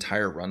shorten the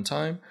entire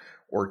runtime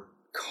or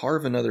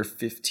carve another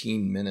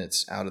 15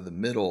 minutes out of the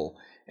middle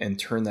and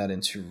turn that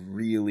into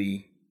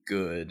really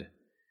good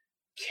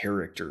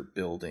character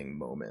building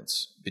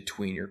moments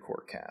between your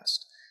core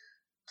cast.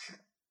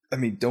 I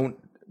mean, don't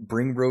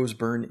bring Rose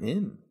Byrne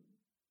in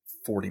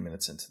 40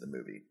 minutes into the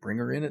movie. Bring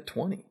her in at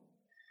 20.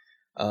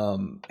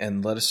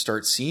 And let us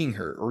start seeing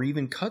her, or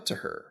even cut to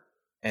her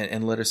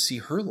and let us see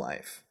her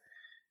life,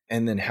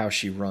 and then how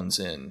she runs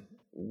in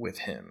with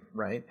him,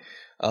 right?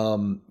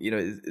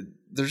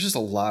 There's just a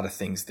lot of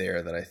things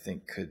there that I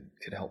think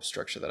could help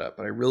structure that up.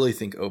 But I really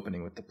think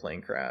opening with the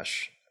plane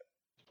crash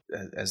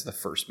as the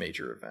first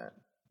major event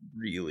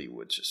really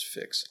would just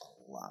fix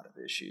a lot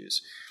of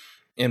issues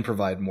and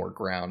provide more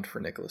ground for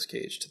Nicolas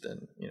Cage to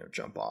then,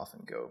 jump off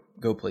and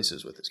go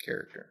places with his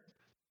character.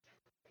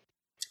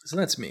 So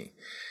that's me.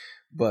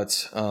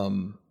 But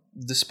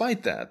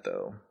despite that,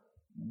 though,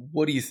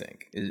 what do you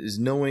think? Is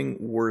knowing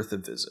worth a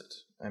visit?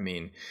 I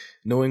mean,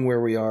 knowing where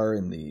we are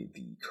in the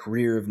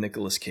career of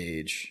Nicolas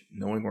Cage,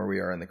 knowing where we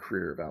are in the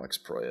career of Alex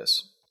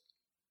Proyas,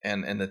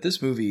 and that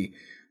this movie,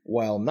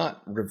 while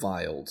not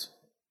reviled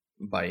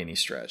by any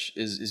stretch,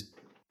 is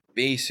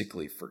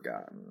basically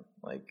forgotten.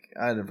 Like,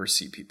 I never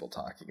see people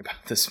talking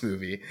about this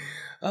movie.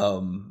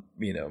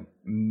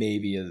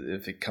 Maybe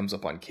if it comes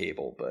up on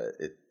cable, but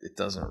it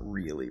doesn't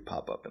really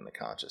pop up in the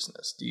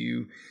consciousness. Do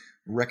you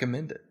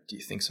recommend it? Do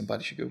you think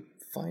somebody should go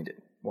find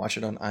it? Watch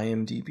it on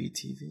IMDb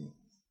TV?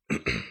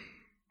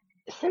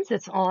 Since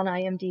it's on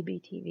IMDb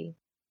TV,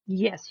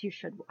 yes, you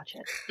should watch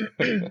it.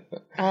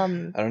 I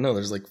don't know.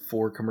 There's like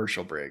 4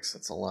 commercial breaks.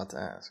 That's a lot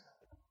to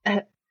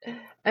ask.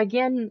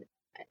 Again,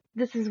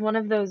 this is one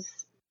of those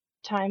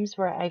times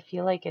where I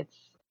feel like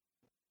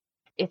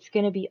it's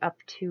going to be up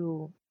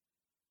to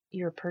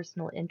your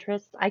personal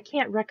interests. I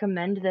can't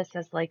recommend this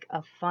as like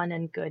a fun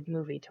and good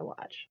movie to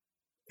watch.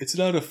 It's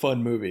not a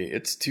fun movie.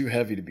 It's too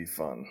heavy to be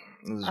fun.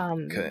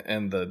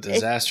 And the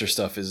disaster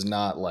stuff is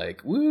not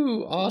like,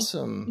 woo,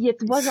 awesome. It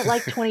wasn't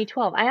like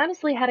 2012. I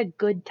honestly had a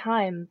good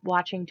time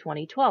watching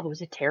 2012. It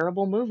was a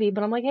terrible movie,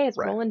 but I'm like, hey, it's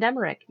Roland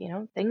Emmerich.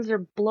 Things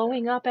are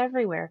blowing up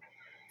everywhere.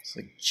 It's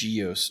like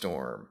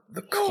Geostorm,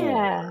 The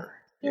Core.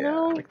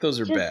 Like those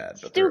are just bad.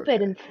 But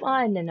stupid and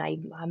fun, and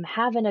I'm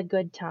having a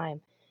good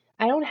time.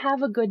 I don't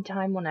have a good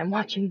time when I'm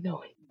watching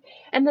Knowing.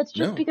 And that's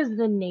just because of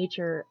the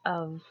nature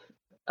of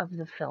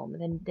the film,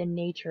 the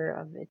nature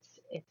of its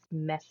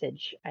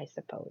message, I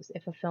suppose,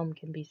 if a film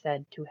can be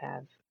said to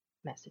have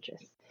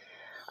messages.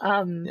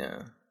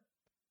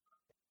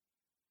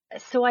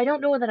 So I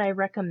don't know that I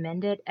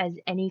recommend it as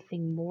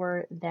anything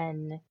more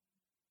than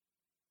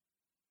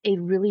a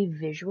really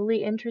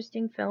visually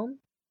interesting film.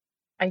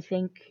 I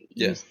think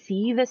you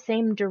see the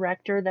same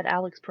director that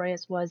Alex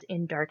Proyas was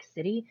in Dark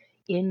City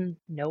in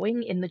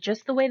Knowing, in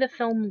just the way the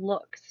film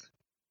looks.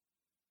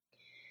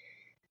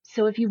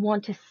 So if you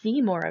want to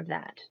see more of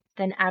that,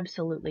 then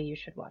absolutely you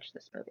should watch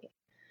this movie.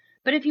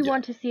 But if you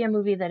want to see a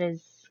movie that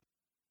is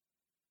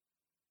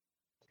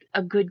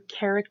a good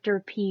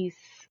character piece,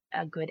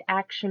 a good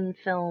action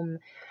film,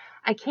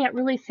 I can't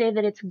really say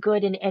that it's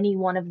good in any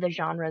one of the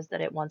genres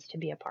that it wants to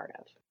be a part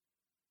of.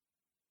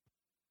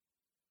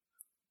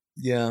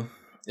 Yeah,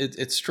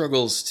 it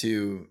struggles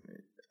to...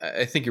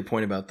 I think your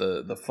point about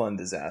the fun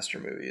disaster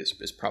movie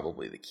is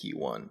probably the key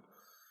one.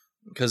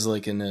 Because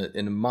like in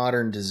a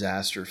modern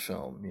disaster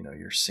film,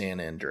 your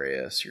San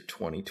Andreas, your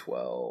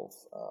 2012,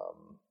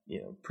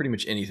 pretty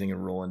much anything that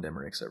Roland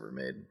Emmerich's ever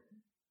made,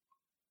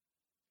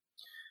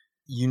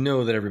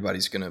 that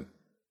everybody's gonna,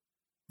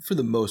 for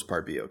the most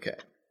part, be okay.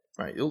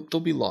 All right,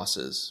 there'll be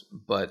losses,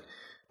 but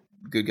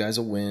good guys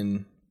will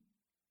win.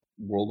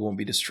 World won't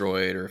be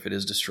destroyed, or if it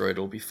is destroyed,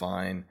 it'll be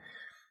fine.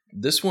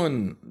 This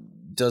one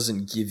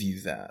doesn't give you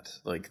that.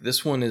 Like,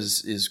 this one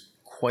is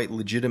quite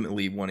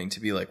legitimately wanting to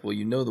be like, well,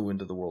 the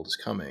wind of the world is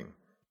coming.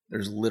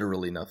 There's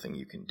literally nothing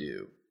you can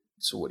do.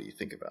 So what do you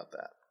think about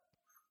that?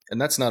 And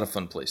that's not a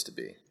fun place to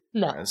be.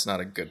 No. Right? It's not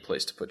a good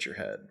place to put your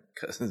head,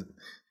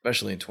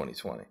 especially in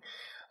 2020.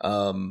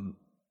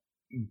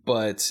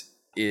 But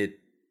it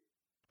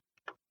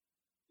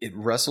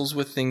wrestles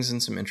with things in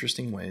some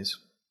interesting ways.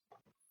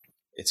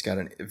 It's got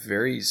a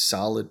very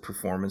solid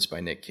performance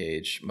by Nick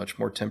Cage, much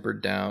more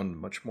tempered down,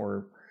 much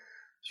more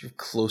sort of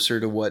closer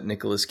to what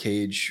Nicolas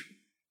Cage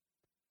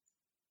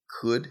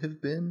could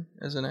have been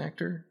as an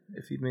actor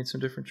if he'd made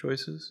some different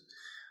choices.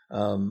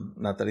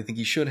 Not that I think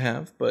he should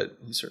have, but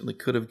he certainly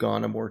could have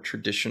gone a more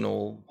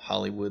traditional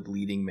Hollywood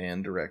leading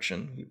man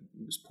direction. He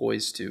was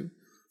poised to,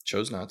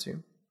 chose not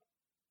to.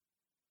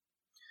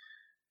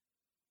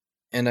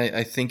 And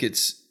I think it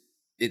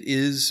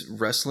is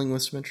wrestling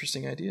with some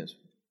interesting ideas.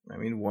 I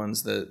mean,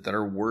 ones that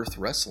are worth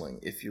wrestling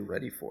if you're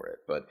ready for it.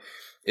 But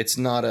it's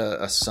not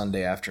a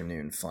Sunday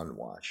afternoon fun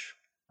watch,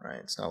 right?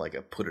 It's not like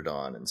a put it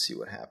on and see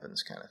what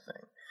happens kind of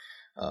thing.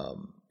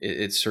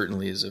 It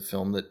certainly is a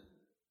film that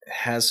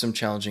has some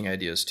challenging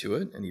ideas to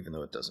it, and even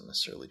though it doesn't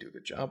necessarily do a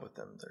good job with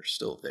them, they're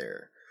still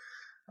there.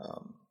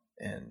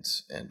 And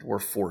we're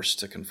forced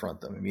to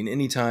confront them. I mean,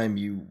 anytime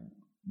you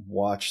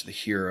watch the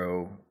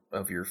hero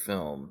of your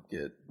film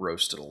get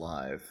roasted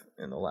alive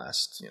in the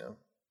last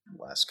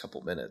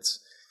couple minutes,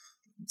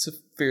 it's a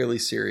fairly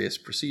serious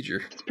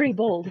procedure. It's pretty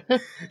bold.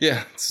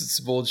 Yeah, it's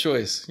a bold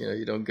choice.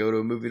 You don't go to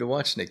a movie to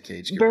watch Nick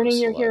Cage get burning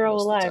roasted your hero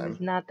alive is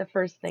not the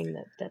first thing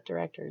that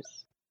directors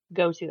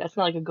go to. That's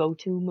not like a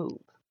go-to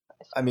move.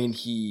 I mean,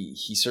 he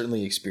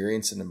certainly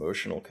experienced an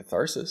emotional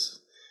catharsis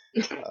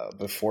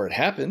before it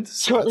happened.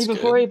 So shortly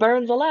before he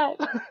burns alive.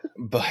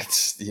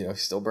 But he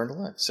still burned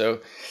alive.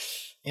 So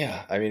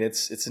yeah, I mean,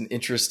 it's an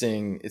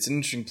interesting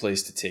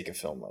place to take a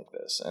film like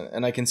this,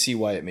 and I can see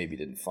why it maybe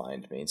didn't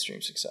find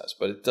mainstream success,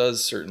 but it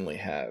does certainly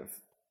have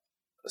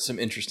some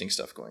interesting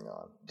stuff going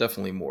on.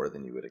 Definitely more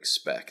than you would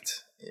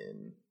expect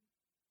in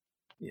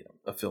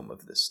a film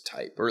of this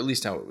type, or at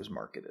least how it was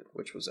marketed,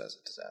 which was as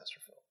a disaster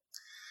film.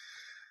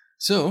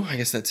 So I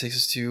guess that takes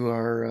us to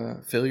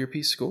our failure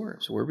piece score.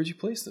 So where would you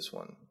place this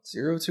one?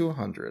 0 to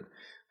 100.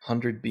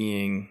 100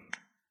 being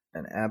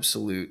an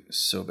absolute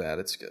so bad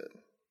it's good.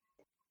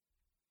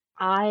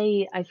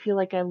 I feel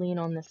like I lean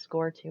on the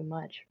score too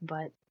much,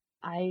 but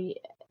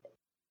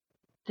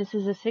this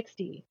is a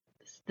 60.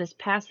 This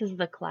passes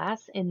the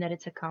class in that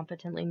it's a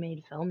competently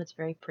made film. It's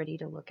very pretty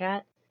to look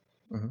at,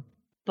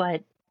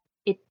 but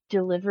it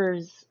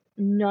delivers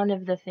none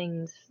of the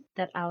things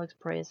that Alex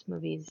Proyas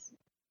movies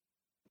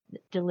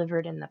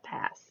delivered in the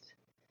past.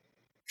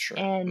 Sure.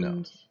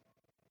 And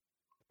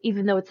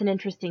even though it's an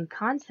interesting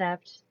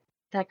concept,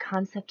 that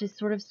concept is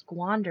sort of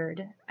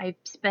squandered. I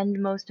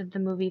spend most of the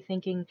movie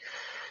thinking,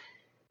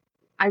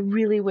 I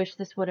really wish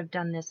this would have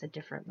done this a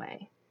different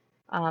way.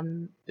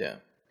 Yeah.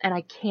 And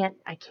I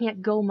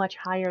can't go much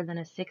higher than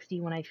a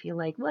 60 when I feel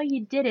like, well,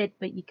 you did it,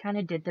 but you kind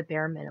of did the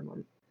bare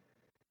minimum.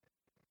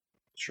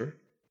 Sure.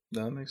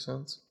 That makes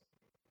sense.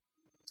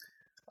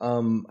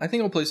 I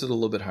think I'll place it a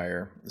little bit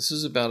higher. This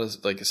is about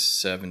a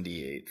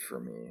 78 for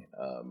me.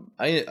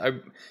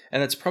 And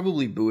it's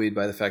probably buoyed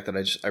by the fact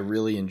that I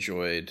really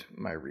enjoyed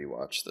my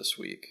rewatch this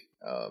week,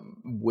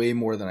 way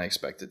more than I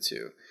expected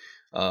to.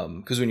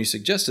 Because when you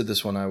suggested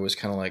this one, I was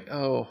kind of like,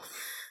 oh,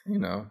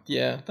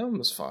 yeah, that one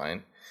was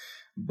fine.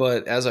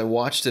 But as I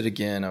watched it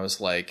again, I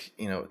was like,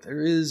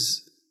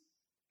 there's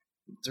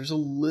a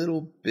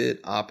little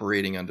bit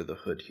operating under the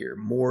hood here,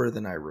 more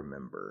than I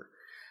remember.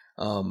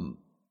 And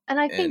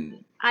I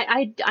think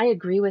I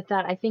agree with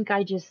that. I think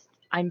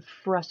I'm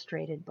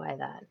frustrated by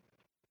that.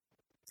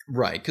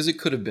 Right, because it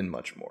could have been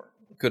much more.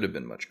 It could have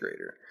been much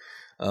greater.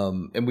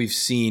 And we've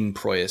seen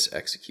Proyas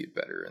execute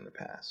better in the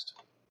past.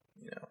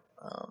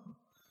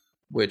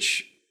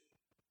 Which,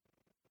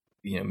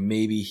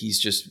 maybe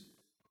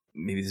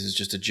this is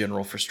just a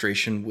general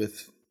frustration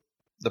with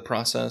the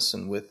process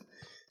and with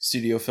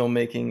studio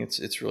filmmaking.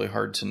 It's really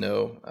hard to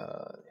know.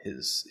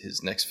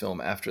 His next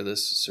film after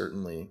this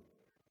certainly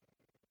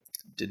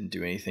didn't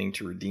do anything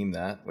to redeem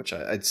that, which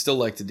I'd still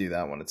like to do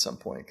that one at some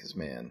point, because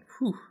man,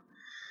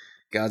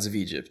 Gods of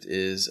Egypt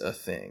is a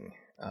thing.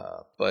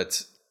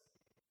 But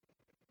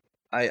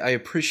I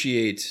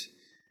appreciate,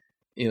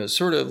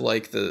 sort of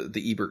like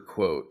the Ebert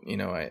quote,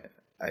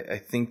 I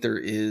think there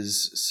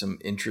is some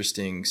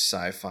interesting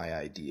sci-fi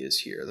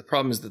ideas here. The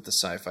problem is that the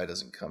sci-fi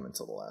doesn't come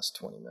until the last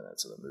 20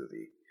 minutes of the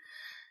movie.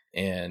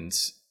 And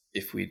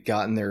if we'd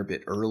gotten there a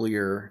bit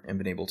earlier and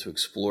been able to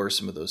explore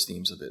some of those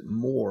themes a bit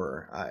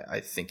more,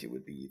 I think it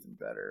would be even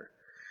better.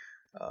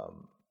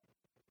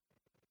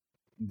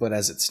 But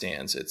as it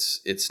stands,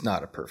 it's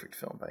not a perfect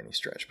film by any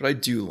stretch. But I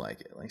do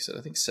like it. Like I said,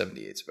 I think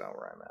 78 is about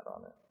where I'm at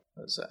on it.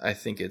 I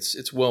think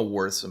it's well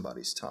worth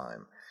somebody's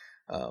time.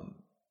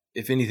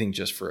 If anything,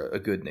 just for a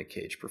good Nick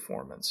Cage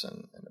performance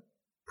and a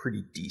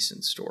pretty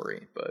decent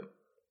story. But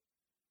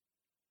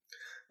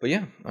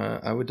yeah,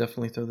 I would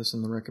definitely throw this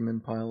in the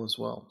recommend pile as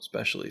well,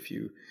 especially if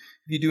you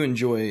do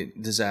enjoy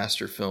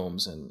disaster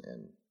films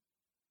and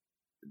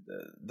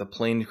the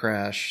plane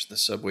crash, the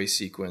subway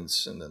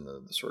sequence, and then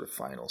the sort of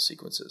final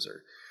sequences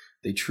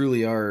they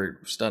truly are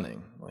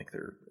stunning. Like,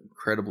 they're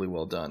incredibly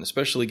well done,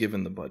 especially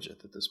given the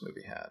budget that this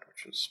movie had,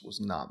 which was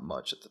not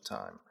much at the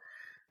time.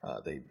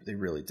 They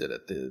really did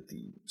it. The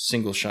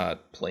single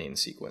shot plane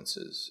sequence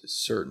is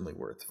certainly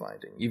worth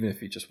finding, even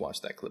if you just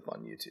watch that clip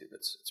on YouTube.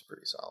 It's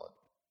pretty solid.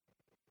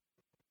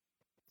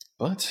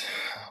 But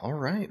all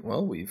right,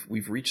 well,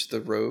 we've reached the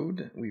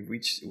road.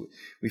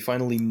 We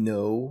finally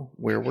know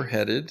where we're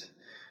headed.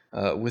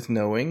 With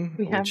knowing,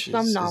 we have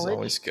some knowledge. Is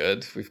always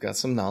good. We've got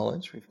some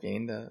knowledge. We've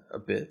gained a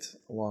bit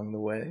along the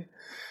way.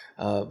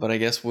 But I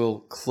guess we'll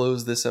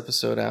close this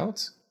episode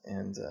out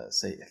and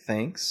say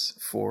thanks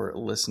for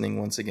listening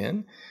once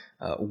again.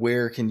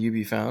 Where can you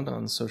be found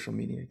on social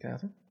media,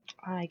 Catherine?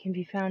 I can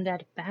be found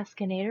at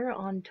Baskinator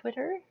on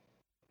Twitter.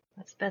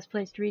 That's the best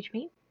place to reach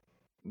me.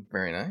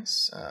 Very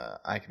nice.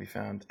 I can be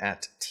found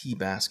at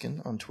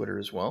tbaskin on Twitter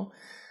as well.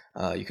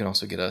 You can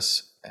also get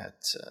us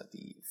at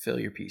the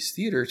Failure Piece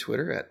Theater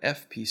Twitter at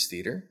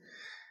fpiecetheater.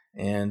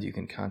 And you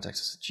can contact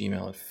us at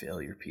Gmail at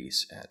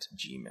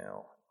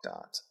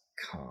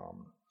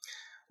failurepiece@gmail.com.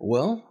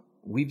 Well,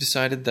 we've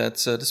decided that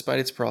despite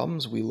its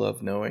problems, we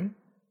love knowing.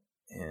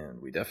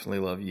 And we definitely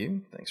love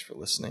you. Thanks for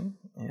listening.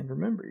 And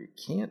remember, you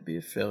can't be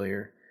a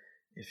failure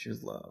if you're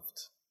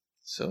loved.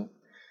 So,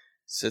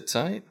 sit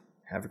tight.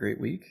 Have a great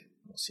week.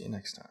 We'll see you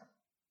next time.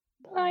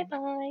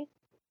 Bye-bye.